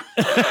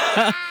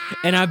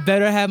 And I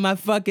better have my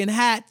fucking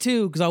hat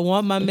too, because I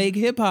want my Make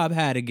Hip Hop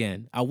hat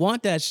again. I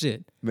want that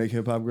shit. Make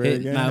hip hop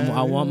great again.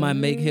 I want my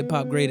Make Hip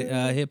Hop great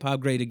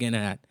again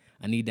hat.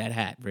 I need that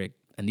hat, Rick.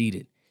 I need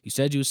it. You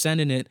said you were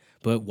sending it,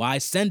 but why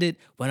send it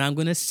when I'm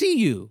gonna see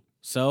you?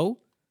 So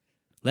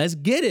let's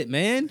get it,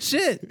 man.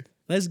 Shit.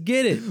 Let's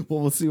get it. Well,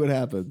 we'll see what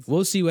happens.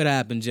 We'll see what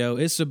happens, Joe.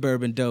 It's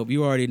Suburban Dope.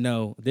 You already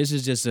know. This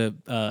is just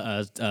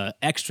a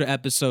extra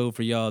episode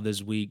for y'all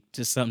this week.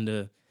 Just something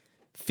to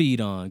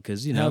feed on,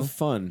 because, you know. Have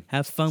fun.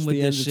 Have fun It's with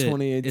the this end of shit.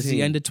 2018. It's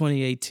the end of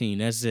 2018.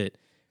 That's it.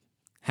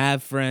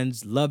 Have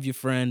friends. Love your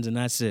friends. And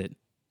that's it.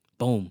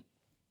 Boom.